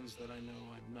certain ones that I know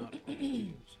I'm not able to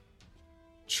use.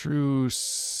 True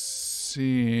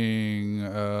seeing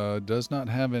does not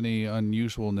have any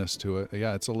unusualness to it.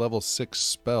 Yeah, it's a level 6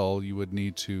 spell. You would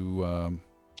need to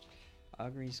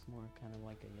Augury's more kind of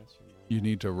like a yes or no. you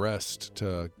need to rest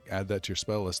to add that to your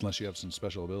spell list unless you have some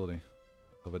special ability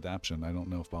of adaption. I don't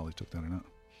know if Bali took that or not.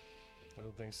 I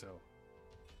don't think so.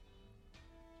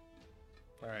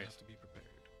 All right. Has to be prepared.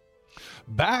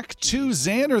 Back to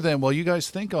Xander then, while you guys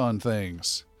think on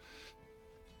things.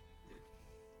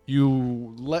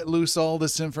 You let loose all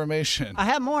this information. I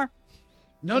have more.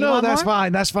 No, You no, want that's more?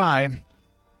 fine. That's fine.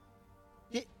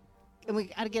 And we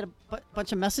got to get a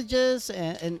bunch of messages,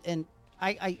 and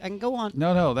I can go on.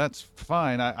 No, that's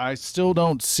fine. I still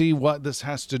don't see what this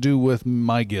has to do with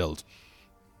my guild.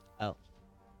 Oh.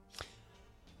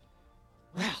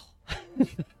 Well.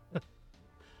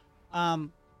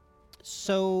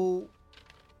 So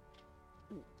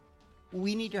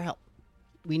we need your help.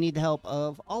 We need the help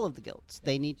of all of the guilds.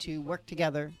 They need to work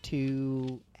together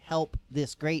to help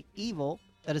this great evil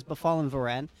that has befallen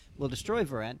Varen. Will destroy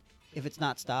Varen if it's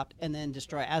not stopped, and then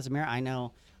destroy Azamir. I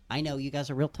know you guys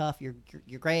are real tough. You're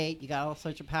great. You got all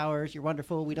sorts of powers. You're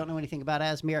wonderful. We don't know anything about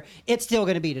Azamir. It's still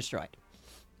going to be destroyed.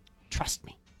 Trust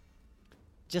me.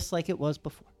 Just like it was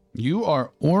before. You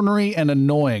are ornery and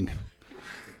annoying.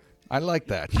 I like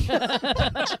that.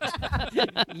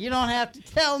 You don't have to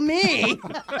tell me.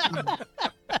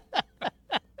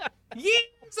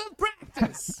 Years of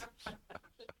practice.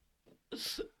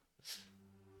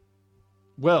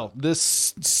 Well,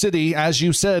 this city, as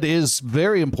you said, is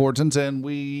very important, and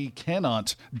we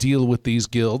cannot deal with these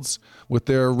guilds with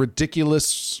their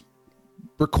ridiculous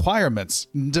requirements,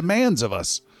 demands of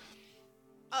us.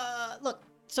 Look,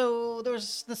 so there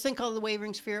was this thing called the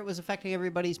Wavering Sphere. It was affecting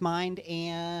everybody's mind,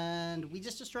 and we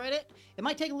just destroyed it. It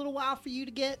might take a little while for you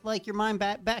to get like your mind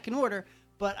back in order,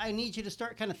 but I need you to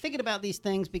start kind of thinking about these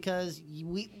things because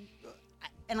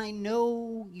and I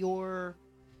know your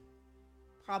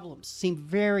problems seem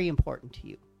very important to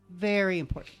you. Very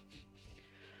important.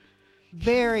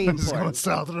 Very important.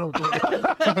 south real quick.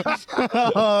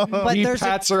 But He there's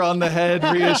pats her on the head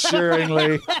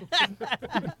reassuringly.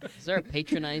 Is there a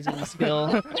patronizing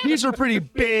skill? These are pretty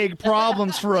big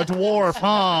problems for a dwarf,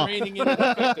 huh? Reining in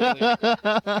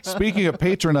effectively. Speaking of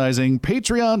patronizing,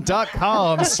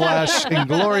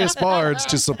 patreon.com/ingloriousbards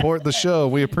to support the show.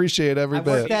 We appreciate every I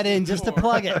worked bit. that in just to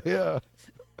plug it. Yeah.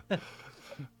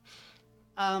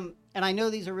 And I know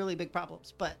these are really big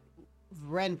problems, but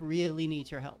Ren really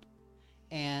needs your help.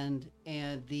 And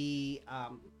the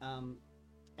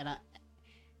and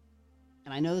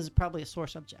I know this is probably a sore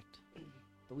subject,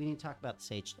 but we need to talk about the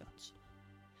Sage Stones.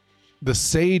 The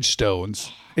Sage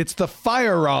Stones. It's the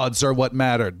fire rods are what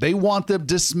mattered. They want them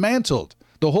dismantled.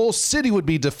 The whole city would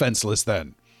be defenseless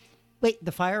then. Wait,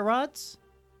 the fire rods?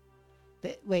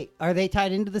 Wait, are they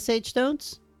tied into the Sage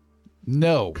Stones?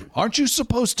 No. Aren't you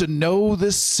supposed to know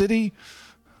this city?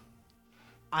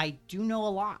 I do know a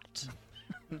lot.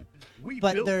 We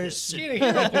But built there's- this Get city.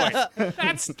 a hero point.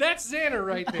 That's Xander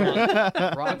right there.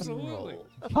 Absolutely.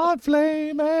 Hot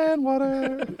flame and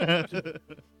water.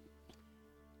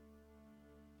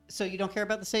 So you don't care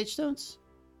about the Sage Stones?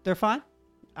 They're fine.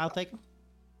 I'll take them.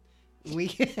 We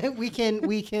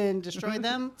can destroy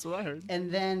them. That's what I heard.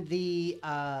 And then the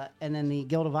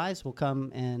Guild of Eyes will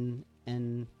come and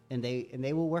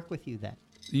they will work with you then.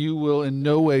 You will in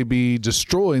no way be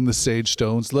destroying the Sage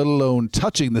Stones, let alone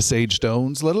touching the Sage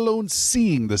Stones, let alone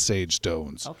seeing the Sage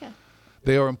Stones. Okay.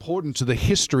 They are important to the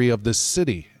history of this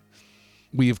city.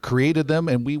 We have created them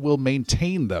and we will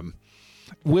maintain them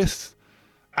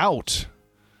without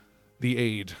the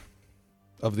aid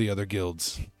of the other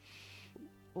guilds.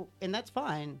 Well, and that's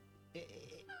fine,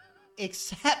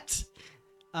 except,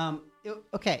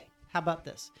 okay. How about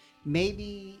this?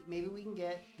 Maybe we can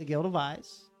get the Guild of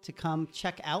Eyes to come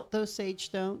check out those Sage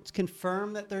Stones,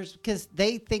 confirm that because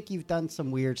they think you've done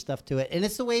some weird stuff to it, and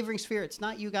it's the Wavering Sphere. It's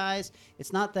not you guys.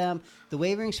 It's not them. The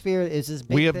Wavering Sphere is this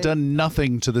big We have thing. done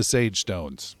nothing to the Sage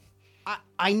Stones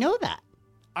I know that.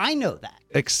 I know that.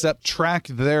 except track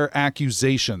their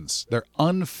accusations, their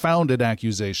unfounded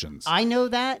accusations. I know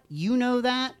that. You know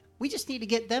that. We just need to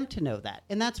get them to know that,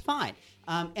 and that's fine.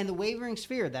 And the Wavering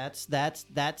Sphere, that's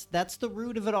the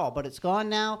root of it all. But it's gone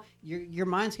now. Your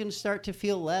mind's going to start to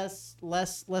feel less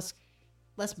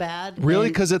bad. Really?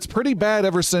 and Because it's pretty bad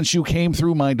ever since you came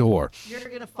through my door. you're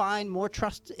going to find more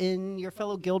trust in your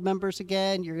fellow guild members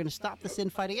again. You're going to stop this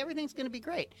infighting. Everything's going to be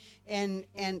great. And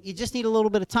you just need a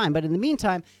little bit of time. But in the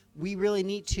meantime, we really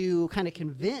need to kind of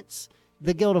convince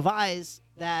the Guild of Eyes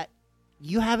that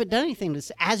you haven't done anything to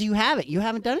this. As you haven't. You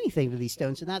haven't done anything to these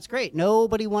stones, and that's great.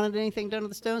 Nobody wanted anything done to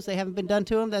the stones. They haven't been done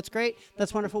to them. That's great.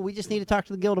 That's wonderful. We just need to talk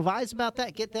to the Guild of Eyes about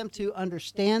that, get them to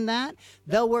understand that.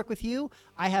 They'll work with you.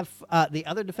 I have the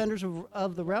other defenders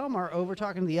of the realm are over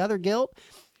talking to the other guild.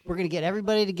 We're going to get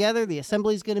everybody together. The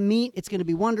assembly's going to meet. It's going to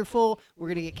be wonderful. We're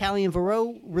going to get Callie and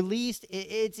Varro released.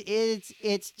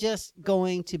 It's just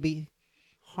going to be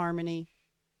harmony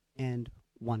and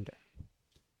wonder.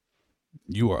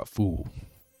 You are a fool.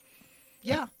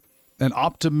 Yeah, An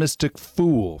optimistic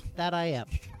fool. that I am.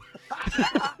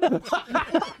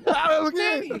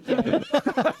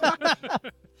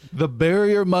 The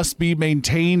barrier must be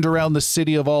maintained around the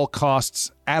city at all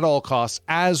costs,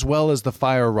 as well as the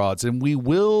fire rods, and we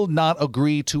will not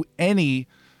agree to any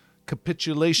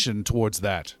capitulation towards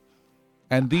that.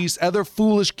 And these other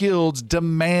foolish guilds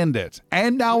demand it,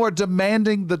 and now are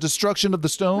demanding the destruction of the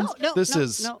stones.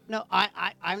 No.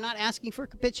 I'm not asking for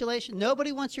capitulation.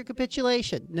 Nobody wants your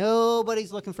capitulation.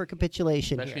 Nobody's looking for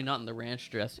capitulation Especially here. not in the ranch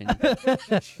dressing.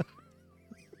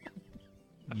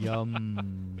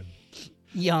 Yum.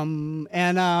 Yum.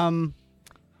 And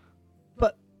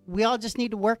but we all just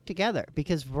need to work together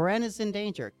because Varen is in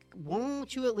danger.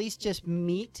 Won't you at least just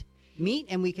meet,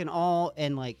 and we can all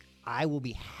I will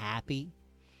be happy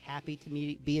to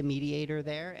be a mediator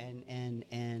there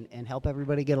and help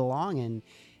everybody get along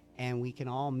and we can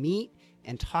all meet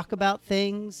and talk about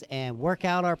things and work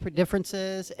out our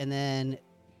differences and then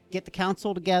get the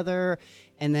council together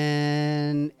and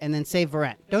then save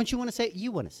Varen. Don't you want to save?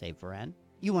 You want to save Varen?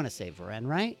 You want to save Varen,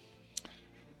 right?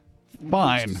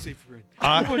 Fine.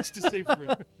 Wants to save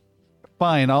Varen.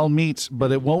 Fine, I'll meet,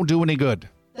 but it won't do any good.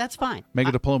 That's fine. Make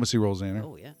a diplomacy roll, Xander.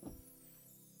 Oh yeah.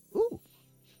 Ooh.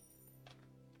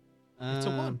 It's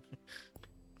a 1.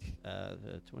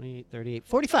 28, 38,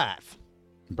 45.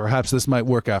 Perhaps this might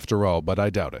work after all, but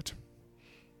I doubt it.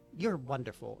 You're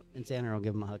wonderful. And Xander will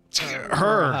give him a hug.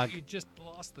 Her. You just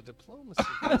lost the diplomacy.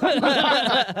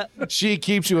 She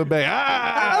keeps you at bay.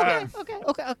 Ah!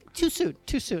 Okay. Too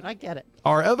soon. I get it.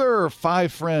 Our other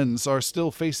 5 friends are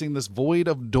still facing this void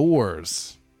of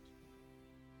doors.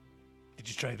 Did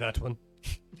you try that one?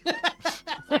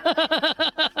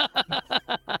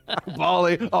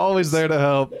 Molly, always there to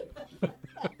help.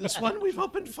 This one we've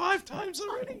opened 5 times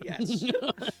already. Yes.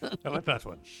 How about that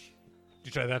one? Did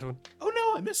you try that one? Oh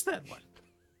no, I missed that one.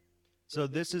 So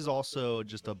this is also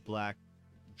just a black,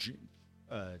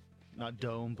 not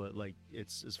dome, but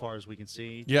it's as far as we can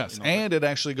see. Yes, and it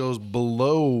actually goes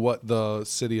below what the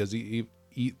city is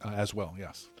as well.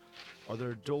 Yes. Are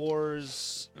there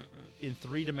doors in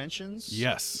 3 dimensions?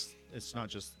 Yes. It's not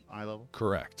just eye level?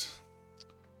 Correct.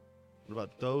 What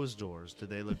about those doors? Do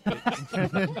they look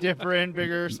different,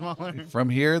 bigger, smaller? From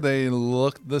here, they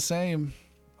look the same.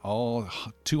 All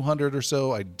 200 or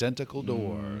so identical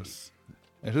doors.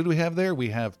 And who do we have there? We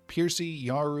have Piercy,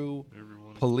 Yaru,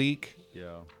 Palik,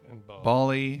 And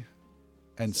Bali,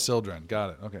 and Sildren. Got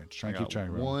it. Okay, just trying to keep I track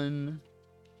got of it. one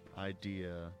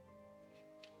idea,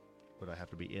 but I have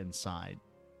to be inside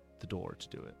the door to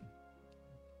do it.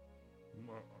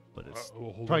 But it's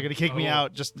probably going to kick me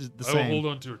out just the I will same. hold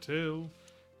on to her tail.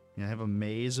 Yeah, I have a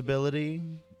maze ability.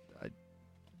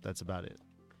 That's about it.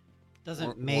 Doesn't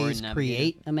Warren maze Navigator.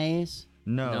 create a maze?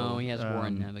 No, he has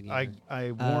Warren Navigator.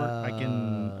 I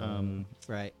can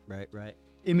Right.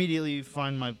 immediately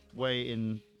find my way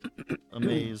in a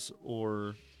maze,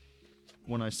 or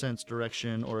when I sense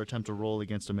direction or attempt to roll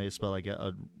against a maze spell, I get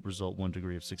a result 1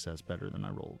 degree of success better than I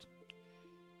rolled.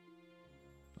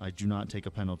 I do not take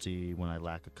a penalty when I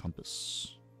lack a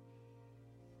compass.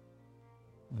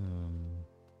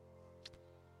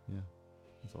 Yeah,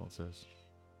 that's all it says.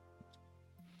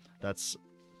 That's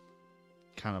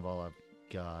kind of all I've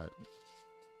got.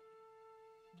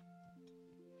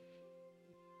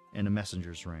 And a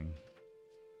messenger's ring.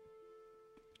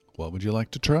 What would you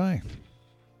like to try?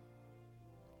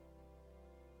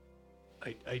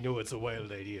 I know it's a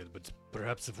wild idea, but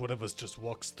perhaps if one of us just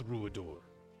walks through a door.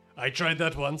 I tried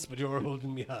that once, but you were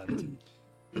holding me hand.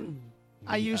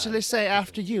 I usually say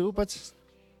after you, but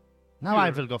now I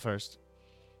will go first.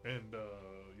 And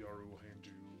Yaru will hand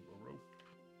you a rope.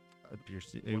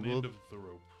 It One will... end of the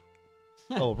rope.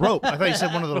 Oh, rope. I thought you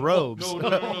said one of the robes.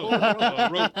 No.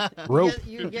 Rope. Rope.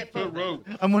 You get A rope.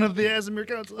 I'm one of the Azimir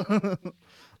Council.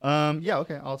 Yeah,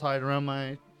 okay. I'll tie it around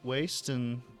my waist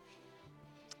and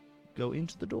go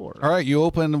into the door. All right, you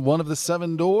open one of the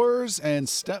 7 doors and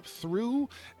step through,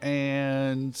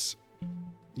 and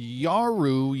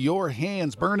Yaru, your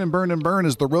hands burn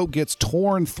as the rope gets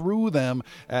torn through them.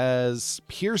 As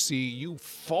Piercy, you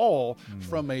fall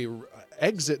from a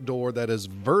exit door that is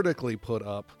vertically put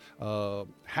up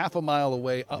half a mile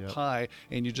away up high,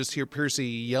 and you just hear Piercy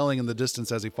yelling in the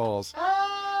distance as he falls.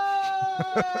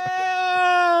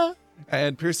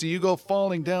 And Piercy, you go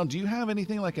falling down. Do you have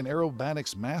anything like an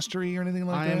aerobatics mastery or anything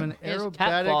like I that? am an His aerobatic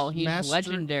catfall. He's master.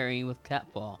 legendary with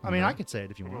catfall. I mean, I could say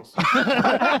it if you want.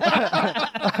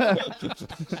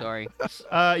 Sorry.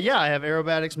 Yeah, I have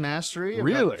aerobatics mastery. I've got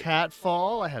Really?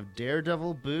 catfall. I have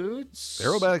daredevil boots.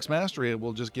 Aerobatics mastery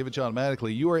will just give it to you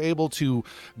automatically. You are able to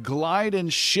glide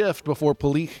and shift before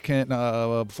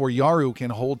before Yaru can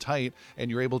hold tight, and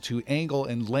you're able to angle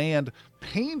and land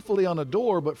painfully on a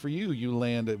door. But for you, you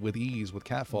land it with ease with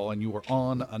catfall, and you are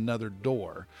on another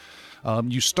door.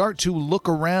 You start to look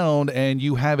around, and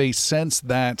you have a sense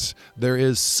that there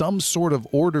is some sort of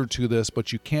order to this,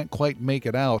 but you can't quite make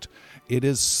it out. It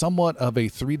is somewhat of a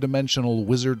three-dimensional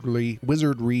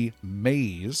wizardry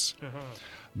maze.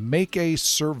 Make a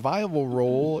survival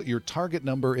roll. Your target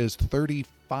number is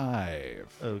 35.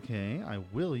 Okay, I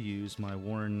will use my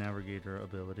Warren Navigator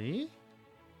ability.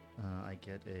 I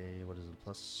get a, what is it,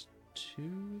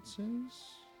 +2, it says?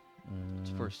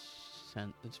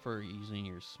 It's for using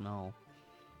your smell.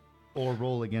 Or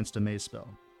roll against a maze spell.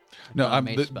 No, Not a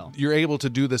maze spell. you're able to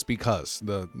do this because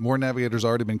the more navigator's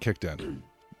already been kicked in.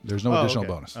 There's no additional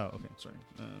okay. bonus. Oh, okay, sorry.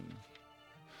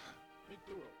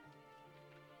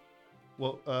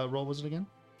 What roll was it again?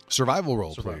 Survival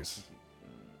roll, Survival. please.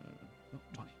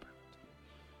 20.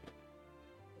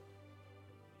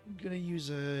 I'm gonna use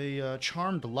a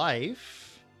charmed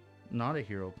life, not a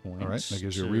hero point. All right, that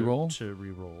gives you a to- reroll. To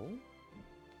reroll.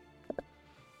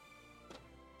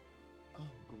 Oh,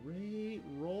 great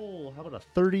roll! How about a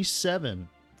 37?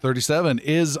 37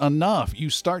 is enough. You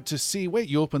start to see, wait,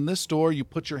 you open this door, you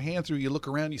put your hand through, you look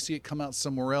around, you see it come out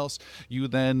somewhere else. You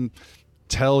then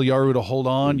tell Yaru to hold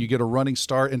on. You get a running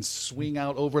start and swing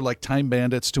out over like time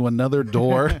bandits to another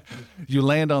door. You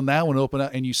land on that one, open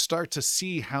up, and you start to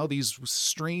see how these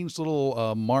strange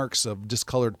little marks of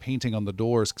discolored painting on the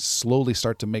doors slowly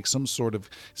start to make some sort of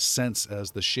sense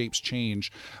as the shapes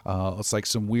change. It's like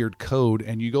some weird code,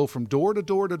 and you go from door to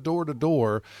door to door to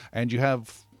door, and you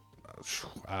have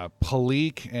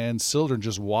Palik and Sildren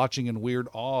just watching in weird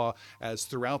awe as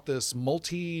throughout this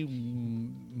multi-mile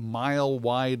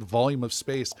wide volume of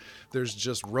space, there's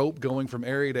just rope going from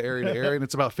area to area to area, and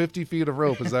it's about 50 feet of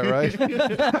rope. Is that right?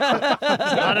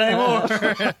 Not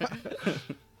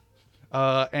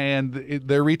anymore.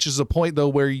 There reaches a point, though,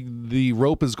 where the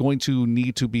rope is going to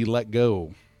need to be let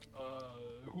go.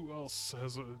 Who else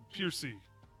has a Piercy?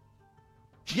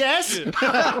 Yes. Yeah.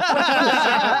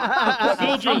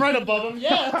 I'm right above him.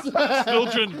 Yes.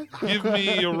 Sildren, give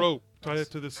me a rope. Tie it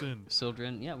to this end.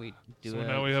 Sildren, yeah, we do So it.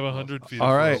 now we have 100 feet.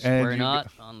 All of right, rope. and We're you- not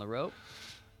on the rope.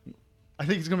 I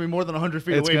think it's gonna be more than 100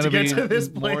 feet It's away to gonna get be to this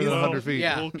more place. than 100 feet.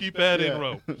 Yeah. We'll keep adding Yeah.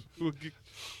 rope.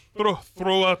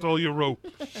 Throw out all your rope.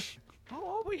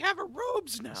 Oh, we have our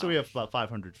robes now. So we have about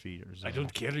 500 feet or so. I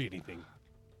don't carry anything.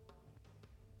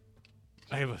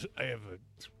 I have a.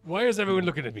 Why is everyone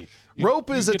looking at me? Rope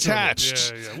is get to it.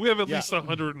 attached. Yeah. We have at least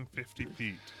 150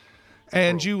 feet.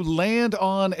 And you land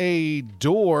on a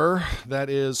door that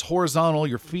is horizontal.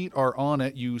 Your feet are on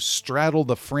it. You straddle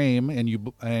the frame,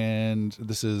 and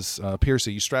this is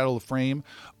Piercy. You straddle the frame,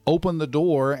 open the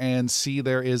door, and see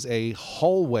there is a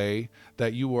hallway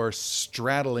that you are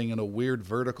straddling in a weird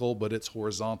vertical, but it's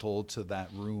horizontal to that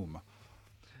room.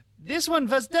 This one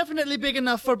was definitely big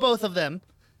enough for both of them.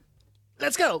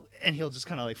 Let's go. And he'll just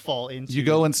kind of like fall into. You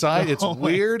go inside. the It's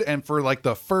hallway. weird, and for like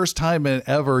the first time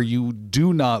ever, you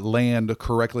do not land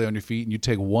correctly on your feet, and you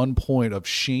take 1 point of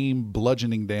shame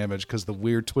bludgeoning damage because the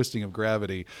weird twisting of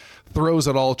gravity throws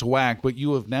it all to whack. But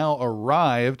you have now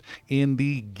arrived in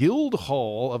the guild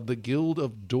hall of the Guild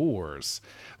of Doors.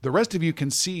 The rest of you can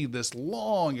see this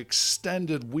long,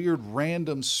 extended, weird,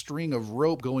 random string of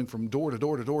rope going from door to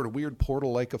door to door to weird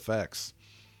portal-like effects.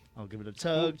 I'll give it a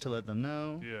tug to let them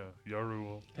know. Yeah, Yaru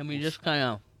will. Can we just kind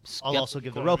of I'll also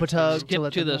give the rope a tug to skip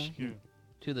let to them the know.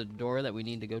 to the door that we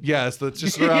need to go to? Yes, that's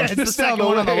just around. Yeah, it's the second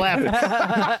one on the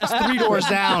left. It's 3 doors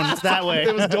down. It's that way.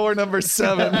 It was door number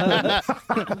 7.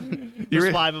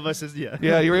 There's 5 of us.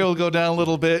 Yeah, you were able to go down a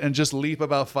little bit and just leap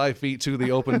about 5 feet to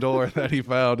the open door that he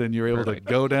found, and you were able to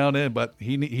go down in. But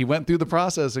he went through the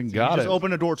process and got Just it.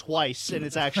 open a door twice, and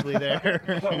it's actually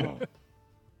there.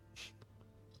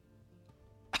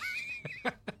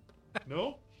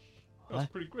 No?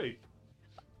 That's pretty great.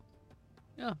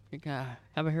 Yeah, you can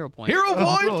have a hero point. Hero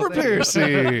point for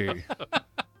Piercy.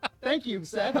 Thank you,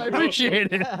 Seth. I appreciate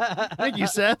it. Thank you,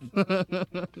 Seth.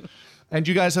 And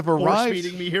you guys have Force arrived.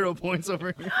 feeding me hero points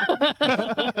over here.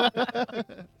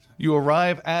 You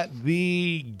arrive at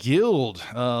the guild.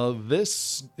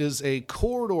 This is a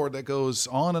corridor that goes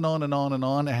on and on and on and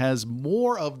on. It has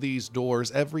more of these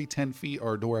doors. Every 10 feet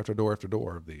are door after door after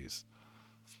door of these.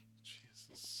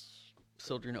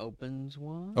 Sildren opens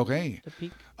one. Okay. To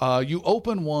peek. You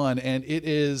open one, and it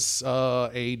is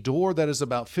a door that is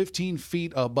about 15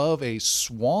 feet above a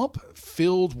swamp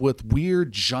filled with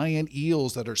weird giant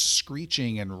eels that are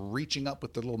screeching and reaching up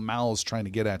with their little mouths trying to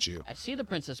get at you. I see the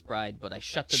Princess Bride, but I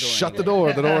shut the door. Shut the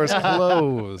door. The door is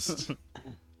closed.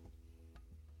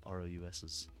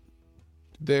 ROUSs.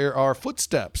 There are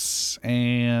footsteps,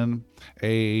 and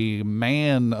a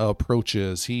man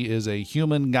approaches. He is a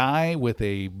human guy with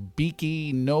a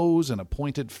beaky nose and a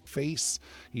pointed face.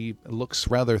 He looks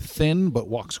rather thin, but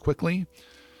walks quickly,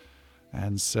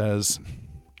 and says,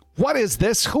 "What is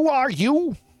this? Who are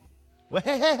you?"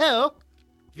 Well,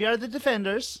 we are the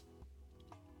defenders.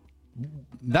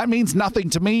 That means nothing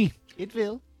to me. It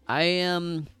will. I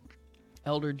am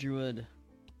Elder Druid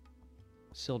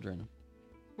Sildren.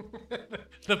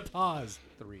 The pause.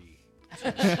 3.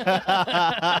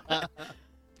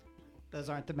 Those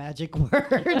aren't the magic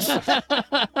words.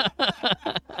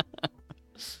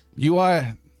 You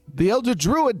are the Elder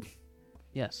Druid.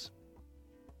 Yes.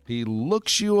 He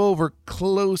looks you over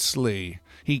closely.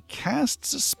 He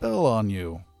casts a spell on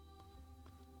you.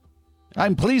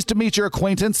 I'm pleased to meet your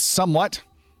acquaintance somewhat.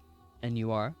 And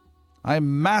you are?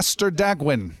 I'm Master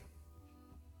Dagwin.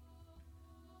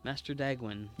 Master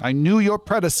Dagwin. I knew your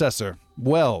predecessor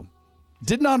well.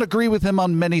 Did not agree with him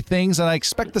on many things, and I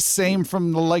expect the same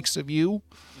from the likes of you.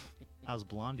 How's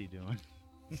Blondie doing?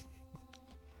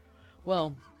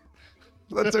 Well,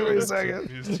 let's wait a second.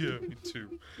 Me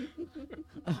too.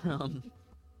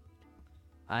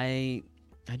 I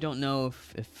don't know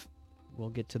if we'll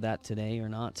get to that today or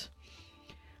not.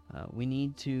 We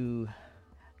need to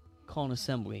call an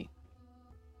assembly.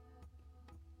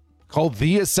 Call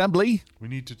the assembly? We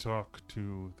need to talk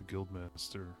to the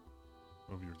guildmaster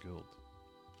of your guild.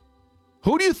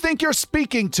 Who do you think you're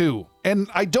speaking to? And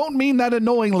I don't mean that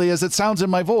annoyingly as it sounds in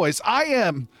my voice. I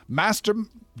am Master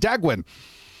Dagwin.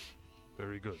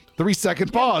 Very good.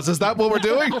 3-second pause. Is that what we're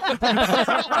doing? Isn't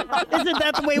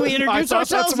that the way we I introduce thought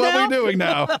ourselves that's what now? we're doing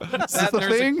now. Is this the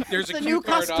thing? There's a The cue new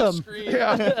card custom. off screen.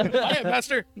 Yeah. I am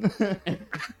Master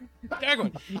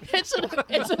Dagwin.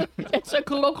 It's a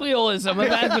colloquialism of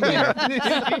Adventure.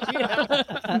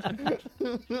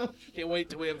 Can't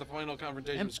wait till we have the final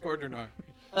confrontation with Scourgeonar.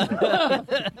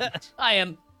 I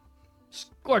am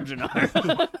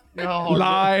Scourgeonar. You know how hard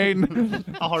Line.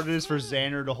 how hard it is for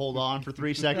Xander to hold on for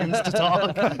 3 seconds to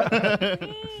talk.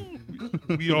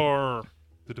 We are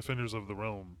the defenders of the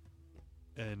realm,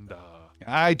 and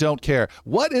I don't care.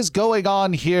 What is going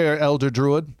on here, Elder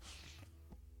Druid?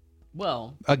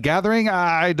 Well, A gathering?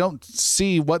 I don't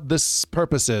see what this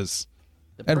purpose is.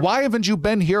 And why haven't you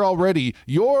been here already?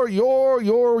 Your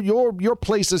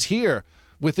place is here,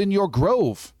 within your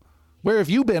grove. Where have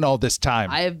you been all this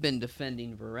time? I have been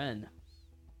defending Varen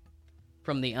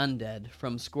from the undead,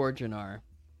 from Scourgeonar,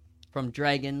 from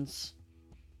dragons,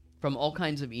 from all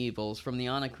kinds of evils, from the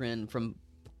Anacrin, from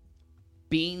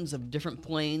beings of different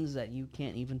planes that you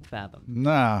can't even fathom.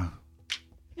 Nah.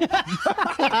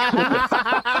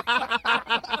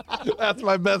 That's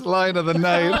my best line of the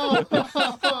night.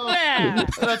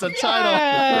 That's a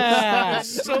title.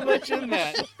 So much in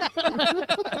that.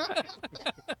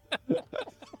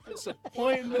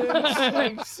 Disappointment.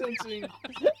 I'm sensing.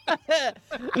 Oh,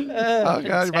 God,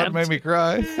 you're about to make me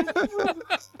cry.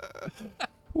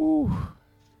 Ooh.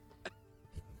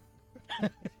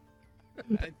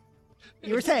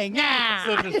 You were saying, yeah.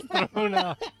 So just thrown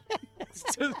off. It's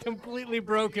just completely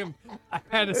broken. I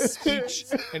had a speech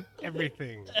and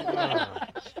everything. Oh.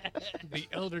 The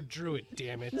Elder Druid,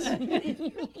 damn it.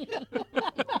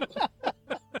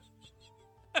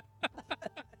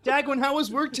 Dagwin, how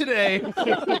was work today?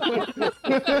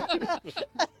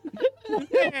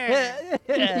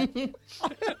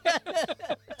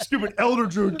 Stupid Elder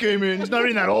Druid came in. He's not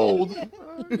even that old.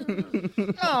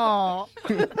 Oh.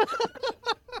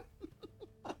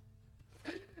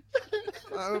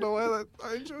 I don't know why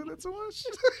I enjoyed it so much.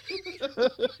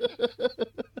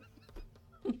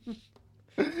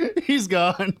 He's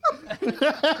gone.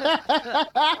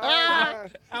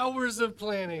 Hours of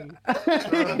planning.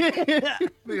 The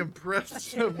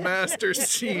impressive master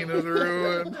scene is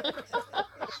ruined.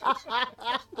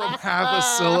 From half a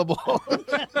syllable.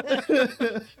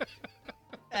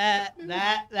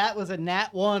 That was a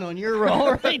nat 1 on your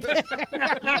roll right there.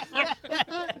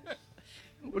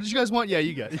 What did you guys want? Yeah,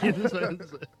 you got it.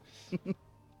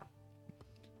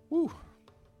 Woo.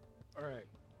 All right.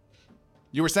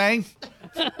 You were saying?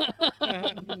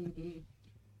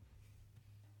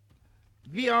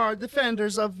 We are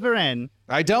defenders of Varen.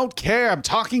 I don't care. I'm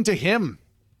talking to him.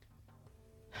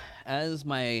 As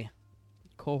my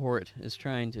cohort is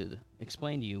trying to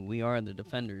explain to you, we are the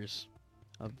defenders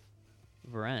of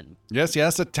Varen.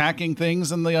 Yes, attacking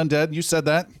things and the undead. You said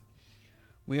that.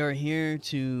 We are here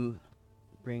to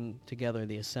bring together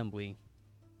the assembly.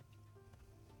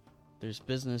 There's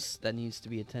business that needs to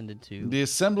be attended to. The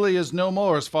assembly is no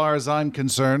more as far as I'm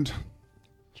concerned.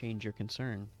 Change your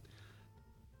concern.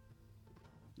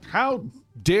 How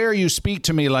dare you speak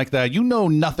to me like that? You know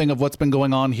nothing of what's been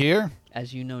going on here.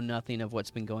 As you know nothing of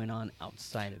what's been going on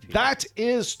outside of here. That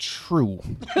is true.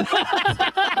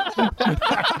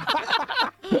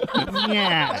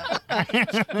 Yeah.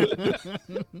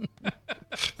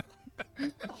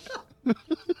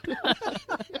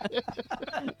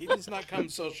 He does not come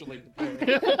socially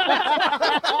prepared.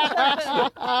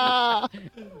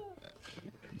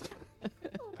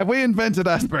 Have we invented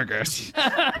Asperger's?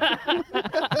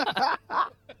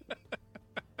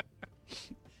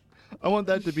 I want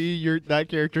that to be that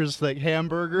character's like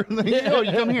hamburger. Oh,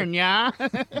 you come here, yeah.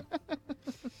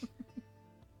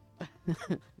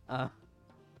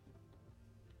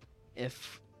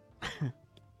 If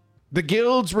The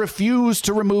guilds refuse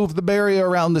to remove the barrier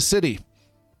around the city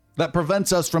that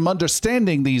prevents us from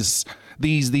understanding these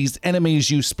enemies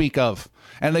you speak of,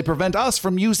 and they prevent us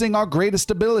from using our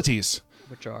greatest abilities.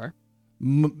 which are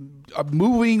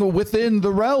Moving within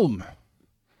the realm.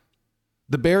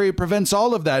 The barrier prevents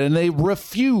all of that, and they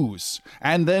refuse.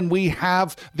 And then we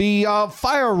have the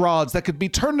fire rods that could be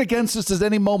turned against us at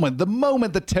any moment. The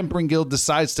moment the Tempering Guild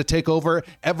decides to take over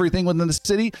everything within the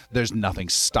city, there's nothing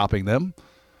stopping them.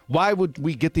 Why would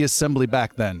we get the assembly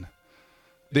back then?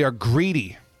 They are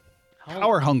greedy,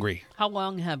 power hungry. how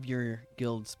long have your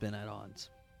guilds been at odds?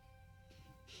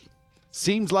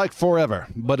 Seems like forever,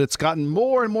 but it's gotten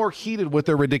more and more heated with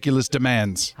their ridiculous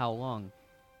demands. How long?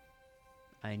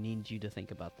 I need you to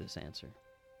think about this answer.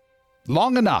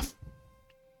 Long enough.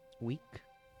 Week?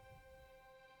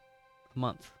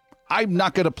 Month? I'm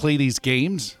not going to play these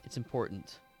games. It's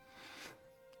important.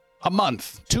 A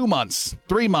month, 2 months,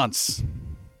 3 months,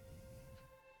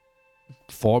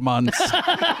 4 months.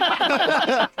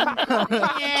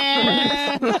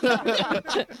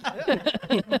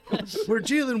 We're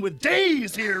dealing with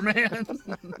days here, man.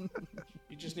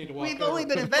 You just need to walk We've over only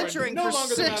been to a friend. adventuring No for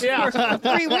longer than 6 that. or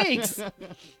 3 weeks.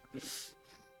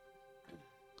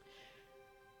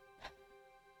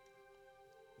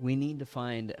 We need to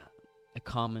find a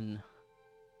common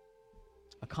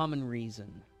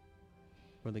reason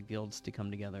for the guilds to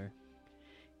come together.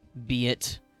 Be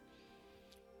it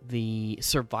the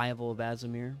survival of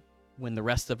Azamir when the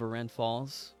rest of Varen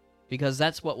falls, because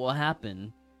that's what will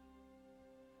happen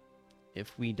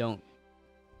if we don't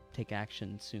take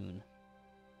action soon.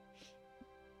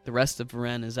 The rest of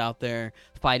Varen is out there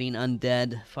fighting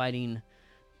undead, fighting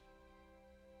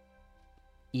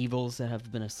evils that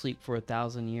have been asleep for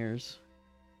 1,000 years.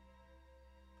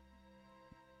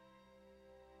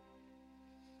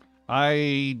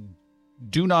 I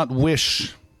do not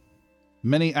wish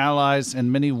many allies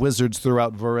and many wizards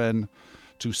throughout Varen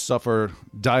to suffer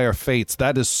dire fates.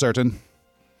 That is certain.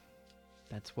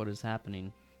 That's what is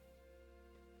happening.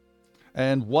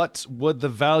 And what would the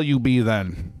value be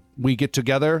then? We get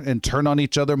together and turn on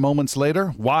each other moments later?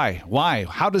 Why? Why?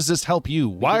 How does this help you?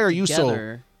 Why Get are you so...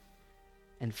 together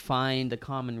and find a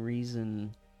common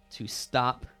reason to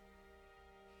stop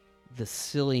the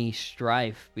silly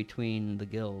strife between the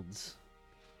guilds.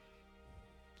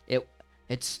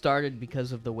 It started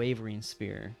because of the Wavering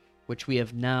Spear, which we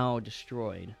have now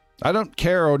destroyed. I don't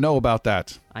care or know about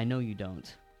that. I know you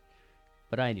don't,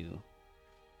 but I do.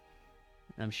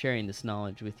 I'm sharing this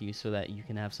knowledge with you so that you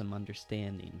can have some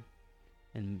understanding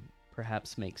and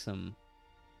perhaps make some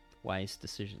wise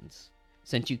decisions.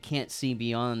 Since you can't see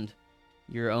beyond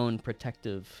your own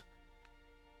protective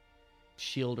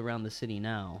shield around the city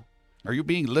now. Are you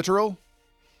being literal?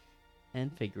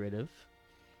 And figurative.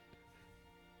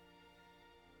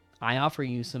 I offer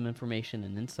you some information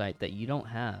and insight that you don't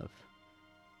have.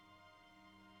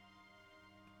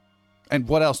 And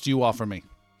what else do you offer me?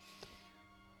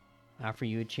 I offer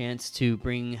you a chance to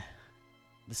bring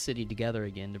the city together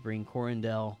again, to bring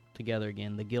Corindel together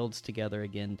again, the guilds together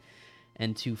again,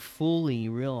 and to fully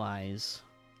realize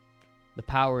the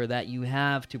power that you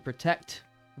have to protect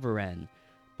Varen.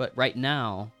 But right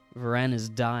now, Varen is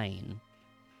dying,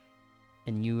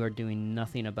 and you are doing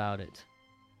nothing about it.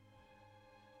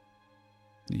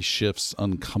 He shifts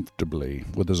uncomfortably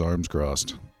with his arms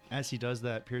crossed. As he does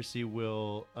that, Piercy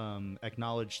will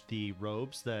acknowledge the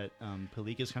robes that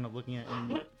Palik is kind of looking at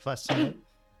in Fleston.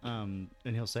 And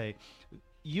he'll say,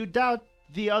 "You doubt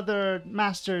the other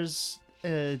master's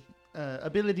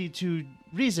ability to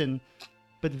reason,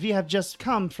 but we have just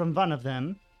come from one of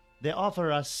them. They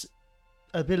offer us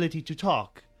ability to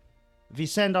talk. We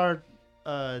send our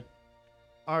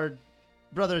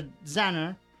brother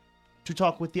Xander to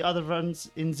talk with the other ones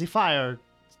in the fire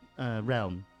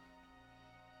realm.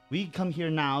 We come here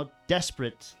now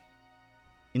desperate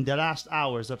in the last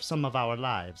hours of some of our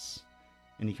lives.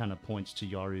 And he kind of points to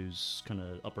Yaru's kind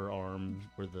of upper arm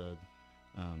where the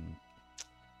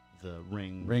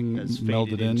ring has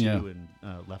melded faded in, into yeah.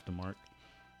 and left a mark.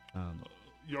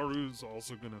 Yaru's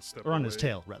also gonna step Or on away. his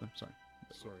tail, rather. Sorry.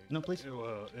 Sorry. No, please.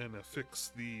 And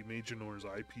affix the Magenor's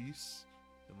eyepiece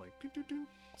and like doo.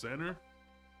 Xander.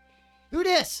 Who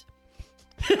dis?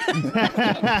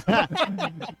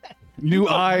 New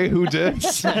eye, who did?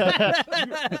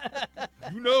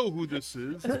 You know who this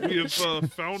is. We have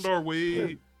found our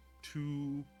way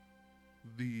to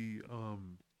the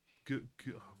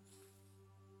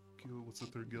what's the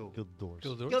third guild? Guild Doors.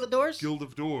 Guild Doors? Guild of Doors? Guild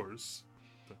of Doors.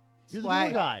 You're the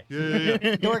Why- door guy.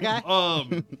 Yeah. Door guy?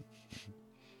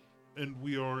 And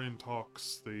we are in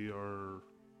talks. They are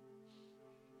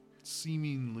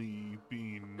seemingly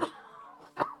being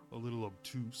a little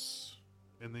obtuse.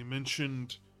 And they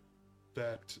mentioned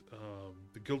that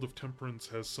the Guild of Temperance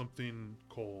has something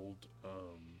called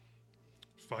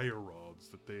fire rods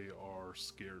that they are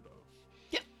scared of.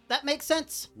 Yep, that makes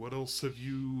sense. What else have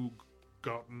you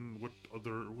gotten?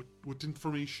 What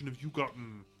information have you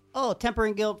gotten? Oh,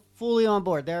 Tempering Guild fully on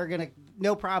board. They're gonna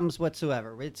no problems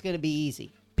whatsoever. It's gonna be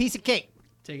easy. Piece of cake.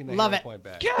 Taking the Love hero it. point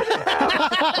back.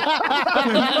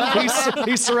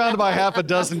 he's surrounded by half a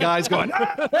dozen guys going,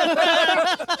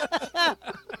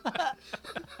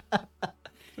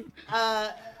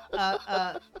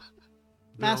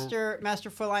 Master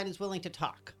Fräulein is willing to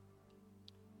talk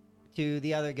to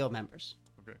the other guild members.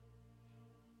 Okay.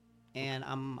 And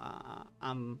I'm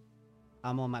on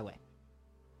my way.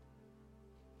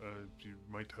 You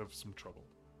might have some trouble.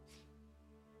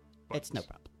 It's no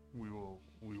problem. We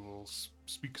will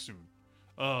speak soon.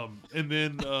 And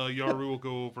then Yaru will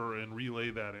go over and relay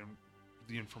that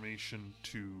the information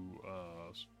to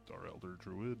our elder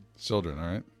druid. Sildren, all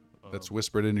right? That's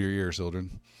whispered into your ear,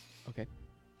 Sildren. Okay.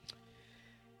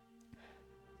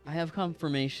 I have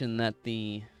confirmation that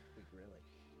the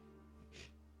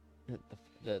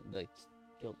guild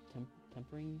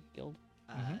tempering guild.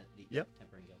 Yep.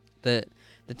 Tempering Guild.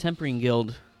 The tempering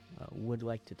guild would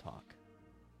like to talk.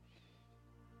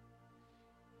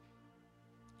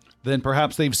 Then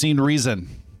perhaps they've seen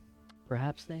reason.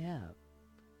 Perhaps they have.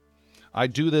 I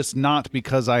do this not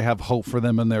because I have hope for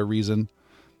them and their reason.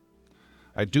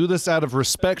 I do this out of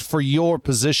respect for your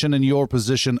position and your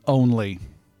position only.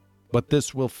 But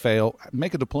this will fail.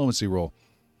 Make a diplomacy roll.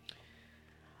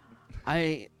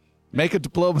 Make a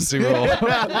diplomacy roll.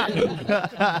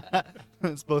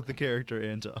 It's both the character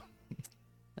and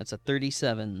That's a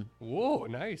 37. Whoa,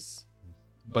 nice.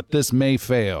 But this may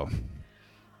fail.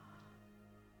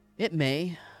 It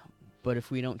may, but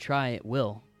if we don't try, it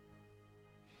will.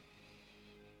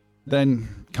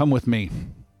 Then come with me.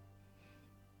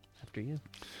 After you.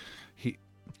 He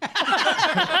Wait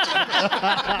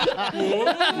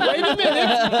a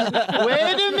minute!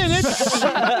 Wait a minute!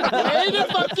 Wait a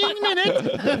fucking minute!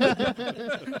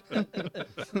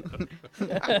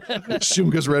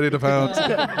 Shumga's ready to pounce.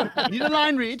 Need a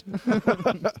line read.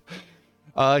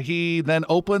 He then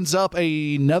opens up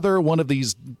another one of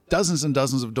these dozens and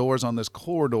dozens of doors on this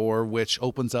corridor, which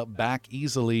opens up back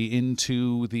easily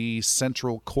into the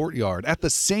central courtyard. At the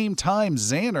same time,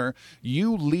 Xander,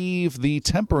 you leave the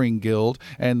Tempering Guild,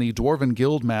 and the Dwarven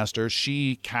Guildmaster,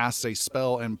 she casts a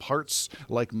spell and parts,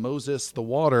 like Moses the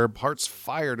water, parts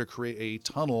fire to create a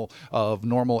tunnel of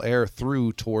normal air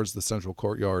through towards the central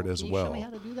courtyard as well. Show me how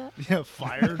to do that? Yeah,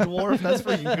 fire dwarf. That's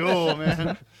freaking cool,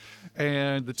 man.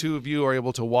 And the two of you are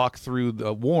able to walk through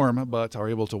the warm, but are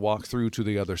able to walk through to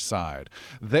the other side.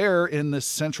 There in this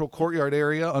central courtyard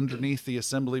area, underneath the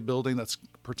assembly building that's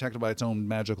protected by its own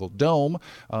magical dome,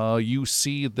 you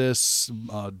see this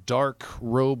dark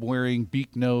robe-wearing,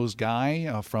 beak-nosed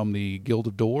guy from the Guild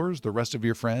of Doors. The rest of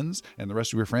your friends,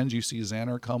 you see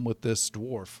Xander come with this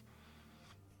dwarf.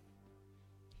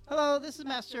 Hello, this is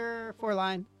Master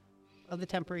Fräulein of the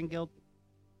Tempering Guild.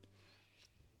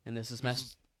 And this is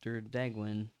Master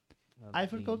Dagwin. I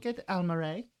will go get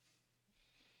Almaray.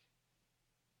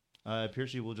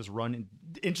 Piercy will just run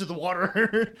into the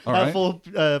water All right.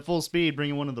 at full speed,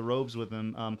 bringing one of the robes with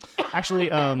him.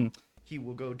 He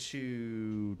will go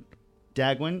to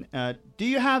Dagwin. Do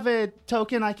you have a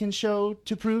token I can show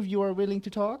to prove you are willing to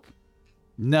talk?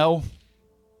 No.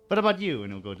 What about you?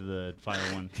 And he'll go to the fire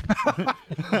one.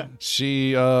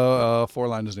 She,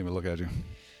 Fräulein doesn't even look at you.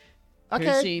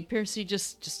 Okay. Piercy,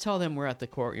 just tell them we're at the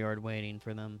courtyard waiting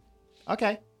for them.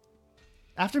 Okay.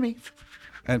 After me.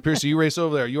 And Piercy, you race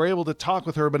over there. You're able to talk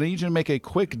with her, but I need you to make a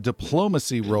quick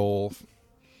diplomacy roll.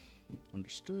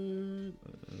 Understood.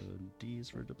 D is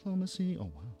for diplomacy.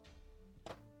 Oh,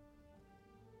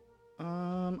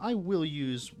 wow. I will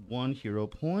use 1 hero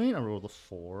point. I rolled a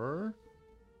 4.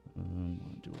 I'll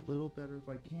do a little better if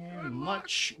I can.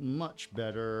 Much, much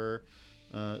better.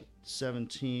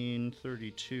 17,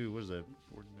 32. What is that?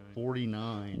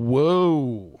 49.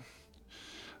 Whoa.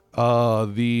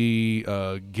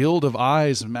 The Guild of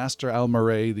Eyes, Master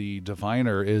Almaray, the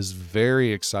diviner, is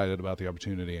very excited about the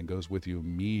opportunity and goes with you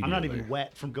immediately. I'm not even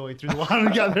wet from going through the water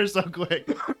together so quick.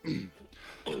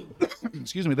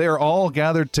 Excuse me. They are all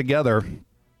gathered together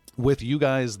with you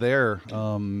guys there.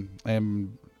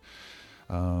 And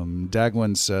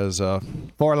Dagwin says,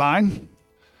 Foreline.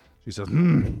 She says,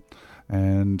 And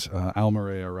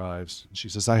Almaray arrives. She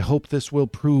says, I hope this will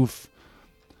prove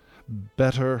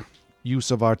better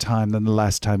use of our time than the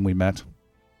last time we met.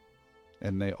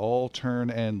 And they all turn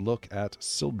and look at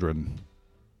Sildren.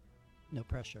 No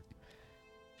pressure.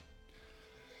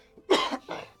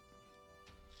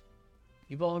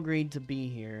 You've all agreed to be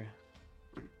here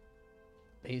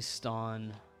based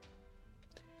on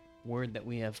word that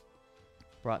we have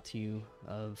brought to you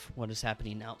of what is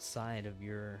happening outside of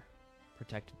your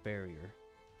protective barrier.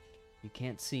 You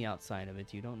can't see outside of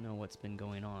it. You don't know what's been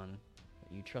going on.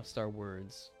 But you trust our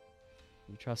words.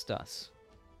 You trust us.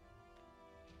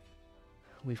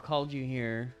 We've called you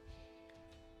here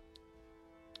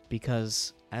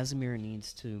because Azamir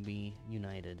needs to be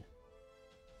united.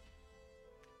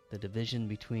 The division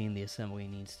between the Assembly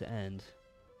needs to end.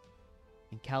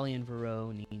 And Callian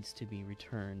Varro needs to be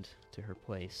returned to her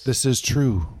place. This is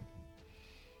true.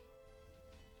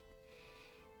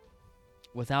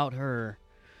 Without her,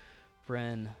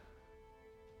 Vren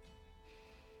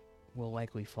will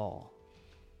likely fall.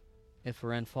 If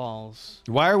Vren falls...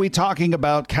 Why are we talking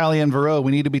about Callian Varro?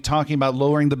 We need to be talking about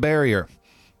lowering the barrier.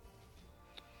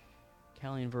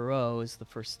 Callian Varro is the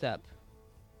first step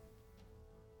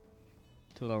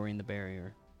to lowering the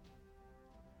barrier.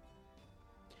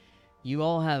 You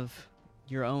all have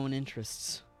your own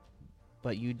interests,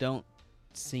 but you don't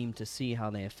seem to see how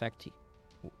they affect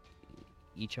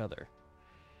each other.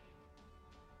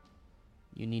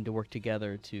 You need to work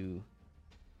together to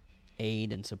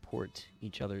aid and support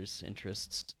each other's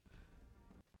interests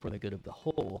for the good of the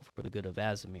whole, for the good of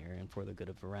Azamir, and for the good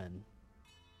of Varen.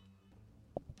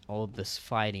 All of this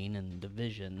fighting and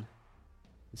division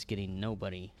is getting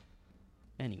nobody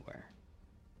anywhere.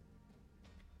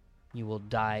 You will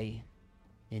die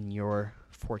in your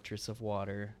fortress of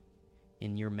water,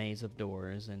 in your maze of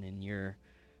doors, and in your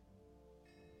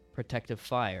protective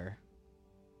fire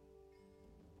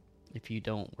if you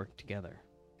don't work together.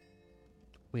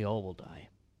 We all will die.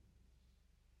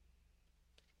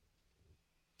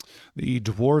 The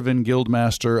Dwarven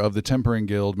Guildmaster of the Tempering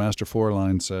Guild, Master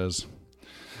Foreline, says,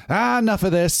 enough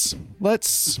of this.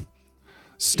 Let's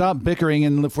stop bickering,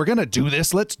 and if we're going to do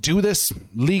this, let's do this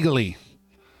legally.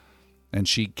 And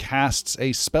she casts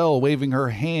a spell, waving her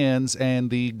hands, and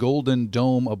the golden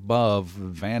dome above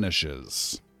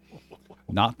vanishes.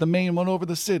 Not the main one over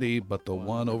the city, but the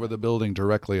one over the building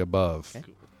directly above.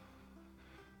 Okay.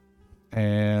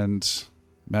 And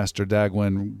Master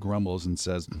Dagwin grumbles and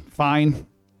says, fine.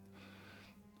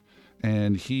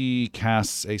 And he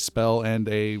casts a spell, and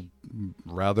a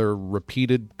rather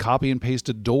repeated copy and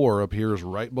pasted door appears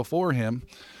right before him.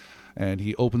 And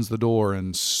he opens the door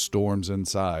and storms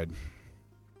inside.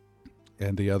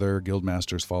 And the other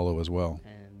guildmasters follow as well.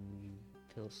 And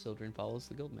Phil Sildren follows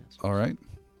the guildmaster. All right.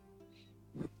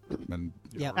 And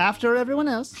yeah. After everyone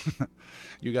else.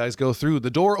 You guys go through. The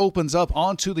door opens up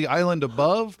onto the island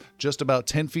above, just about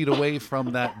 10 feet away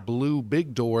from that blue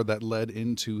big door that led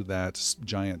into that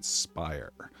giant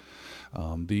spire.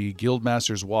 The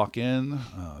guildmasters walk in,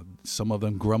 some of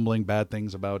them grumbling bad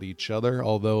things about each other,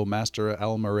 although Master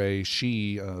Almaray,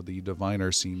 the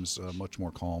diviner, seems much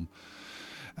more calm.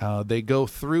 They go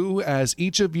through. As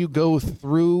each of you go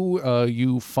through,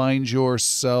 you find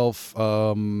yourself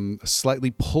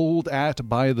slightly pulled at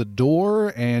by the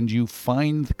door, and you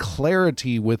find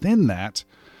clarity within that.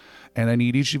 And I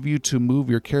need each of you to move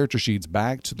your character sheets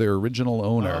back to their original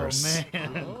owners.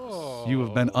 Oh, man. You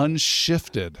have been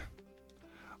unshifted.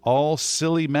 All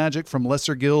silly magic from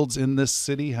lesser guilds in this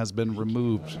city has been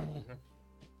removed.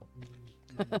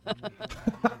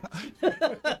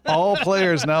 All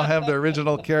players now have their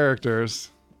original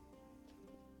characters.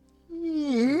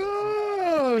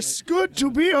 Oh, it's good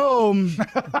to be home.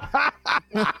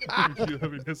 You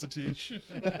having hesitation?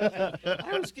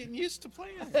 I was getting used to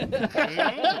playing.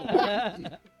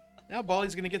 Now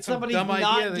Bally's gonna get some Somebody's dumb not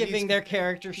idea that giving he's, their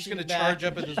character he's sheet gonna back. charge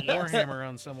up with his warhammer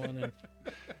on someone. And...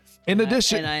 In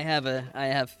addition, and I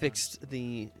have fixed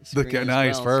the the screen as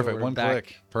nice, well, so perfect, we're one back.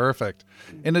 click, perfect.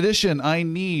 In addition, I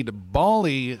need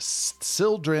Bali,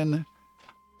 Sildren,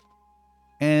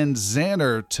 and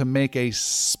Xander to make a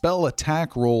spell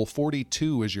attack roll.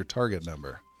 42 is your target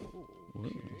number.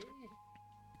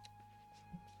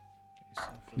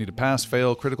 Need a pass,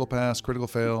 fail, critical pass, critical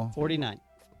fail, 49.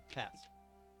 Pass.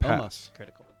 pass. Almost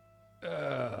critical.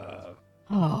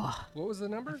 What was the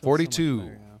number?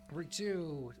 42.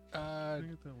 42. Can I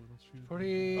get that one? Let's shoot.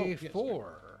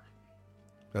 44.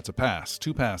 That's a pass.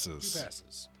 Two passes. 2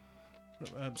 passes.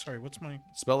 I'm sorry. What's my?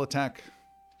 Spell attack.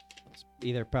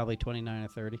 Either probably 29 or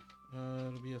 30.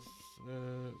 It'll be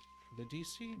the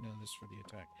DC. No, this is for the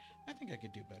attack. I think I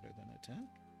could do better than a 10.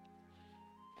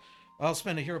 I'll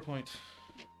spend a hero point.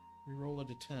 Reroll it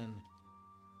a 10.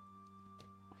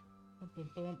 Oh,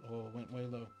 it went way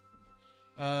low.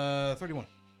 31.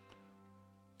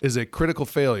 Is a critical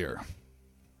failure.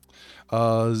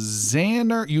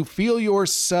 Xander, you feel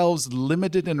yourselves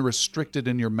limited and restricted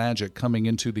in your magic coming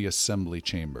into the assembly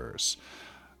chambers.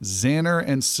 Xander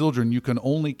and Sildren, you can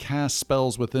only cast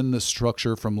spells within the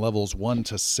structure from levels 1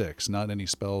 to 6, not any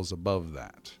spells above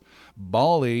that.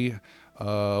 Bali,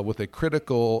 with a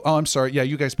critical... Oh, I'm sorry. Yeah,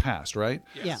 you guys passed, right?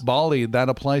 Yeah. Bali, that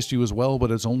applies to you as well, but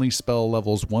it's only spell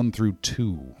levels 1 through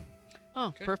 2.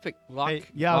 Oh, perfect. Lock. Hey,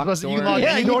 yeah, I was lock about to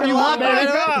say, you door. lock, you lock, man.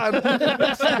 God!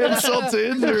 Insult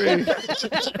to injury.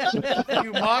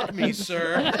 You mock me,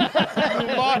 sir. You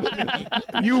mock me.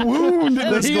 You wound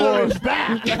this door.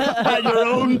 back at your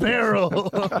own peril.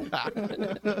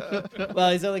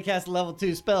 Well, he's only cast a level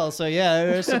 2 spell, so yeah,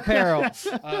 there's some peril.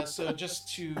 So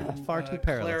just to Far too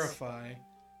perilous. clarify,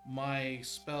 my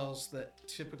spells that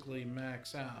typically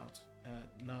max out at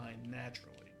 9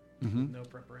 naturally, with no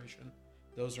preparation,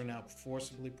 those are now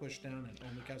forcibly pushed down and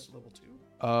only cast at level 2?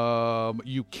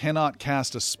 You cannot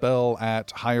cast a spell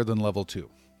at higher than level 2.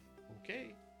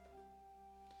 Okay.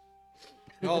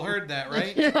 You all heard that,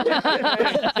 right?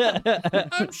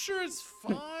 I'm sure it's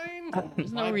fine.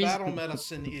 My battle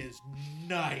medicine is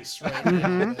nice right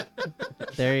now.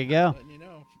 There you go. Letting you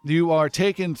know. You are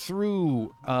taken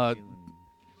through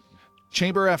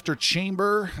chamber after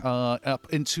chamber, up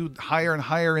into higher and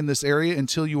higher in this area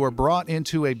until you are brought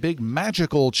into a big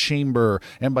magical chamber.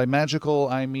 And by magical,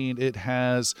 I mean it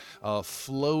has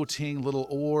floating little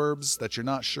orbs that you're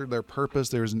not sure their purpose.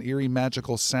 There's an eerie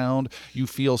magical sound. You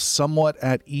feel somewhat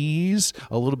at ease,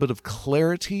 a little bit of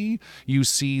clarity. You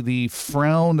see the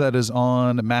frown that is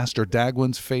on Master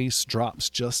Dagwin's face drops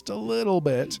just a little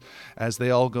bit as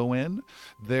they all go in.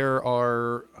 There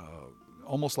are...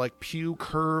 almost like pew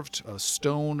curved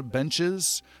stone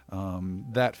benches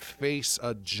that face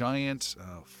a giant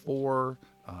five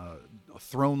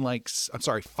throne-like seats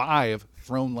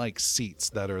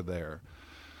that are there.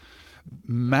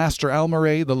 Master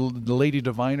Almaray, the Lady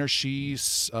Diviner, she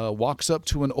walks up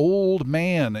to an old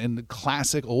man in the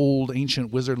classic old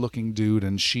ancient wizard-looking dude,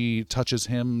 and she touches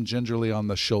him gingerly on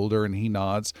the shoulder, and he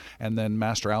nods. And then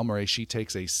Master Almaray, she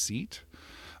takes a seat.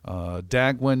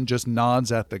 Dagwin just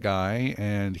nods at the guy,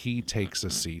 and he takes a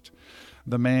seat.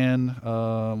 The man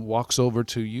walks over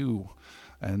to you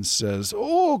and says,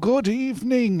 "Oh, good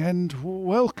evening and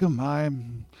welcome.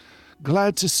 I'm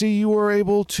glad to see you were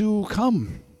able to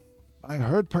come. I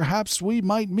heard perhaps we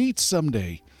might meet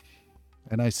someday,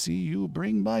 and I see you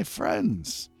bring my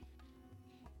friends."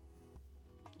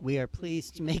 We are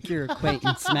pleased to make your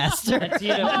acquaintance, Master.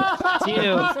 Tito.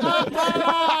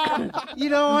 You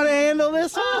don't want to handle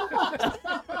this one?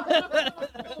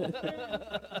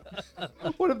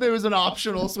 What if there was an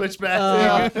optional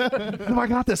switchback? No, I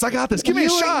got this. Give me a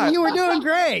shot. You were doing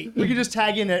great. We could just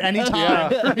tag in at any time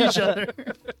for each other.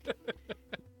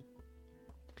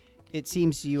 It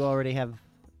seems you already have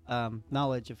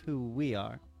knowledge of who we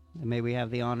are. And may we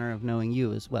have the honor of knowing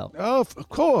you as well. Of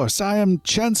course, I am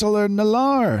Chancellor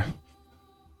Nalar.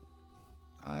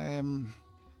 I am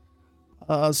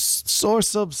a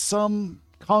source of some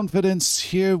confidence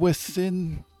here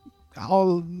within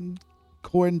all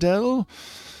Corndell,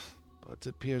 but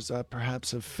it appears I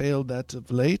perhaps have failed that of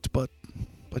late, but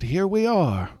here we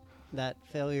are. That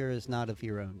failure is not of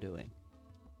your own doing,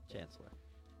 Chancellor.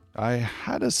 I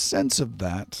had a sense of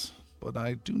that, but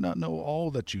I do not know all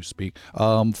that you speak.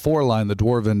 Fourline, the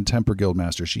Dwarven Temper Guild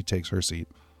Master, she takes her seat.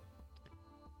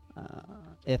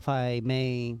 If I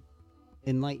may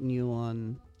enlighten you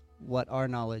on what our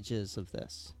knowledge is of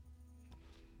this.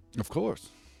 Of course.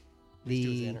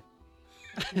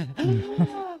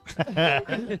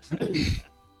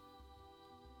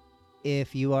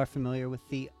 If you are familiar with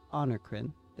the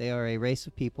Honorcrin, They are a race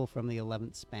of people from the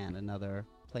 11th span, another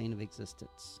plane of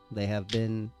existence. They have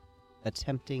been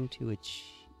attempting to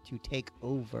take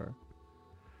over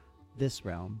this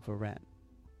realm, Varen.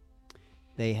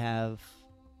 They have,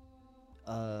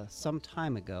 some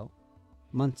time ago,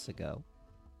 months ago,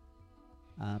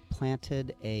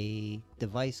 planted a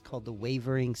device called the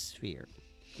Wavering Sphere.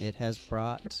 It has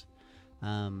brought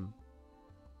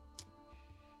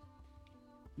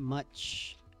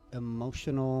much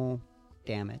emotional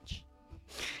damage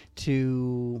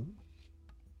to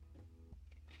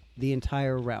the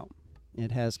entire realm. It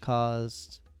has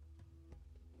caused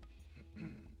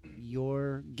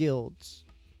your guilds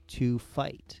to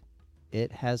fight.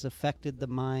 It has affected the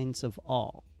minds of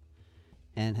all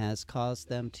and has caused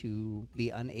them to be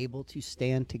unable to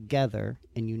stand together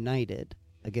and united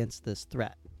against this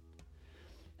threat.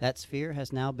 That sphere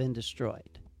has now been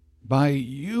destroyed. By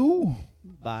you?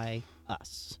 By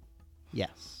us.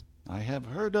 Yes. I have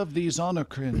heard of these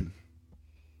Onokrin.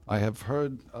 I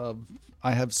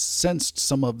have sensed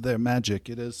some of their magic.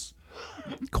 It is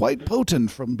quite potent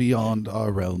from beyond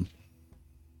our realm.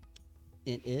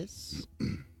 It is.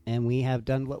 And we have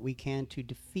done what we can to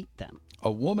defeat them.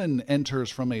 A woman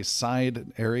enters from a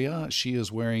side area. She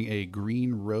is wearing a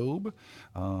green robe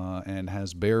and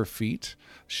has bare feet.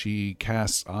 She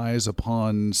casts eyes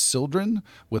upon Sildren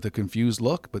with a confused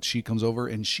look, but she comes over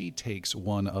and she takes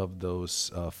one of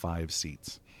those 5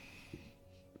 seats.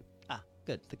 Ah,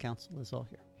 good. The council is all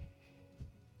here.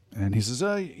 And he says,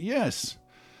 yes.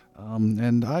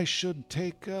 And I should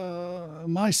take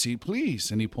my seat,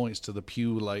 please. And he points to the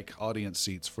pew-like audience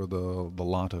seats for the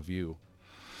lot of you.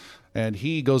 And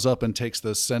he goes up and takes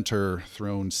the center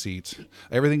throne seat.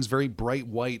 Everything's very bright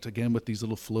white, again, with these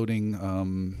little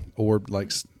floating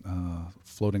orb-like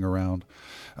floating around.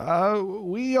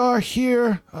 We are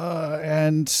here,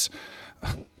 and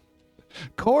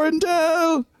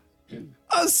Corindel,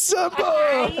 assemble!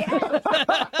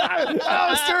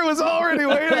 Alistair was already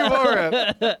waiting for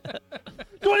it.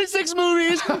 26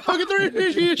 movies, fucking 3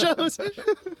 TV shows,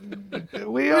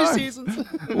 We 3 seasons.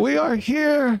 We are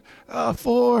here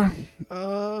for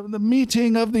the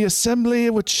meeting of the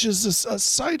assembly, which is a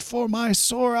sight for my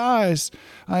sore eyes.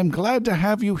 I'm glad to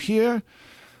have you here.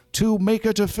 To make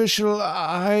it official,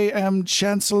 I am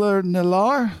Chancellor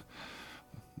Nilar.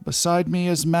 Beside me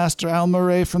is Master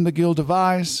Almaray from the Guild of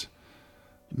Eyes.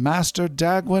 Master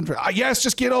Dagwin. Yes,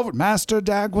 just get over it. Master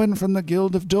Dagwin from the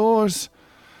Guild of Doors.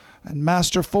 And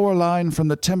Master Fourline from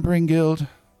the Tempering Guild.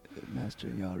 Master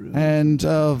Yaru. And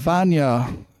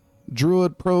Vanya,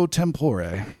 Druid Pro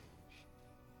Tempore.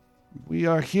 We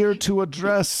are here to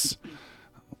address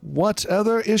what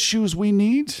other issues we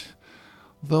need,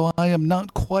 though I am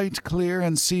not quite clear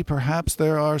and see perhaps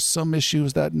there are some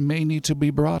issues that may need to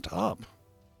be brought up.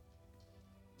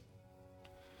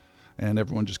 And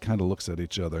everyone just kind of looks at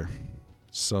each other.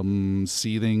 Some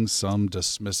seething, some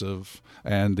dismissive,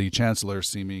 and the Chancellor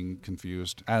seeming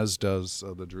confused, as does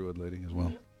the Druid lady as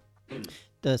well.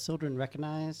 Does Sildren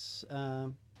recognize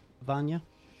Vanya?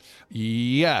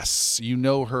 Yes, you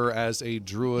know her as a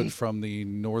druid from the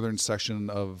northern section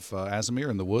of Azamir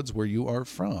in the woods where you are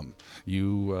from.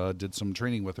 You did some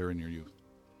training with her in your youth.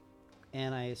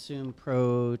 And I assume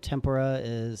Pro Tempora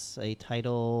is a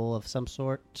title of some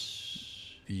sort?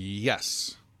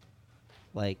 Yes.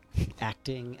 Like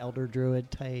acting elder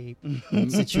druid type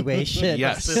situation?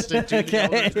 Yes. Assistant to the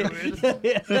elder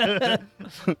druid.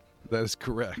 That is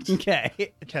correct.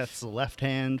 Okay. That's the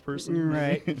left-hand person.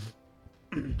 Right.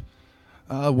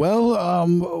 What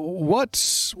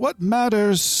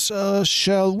matters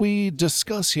shall we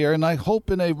discuss here? And I hope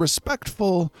in a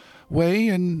respectful way,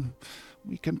 and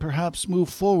we can perhaps move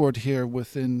forward here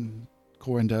within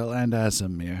Corindel and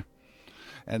Azamir.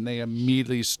 And they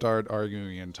immediately start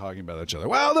arguing and talking about each other.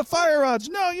 Well, the fire rods.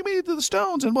 No, you mean the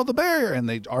stones, and well, the barrier. And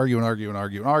they argue, loud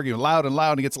and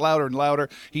loud. And it gets louder and louder.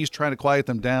 He's trying to quiet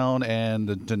them down,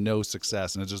 and to no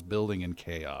success. And it's just building in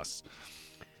chaos.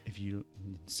 If you,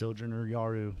 Sildren or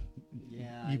Yaru,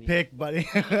 Yeah. you pick, buddy.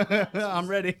 I'm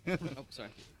ready. Oh, sorry.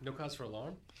 No cause for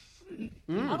alarm? I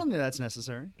don't think that's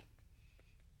necessary.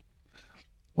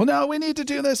 Well, no, we need to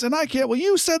do this, and I can't. Well,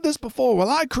 you said this before. Well,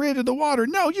 I created the water.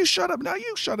 No, you shut up. No,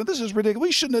 you shut up. This is ridiculous.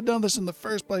 We shouldn't have done this in the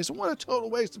first place. What a total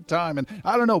waste of time. And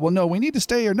I don't know. Well, no, we need to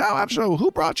stay here. No, absolutely.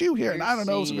 Who brought you here? And I don't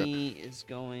know. He is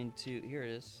going to. Here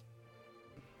it is.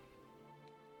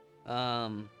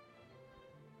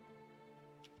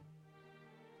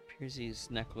 Piercy's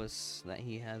necklace that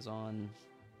he has on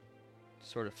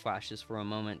sort of flashes for a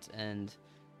moment, and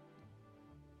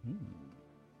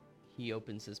he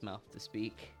opens his mouth to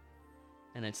speak,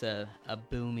 and it's a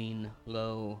booming,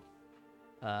 low,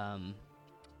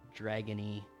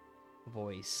 dragony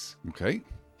voice. Okay.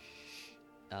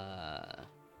 And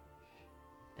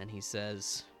he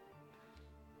says,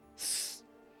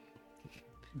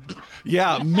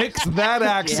 Yeah, mix that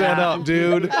accent up,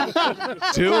 dude.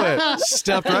 Do it.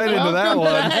 Stepped right into that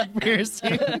one.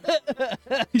 Piercy.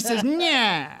 He says,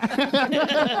 "Yeah."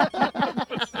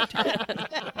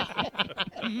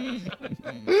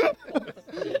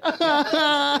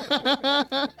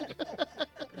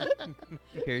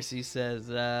 Piercy says,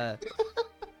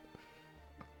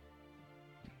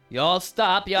 y'all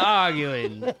stop your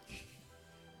arguing.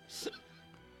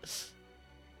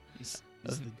 He's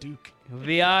the Duke.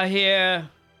 We are here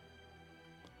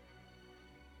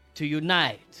to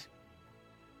unite.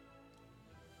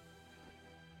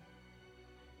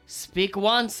 Speak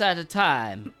once at a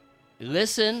time.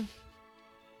 Listen.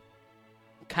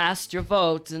 Cast your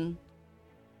vote and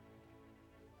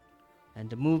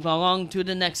to move along to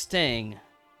the next thing.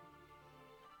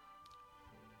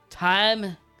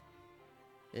 Time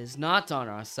is not on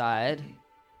our side.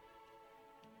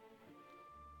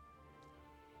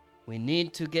 We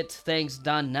need to get things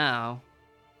done now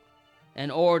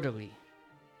and orderly.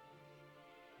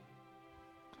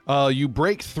 You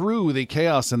break through the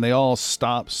chaos and they all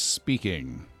stop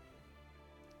speaking.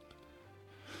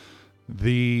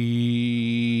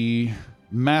 The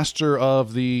master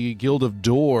of the Guild of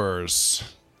Doors,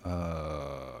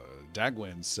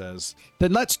 Dagwin, says,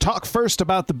 "Then let's talk first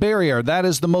about the barrier. That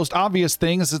is the most obvious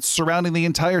thing, as it's surrounding the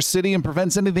entire city and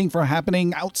prevents anything from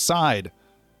happening outside.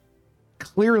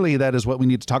 Clearly, that is what we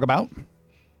need to talk about.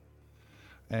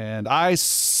 And I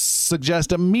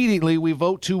suggest immediately we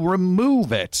vote to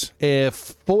remove it.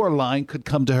 If Fourline could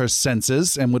come to her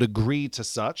senses and would agree to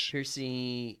such."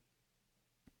 Piercy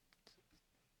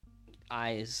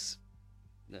eyes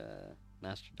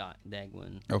Master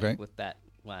Dagwin. Okay. With that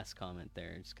last comment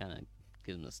there, just kind of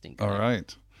gives him a stink. All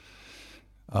right.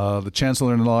 The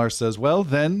Chancellor Nalar says, "Well,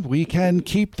 then we can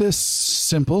keep this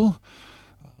simple.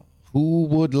 Who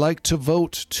would like to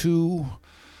vote to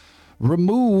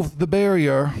remove the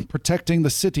barrier protecting the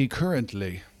city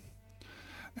currently?"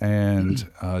 And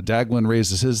Dagwin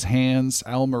raises his hands.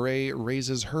 Almaray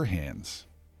raises her hands.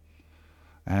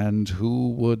 "And who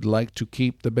would like to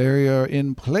keep the barrier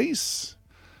in place?"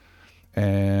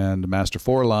 And Master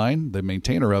Fourline, the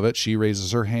maintainer of it, she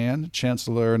raises her hand.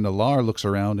 Chancellor Nalar looks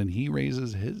around and he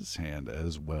raises his hand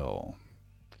as well.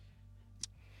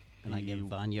 And I give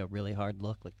Vanya a really hard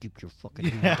look, like, keep your fucking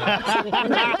hand up.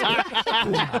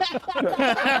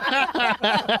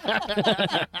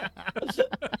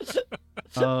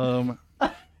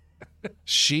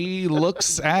 She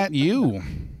looks at you.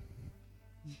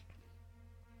 You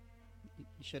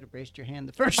should have raised your hand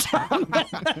the first time.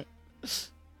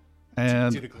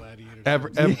 And To the gladiator.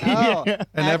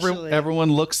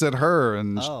 everyone looks at her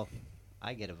and Oh,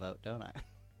 I get a vote, don't I?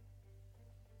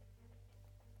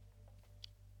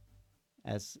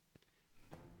 As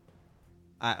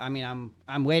I mean,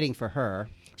 I'm waiting for her.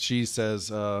 she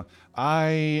says, "I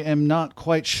am not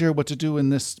quite sure what to do in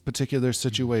this particular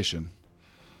situation."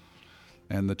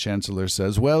 And the Chancellor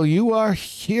says, "Well, you are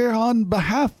here on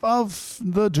behalf of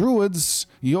the Druids.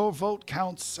 Your vote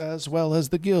counts as well as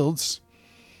the guilds."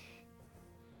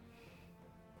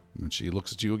 And she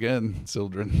looks at you again,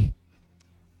 Sildren.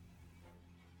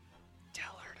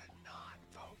 Tell her to not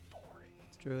vote for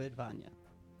it. Druid Vanya.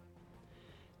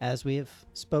 As we have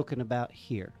spoken about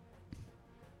here,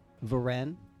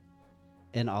 Varen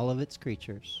and all of its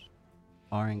creatures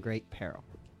are in great peril.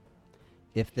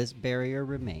 If this barrier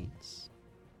remains,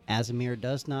 Azamir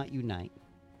does not unite,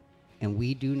 and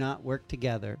we do not work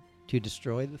together to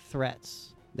destroy the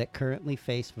threats that currently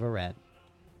face Varen,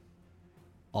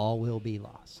 all will be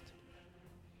lost.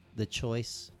 The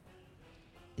choice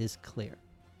is clear.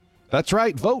 That's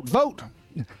right. Vote, vote.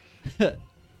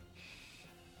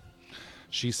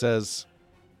 She says,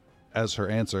 as her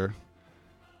answer,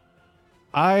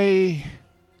 "I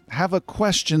have a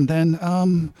question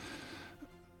then.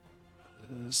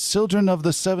 Children of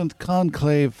the Seventh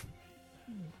Conclave."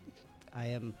 I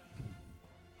am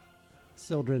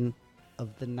children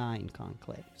of the 9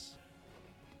 conclaves.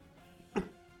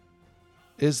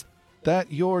 Is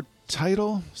that your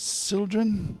title,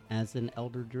 Sildren? As an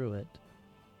elder druid,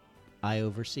 I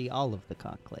oversee all of the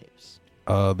conclaves.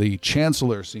 The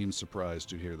Chancellor seems surprised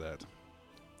to hear that.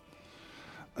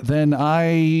 "Then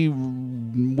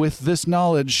with this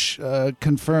knowledge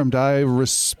confirmed, I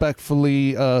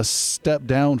respectfully step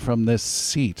down from this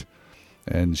seat."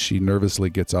 And she nervously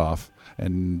gets off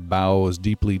and bows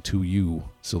deeply to you,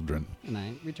 Sildren. And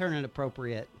I return an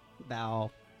appropriate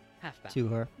bow Half bow. to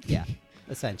her. Yeah,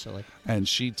 essentially. And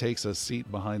she takes a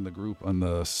seat behind the group in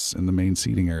the main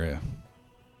seating area.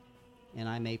 And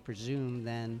I may presume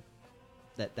then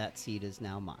that that seat is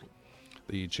now mine.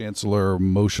 The Chancellor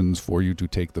motions for you to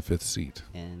take the 5th seat.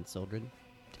 And Sildren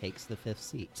takes the 5th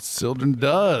seat. Sildren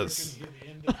does.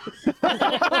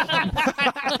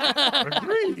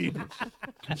 Agreed.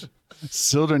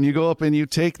 Sildren, you go up and you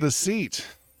take the seat.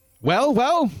 Well,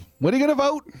 what are you going to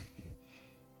vote?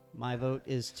 My vote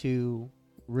is to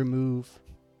remove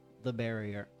the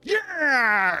barrier.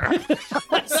 Yeah!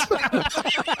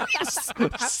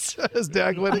 Says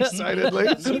Dagwood excitedly.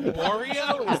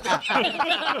 Wario?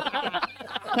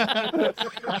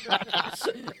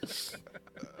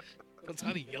 That's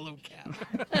on a yellow cap.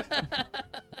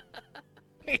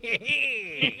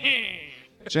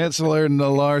 Chancellor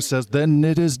Nalar says, then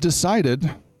it is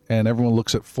decided. And everyone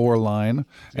looks at Fourline.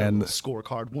 And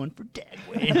scorecard one for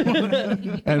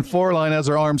Dagwood. And Fourline has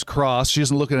her arms crossed. She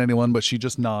doesn't look at anyone, but she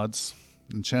just nods.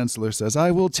 And Chancellor says,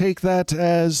 I will take that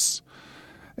as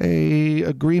a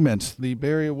agreement. The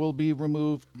barrier will be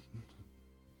removed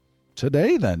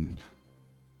today, then.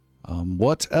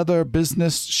 What other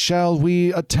business shall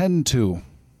we attend to?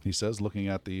 He says, looking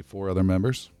at the 4 other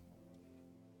members.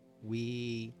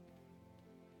 We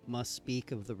must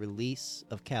speak of the release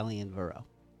of Callie and Vero.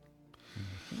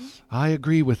 I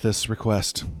agree with this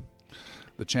request.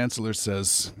 The Chancellor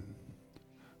says,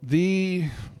 the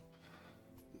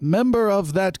member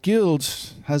of that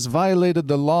guild has violated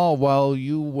the law while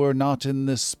you were not in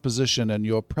this position and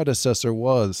your predecessor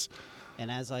was.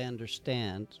 And as I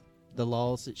understand, the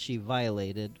laws that she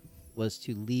violated was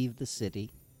to leave the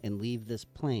city and leave this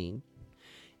plane.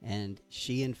 And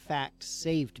she, in fact,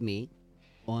 saved me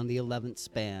on the 11th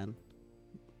span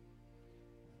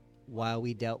while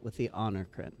we dealt with the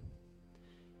Honorcrin.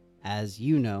 As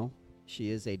you know, she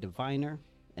is a diviner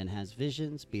and has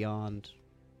visions beyond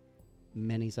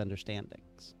many's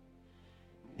understandings.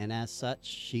 And as such,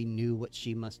 she knew what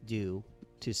she must do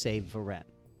to save Varen,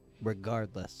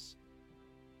 regardless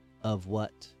of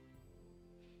what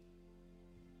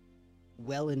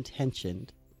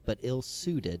well-intentioned but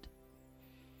ill-suited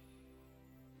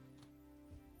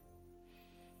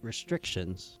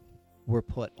restrictions were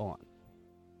put on.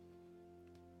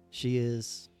 She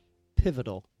is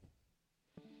pivotal,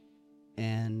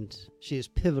 and she is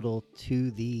pivotal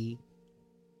to the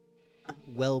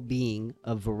well-being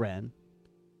of Varen.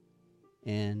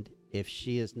 And if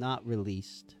she is not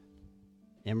released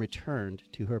and returned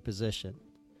to her position,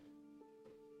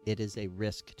 it is a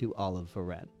risk to all of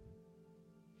Varen.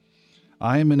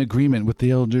 I am in agreement with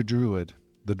the Elder Druid.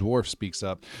 The dwarf speaks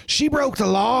up. She broke the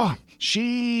law.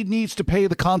 She needs to pay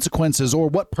the consequences, or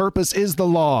what purpose is the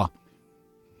law?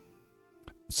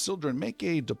 Sildren, make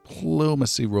a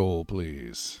diplomacy roll,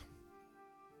 please.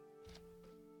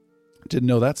 Didn't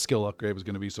know that skill upgrade was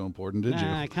going to be so important, did you?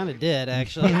 I kind of did,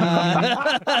 actually.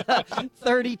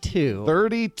 32.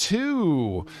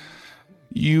 32.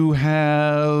 You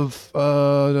have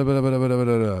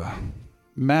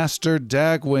Master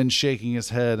Dagwin shaking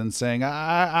his head and saying,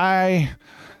 I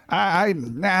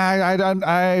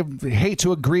hate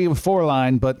to agree with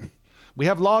Fourline, but we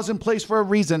have laws in place for a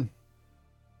reason.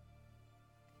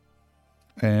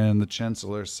 And the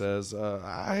Chancellor says,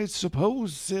 I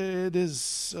suppose it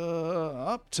is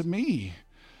up to me.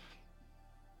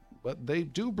 But they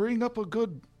do bring up a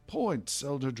good point,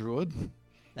 Elder Druid.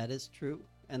 That is true.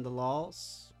 And the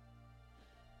laws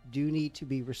do need to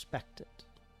be respected.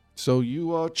 So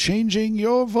you are changing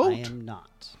your vote? I am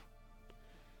not.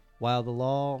 While the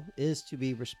law is to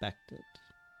be respected,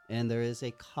 and there is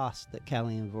a cost that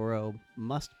Callie and Vero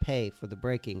must pay for the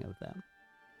breaking of them,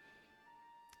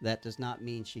 that does not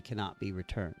mean she cannot be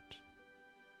returned.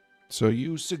 So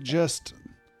you suggest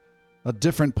a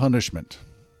different punishment?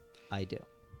 I do.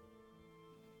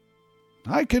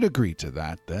 I could agree to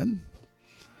that, then.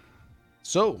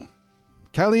 So,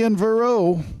 Callie and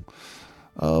Vero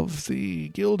of the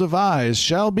Guild of Eyes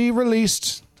shall be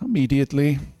released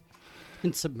immediately.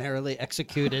 And summarily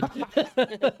executed.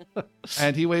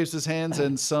 And he waves his hands,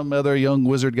 and some other young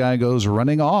wizard guy goes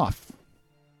running off.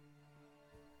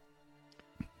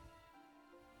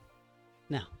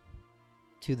 Now,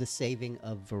 to the saving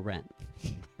of Varen.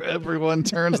 Everyone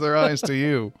turns their eyes to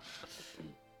you.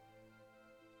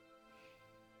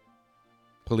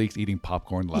 Palik's eating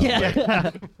popcorn loudly.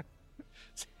 Yeah.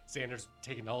 Xander's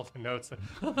taking all of the notes.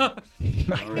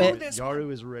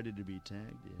 Yaru is ready to be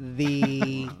tagged.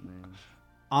 The Oh, man.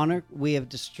 honor, we have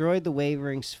destroyed the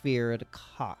wavering sphere at a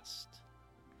cost.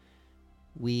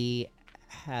 We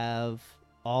have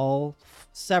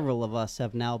several of us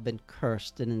have now been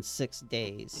cursed, and in 6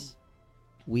 days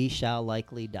we shall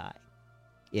likely die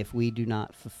if we do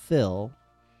not fulfill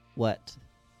what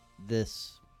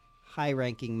this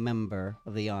high-ranking member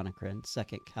of the Onacrin,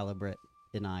 Second Calibret,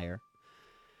 Denair,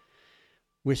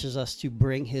 wishes us to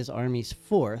bring his armies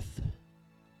forth,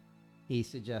 he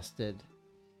suggested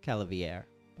Calavier,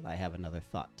 but I have another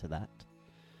thought to that.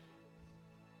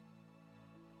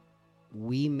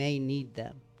 We may need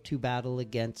them to battle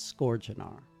against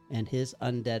Scourgeonar and his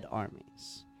undead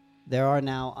armies. There are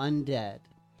now undead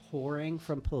pouring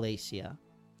from Palacia.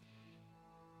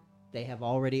 They have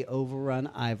already overrun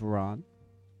Iveron.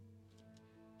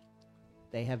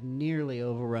 They have nearly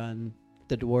overrun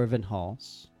the Dwarven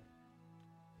Halls.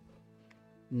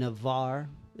 Navarre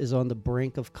is on the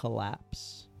brink of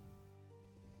collapse.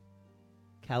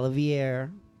 Calavier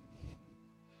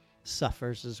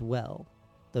suffers as well,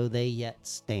 though they yet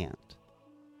stand.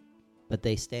 But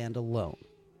they stand alone.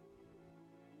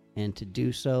 And to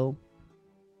do so,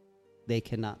 they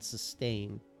cannot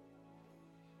sustain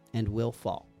and will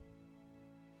fall.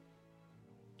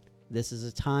 This is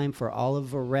a time for all of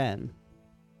Varen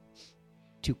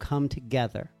to come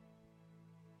together,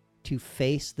 to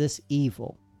face this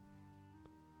evil,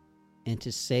 and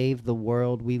to save the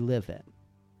world we live in.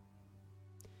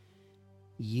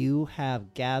 You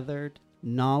have gathered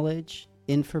knowledge,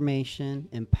 information,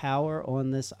 and power on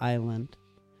this island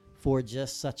for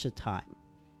just such a time.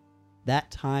 That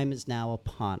time is now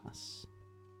upon us.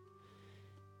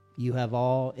 You have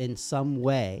all, in some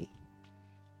way,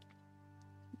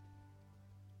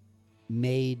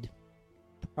 made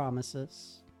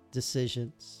promises,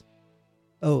 decisions,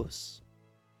 oaths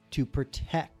to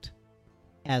protect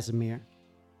Azamir,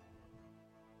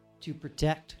 to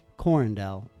protect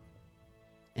Corendel,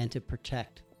 and to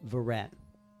protect Varen.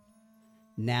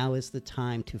 Now is the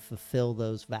time to fulfill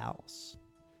those vows,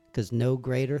 because no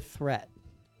greater threat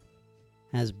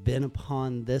has been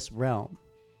upon this realm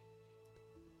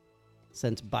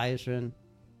since Byzron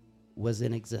was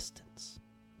in existence.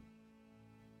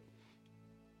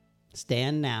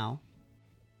 Stand now,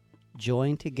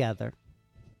 join together,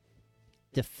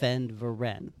 defend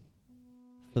Varen,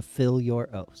 fulfill your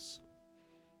oaths,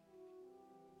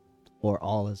 or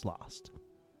all is lost.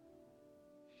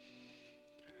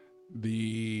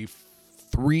 The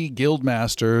three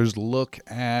guildmasters look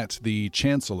at the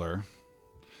Chancellor,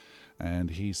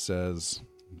 and he says,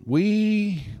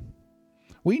 We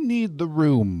need the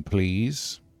room,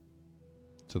 please.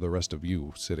 To the rest of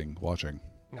you sitting, watching.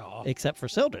 Aw. Except for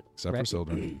Sildren. Except for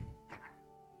Sildren.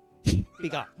 Be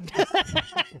gone.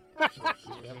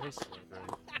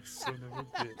 Son of a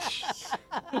bitch.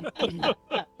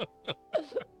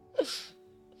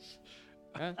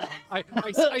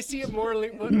 I see it more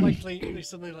likely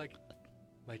something like,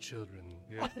 My children,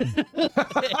 Yeah.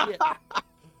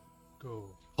 go.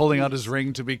 Holding out his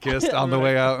ring to be kissed on the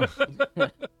way out.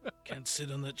 Can't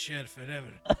sit on that chair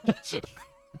forever.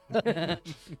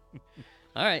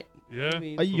 All right. Yeah.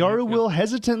 Yaru will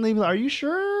hesitantly be like, are you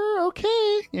sure?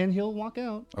 Okay. And he'll walk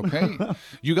out. Okay.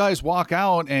 You guys walk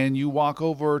out, and you walk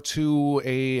over to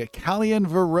a Callian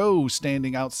Varro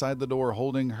standing outside the door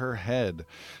holding her head.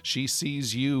 She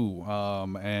sees you,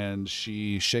 and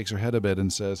she shakes her head a bit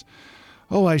and says,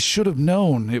 Oh, I should have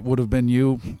known it would have been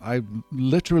you. I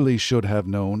literally should have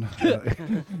known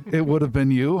it would have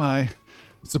been you. I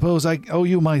suppose I owe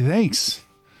you my thanks.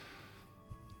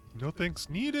 No thanks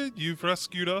needed. You've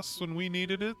rescued us when we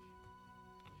needed it.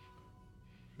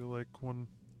 Feel like one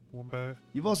bad.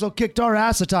 You've also kicked our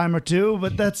ass a time or two,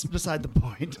 but that's beside the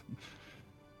point.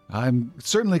 I'm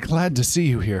certainly glad to see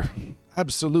you here.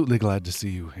 Absolutely glad to see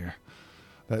you here.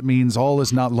 That means all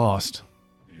is not lost.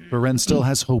 Varen still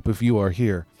has hope if you are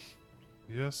here.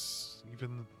 Yes,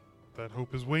 even that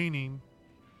hope is waning.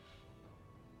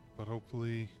 But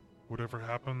hopefully, whatever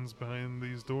happens behind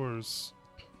these doors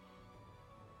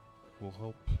will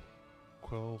help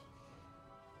quell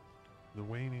the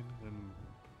waning and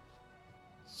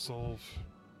solve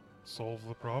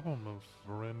the problem of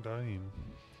Varen dying.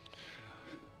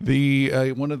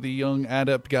 The one of the young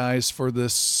adept guys for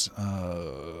this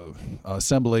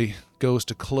assembly goes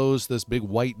to close this big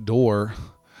white door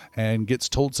and gets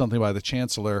told something by the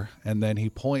Chancellor, and then he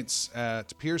points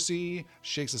at Piercy,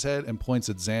 shakes his head, and points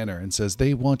at Xander and says,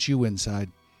 They want you inside.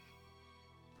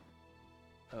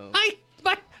 Hi,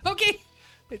 bye, okay.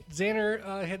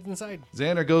 Xander heads inside.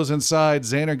 Xander goes inside.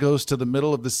 Xander goes to the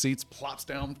middle of the seats, plops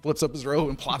down, flips up his robe,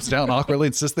 and plops down awkwardly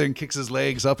and sits there and kicks his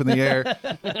legs up in the air. Is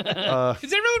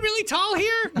everyone really tall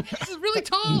here? This is really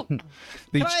tall.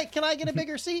 Can I get a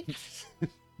bigger seat?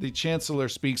 The Chancellor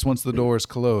speaks once the door is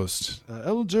closed.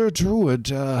 Elder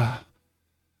Druid,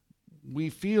 we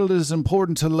feel it is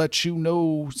important to let you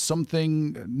know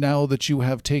something now that you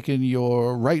have taken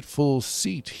your rightful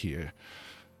seat here.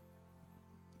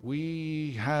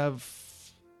 We have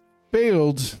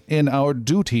failed in our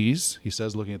duties, he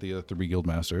says, looking at the other three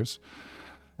guildmasters,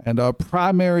 And our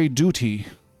primary duty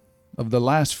of the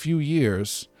last few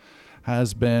years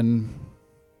has been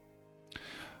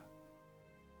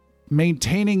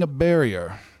maintaining a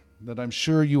barrier that I'm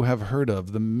sure you have heard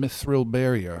of, the Mithril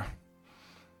Barrier,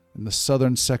 in the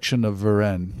southern section of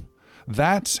Varen.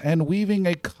 That and weaving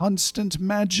a constant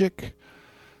magic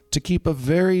to keep a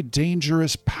very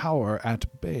dangerous power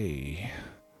at bay.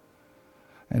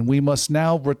 And we must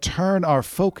now return our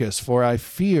focus, for I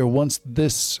fear once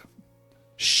this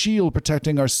shield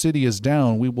protecting our city is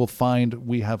down, we will find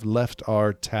we have left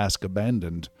our task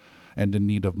abandoned and in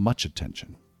need of much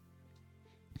attention.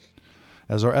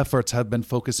 As our efforts have been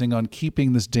focusing on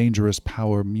keeping this dangerous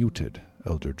power muted,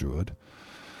 Elder Druid,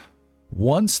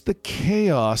 once the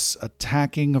chaos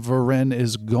attacking Varen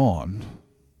is gone,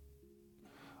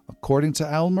 according to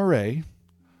Almaray,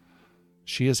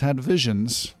 she has had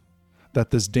visions that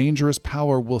this dangerous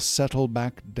power will settle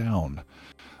back down.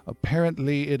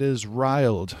 Apparently it is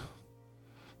riled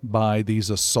by these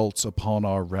assaults upon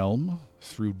our realm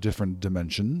through different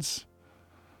dimensions,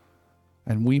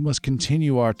 and we must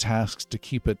continue our tasks to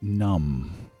keep it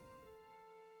numb.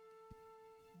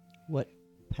 What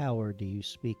power do you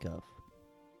speak of?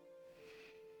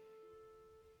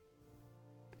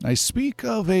 I speak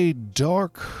of a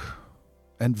dark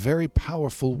and very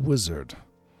powerful wizard.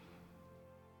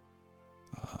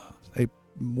 A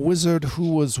wizard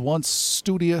who was once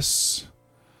studious,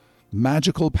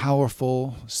 magical,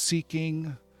 powerful,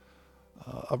 seeking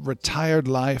a retired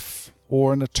life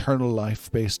or an eternal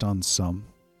life based on some.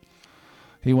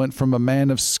 He went from a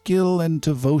man of skill and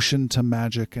devotion to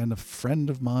magic and a friend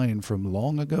of mine from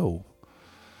long ago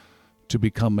to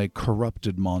become a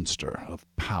corrupted monster of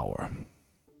power.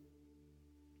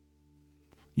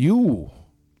 You,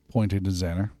 pointing to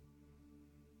Xander,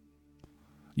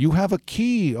 you have a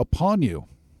key upon you.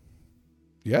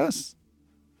 Yes?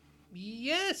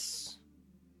 Yes,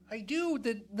 I do.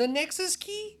 The Nexus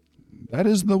key? That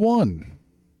is the one.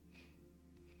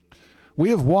 We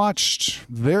have watched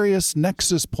various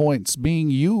Nexus points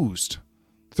being used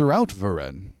throughout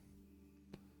Varen,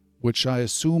 which I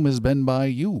assume has been by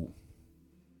you.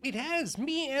 It has,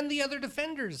 me and the other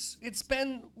defenders. It's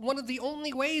been one of the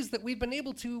only ways that we've been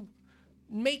able to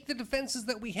make the defenses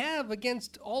that we have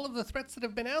against all of the threats that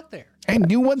have been out there. And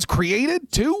new ones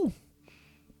created, too?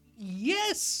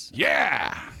 Yes!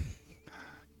 Yeah!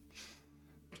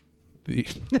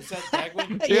 Is that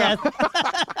Dagwood? Yeah.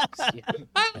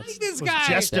 I like this guy!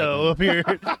 Jesto up here.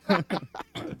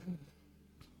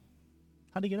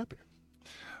 How'd he get up here?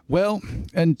 Well,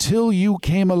 until you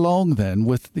came along then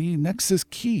with the Nexus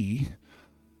key,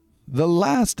 the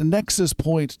last Nexus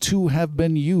point to have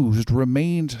been used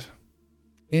remained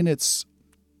in its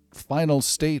final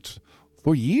state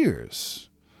for years.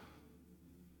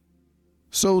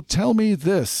 So tell me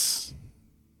this,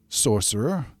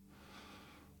 sorcerer.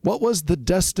 What was the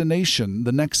destination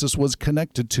the Nexus was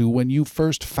connected to when you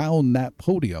first found that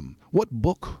podium? What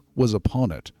book was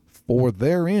upon it? For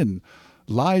therein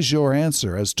lies your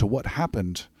answer as to what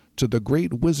happened to the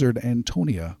great wizard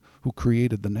Antonia who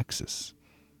created the Nexus.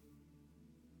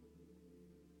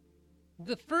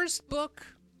 The first book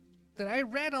that I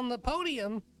read on the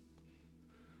podium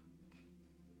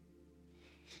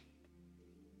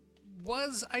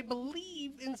was, I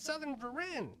believe, in Southern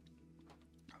Varen.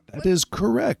 That is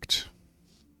correct.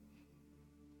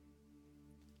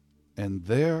 And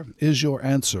there is your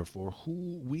answer for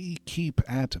who we keep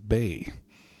at bay.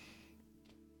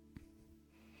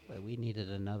 But we needed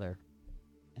another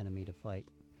enemy to fight.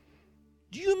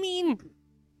 Do you mean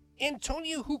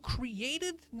Antonio, who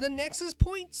created the Nexus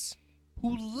points?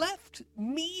 Who left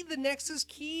me the Nexus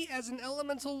key as an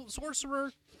elemental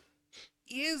sorcerer,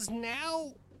 is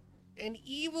now an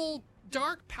evil,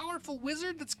 dark, powerful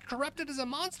wizard that's corrupted as a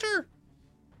monster?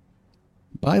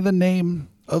 By the name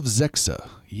of Zexa,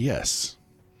 yes.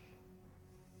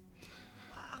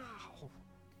 Wow.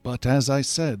 But as I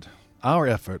said, our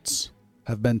efforts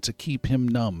have been to keep him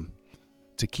numb,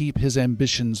 to keep his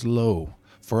ambitions low,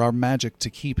 for our magic to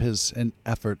keep his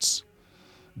efforts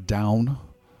down.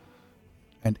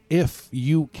 And if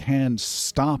you can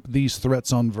stop these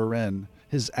threats on Varen,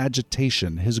 his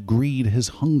agitation, his greed, his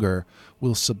hunger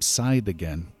will subside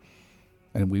again,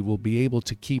 and we will be able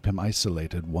to keep him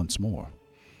isolated once more.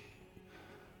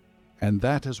 And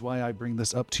that is why I bring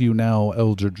this up to you now,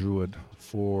 Elder Druid,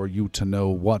 for you to know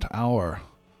what our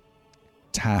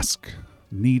task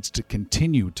needs to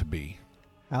continue to be.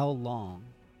 How long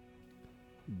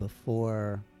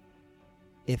before,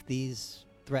 if these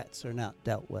threats are not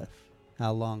dealt with,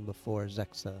 how long before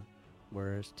Zexa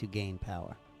were to gain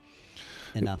power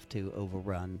enough to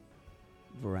overrun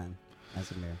Varen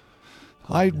as a mirror?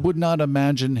 I would not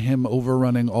imagine him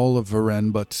overrunning all of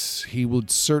Varen, but he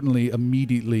would certainly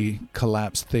immediately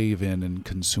collapse Thaven and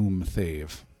consume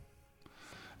Thave.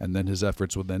 And then his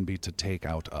efforts would then be to take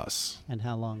out us. And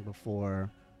how long before,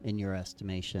 in your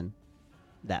estimation,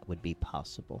 that would be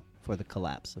possible for the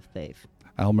collapse of Thave?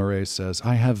 Almaray says,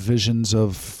 I have visions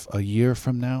of a year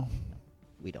from now.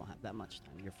 We don't have that much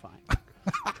time. You're fine.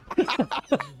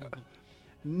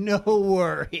 No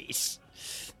worries.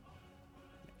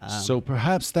 So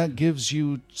perhaps that gives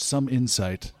you some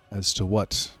insight as to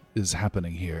what is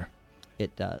happening here.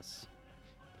 It does.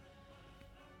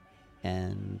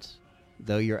 And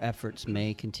though your efforts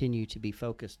may continue to be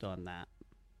focused on that,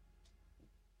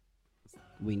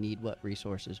 we need what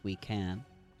resources we can,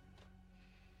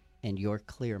 and your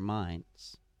clear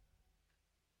minds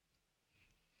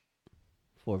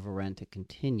for Varen to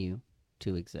continue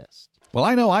to exist. Well,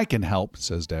 I know I can help,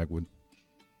 says Dagwood.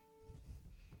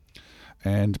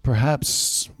 And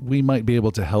perhaps we might be able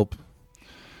to help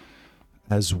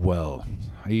as well.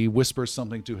 He whispers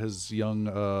something to his young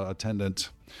attendant.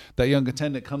 That young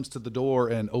attendant comes to the door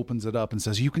and opens it up and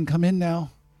says, you can come in now.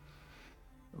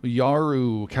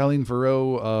 Yaru, Kalin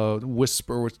Vero,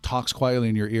 talks quietly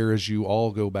in your ear as you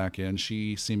all go back in.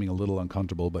 She seeming a little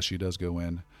uncomfortable, but she does go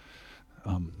in.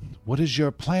 What is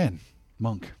your plan,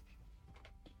 monk?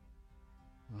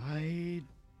 I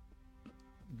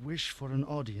wish for an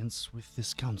audience with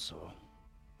this council.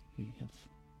 We have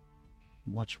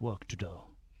much work to do.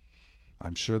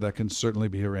 I'm sure that can certainly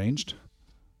be arranged.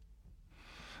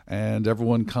 And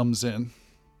everyone comes in.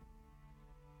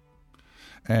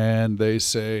 And they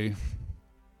say,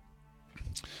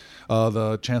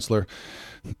 the Chancellor,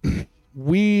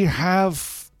 we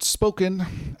have spoken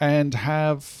and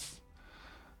have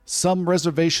some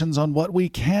reservations on what we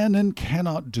can and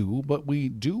cannot do, but we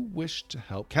do wish to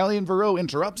help. Kallian Vero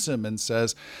interrupts him and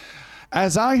says,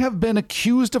 as I have been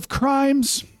accused of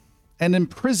crimes and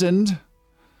imprisoned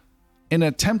in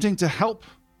attempting to help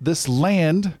this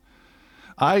land,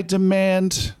 I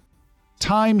demand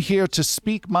time here to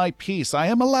speak my piece. I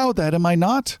am allowed that, am I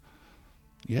not?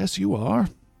 Yes, you are.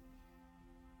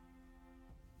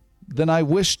 Then I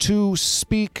wish to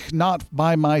speak not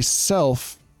by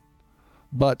myself,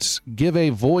 but give a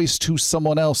voice to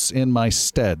someone else in my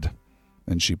stead.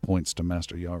 And she points to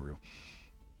Master Yaru.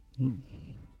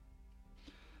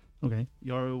 Okay.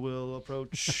 Yaru will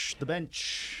approach the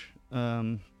bench.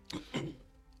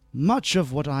 Much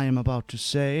of what I am about to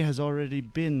say has already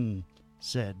been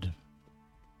said,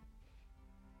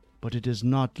 but it is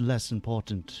not less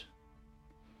important.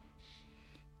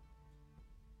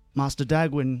 Master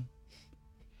Dagwin,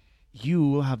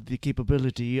 you have the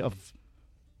capability of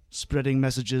spreading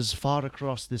messages far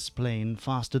across this plane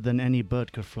faster than any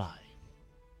bird could fly.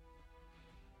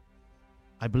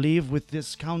 I believe with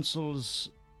this council's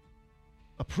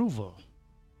approval,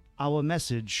 our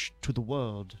message to the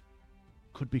world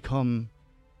could become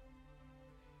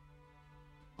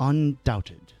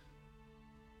undoubted.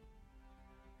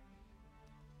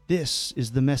 This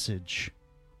is the message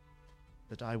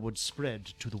that I would spread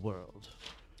to the world.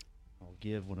 I'll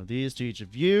give one of these to each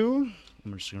of you.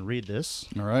 I'm just going to read this.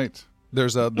 All right.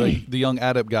 There's the young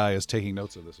adept guy is taking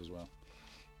notes of this as well.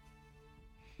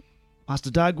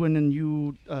 Master Dagwin and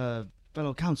you,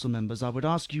 fellow council members, I would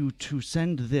ask you to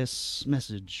send this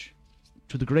message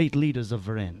to the great leaders of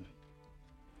Varen.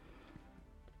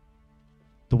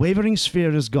 The wavering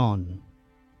sphere is gone.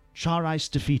 Char-Ice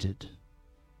defeated.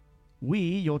 We,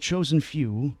 your chosen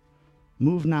few,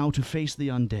 move now to face the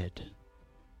undead.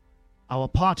 Our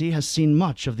party has seen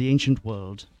much of the ancient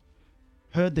world,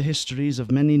 heard the histories of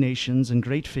many nations and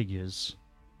great figures.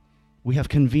 We have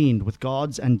convened with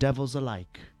gods and devils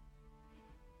alike.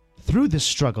 Through this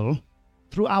struggle,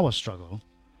 through our struggle,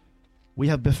 we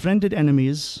have befriended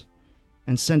enemies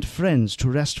and sent friends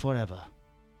to rest forever.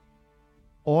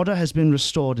 Order has been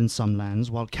restored in some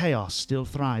lands, while chaos still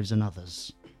thrives in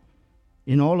others.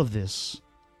 In all of this,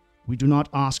 we do not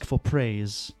ask for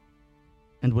praise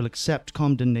and will accept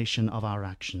condemnation of our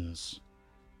actions.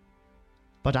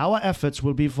 But our efforts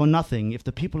will be for nothing if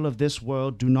the people of this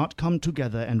world do not come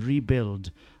together and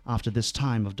rebuild after this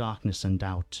time of darkness and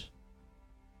doubt.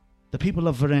 The people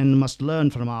of Varen must learn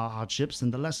from our hardships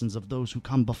and the lessons of those who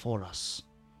come before us.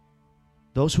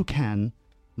 Those who can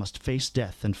must face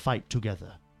death and fight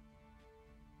together.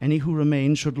 Any who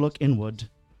remain should look inward,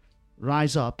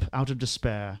 rise up out of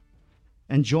despair,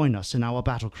 and join us in our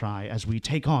battle cry as we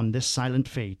take on this silent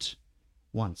fate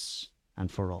once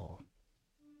and for all.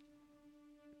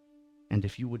 And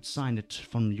if you would sign it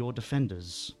from your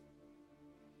defenders,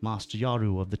 Master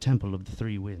Yaru of the Temple of the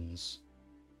Three Winds,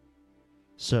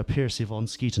 Sir Percy von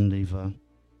Skeetenlever,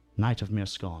 Knight of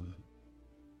Mirskon,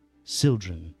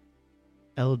 Sildren,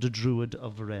 Elder Druid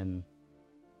of Varen,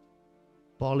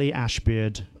 Bolly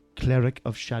Ashbeard, Cleric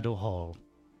of Shadow Hall,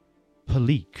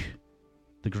 Palik,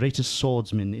 the greatest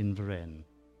swordsman in Varen,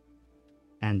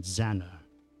 and Xaner,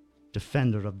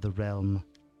 Defender of the Realm,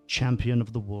 Champion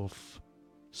of the Wolf,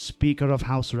 Speaker of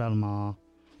House Ralmar,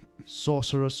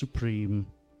 Sorcerer Supreme,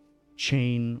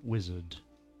 Chain Wizard.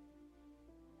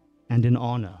 And in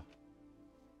honor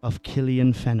of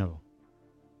Killian Fennel,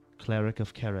 Cleric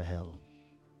of Carahel,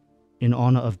 in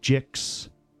honor of Jix,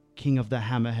 King of the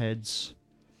Hammerheads,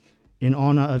 in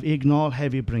honor of Ignal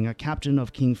Heavybringer, Captain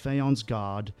of King Phaon's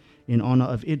Guard, in honor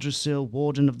of Idrisil,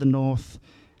 Warden of the North,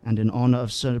 and in honor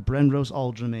of Sir Brenros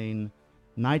Aldramain,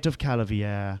 Knight of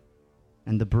Calavier,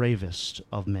 and the bravest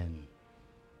of men.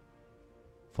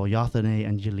 For Yathane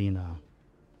and Yelena,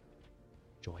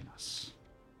 join us.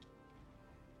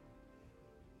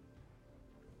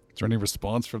 Is there any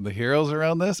response from the heroes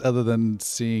around this other than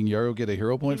seeing Yaru get a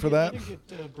hero point for that? I didn't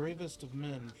get bravest of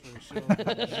men for sure.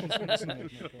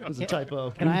 It was a typo.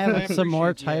 Can I have some more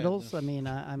appreciate- yeah, titles? I mean,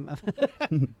 I'm.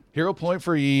 Hero point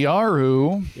for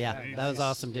Yaru. Yeah, that was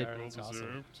awesome, dude. Well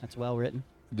deserved. That's well written.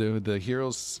 Do the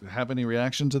heroes have any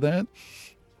reaction to that?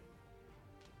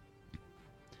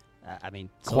 I mean,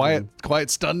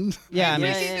 Quiet stun. Yeah, I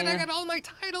mean, And I got all my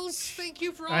titles. Thank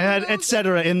you for all I had of those.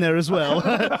 etc. in there as well.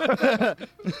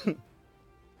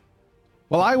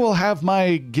 Well, I will have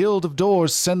my Guild of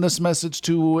Doors send this message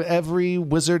to every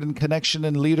wizard and connection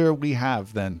and leader we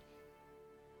have then.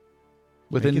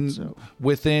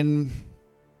 Within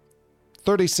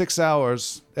 36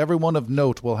 hours, everyone of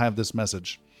note will have this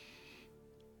message.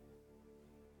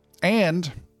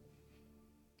 And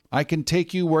I can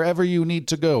take you wherever you need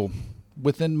to go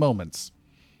within moments.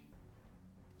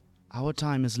 Our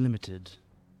time is limited.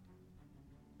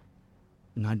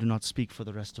 And I do not speak for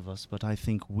the rest of us, but I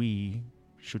think we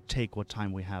should take what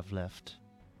time we have left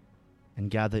and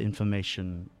gather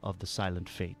information of the Silent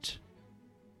Fate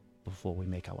before we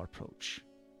make our approach.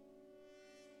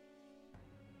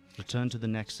 Return to the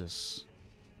Nexus,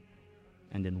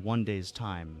 and in 1 day's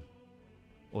time,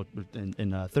 or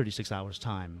in 36 hours'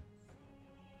 time,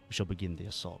 we shall begin the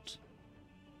assault.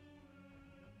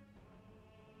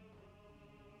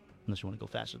 Unless you want to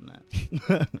go faster than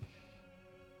that.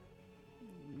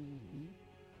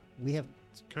 we have.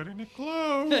 It's cutting it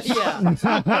close. Yeah.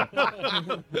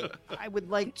 I would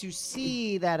like to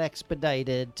see that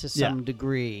expedited to some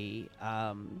degree.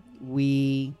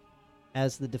 We,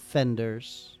 as the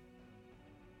defenders,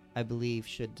 I believe,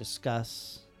 should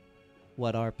discuss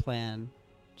what our plans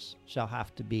shall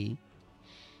have to be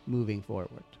moving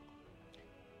forward.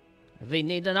 We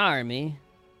need an army.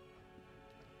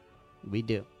 We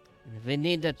do. And we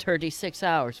need the 36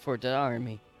 hours for the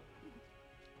army.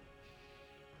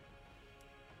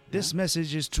 This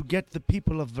message is to get the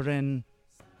people of Varen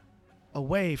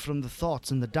away from the thoughts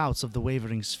and the doubts of the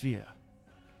Wavering Sphere.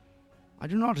 I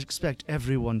do not expect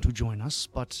everyone to join us,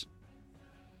 but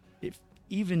if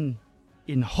even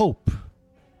in hope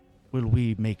will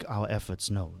we make our efforts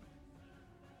known.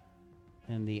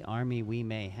 And the army we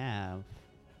may have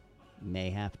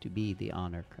to be the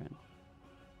Honorcrin.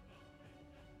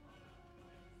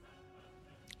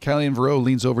 Callian Vero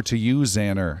leans over to you,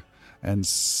 Xaner, and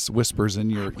whispers in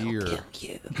your ear.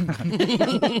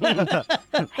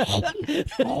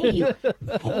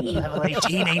 Level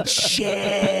 18 ain't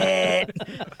shit!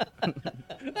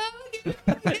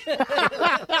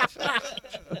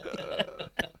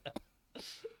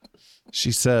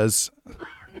 She says,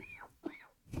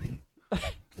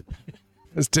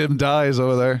 as Tim dies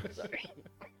over there,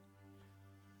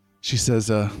 she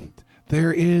says,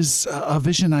 there is a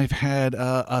vision I've had,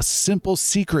 a simple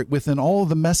secret within all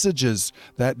the messages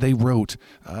that they wrote.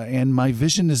 And my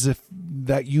vision is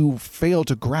that you fail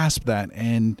to grasp that,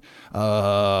 and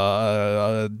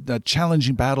a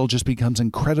challenging battle just becomes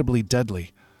incredibly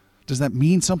deadly. Does that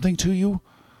mean something to you?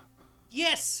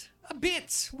 Yes, a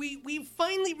bit. We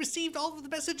finally received all of the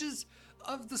messages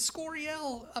of the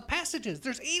Scoriel passages.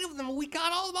 There's 8 of them, and we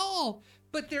got all of them all.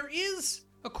 But there is,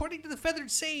 according to the Feathered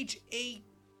Sage, a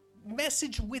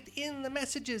message within the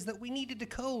messages that we needed to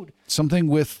code. Something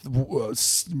with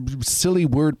silly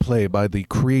wordplay by the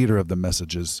creator of the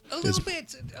messages. A little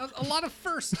bit. A lot of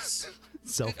firsts.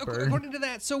 Self-burn. According to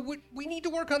that. So we need to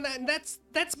work on that, and that's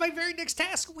my very next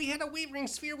task. We had a Wavering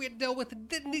Sphere we had to deal with.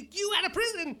 You had a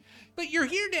prison, but you're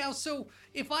here now, so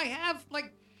if I have,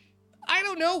 like, I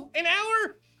don't know, an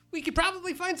hour, we could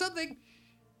probably find something.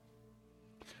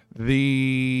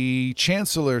 The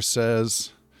Chancellor says,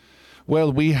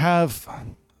 well, we have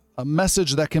a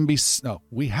message that can be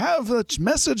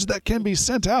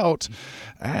sent out,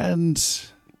 and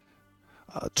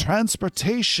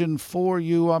transportation for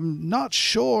you. I'm not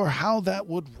sure how that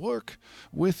would work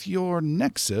with your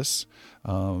nexus.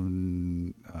 All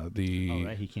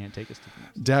right, he can't take us to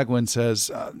the next. Dagwin says,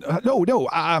 no.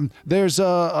 There's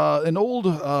an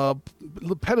old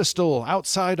pedestal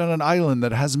outside on an island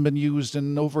that hasn't been used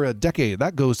in over a decade.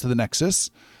 That goes to the Nexus.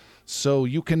 So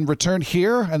you can return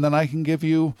here, and then I can give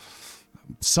you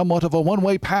somewhat of a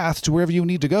one-way path to wherever you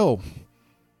need to go.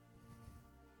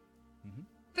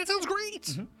 That sounds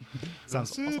great.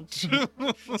 Sounds awesome.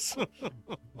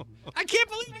 I can't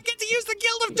believe I get to use the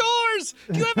Guild of Doors.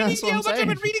 Do you have any That's what idea I'm how much I've saying.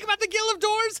 been reading about the Guild of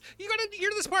Doors? You gotta hear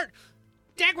this part.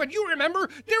 Dagwood, you remember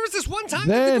there was this one time.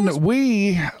 Then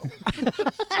we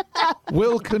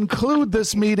will conclude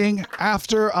this meeting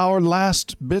after our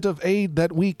last bit of aid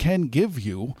that we can give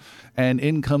you. And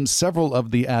in come several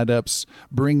of the adepts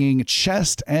bringing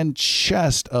chest and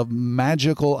chest of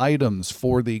magical items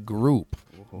for the group.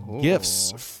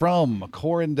 Gifts from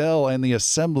Corindel and the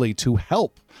Assembly to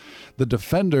help the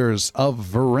defenders of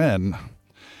Varen.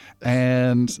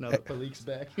 And Now that Palik's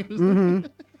back.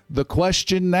 the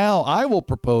question now I will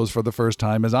propose for the first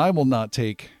time is I will not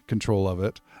take control of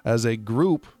it. As a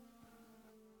group,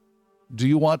 do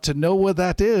you want to know what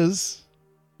that is?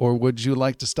 Or would you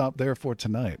like to stop there for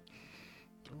tonight?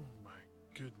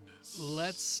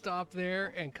 Let's stop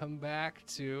there and come back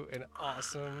to an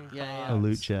awesome A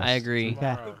loot chest. I agree.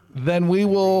 tomorrow. Then we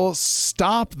will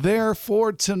stop there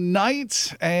for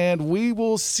tonight, and we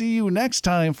will see you next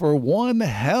time for one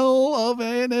hell of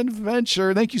an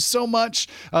adventure. Thank you so much.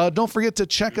 Don't forget to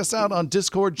check us out on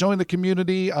Discord, join the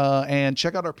community, and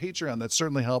check out our Patreon. That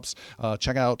certainly helps.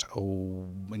 Check out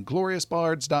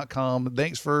ingloriousbards.com.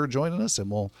 Thanks for joining us, and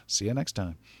we'll see you next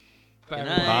time. Bye. Good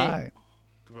night. Bye.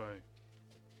 Goodbye.